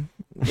home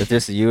with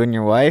just you and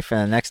your wife,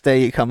 and the next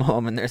day you come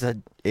home and there's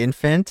an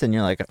infant, and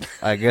you're like,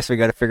 I guess we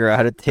got to figure out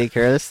how to take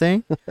care of this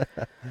thing.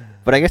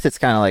 But I guess it's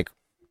kind of like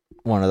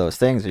one of those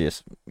things.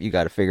 You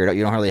got to figure it out.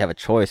 You don't really have a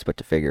choice but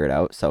to figure it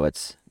out. So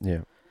it's,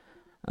 Yeah.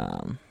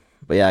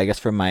 but yeah, I guess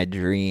for my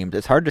dreams,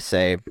 it's hard to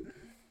say.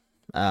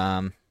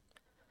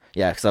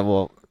 Yeah, because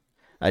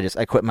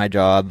I quit my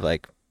job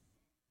like,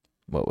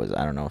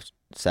 I don't know,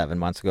 7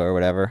 months ago or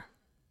whatever,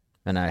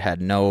 and I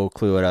had no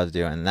clue what I was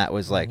doing. And that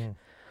was like,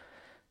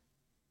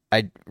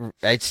 Mhm.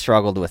 I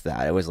struggled with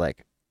that.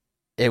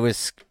 It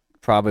was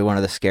probably one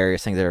of the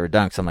scariest things I've ever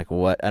done. Cause I'm like,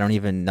 what? I don't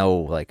even know.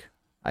 Like,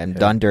 I'm Yeah.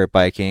 done dirt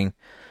biking.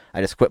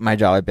 I just quit my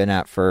job I've been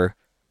at for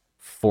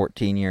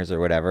 14 years or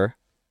whatever.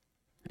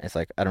 It's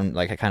like, I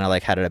kind of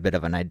like had a bit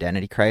of an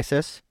identity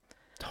crisis.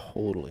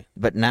 Totally.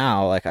 But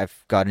now, like,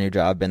 I've got a new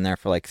job, been there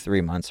for like 3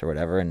 months or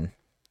whatever, and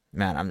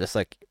man, I'm just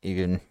like,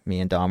 even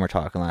me and Dom were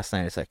talking last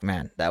night. It's like,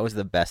 man, that was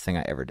the best thing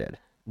I ever did.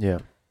 Yeah.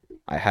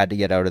 I had to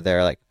get out of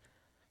there. Like,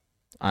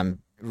 I'm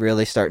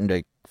really starting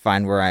to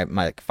find where I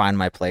might find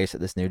my place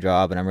at this new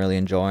job, and I'm really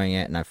enjoying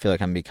it. And I feel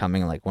like I'm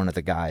becoming like one of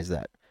the guys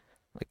that,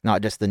 like,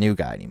 not just the new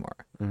guy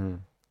anymore. Mm-hmm.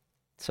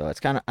 So it's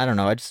kind of, I don't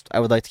know. I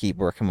would like to keep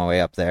working my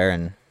way up there,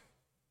 and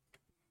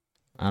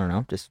I don't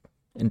know, just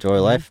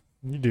enjoy life.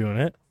 You're doing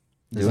it.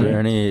 Is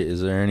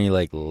there any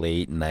like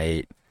late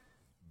night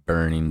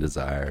burning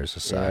desires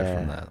aside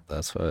from Yeah. that?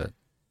 That's what.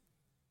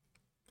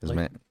 'Cause Like-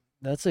 man,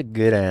 That's a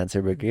good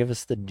answer, but give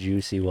us the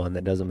juicy one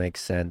that doesn't make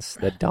sense.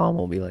 That Dom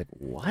will be like,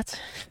 "What?"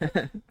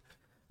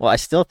 Well, I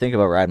still think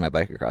about riding my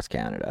bike across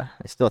Canada.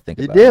 I still think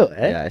You about do, it.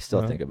 eh? Yeah, I still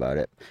Uh-huh. think about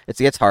it. It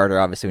gets harder,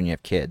 obviously, when you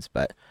have kids,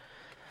 but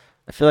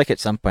I feel like at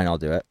some point I'll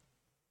do it.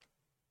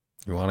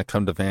 you want to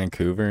come to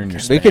Vancouver in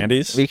your We could,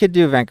 standees? we could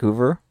do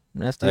Vancouver.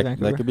 Let's do that,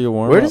 Vancouver. that could be a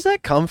warm. Where does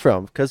that come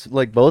from? Because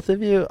like both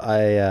of you,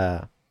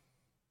 I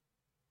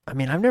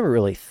mean, I've never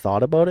really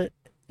thought about it,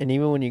 and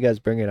even when you guys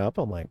bring it up,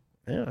 I'm like,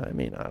 yeah, I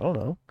mean, I don't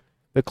know,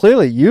 but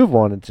clearly you've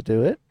wanted to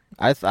do it.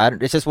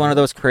 It's just one of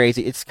those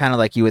crazy. It's kind of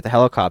like you with the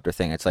helicopter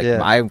thing. It's like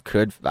Yeah.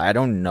 I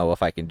don't know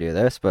if I can do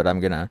this, but I'm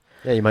gonna.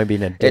 Yeah, you might be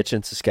in a ditch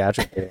in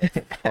Saskatchewan.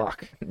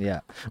 Fuck.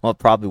 Yeah, well, it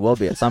probably will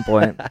be at some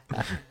point. But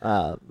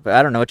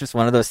I don't know. It's just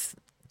one of those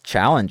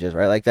challenges,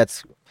 right? Like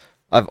that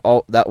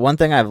one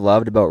thing I've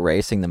loved about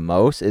racing the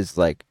most is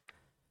like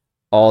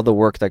all the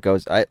work that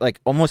goes. I like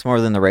almost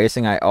more than the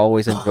racing. I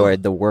always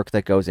enjoyed the work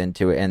that goes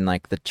into it and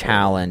like the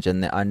challenge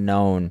and the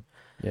unknown.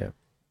 Yeah.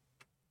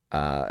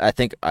 I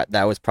think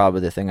that was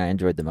probably the thing I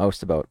enjoyed the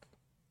most about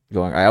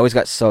going. I always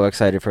got so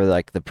excited for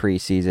like the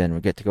preseason. We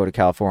get to go to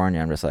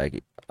California. I'm just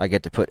like, I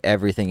get to put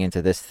everything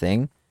into this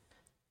thing.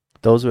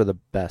 Those were the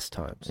best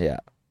times. Yeah.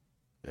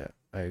 Yeah,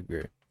 I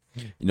agree.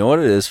 You know what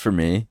it is for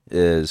me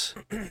is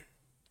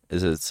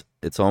it's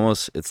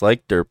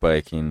like dirt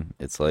biking.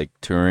 It's like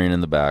touring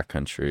in the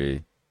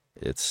backcountry.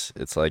 It's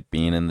like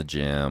being in the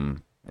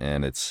gym,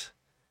 and it's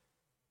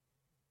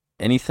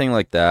anything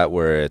like that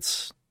where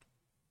it's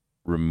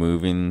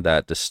removing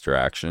that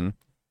distraction,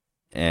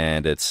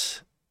 and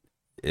it's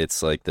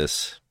like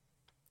this.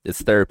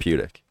 It's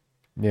therapeutic,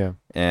 Yeah.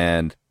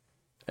 and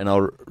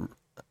I'll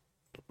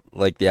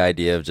like the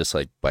idea of just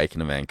like biking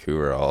to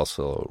Vancouver. I'll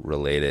also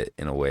relate it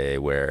in a way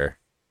where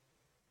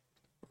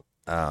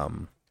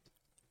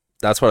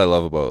that's what I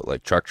love about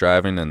like truck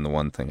driving, and the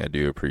one thing I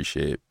do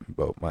appreciate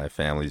about my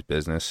family's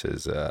business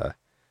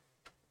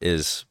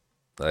is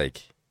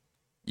like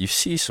you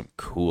see some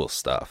cool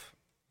stuff.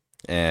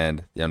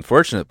 And the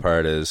unfortunate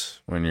part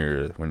is when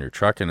you're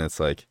trucking, it's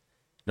like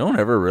you don't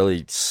ever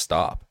really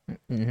stop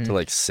to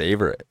like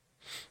savor it.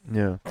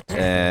 Yeah.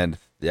 And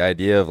the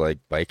idea of like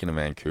biking to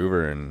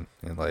Vancouver and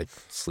like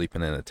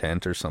sleeping in a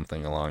tent or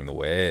something along the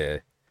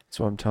way. That's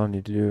what I'm telling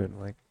you to do in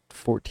like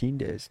 14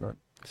 days, not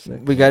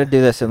 6. We got to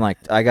do this in like.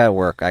 I got to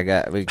work. we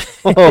got we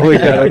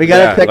to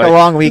Yeah, pick like- a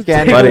long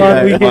weekend. Take a Buddy, long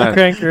come weekend, on.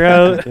 crank her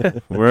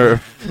out.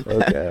 We're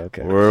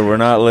Okay. we're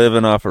not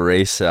living off a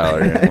race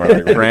salary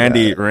anymore. Like,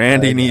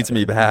 Randy needs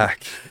me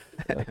back.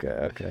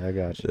 Okay, I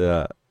got you.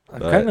 Yeah. I'm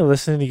But- kind of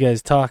listening to you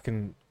guys talk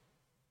and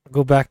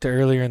go back to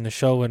earlier in the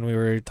show when we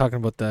were talking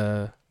about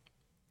the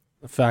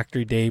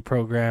factory day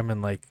program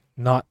and like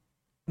not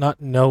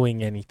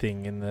knowing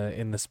anything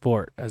in the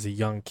sport as a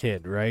young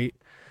kid, right?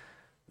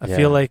 I Yeah.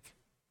 feel like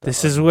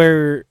this is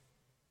where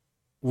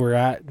we're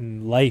at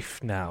in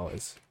life now,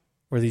 is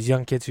where these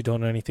young kids who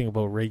don't know anything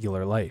about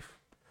regular life.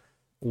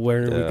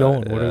 Where are we Yeah,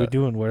 going? What are we yeah.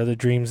 doing? What are the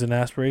dreams and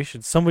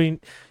aspirations?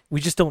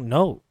 We just don't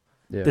know.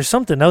 Yeah. There's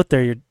something out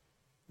there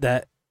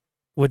that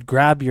would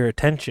grab your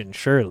attention,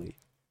 surely,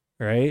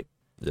 right?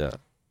 Yeah.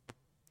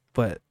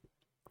 But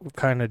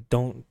kind of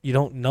you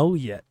don't know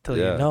yet till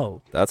Yeah. you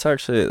know. That's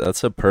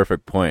a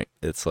perfect point.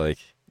 It's like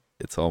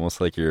it's almost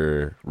like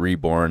you're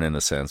reborn in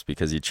a sense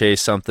because you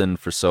chase something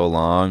for so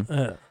long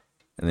and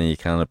then you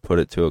kind of put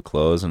it to a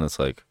close and it's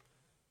like,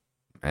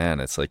 man,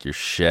 it's like you're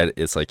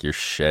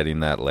shedding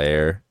that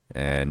layer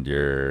and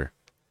you're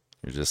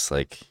just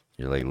like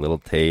you're like little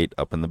Tate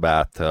up in the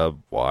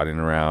bathtub wading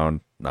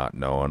around not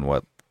knowing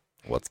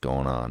what's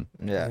going on.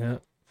 Yeah.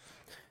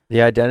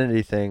 The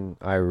identity thing,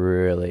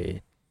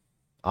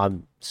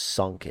 I'm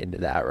sunk into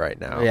that right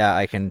now. Yeah,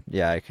 I can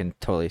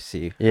totally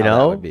see You how that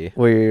know, would be.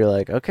 where you're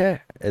like,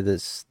 okay,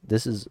 this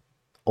is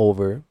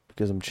over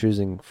because I'm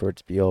choosing for it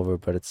to be over,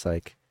 but it's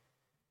like,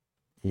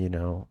 you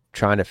know,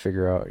 trying to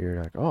figure out.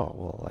 You're like, oh,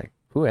 well, like,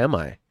 who am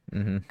I?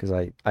 Mm-hmm. Because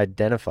I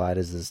identified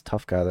as this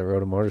tough guy that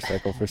rode a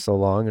motorcycle for so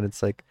long, and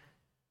it's like,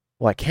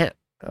 well, I can't.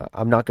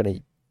 I'm not going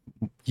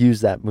to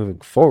use that moving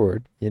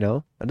forward. You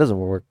know, that doesn't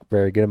work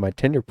very good in my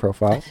Tinder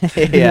profile.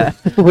 Yeah.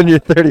 When you're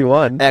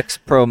 31,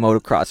 Ex-pro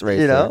motocross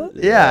racer. you know,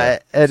 yeah,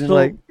 and So-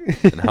 like,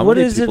 And how What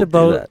many is it people do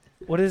about?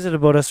 that? What is it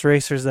about us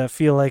racers that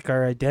feel like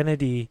our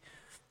identity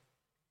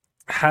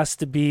has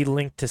to be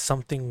linked to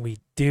something we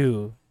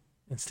do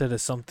instead of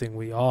something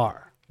we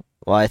are?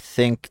 Well, I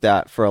think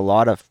that for a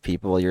lot of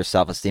people, your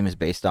self-esteem is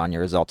based on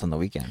your results on the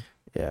weekend.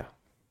 yeah,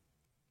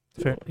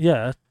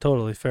 Yeah,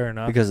 totally fair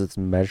enough. because it's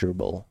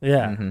measurable.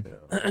 yeah.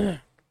 Mhm.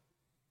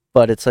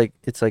 But it's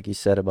like you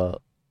said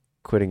about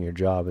quitting your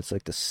job. It's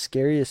like the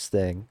scariest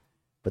thing,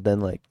 but then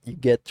like you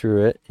get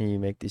through it and you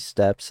make these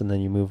steps and then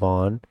you move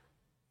on,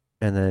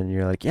 and then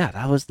you're like, yeah,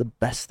 that was the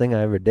best thing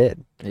I ever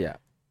did. Yeah.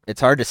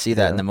 It's hard to see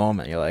that in Yeah. the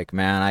moment. You're like,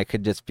 man, I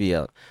could just be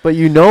a... But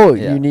you know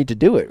Yeah. you need to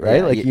do it, right?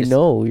 Yeah, like you you just-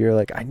 know you're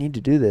like, I need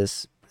to do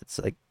this. It's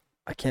like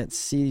I can't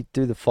see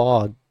through the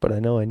fog, but I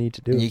know I need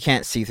to do You it.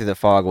 can't see through the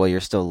fog while you're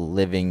still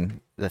living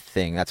the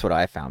thing. That's what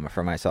I found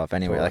for myself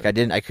anyway. Like I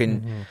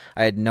couldn't, Mhm.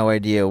 I had no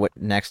idea what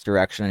next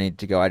direction I needed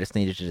to go. I just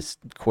needed to just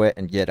quit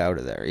and get out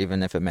of there.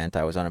 Even if it meant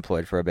I was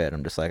unemployed for a bit.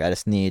 I'm just like, I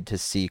just need to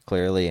see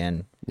clearly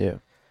and, Yeah.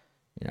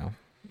 you know.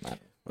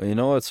 Well, you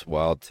know what's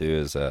wild too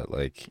is that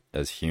like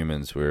as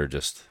humans we're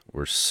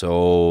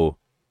so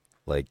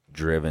like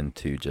driven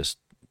to just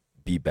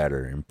be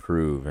better,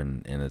 improve,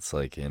 and it's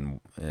like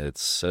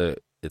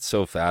it's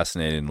so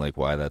fascinating like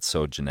why that's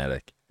so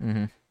genetic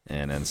Mm-hmm.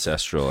 and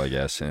ancestral, I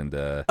guess. And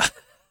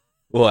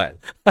what?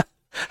 I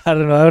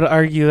don't know. I would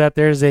argue that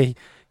there's a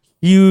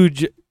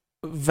huge,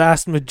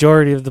 vast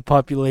majority of the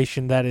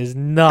population that is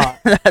not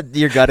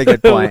You got a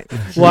good point.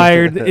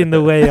 wired in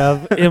the way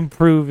of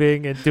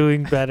improving and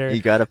doing better.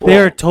 You got a They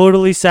are point.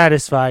 totally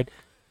satisfied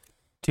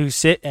to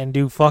sit and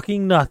do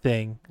fucking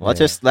nothing, Well, Yeah. that's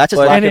just lack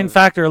and in of,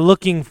 fact are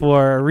looking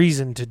for a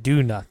reason to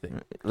do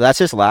nothing. that's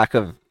just lack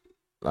of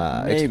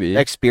Maybe.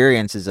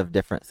 experiences of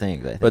different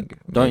things. I But think.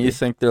 don't you maybe.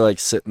 think they're like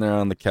sitting there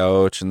on the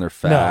couch and they're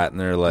fat and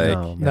they're like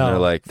No, and No, they're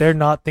like they're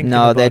not thinking.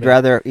 No, about they'd it.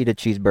 rather eat a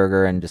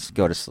cheeseburger and just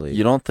go to sleep.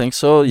 you don't think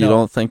so? You No.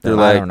 don't think they're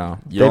I like don't know.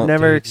 you They've don't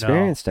never Dude, no.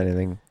 experienced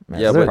anything.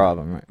 That's Yeah, the but-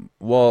 problem. Right?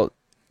 Well,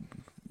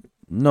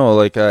 no,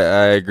 like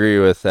I agree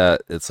with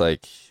that. It's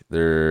like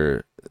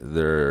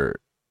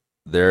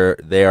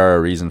they are a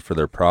reason for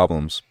their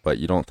problems, but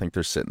you don't think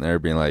they're sitting there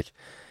being like,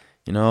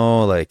 you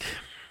know, like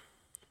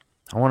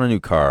I want a new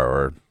car,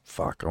 or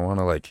fuck, I want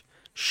to like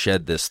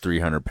shed this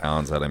 300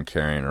 pounds that I'm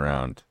carrying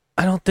around.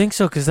 I don't think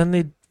so, because then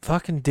they'd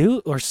fucking do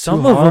it, or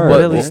some too of them hard,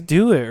 would at man. least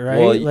do it, right?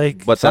 Well,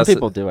 like, but Some that's the-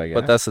 people do, I guess.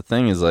 But that's the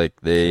thing is like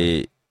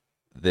they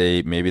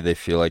maybe they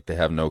feel like they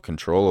have no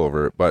control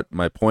over it. But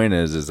my point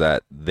is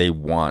that they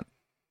want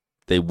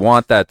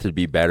that to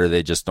be better.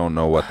 They just don't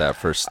know what that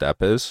first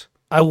step is.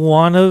 I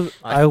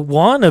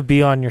wanna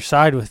be on your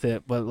side with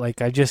it, but like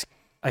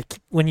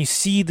when you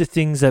see the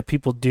things that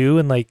people do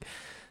and like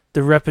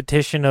the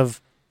repetition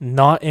of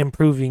not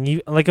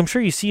improving, like I'm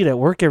sure you see it at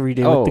work every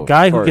day with the Oh,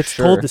 guy who for gets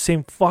sure. told the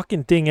same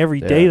fucking thing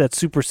every day. Yeah. That's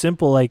super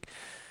simple. Like,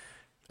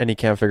 And he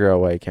can't figure out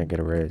why he can't get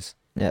a raise.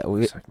 Yeah,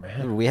 It's like,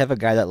 man, we have a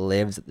guy that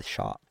lives at the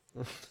shop.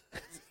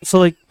 So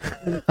like,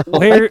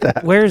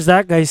 where's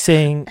that guy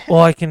saying, "Oh,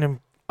 I can,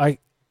 I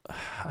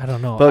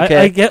don't know."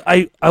 Okay.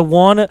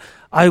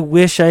 I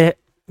wish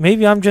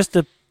maybe I'm just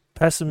a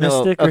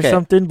pessimistic or okay.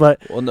 something, but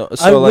Well, no. I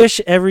So like, wish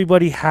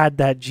everybody had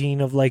that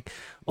gene of like,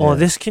 oh, Yeah.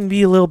 this can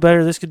be a little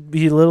better, this could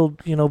be a little,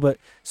 but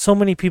so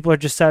many people are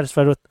just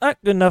satisfied with, good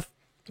enough.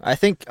 I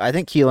think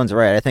Keelan's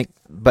right.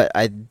 But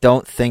I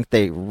don't think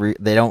they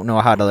don't know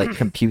how to like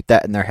compute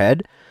that in their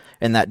head,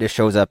 and that just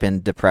shows up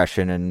in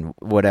depression and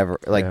whatever,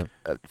 like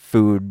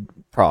food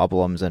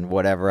problems and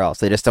whatever else.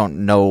 They just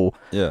don't know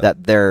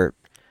that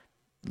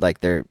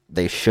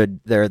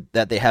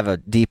that they have a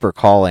deeper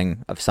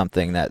calling of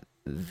something that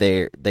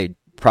they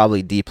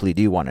probably deeply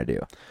do want to do.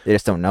 They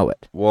just don't know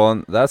it. Well,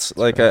 and that's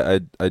like I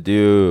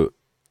do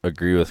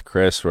agree with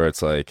Chris where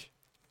it's like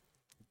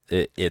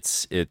it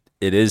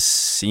is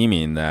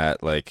seeming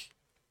that like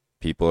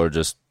people are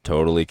just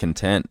totally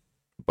content,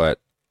 but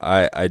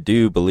I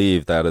do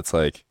believe that it's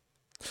like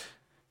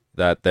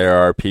that there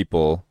are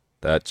people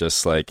that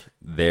just like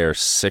they're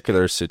sick of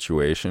their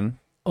situation,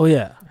 Oh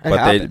yeah,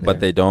 but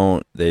they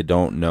don't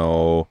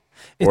know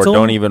or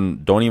don't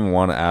even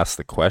want to ask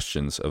the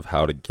questions of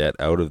how to get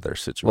out of their Well,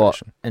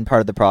 situation. and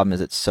part of the problem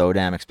is it's so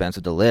damn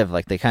expensive to live.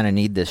 Like they kind of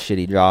need this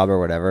shitty job or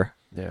whatever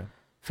Yeah.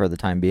 for the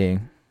time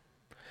being.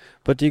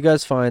 But do you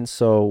guys find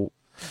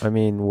I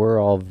mean,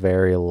 we're all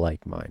very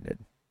like-minded.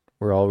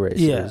 We're all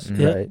racers,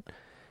 Yeah. right?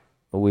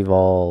 But we've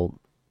all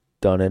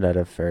done it at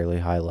a fairly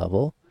high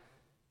level.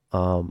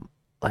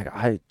 Like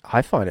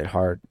I find it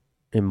hard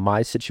in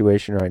my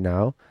situation right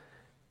now.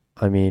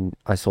 I mean,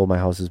 I sold my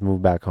houses,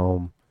 moved back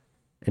home,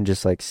 and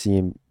just like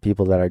seeing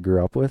people that I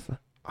grew up with,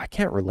 I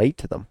can't relate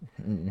to them.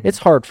 It's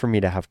hard for me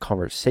to have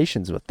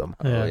conversations with them.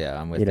 Oh yeah,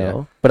 I'm with you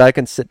know, but I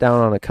can sit down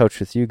on a couch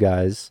with you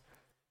guys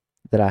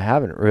that I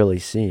haven't really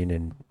seen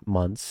in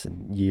months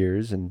and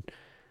years, and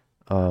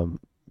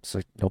it's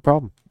like no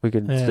problem. We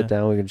can sit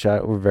down, we can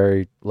chat. We're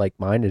very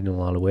like-minded in a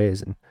lot of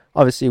ways, and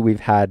obviously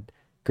we've had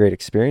great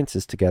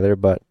experiences together.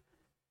 But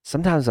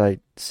sometimes I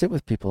sit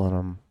with people and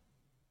I'm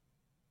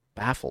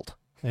baffled.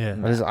 yeah.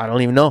 I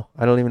don't even know.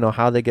 I don't even know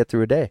how they get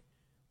through a day,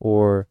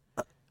 or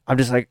I'm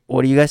just like,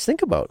 what do you guys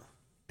think about?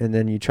 And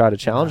then you try to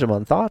challenge them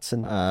on thoughts,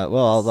 and I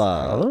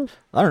don't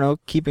know.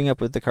 Keeping Up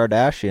with the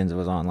Kardashians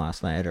was on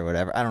last night or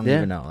whatever. I don't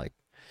even know. Like,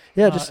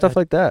 yeah, just stuff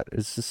like that.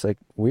 It's just like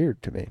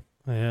weird to me.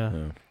 Yeah.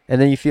 And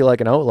then you feel like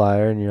an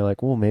outlier, and you're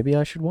like, well, maybe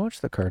I should watch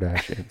the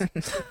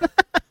Kardashians.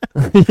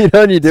 You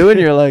know, and you do, and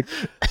you're like,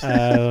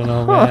 I don't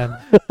know, man.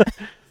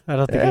 I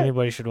don't think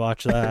anybody should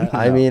watch that.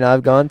 I mean,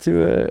 I've gone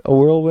to a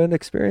whirlwind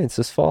experience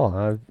this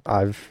fall.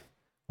 I've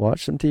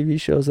watched some TV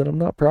shows that I'm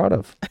not proud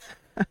of.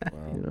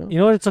 You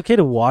know what? It's okay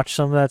to watch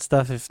some of that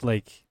stuff if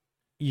like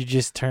you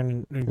just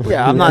turn.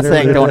 yeah, I'm not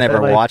saying don't ever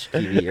like, watch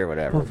TV or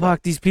whatever. Well,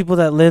 fuck these people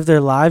that live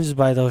their lives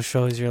by those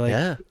shows. You're like,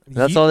 yeah,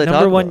 that's all they talk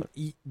number one,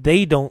 about.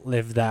 they don't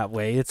live that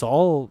way. It's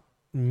all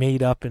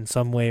made up in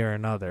some way or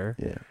another.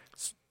 Yeah.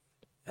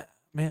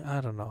 Man,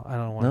 I don't know. I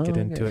don't want to get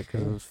into it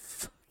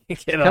because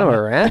Kind of a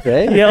rant,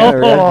 eh? Yeah, Kinda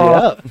revved you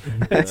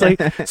up. it's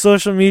like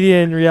social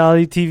media and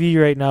reality TV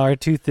right now are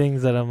two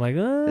things that I'm like, I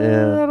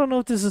don't know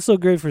if this is so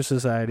great for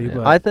society. Yeah.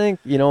 But I think,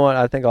 you know what?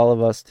 I think all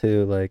of us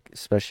too, like,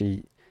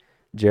 especially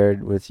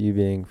Jared, with you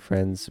being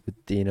friends with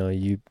Dino,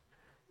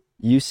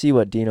 you see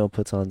what Dino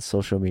puts on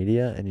social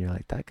media, and you're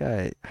like, that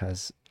guy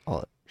has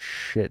a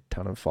shit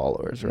ton of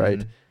followers, right?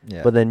 Mm-hmm.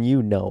 Yeah. But then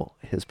you know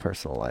his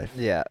personal life.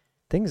 Yeah.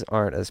 Things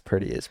aren't as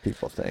pretty as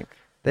people think.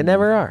 They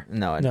never are.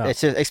 No, No. it's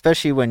just,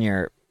 especially when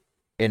you're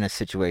in a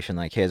situation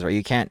like his where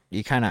you kind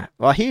of,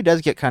 well, he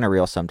does get kind of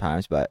real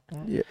sometimes, but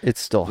Yeah, it's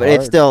still but hard.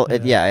 it's still,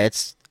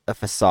 it's a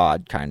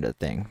facade kind of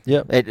thing.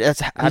 Yep.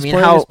 It's, I He's mean,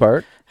 playing his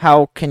part.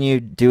 how can you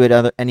do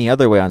it any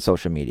other way on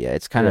social media?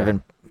 It's kind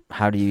of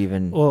how do you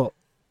even? well,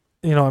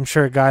 I'm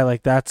sure a guy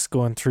like that's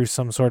going through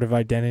some sort of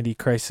identity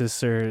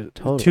crisis or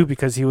too,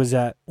 because he was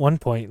at one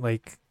point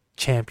like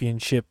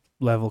championship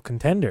level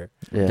contender,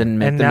 Yeah. Didn't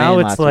make and the now main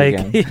it's last like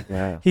weekend.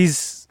 Yeah.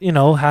 he's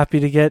happy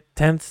to get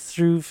 10th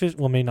through 15th.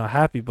 Well, maybe not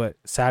happy, but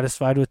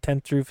satisfied with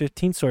 10th through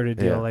 15th sort of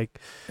deal. Yeah. Like,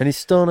 And he's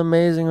still an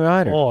amazing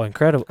rider. oh,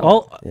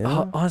 incredible!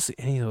 Yeah. Honestly,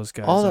 any of those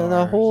guys. All the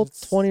are. whole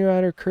It's- 20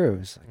 rider crew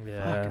is like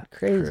Yeah. fucking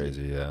crazy.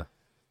 Crazy, yeah.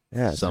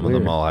 Yeah, it's Some of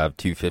weird. them all have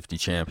 250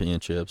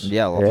 championships.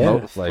 Yeah,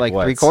 Yeah. like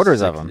what,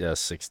 3/4 of them. Yeah,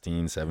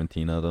 16,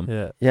 17 of them.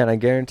 Yeah. Yeah, and I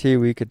guarantee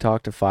we could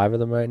talk to 5 of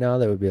them right now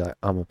that would be like,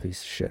 I'm a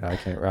piece of shit. I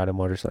can't ride a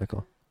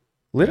motorcycle.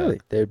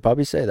 Literally, they'd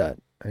probably say that.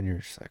 And you're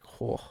just like,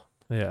 oh,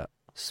 Yeah.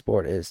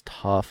 sport is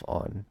tough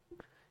on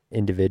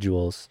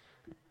individuals.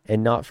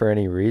 And not for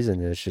any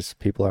reason. It's just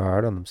people are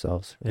hard on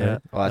themselves. Right? Yeah.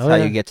 Well, that's Oh, how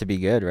yeah. you get to be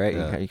good, right?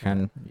 Yeah. You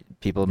can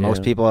Yeah.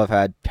 most people have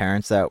had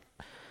parents that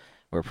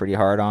were pretty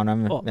hard on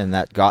them, Oh. and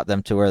that got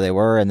them to where they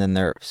were, and then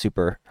they're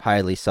super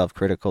highly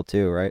self-critical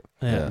too, right?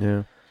 Yeah.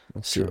 Yeah.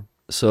 That's So, true.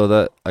 so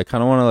that I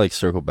kind of want to like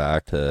circle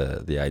back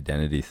to the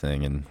identity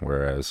thing and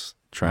where I was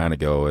trying to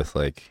go with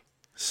like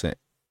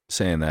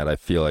saying that I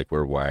feel like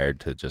we're wired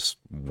to just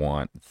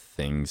want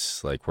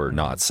things, like we're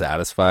not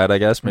satisfied, I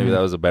guess. Maybe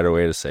that was a better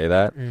way to say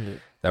that.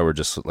 That we're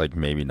just like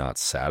maybe not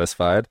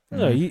satisfied.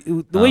 No,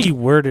 the way you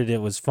worded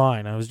it was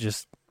fine. I was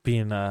just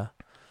being a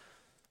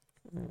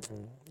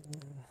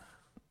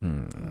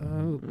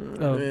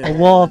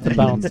wall to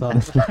bounce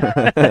off.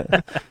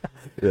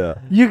 Yeah.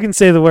 You can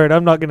say the word.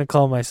 I'm not going to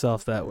call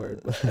myself that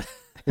word.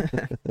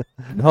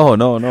 No.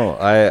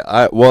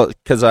 Well,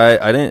 because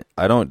I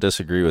don't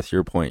disagree with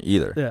your point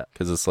either. Yeah.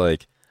 Because it's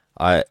like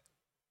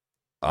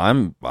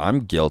I'm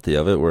guilty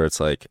of it, where it's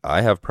like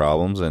I have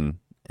problems and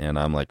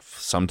I'm like,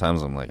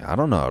 sometimes I'm like, I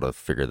don't know how to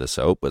figure this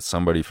out, but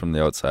somebody from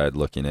the outside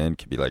looking in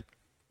could be like,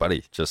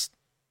 buddy, just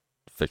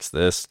fix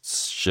this,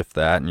 shift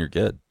that, and you're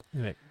good.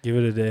 Yeah, give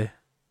it a day.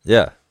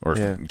 Yeah, or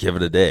give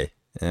it a day.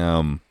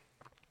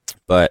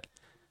 But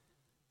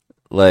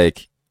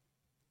like,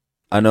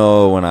 I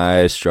know when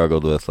I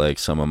struggled with like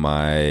some of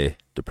my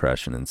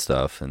depression and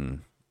stuff,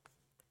 and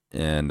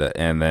then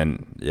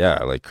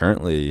like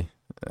currently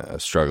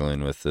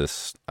struggling with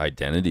this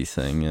identity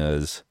thing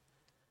is,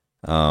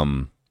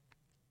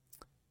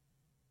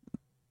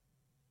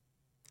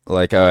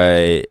 like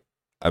I've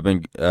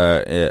been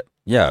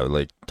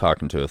like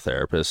talking to a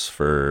therapist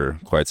for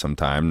quite some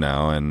time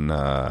now,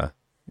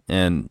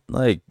 and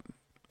like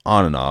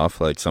on and off,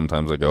 like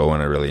sometimes I go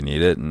when I really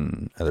need it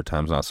and other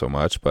times not so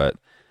much. But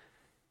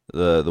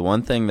the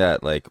one thing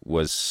that like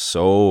was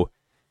so,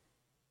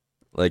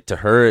 like, to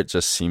her it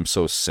just seemed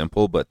so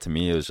simple, but to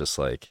me it was just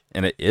like,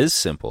 and it is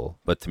simple,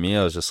 but to me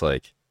I was just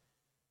like,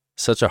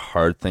 such a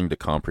hard thing to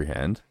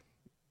comprehend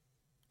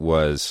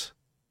was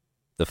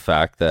the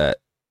fact that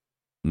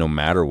no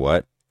matter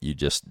what, you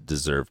just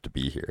deserve to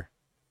be here.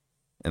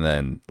 And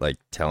then like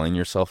telling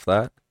yourself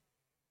that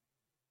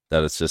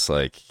it's just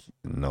like,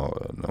 no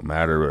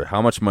matter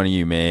how much money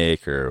you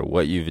make or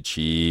what you've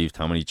achieved,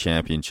 how many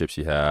championships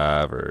you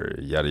have, or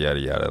yada yada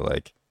yada,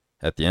 like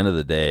at the end of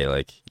the day,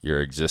 like your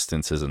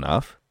existence is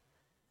enough.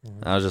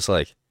 And I was just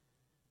like,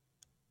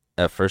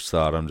 at first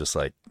thought, I'm just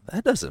like,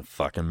 that doesn't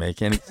fucking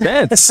make any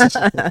sense.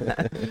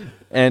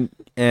 and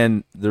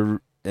the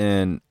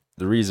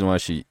reason why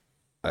she,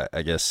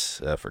 I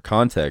guess for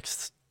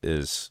context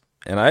is,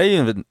 and I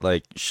even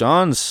like,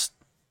 Shawn's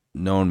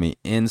known me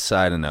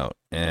inside and out,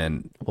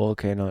 and Well,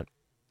 okay, not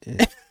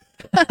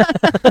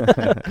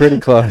pretty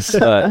close.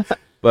 but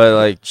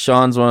like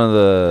Shawn's one of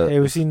the Hey,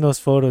 we've seen those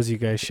photos you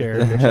guys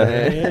shared.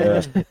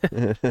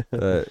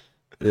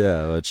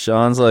 but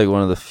Shawn's like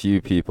one of the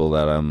few people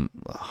that I'm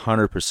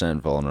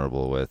 100%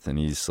 vulnerable with, and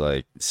he's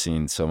like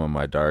seen some of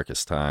my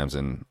darkest times.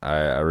 And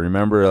I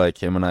remember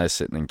like him and I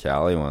sitting in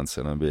Cali once,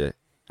 and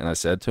I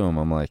said to him,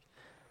 I'm like,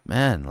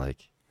 man,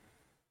 like,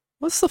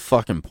 what's the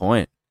fucking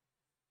point?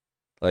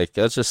 Like,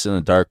 I was just in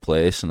a dark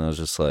place, and I was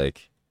just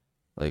like,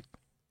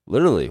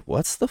 literally,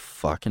 what's the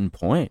fucking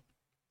point?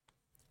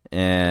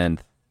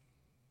 And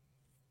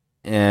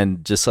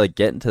just like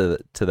getting to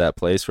that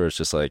place where it's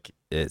just like,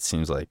 it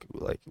seems like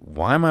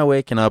why am I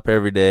waking up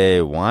every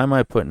day? Why am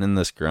I putting in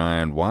this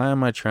grind? Why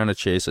am I trying to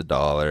chase a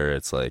dollar?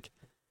 It's like,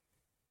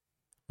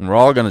 we're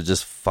all gonna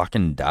just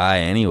fucking die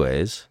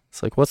anyways.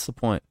 It's like, what's the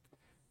point?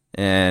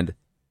 And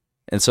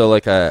so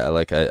like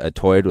I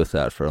toyed with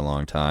that for a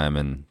long time,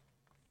 and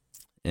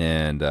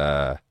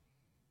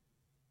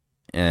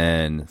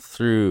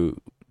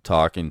through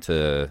talking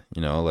to,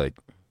 you know, like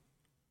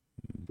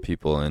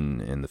people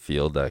in the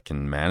field that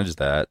can manage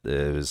that,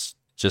 it was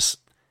just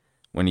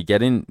when you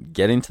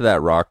getting to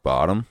that rock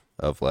bottom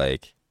of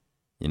like,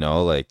 you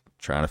know, like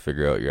trying to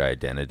figure out your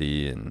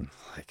identity and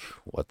like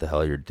what the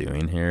hell you're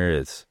doing here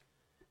is,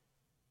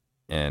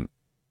 and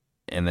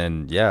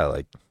then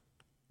like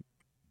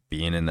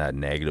being in that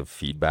negative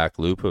feedback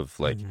loop of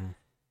like,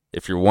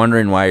 if you're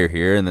wondering why you're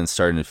here and then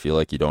starting to feel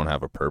like you don't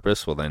have a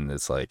purpose, well then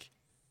it's like,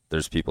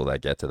 there's people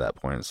that get to that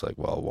point. It's like,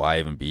 well, why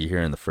even be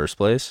here in the first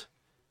place?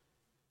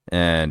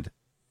 And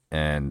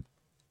the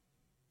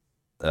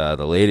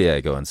lady I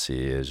go and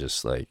see is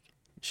just like,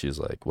 she's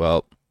like,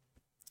 well,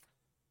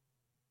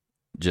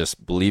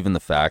 just believe in the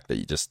fact that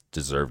you just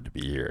deserve to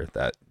be here,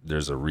 that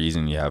there's a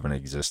reason you have an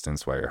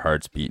existence, why your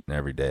heart's beating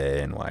every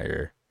day, and why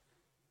you're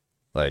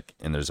like,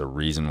 and there's a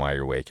reason why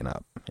you're waking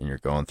up and you're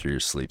going through your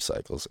sleep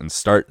cycles, and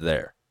start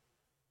there.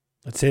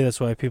 I'd say that's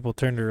why people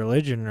turn to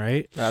religion,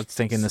 right? I was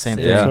thinking the same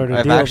thing. Yeah. Sort of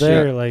I've deal actually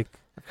there, like,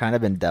 I've kind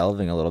of been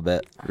delving a little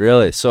bit.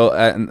 Really? So,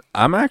 and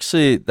I'm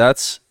actually,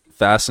 that's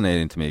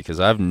fascinating to me because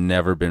I've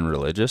never been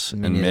religious,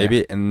 Me and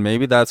neither.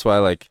 maybe that's why,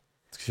 like,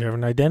 because you have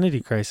an identity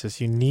crisis.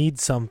 You need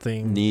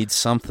something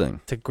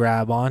to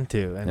grab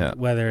onto, and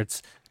whether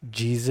it's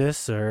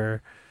Jesus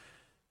or,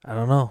 I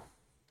don't know,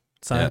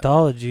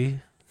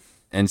 Scientology.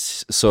 And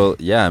so,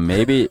 yeah,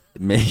 maybe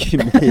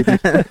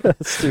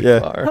That's too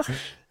far.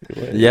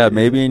 yeah,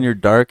 maybe in your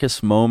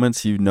darkest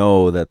moments, you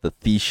know that the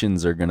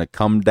Thetians are gonna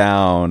come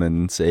down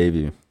and save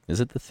you. Is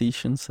it the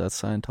Thetians?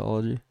 That's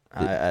Scientology.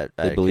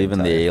 They believe in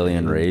the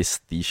alien race,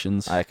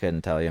 Thetians. I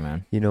couldn't tell you,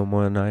 man. You know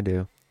more than I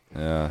do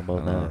Yeah,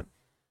 about that.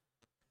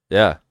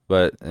 Yeah,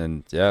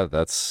 And yeah,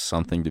 that's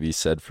something to be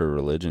said for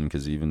religion,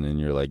 because even in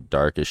your like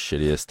darkest,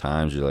 shittiest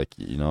times, you're like,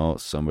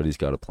 somebody's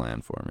got a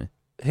plan for me.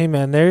 Hey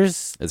man,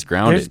 there's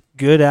grounded.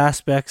 good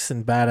aspects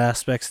and bad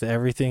aspects to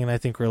everything, and I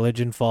think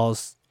religion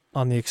falls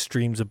on the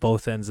extremes of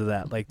both ends of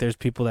that. Like there's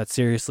people that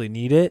seriously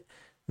need it,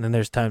 and then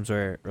there's times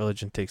where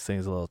religion takes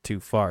things a little too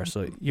far.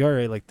 So you're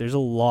right, like there's a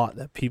lot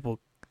that people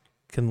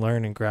can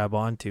learn and grab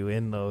onto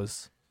in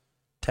those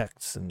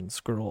texts and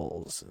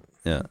scrolls.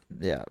 Yeah.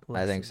 Yeah,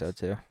 I think so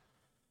too.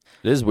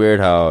 It is weird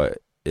how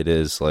it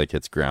is like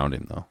it's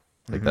grounding though.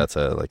 Like Mhm. that's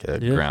a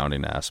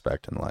grounding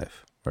aspect in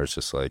life, where it's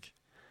just like,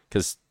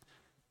 because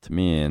to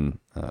me, and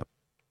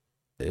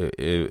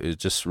it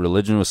just,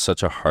 religion was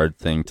such a hard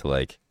thing to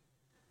like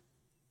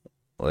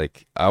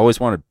I always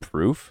wanted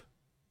proof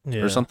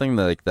or something,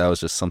 that was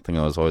just something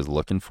I was always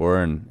looking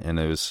for, and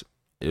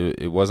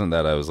it wasn't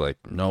that I was like,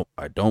 nope,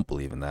 I don't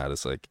believe in that.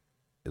 It's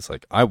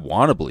like I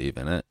want to believe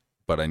in it,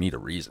 but I need a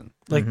reason.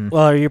 Like, Mhm.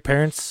 well, are your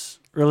parents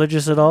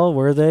religious at all?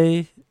 Were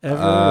they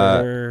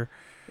ever?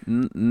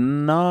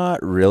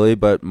 Not really,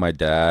 but my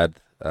dad,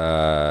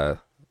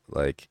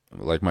 like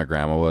my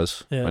grandma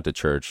was, Yeah. went to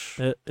church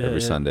Yeah,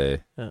 every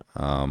Sunday. Yeah.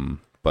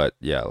 But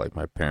yeah, like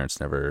my parents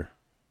never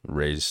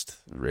raised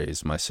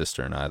my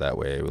sister and I that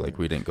way. Like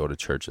we didn't go to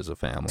church as a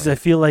family. Because I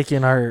feel like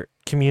in our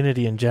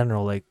community in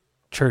general, like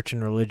church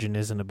and religion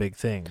isn't a big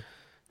thing.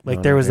 Like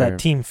No, there not was here. that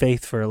team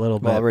faith for a little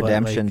bit. Well, but,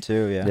 redemption like,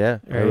 too. Yeah. Yeah,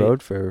 I Right.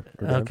 rode for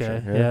redemption.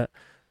 Okay, yeah.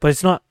 But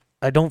it's not.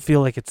 I don't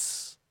feel like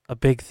it's a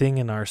big thing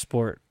in our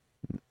sport.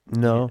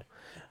 No,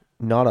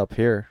 not up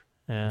here.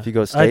 Yeah. If you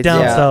go states, down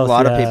Yeah, south, a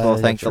lot of yeah, people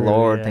yeah, thank the true,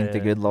 Lord, yeah, thank the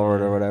yeah, good Lord,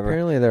 yeah. or whatever.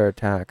 apparently there are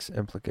tax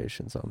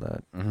implications on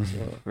that. Mhm.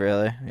 So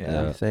Really? if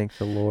Yeah. you thank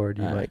the Lord,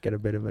 you Uh, might get a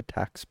bit of a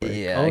tax break.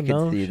 Yeah, Oh, I can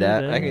no, see shit,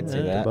 that. yeah, I can see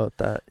yeah. that. About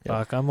that. Yeah.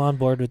 Fuck, I'm on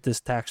board with this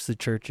tax the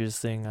churches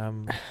thing.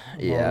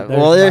 Yeah, There's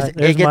well, my, there's- it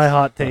there's my gets-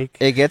 hot take.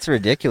 It gets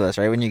ridiculous,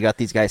 right? When you got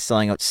these guys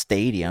selling out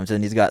stadiums,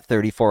 and he's got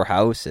 34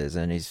 houses,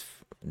 and he's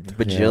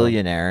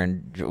bajillionaire,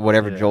 and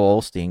whatever Yeah.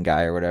 Joel Osteen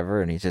guy or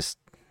whatever, and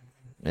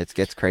it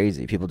gets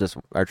crazy. People just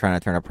are trying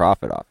to turn a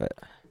profit off it.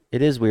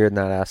 It is weird in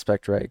that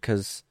aspect, right?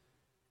 Because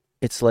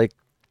it's like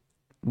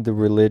the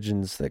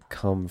religions that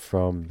come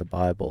from the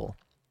Bible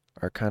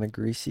are kind of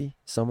greasy,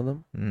 some of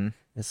them. Mm-hmm.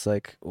 It's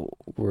like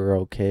we're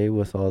okay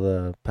with all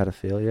the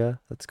pedophilia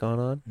that's gone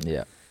on,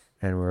 Yeah.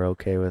 and we're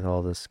okay with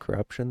all this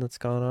corruption that's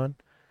gone on,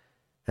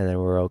 and then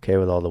we're okay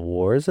with all the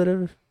wars that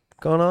have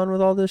gone on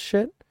with all this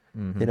shit,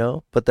 Mm-hmm. you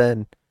know? But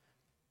then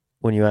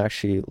when you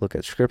actually look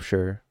at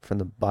scripture from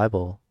the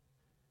Bible,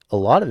 a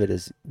lot of it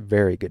is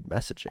very good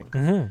messaging.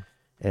 Mm-hmm.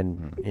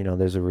 And, you know,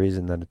 there's a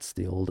reason that it's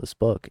the oldest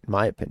book, in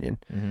my opinion.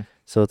 Mm-hmm.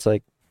 So it's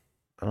like,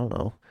 I don't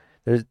know.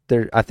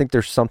 I think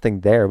there's something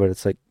there, but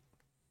it's like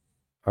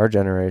our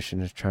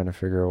generation is trying to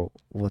figure out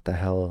what the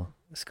hell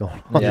is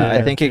going on. Yeah, I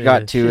Yeah, think it yeah,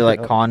 got too yeah.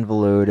 like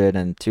convoluted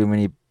and too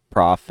many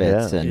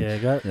prophets, Yeah. and Yeah,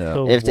 it got Yeah.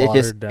 so If it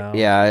watered just down.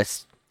 yeah,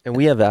 it's And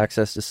we have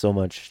access to so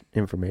much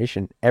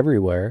information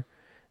everywhere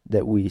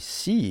that we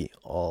see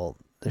all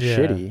the Yeah,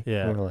 shitty.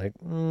 yeah. And we're like,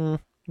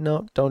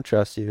 no, don't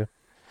trust you.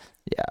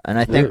 yeah, and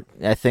I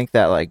think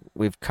that like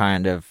we've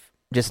kind of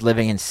just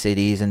living in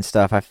cities and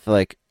stuff. I feel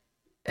like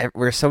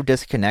we're so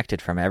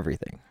disconnected from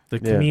everything. The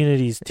Yeah.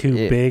 community's too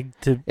Yeah. big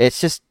to It's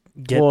just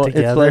get Well, it's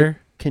together.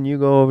 Can you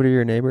go over to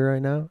your neighbor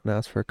right now and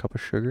ask for a cup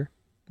of sugar?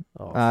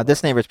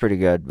 this neighbor's pretty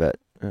good, but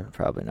Yeah.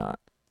 probably not.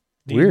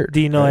 do you, weird, do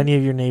you know right? any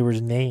of your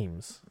neighbors'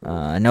 names?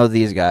 I know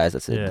these guys.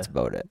 That's it. Yeah. That's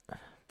about it.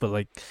 But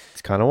like,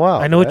 It's kind of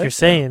wild. I know what right? you're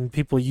saying.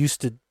 People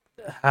used to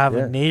have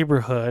Yeah. a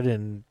neighborhood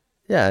and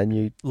Yeah, and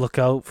you, look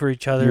out for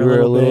each other. You a were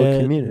a little little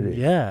bit. community.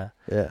 Yeah.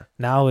 yeah.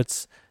 Now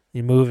it's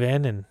you move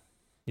in and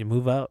you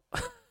move out.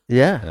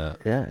 Yeah.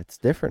 Yeah. It's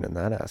different in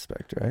that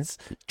aspect, right?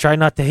 Try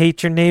not to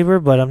hate your neighbor,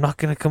 but I'm not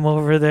gonna come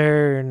over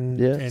there and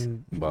Yes.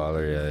 and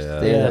Bother,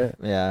 yeah. Yeah,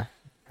 yeah.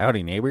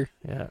 Howdy, neighbor.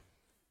 yeah.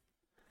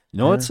 You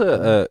know what's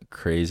a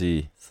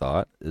crazy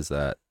thought is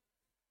that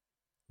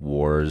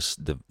wars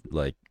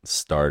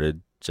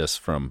started just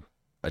from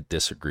a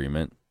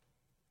disagreement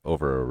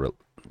over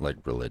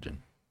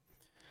religion.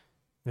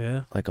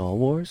 Yeah. Like all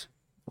wars?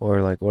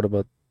 Or like what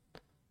about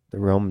the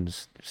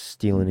Romans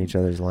stealing each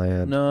other's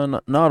land? No,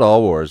 not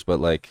all wars, but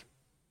like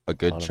a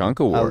good Lot of chunk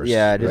of wars.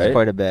 Yeah, it is right?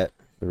 quite a bit.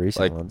 The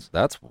recent Like ones.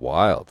 that's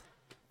wild.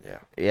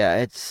 Yeah,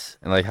 it's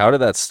And like, how did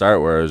that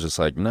start? Where it was just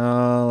like,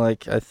 no,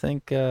 like I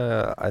think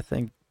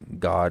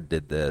God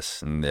did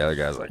this, and the other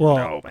guy's like, Well,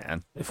 no,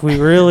 man. If we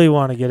really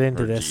want to get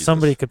into Or this, Jesus.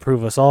 somebody could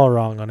prove us all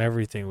wrong on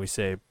everything we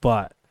say.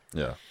 But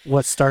Yeah,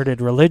 what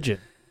started religion?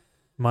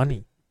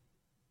 Money.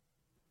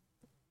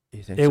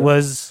 You think It so?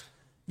 was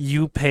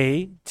you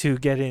pay to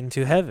get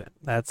into heaven.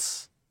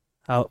 That's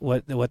how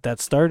what that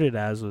started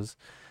as was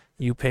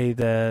you pay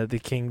the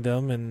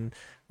kingdom and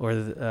or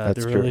the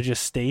That's true. religious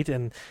state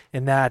and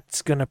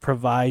that's gonna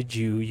provide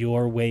you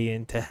your way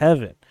into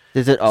heaven.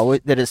 did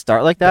it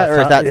start like that, That's or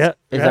is how- that yeah,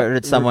 is yeah. that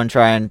did someone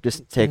try and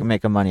just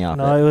make a money off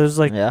No, it? it was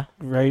like Yeah.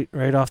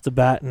 right off the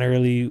bat in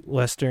early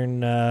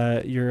Western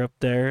Europe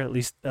there, at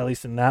least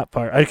in that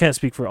part. I can't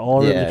speak for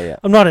all Yeah, religion. yeah.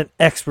 I'm not an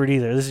expert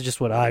either. This is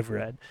just what I've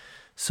read.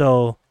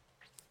 So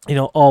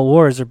all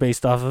wars are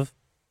based off of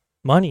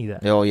money. Then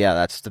Oh yeah,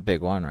 that's the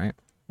big one, right?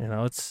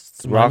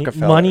 it's money,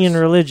 Rockefellers. money and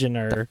religion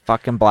are.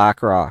 Fucking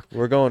Black Rock.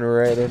 We're going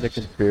right into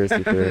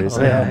conspiracy theories.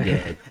 Oh,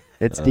 yeah.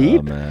 It's Oh,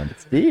 deep. man.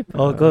 It's deep.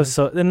 Oh, it goes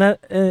so,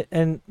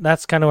 and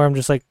that's kind of where I'm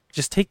just like,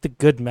 just take the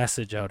good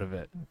message out of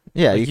it.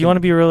 Yeah, Like, you want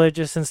to be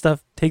religious and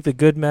stuff, take the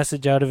good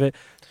message out of it.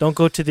 Don't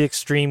go to the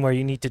extreme where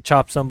you need to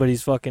chop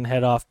somebody's fucking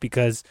head off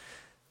because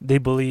they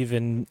believe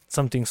in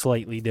something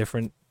slightly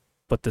different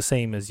but the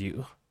same as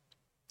you.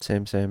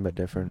 Same, but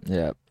different.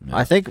 Yeah. Yeah.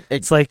 I think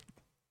It's like,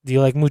 do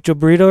you like mucho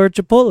burrito or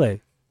Chipotle?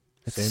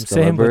 It's Same, still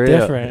a same, but burrito.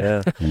 different.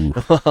 Yeah. Ooh.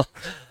 Well,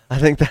 I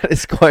think that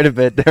is quite a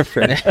bit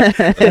different.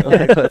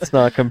 Like, let's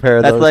not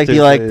compare that's those like, two do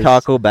you like things.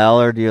 Taco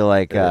Bell or do you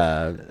like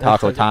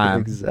Taco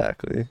Time?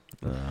 Exactly.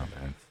 Oh,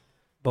 man.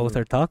 Both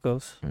are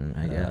tacos.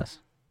 I guess.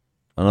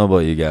 I don't know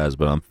about you guys,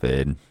 but I'm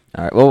fading.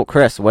 All right. Well,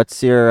 Chris,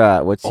 what's your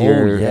Yeah,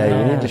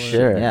 you need Oh, to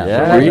share. yeah.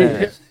 Yeah.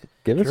 Dreams.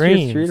 Give us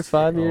Dreams. your 3 to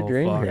 5 year Oh,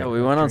 dream. fuck. here. Yeah,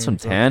 we went on some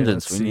Dreams. Okay,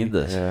 tangents. let's We need see.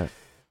 this. Yeah.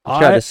 You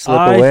tried to slip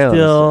away on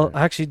us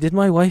there. Actually, did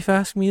my wife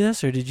ask me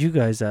this, or did you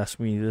guys ask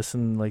me this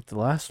in like the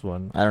last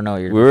one? I don't know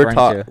what you're We were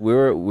referring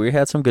to. we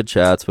had some good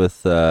chats with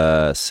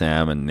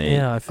Sam and Nate.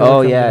 Yeah, I feel Oh,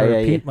 like I'm yeah, gonna yeah,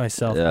 repeat yeah.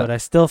 myself, Yeah. but I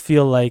still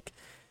feel like,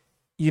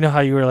 how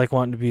you were like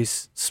wanting to be a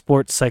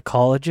sports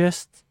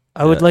psychologist.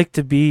 I would Yeah. like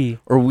to be.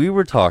 Or we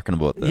were talking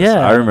about this.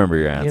 Yeah. I remember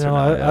your answer. now,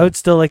 I yeah. would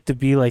still like to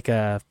be like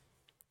a.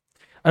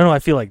 I don't know. I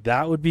feel like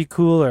that would be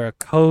cool, or a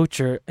coach,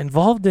 or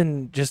involved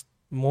in just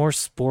more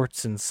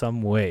sports in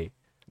some way.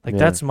 Like Yeah.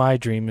 that's my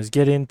dream, is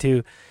get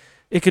into.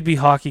 It could be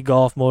hockey,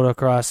 golf,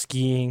 motocross,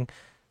 skiing,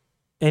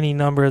 any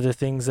number of the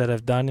things that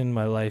I've done in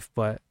my life,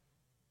 but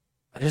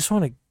I just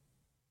want to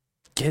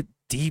get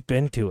deep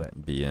into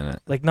it. Be in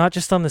it. Like not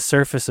just on the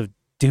surface of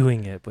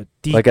doing it, but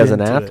deep Like as an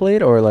into it.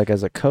 athlete or like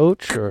as a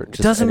coach or It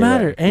just doesn't anywhere?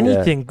 matter. Yeah.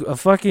 Anything. A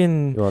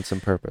fucking You want some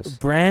purpose.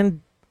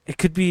 brand. It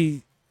could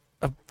be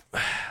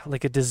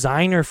like a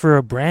designer for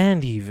a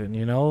brand, even.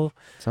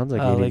 Sounds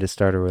like you need like- to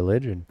start a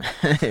religion.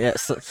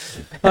 yes.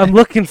 I'm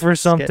looking for getting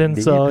something.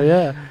 deep. So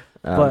yeah.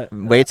 But-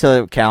 Wait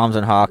till Callum's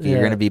in hockey. You're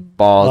Yeah. gonna be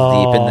balls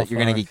deep in Oh, the, you're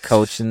gonna be fuck.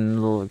 coaching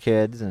little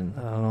kids and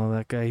I don't know,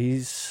 that guy.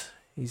 He's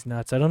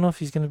nuts. I don't know if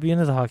he's gonna be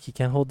into the hockey. He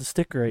can't hold the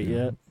stick right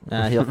yet.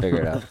 he'll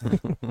figure it out.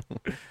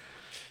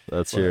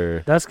 That's But your.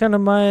 That's kind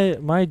of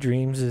my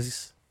dreams.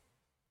 Is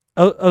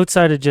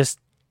outside of just,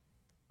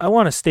 I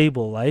want a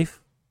stable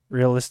life,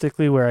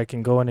 realistically, where I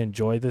can go and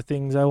enjoy the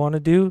things I want to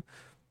do,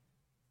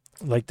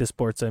 like the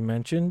sports I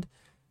mentioned.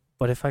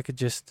 But if I could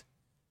just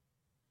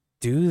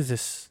do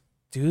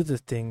the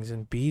things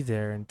and be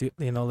there and do,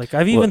 like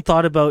I've even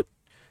thought about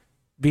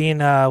being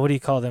what do you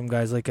call them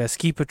guys, like a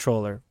ski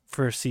patroller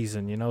for a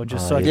season,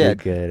 just so I you'd can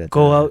be good at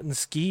go that. out and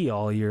ski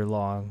all year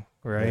long,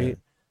 right? Yeah.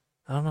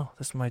 I don't know.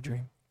 That's my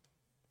dream.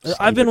 Ski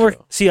I've been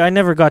patrol. See, I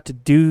never got to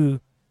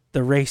do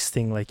the race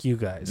thing like you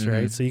guys,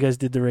 right? Mhm. So you guys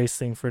did the race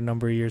thing for a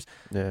number of years.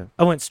 Yeah.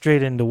 I went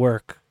straight into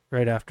work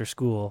right after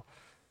school.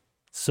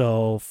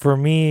 So for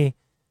me,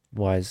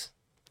 Wise.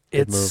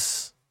 Good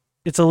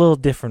it's a little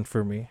different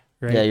for me,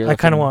 right? Yeah, you're I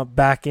kind of looking- want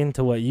back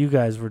into what you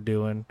guys were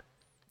doing.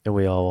 And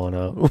we all want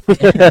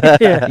to.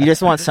 Yeah. You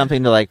just want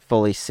something to like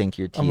fully sink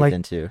your teeth like-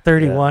 into.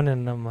 31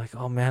 and I'm like,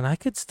 oh man, I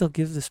could still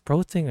give this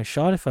pro thing a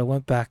shot if I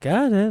went back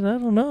at it. I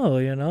don't know,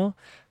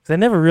 because I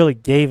never really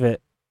gave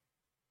it.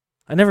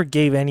 I never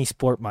gave any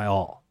sport my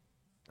all.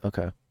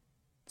 Okay.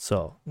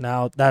 So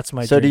now that's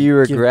my So do dream.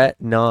 you Give- regret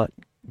not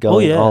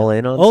going yeah. all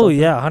in on Oh something?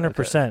 yeah,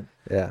 100%.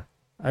 Yeah.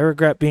 I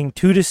regret being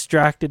too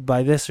distracted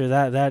by this or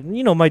that.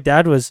 And, my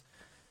dad was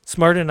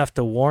smart enough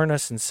to warn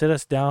us and sit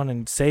us down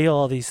and say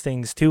all these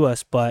things to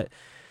us, but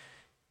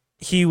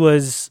he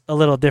was a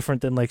little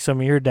different than like some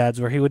of your dads,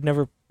 where he would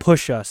never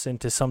push us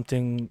into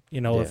something,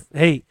 if,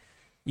 hey,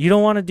 you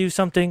don't want to do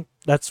something,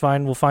 that's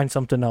fine. We'll find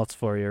something else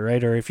for you,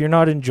 right? Or if you're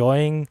not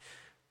enjoying,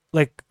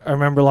 like I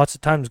remember lots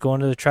of times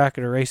going to the track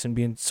at a race and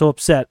being so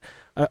upset,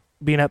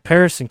 being at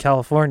Paris in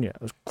California.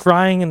 I was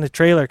crying in the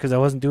trailer because I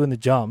wasn't doing the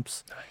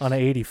jumps on an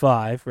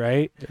 85,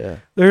 right? Yeah.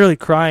 Literally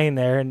crying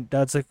there, and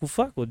Dad's like, well,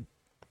 fuck,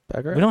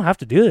 Back we don't have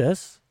to do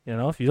this.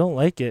 If you don't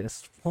like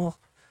it, well,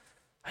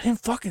 I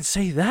didn't fucking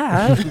say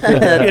that.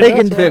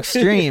 Taking to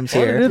extremes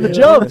here. do the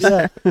jumps.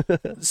 Yeah.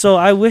 So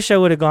I wish I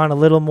would have gone a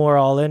little more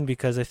all in,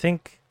 because I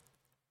think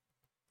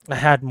I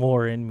had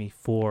more in me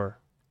for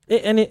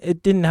it. And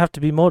it didn't have to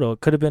be moto.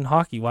 It could have been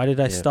hockey. Why did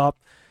I stop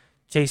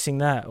chasing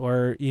that?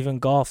 Or even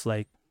golf.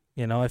 Like,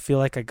 I feel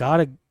like I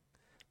got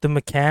the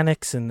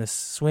mechanics and the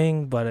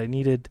swing, but I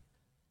needed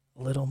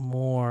a little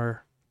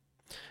more.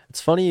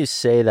 It's funny you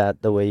say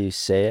that the way you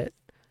say it.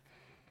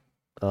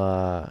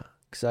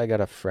 'Cause I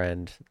got a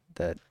friend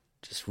that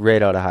just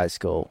right out of high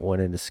school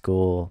went into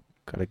school,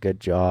 got a good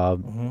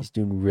job. Mhm. He's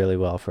doing really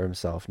well for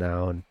himself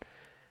now. And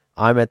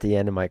I'm at the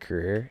end of my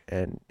career,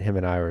 and him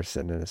and I were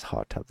sitting in his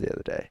hot tub the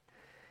other day.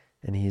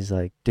 And he's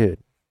like, dude,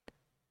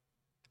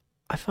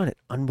 I find it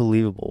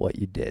unbelievable what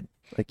you did.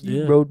 Like,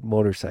 you Yeah. rode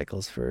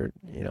motorcycles for,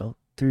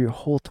 through your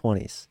whole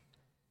 20s.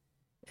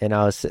 And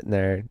I was sitting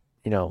there,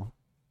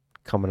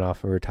 coming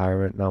off of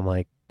retirement, and I'm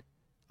like,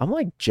 I'm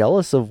like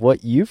jealous of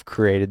what you've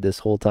created this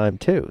whole time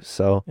too.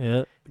 So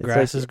Yeah, it's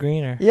grass like- is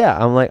greener. yeah,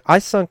 I'm like, I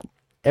sunk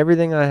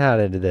everything I had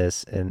into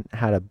this and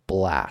had a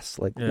blast,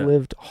 like Yeah.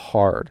 lived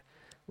hard.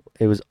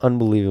 It was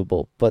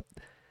unbelievable. But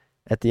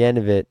at the end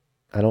of it,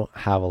 I don't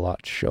have a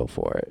lot to show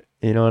for it.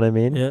 You know what I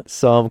mean? Yeah.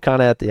 So I'm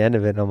kind of at the end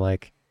of it and I'm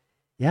like,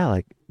 yeah,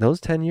 like those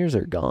 10 years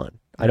are gone.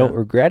 I don't Yeah.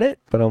 regret it,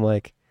 but I'm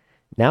like,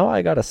 now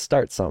I got to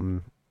start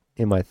something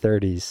in my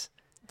 30s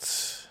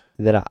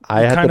that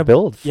I You had kind to of-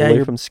 build yeah, fully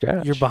you're- from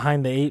scratch. You're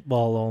behind the 8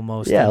 ball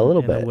almost. Yeah, a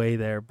little in bit. a way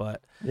there,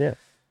 but Yeah.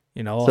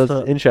 you know, So also,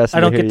 it's interesting.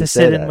 I don't to hear get you to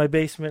say sit in that. my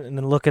basement and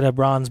then look at a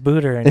bronze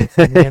boot or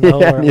anything, you know,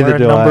 Yeah, or neither a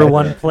do number I.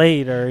 one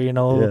plate, or you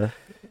know,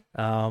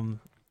 Yeah,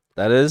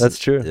 That is that's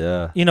true.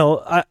 Yeah. you know,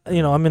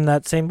 I'm in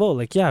that same boat.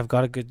 Like, yeah, I've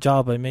got a good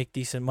job, I make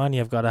decent money,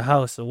 I've got a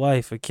house, a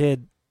wife, a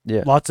kid.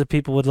 Yeah. Lots of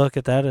people would look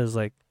at that as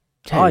like,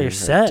 Yeah, oh, you're like,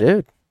 set.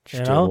 dude. you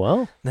You're know? doing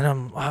well. Then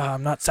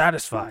I'm not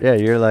satisfied. Yeah,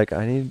 you're like,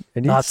 I need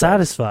Not some.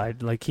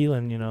 satisfied. Like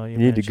Keelan, you know, You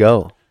need to mentioned.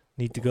 go.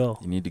 Need to go.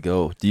 You need to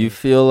go. Do you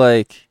feel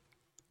like,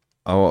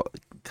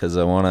 because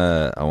I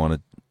wanna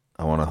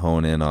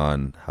hone in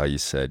on how you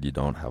said you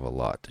don't have a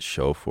lot to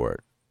show for it.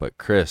 But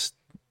Chris,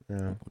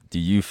 Yeah. do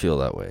you feel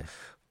that way?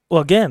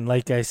 Well, again,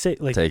 like I say,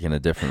 like Taking a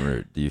different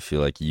route, do you feel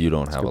like you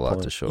don't That's a have a good lot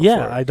point. to show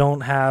yeah, for it? I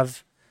don't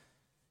have,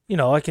 you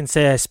know, I can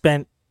say I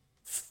spent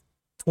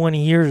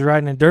 20 years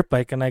riding a dirt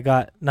bike and I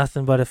got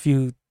nothing but a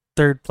few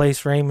third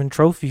place Raymond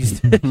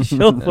trophies to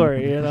show for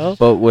it, you know?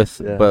 But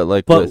with Yeah. but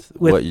But with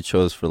with- what you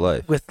chose for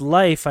life. With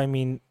life, I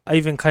mean, I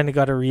even kind of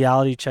got a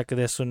reality check of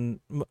this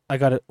when I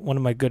got one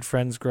of my good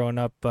friends growing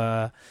up.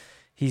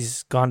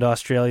 He's gone to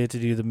Australia to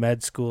do the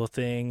med school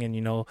thing, and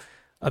you know,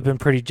 I've been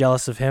pretty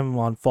jealous of him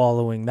on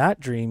following that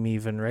dream,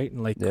 even, right?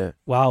 And like, Yeah.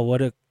 wow,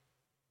 what a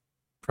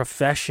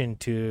profession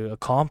to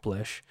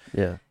accomplish.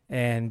 Yeah.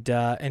 And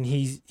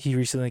he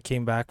recently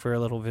came back for a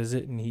little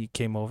visit, and he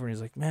came over and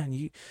he's like,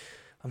 man,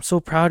 I'm so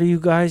proud of you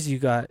guys. You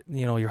got,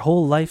 you know, your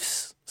whole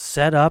life's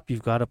set up.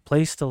 You've got a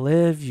place to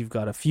live. You've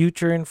got a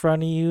future in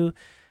front of you.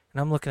 And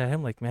I'm looking at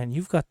him like, man,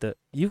 you've got the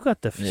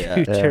Yeah.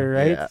 future,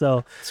 right? Yeah.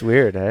 So It's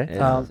weird, eh?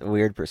 Yeah, it's a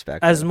weird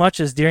perspective. as much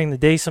as during the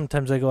day,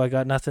 sometimes I go, I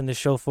got nothing to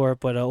show for it,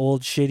 but an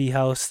old shitty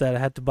house that I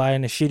had to buy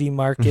in a shitty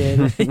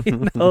market,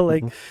 you know,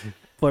 like,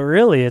 but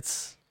really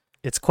it's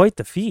quite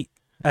the feat,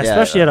 Yeah,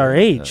 especially at our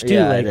age too.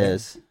 yeah, like, it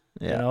is.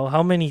 You Yeah. know,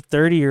 how many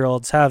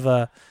 30-year-olds have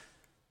a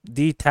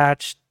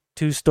detached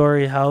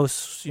 2-story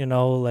house, you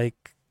know,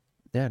 like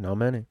Yeah, not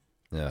many.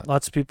 Yeah.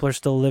 lots of people are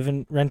still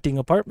renting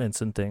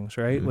apartments and things,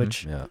 right? Mhm.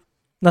 Which Yeah.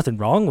 nothing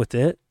wrong with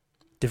it.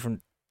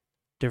 Different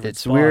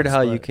It's weird spots,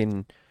 how you but-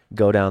 can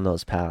go down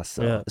those paths,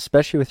 though, Yeah.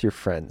 especially with your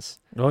friends.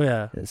 Oh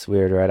yeah. It's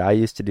weird, right? I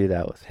used to do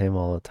that with him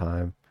all the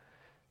time.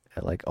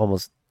 And like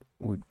almost,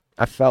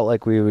 I felt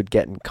like we would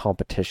get in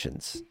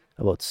competitions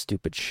about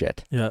stupid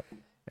shit. Yeah.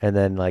 And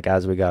then like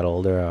as we got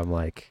older, I'm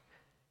like,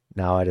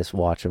 now I just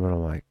watch him and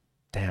I'm like,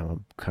 damn,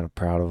 I'm kind of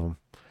proud of him.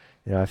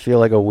 You know, I feel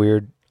like a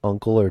weird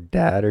uncle or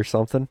dad or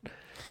something.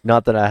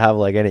 Not that I have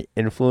like any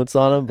influence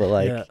on him, but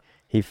like Yeah.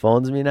 he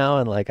phones me now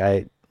and like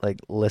I like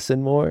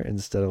listen more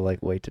instead of like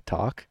wait to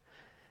talk.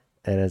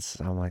 And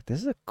I'm like,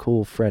 this is a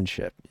cool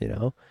friendship, you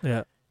know?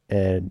 Yeah.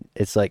 And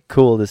it's like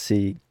cool to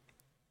see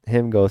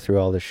him go through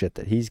all the shit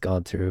that he's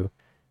gone through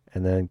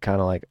and then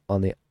kind of like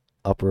on the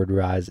upward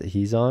rise that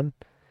he's on.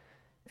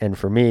 And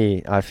for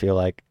me, I feel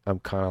like I'm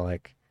kind of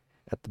like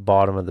at the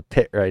bottom of the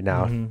pit right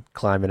now, Mhm.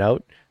 climbing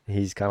out.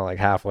 He's kind of like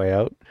halfway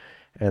out.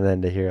 And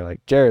then to hear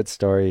like Jared's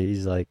story,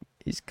 he's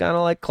kind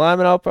of like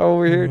climbing up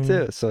over here Mhm.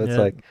 too. So it's Yeah.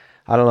 like,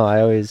 I don't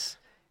know.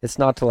 It's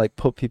not to like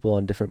put people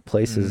on different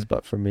places, Mhm.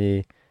 but for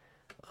me,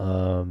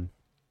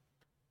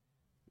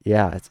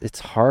 yeah, it's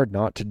hard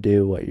not to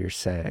do what you're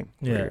saying.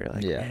 where Yeah. you're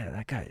like, Yeah. man,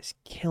 that guy is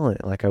killing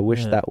it. Like, I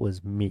wish Yeah. that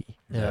was me,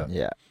 Yeah.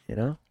 Yeah. you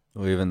know?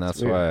 Well, even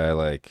that's weird. why I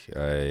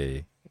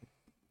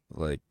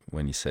like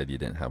when you said you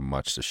didn't have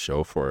much to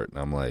show for it, and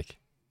I'm like,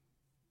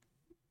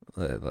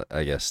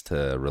 I guess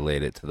to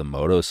relate it to the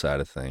moto side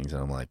of things,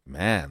 and I'm like,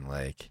 man,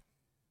 like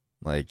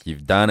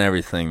you've done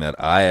everything that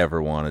I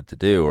ever wanted to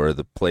do, or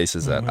the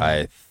places that Mhm.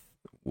 I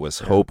was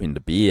Yeah. hoping to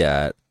be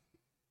at,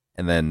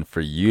 and then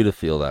for you to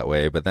feel that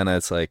way, but then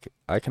it's like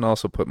I can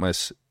also put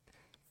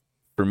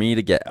for me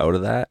to get out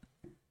of that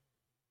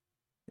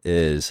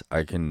is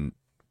I can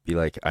be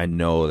like, I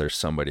know there's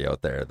somebody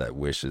out there that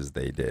wishes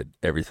they did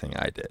everything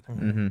I did.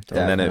 Mm-hmm.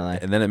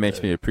 And then it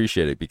makes me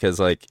appreciate it, because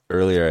like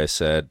earlier I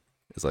said,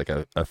 it's like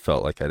I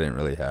felt like I didn't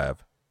really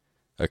have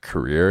a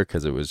career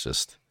because it was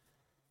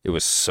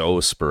so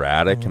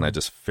sporadic, and I Mhm.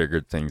 just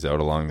figured things out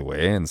along the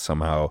way and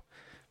somehow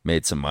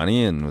made some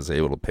money and was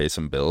able to pay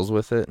some bills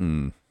with it.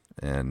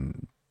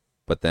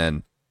 But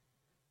then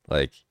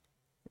like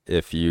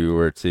if you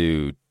were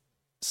to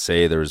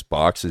say there's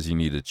boxes you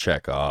need to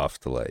check off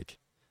to like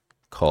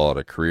call it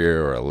a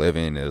career or a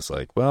living, is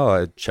like, well,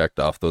 I checked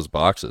off those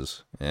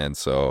boxes. And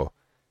so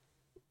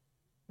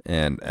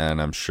and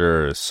I'm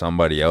sure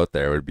somebody out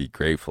there would be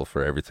grateful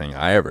for everything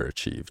I ever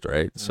achieved,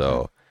 right?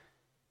 So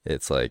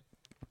it's like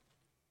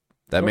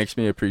that makes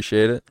me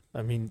appreciate it.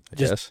 I mean, I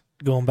just guess.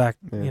 going back,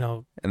 Yeah. you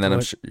know. And then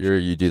I'm sure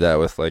you do that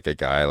with like a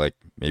guy like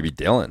maybe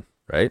Dylan,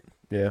 right?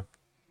 Yeah.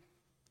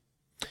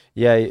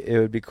 Yeah, it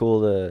would be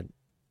cool to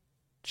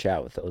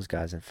chat with those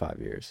guys in 5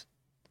 years.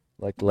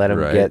 Like, let them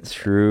Right. get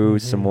through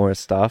some Mhm. more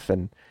stuff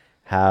and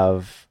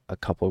have a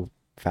couple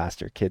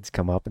faster kids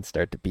come up and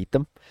start to beat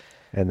them.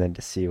 And then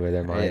to see where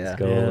their minds Yeah.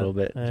 go Yeah. a little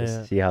bit. Yeah, Just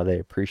yeah. see how they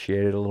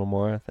appreciate it a little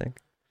more, I think.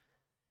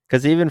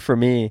 Because even for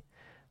me,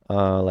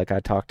 like I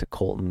talked to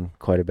Colton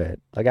quite a bit.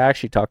 Like I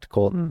actually talked to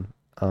Colton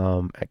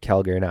at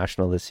Calgary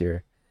National this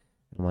year.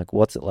 I'm like,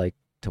 what's it like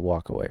to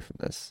walk away from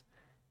this?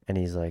 And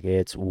he's like,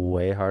 it's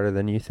way harder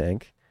than you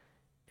think.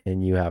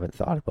 And you haven't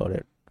thought about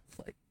it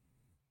like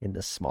in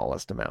the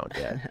smallest amount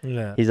yet.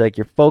 Yeah. He's like,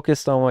 you're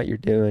focused on what you're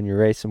doing. You're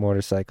racing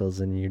motorcycles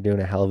and you're doing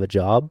a hell of a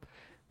job.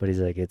 But he's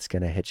like, it's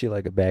going to hit you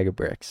like a bag of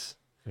bricks.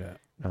 Yeah.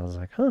 And I was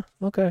like, huh,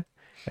 okay.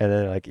 And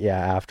then like, yeah,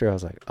 after I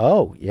was like,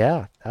 oh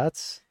yeah,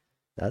 that's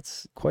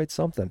quite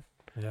something.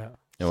 Yeah.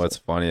 And what's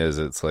funny is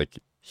it's like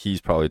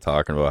he's probably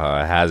talking about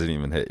how it hasn't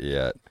even hit you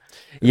yet.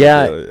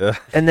 Yeah.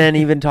 And then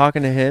even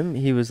talking to him,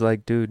 he was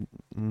like, dude,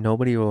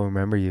 nobody will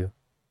remember you.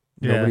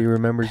 Yeah. Nobody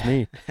remembers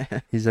me.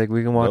 He's like,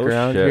 we can walk No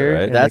around shit, here.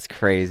 right? and, That's like,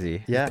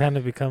 crazy. yeah. Kind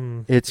of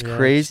become. It's just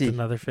crazy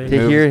another face.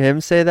 to hear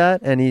him say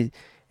that. And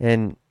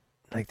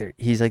like,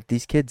 he's like,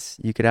 these kids,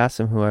 you could ask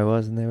them who I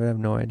was and they would have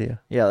no idea.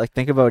 Yeah, like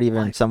think about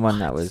even Like, someone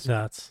that It's was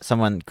nuts.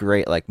 someone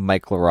great like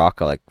Mike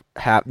LaRocca. Like,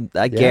 I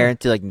Yeah.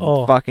 guarantee, like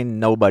Oh. fucking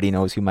nobody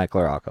knows who Mike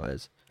LaRocca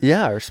is.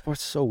 Yeah, our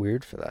sport's so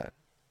weird for that.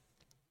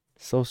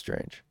 So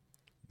strange.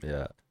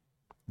 Yeah.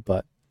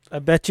 But I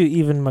bet you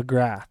even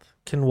McGrath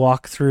can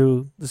walk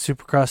through the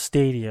Supercross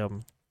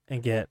stadium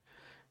and get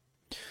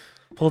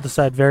pulled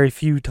aside very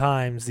few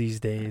times these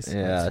days.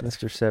 Yeah, it's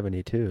Mr.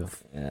 72.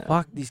 yeah.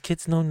 Fuck, these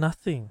kids know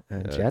nothing.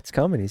 And Yeah. Jet's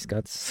coming. He's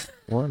got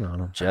one on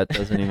him. Jet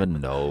doesn't even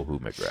know who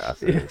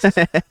McGrath is.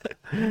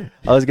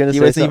 I was going to He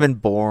say wasn't something. even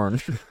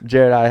born.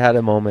 Jared, I had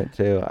a moment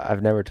too.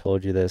 I've never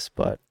told you this,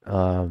 but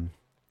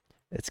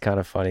it's kind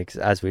of funny because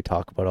as we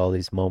talk about all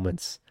these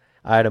moments,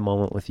 I had a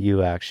moment with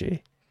you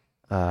actually.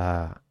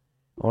 I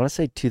want to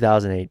say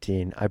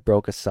 2018. I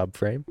broke a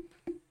subframe.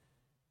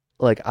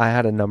 Like I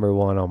had a number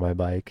 1 on my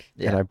bike,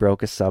 and Yeah. I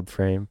broke a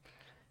subframe,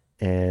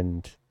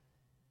 and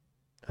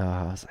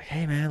I was like,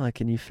 "Hey man, like,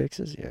 can you fix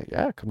this?"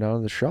 Yeah, come down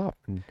to the shop.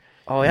 And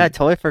Oh yeah, I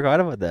totally forgot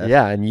about that.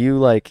 yeah, and you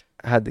like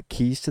had the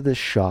keys to the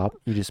shop.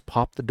 You just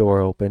popped the door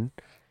open,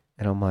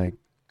 and I'm like,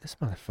 this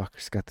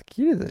motherfucker's got the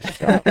key to the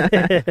shop.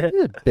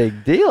 It's a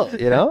big deal,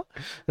 you know?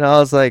 And I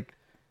was like,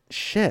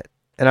 shit.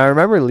 And I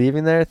remember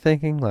leaving there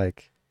thinking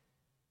like,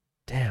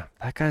 damn,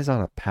 that guy's on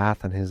a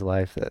path in his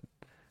life that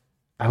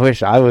I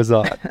wish I was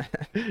on.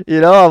 You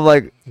know, I'm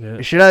like,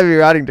 Yeah. should I be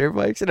riding dirt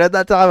bikes? And at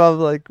that time, I was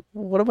like,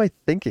 what am I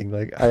thinking?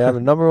 Like, I have a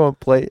number 1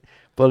 plate,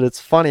 but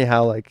it's funny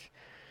how like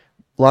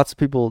lots of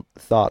people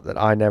thought that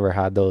I never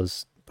had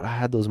those, but I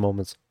had those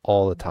moments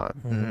all the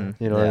time. Mhm.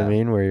 You know what I Yeah.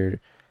 mean? Where you're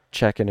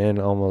checking in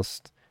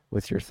almost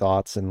with your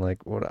thoughts and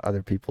like what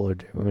other people are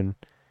doing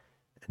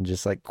and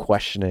just like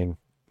questioning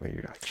where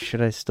you're like,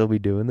 should I still be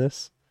doing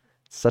this?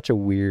 It's such a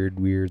weird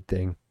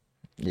thing.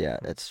 Yeah,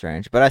 it's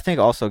strange. But I think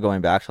also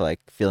going back to like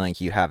feeling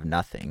like you have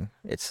nothing.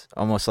 It's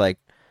almost like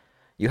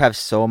you have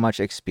so much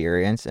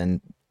experience, and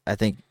I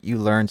think you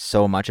learn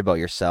so much about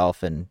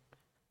yourself and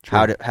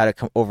how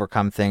to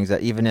overcome things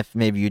that even if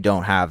maybe you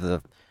don't have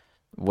the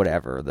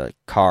whatever, the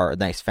car,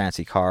 nice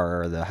fancy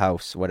car or the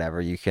house, whatever,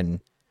 you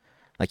can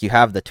like you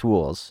have the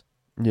tools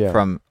Yeah.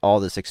 from all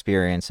this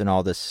experience and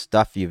all this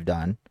stuff you've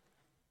done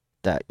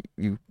that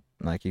you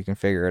like you can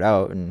figure it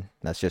out, and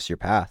that's just your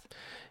path.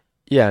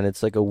 Yeah, and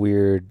it's like a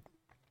weird,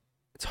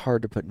 it's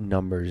hard to put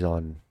numbers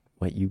on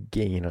what you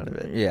gain out of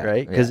it. Yeah,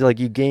 Right? Because yeah. like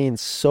you gain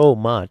so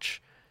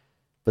much,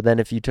 but then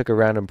if you took a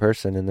random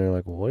person and they're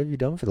like, well, what have you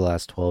done for the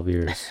last 12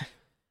 years?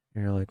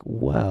 And you're like,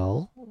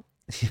 well,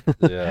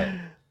 Yeah.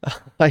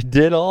 I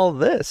did all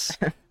this.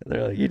 And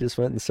they're like, you just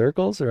went in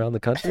circles around the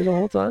country the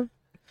whole time?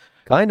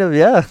 Kind of,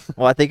 yeah.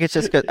 Well, I think it's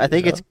just cause, I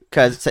think You it's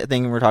because the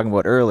thing we were talking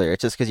about earlier.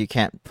 It's just because you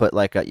can't put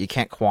like you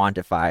can't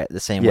quantify it the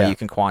same Yeah. way you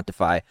can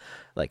quantify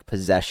like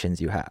possessions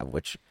you have.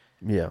 Which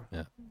Yeah.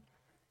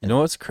 You know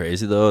what's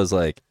crazy though is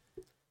like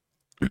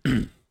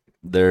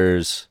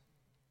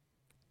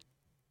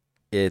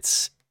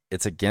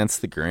it's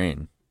against the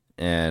grain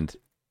and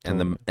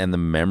the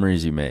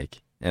memories you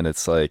make, and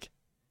it's like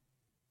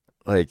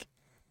I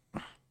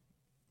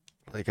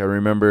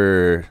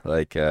remember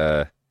like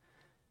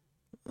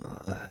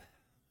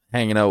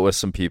hanging out with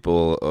some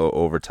people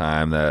over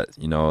time that,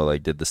 you know,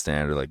 like did the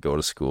standard, like go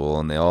to school,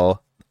 and they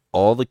all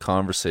the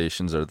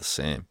conversations are the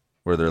same,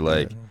 where they're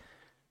like,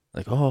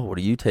 oh, what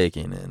are you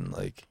taking? And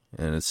like,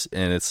 and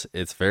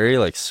it's very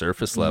like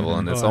surface level,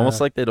 and it's Oh, almost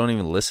yeah. like they don't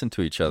even listen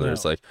to each other. No.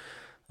 It's like,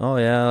 oh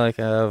yeah, like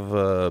I have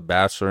a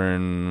bachelor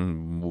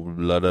in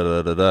la da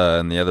da da da,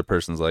 and the other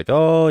person's like,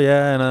 oh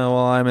yeah, and well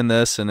I'm in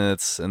this, and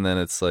then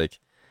it's like,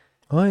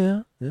 Oh,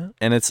 yeah. Yeah.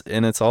 and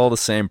it's all the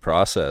same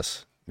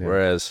process. Yeah.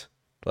 Whereas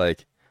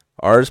like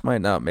ours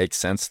might not make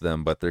sense to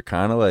them, but they're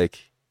kind of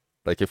like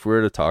if we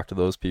were to talk to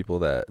those people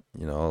that,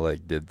 you know,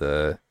 like did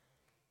the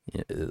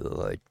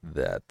like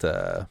that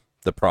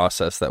the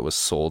process that was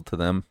sold to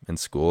them in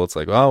school. It's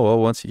like, oh well,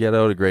 once you get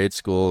out of grade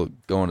school,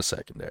 go into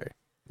secondary.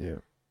 Yeah.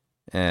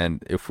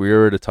 And if we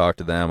were to talk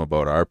to them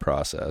about our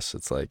process,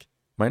 it's like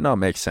might not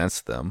make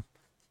sense to them,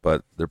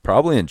 but they're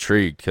probably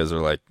intrigued because they're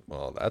like,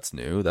 well, that's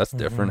new, that's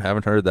different.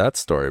 Haven't heard that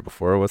story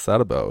before. What's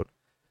that about?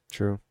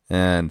 True.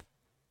 And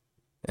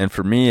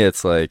for me,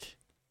 it's like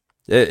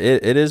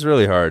it is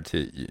really hard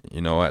to,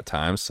 at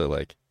times to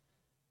like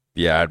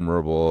be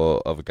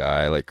admirable of a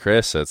guy like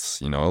Chris. It's,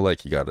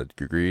 like you got a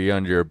degree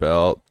under your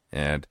belt,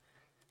 and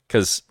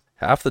because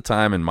half the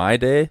time in my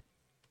day,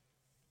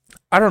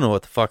 I don't know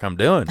what the fuck I'm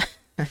doing.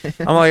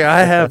 I'm like,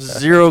 I have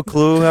zero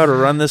clue how to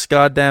run this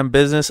goddamn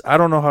business. I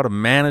don't know how to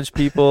manage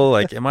people.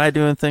 Like, am I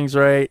doing things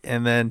right?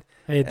 And then,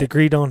 Hey,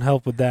 degree don't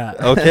help with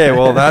that. okay,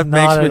 well that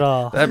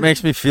Not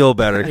makes me ffeel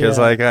better because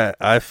Yeah. like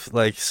I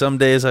like some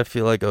days I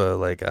feel like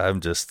I'm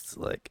just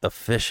like a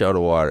fish out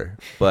of water.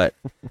 But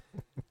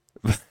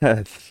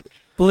But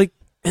like,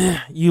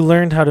 you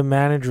learned how to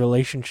manage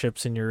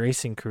relationships in your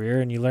racing career,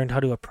 and you learned how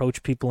to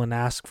approach people and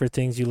ask for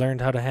things. You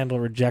learned how to handle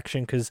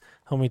rejection, because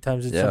how many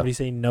times did Yeah. somebody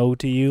say no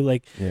to you?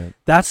 Like, Yeah.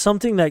 that's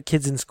something that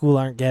kids in school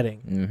aren't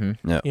getting.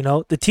 Mm-hmm. You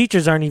know, the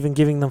teachers aren't even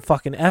giving them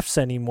fucking Fs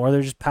anymore.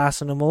 They're just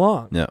passing them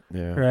along. yeah,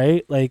 Yeah.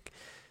 Right? Like,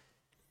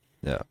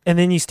 yeah, and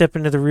then you step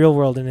into the real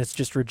world, and it's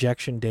just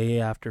rejection day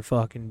after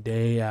fucking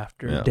day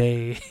after Yeah.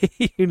 day.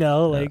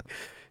 Like,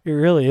 it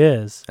really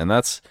is. and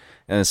that's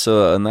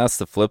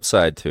the flip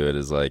side to it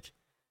is like,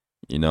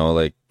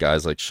 like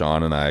guys like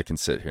Shawn and I can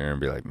sit here and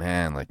be like,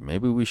 man, like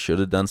maybe we should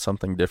have done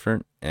something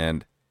different.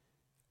 And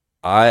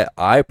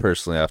I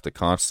personally have to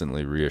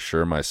constantly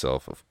reassure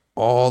myself of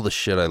all the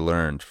shit I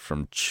learned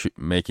from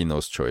making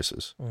those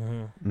choices.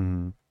 Mm-hmm.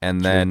 Mm-hmm.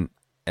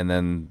 And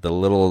then the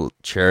little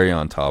cherry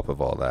on top of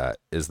all that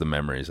is the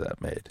memories that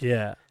I've made.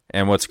 Yeah.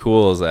 And what's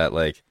cool is that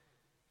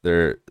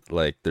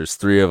there's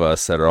three of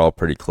us that are all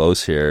pretty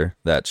close here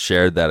that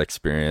shared that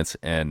experience,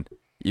 and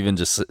even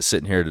just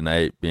sitting here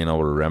tonight, being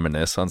able to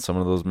reminisce on some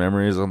of those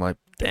memories, I'm like,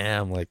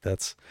 damn, like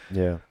that's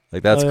Yeah.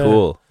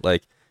 cool.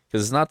 Like,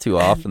 because it's not too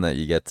often that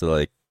you get to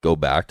like go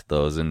back to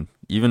those. And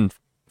even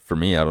for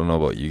me, I don't know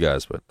about you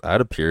guys, but I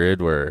had a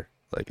period where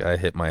like I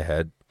hit my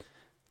head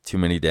too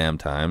many damn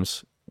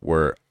times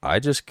where I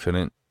just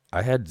couldn't.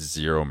 I had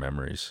zero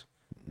memories.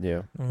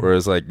 Yeah.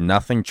 Whereas like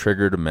nothing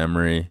triggered a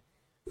memory.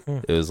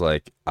 Mm. It was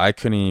like I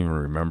couldn't even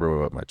remember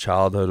what my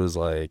childhood was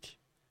like.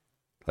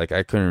 Like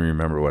I couldn't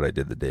remember what I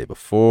did the day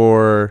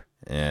before,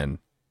 and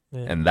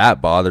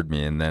that bothered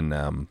me. And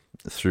then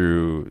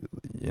through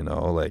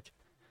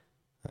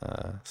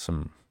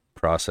some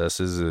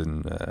processes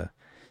and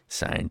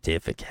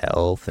scientific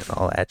health and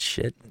all that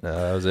shit,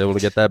 I was able to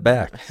get that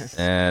back.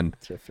 And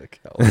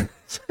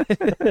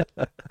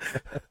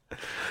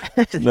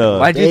no,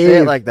 Why'd you say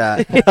it like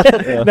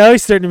that? Now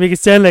he's starting to make it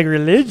sound like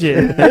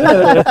religion.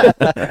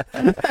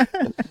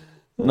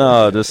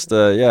 no, just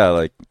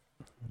like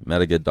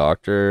met a good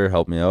doctor,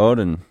 helped me out,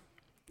 and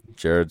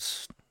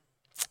Jared's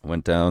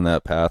went down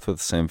that path with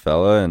the same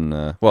fella,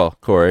 and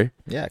Corey.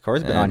 Yeah,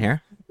 Corey's been on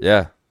here.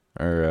 Yeah,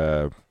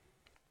 our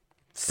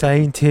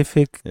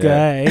Scientific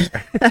guy.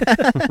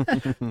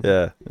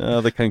 yeah,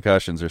 the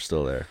concussions are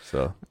still there.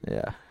 So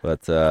Yeah.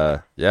 but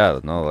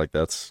like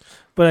that's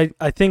But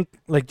I think,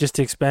 like, just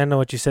to expand on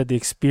what you said, the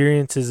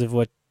experiences of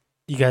what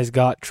you guys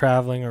got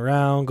traveling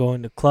around,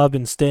 going to club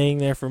and staying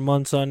there for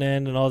months on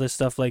end and all this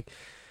stuff, like,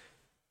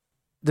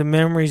 the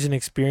memories and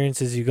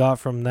experiences you got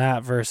from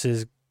that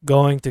versus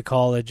going to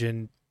college,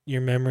 and your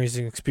memories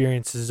and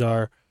experiences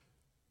are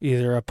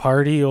either a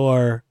party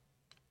or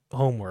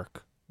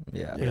homework.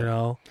 Yeah. You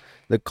know?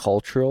 The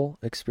cultural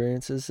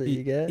experiences that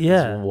you get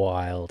Yeah. is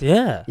wild.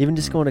 Yeah. Even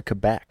just going to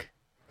Quebec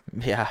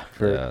Yeah.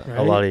 for Yeah.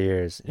 a lot of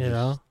years. You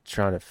know?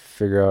 Trying to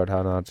through out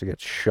how not to get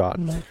shot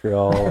in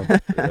Montreal.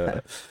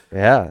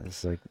 Yeah,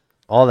 it's like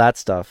all that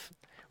stuff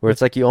where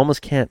it's like you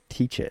almost can't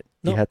teach it.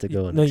 You have to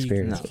go and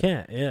experience you it.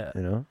 can't. Yeah.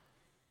 You know?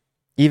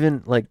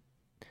 Even like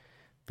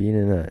being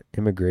in an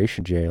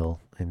immigration jail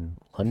in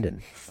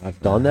London. I've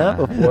done that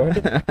before.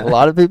 A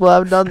lot of people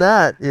haven't done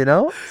that, you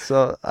know?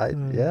 So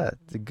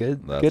it's a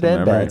good That's good a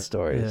and memory. bad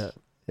stories. Yeah.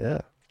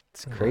 Yeah.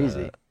 It's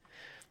crazy.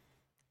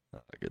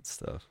 good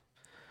stuff.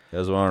 You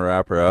guys want to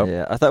wrap her up?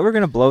 Yeah. I thought we were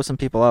gonna blow some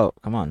people out.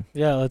 Come on.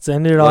 Yeah, let's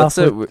end it off.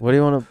 Let's With, What do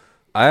you want to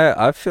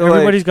I feel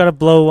everybody's got to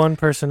blow one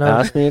person out.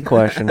 ask me a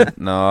question?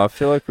 no, I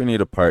feel like we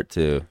need a part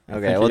 2. I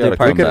Okay, think we'll you do gotta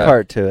part We come could back.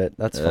 part to it.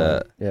 That's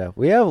Yeah. fine.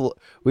 Yeah.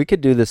 We could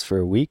do this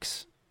for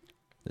weeks.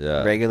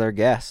 Yeah, Regular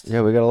guest.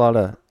 Yeah, we got a lot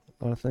of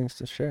things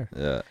to share.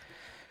 yeah.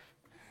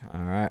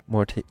 All right.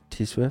 More T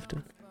Swift.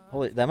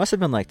 Holy, that must have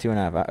been like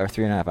 2.5 or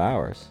 3.5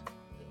 hours.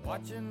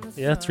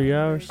 Yeah, 3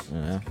 hours.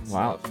 Yeah.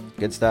 Wow.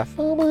 Good stuff.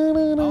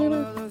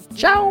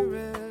 Ciao.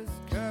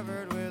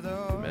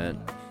 Man.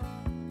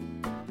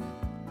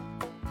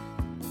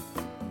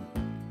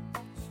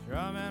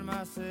 Strumming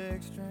my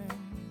 6 string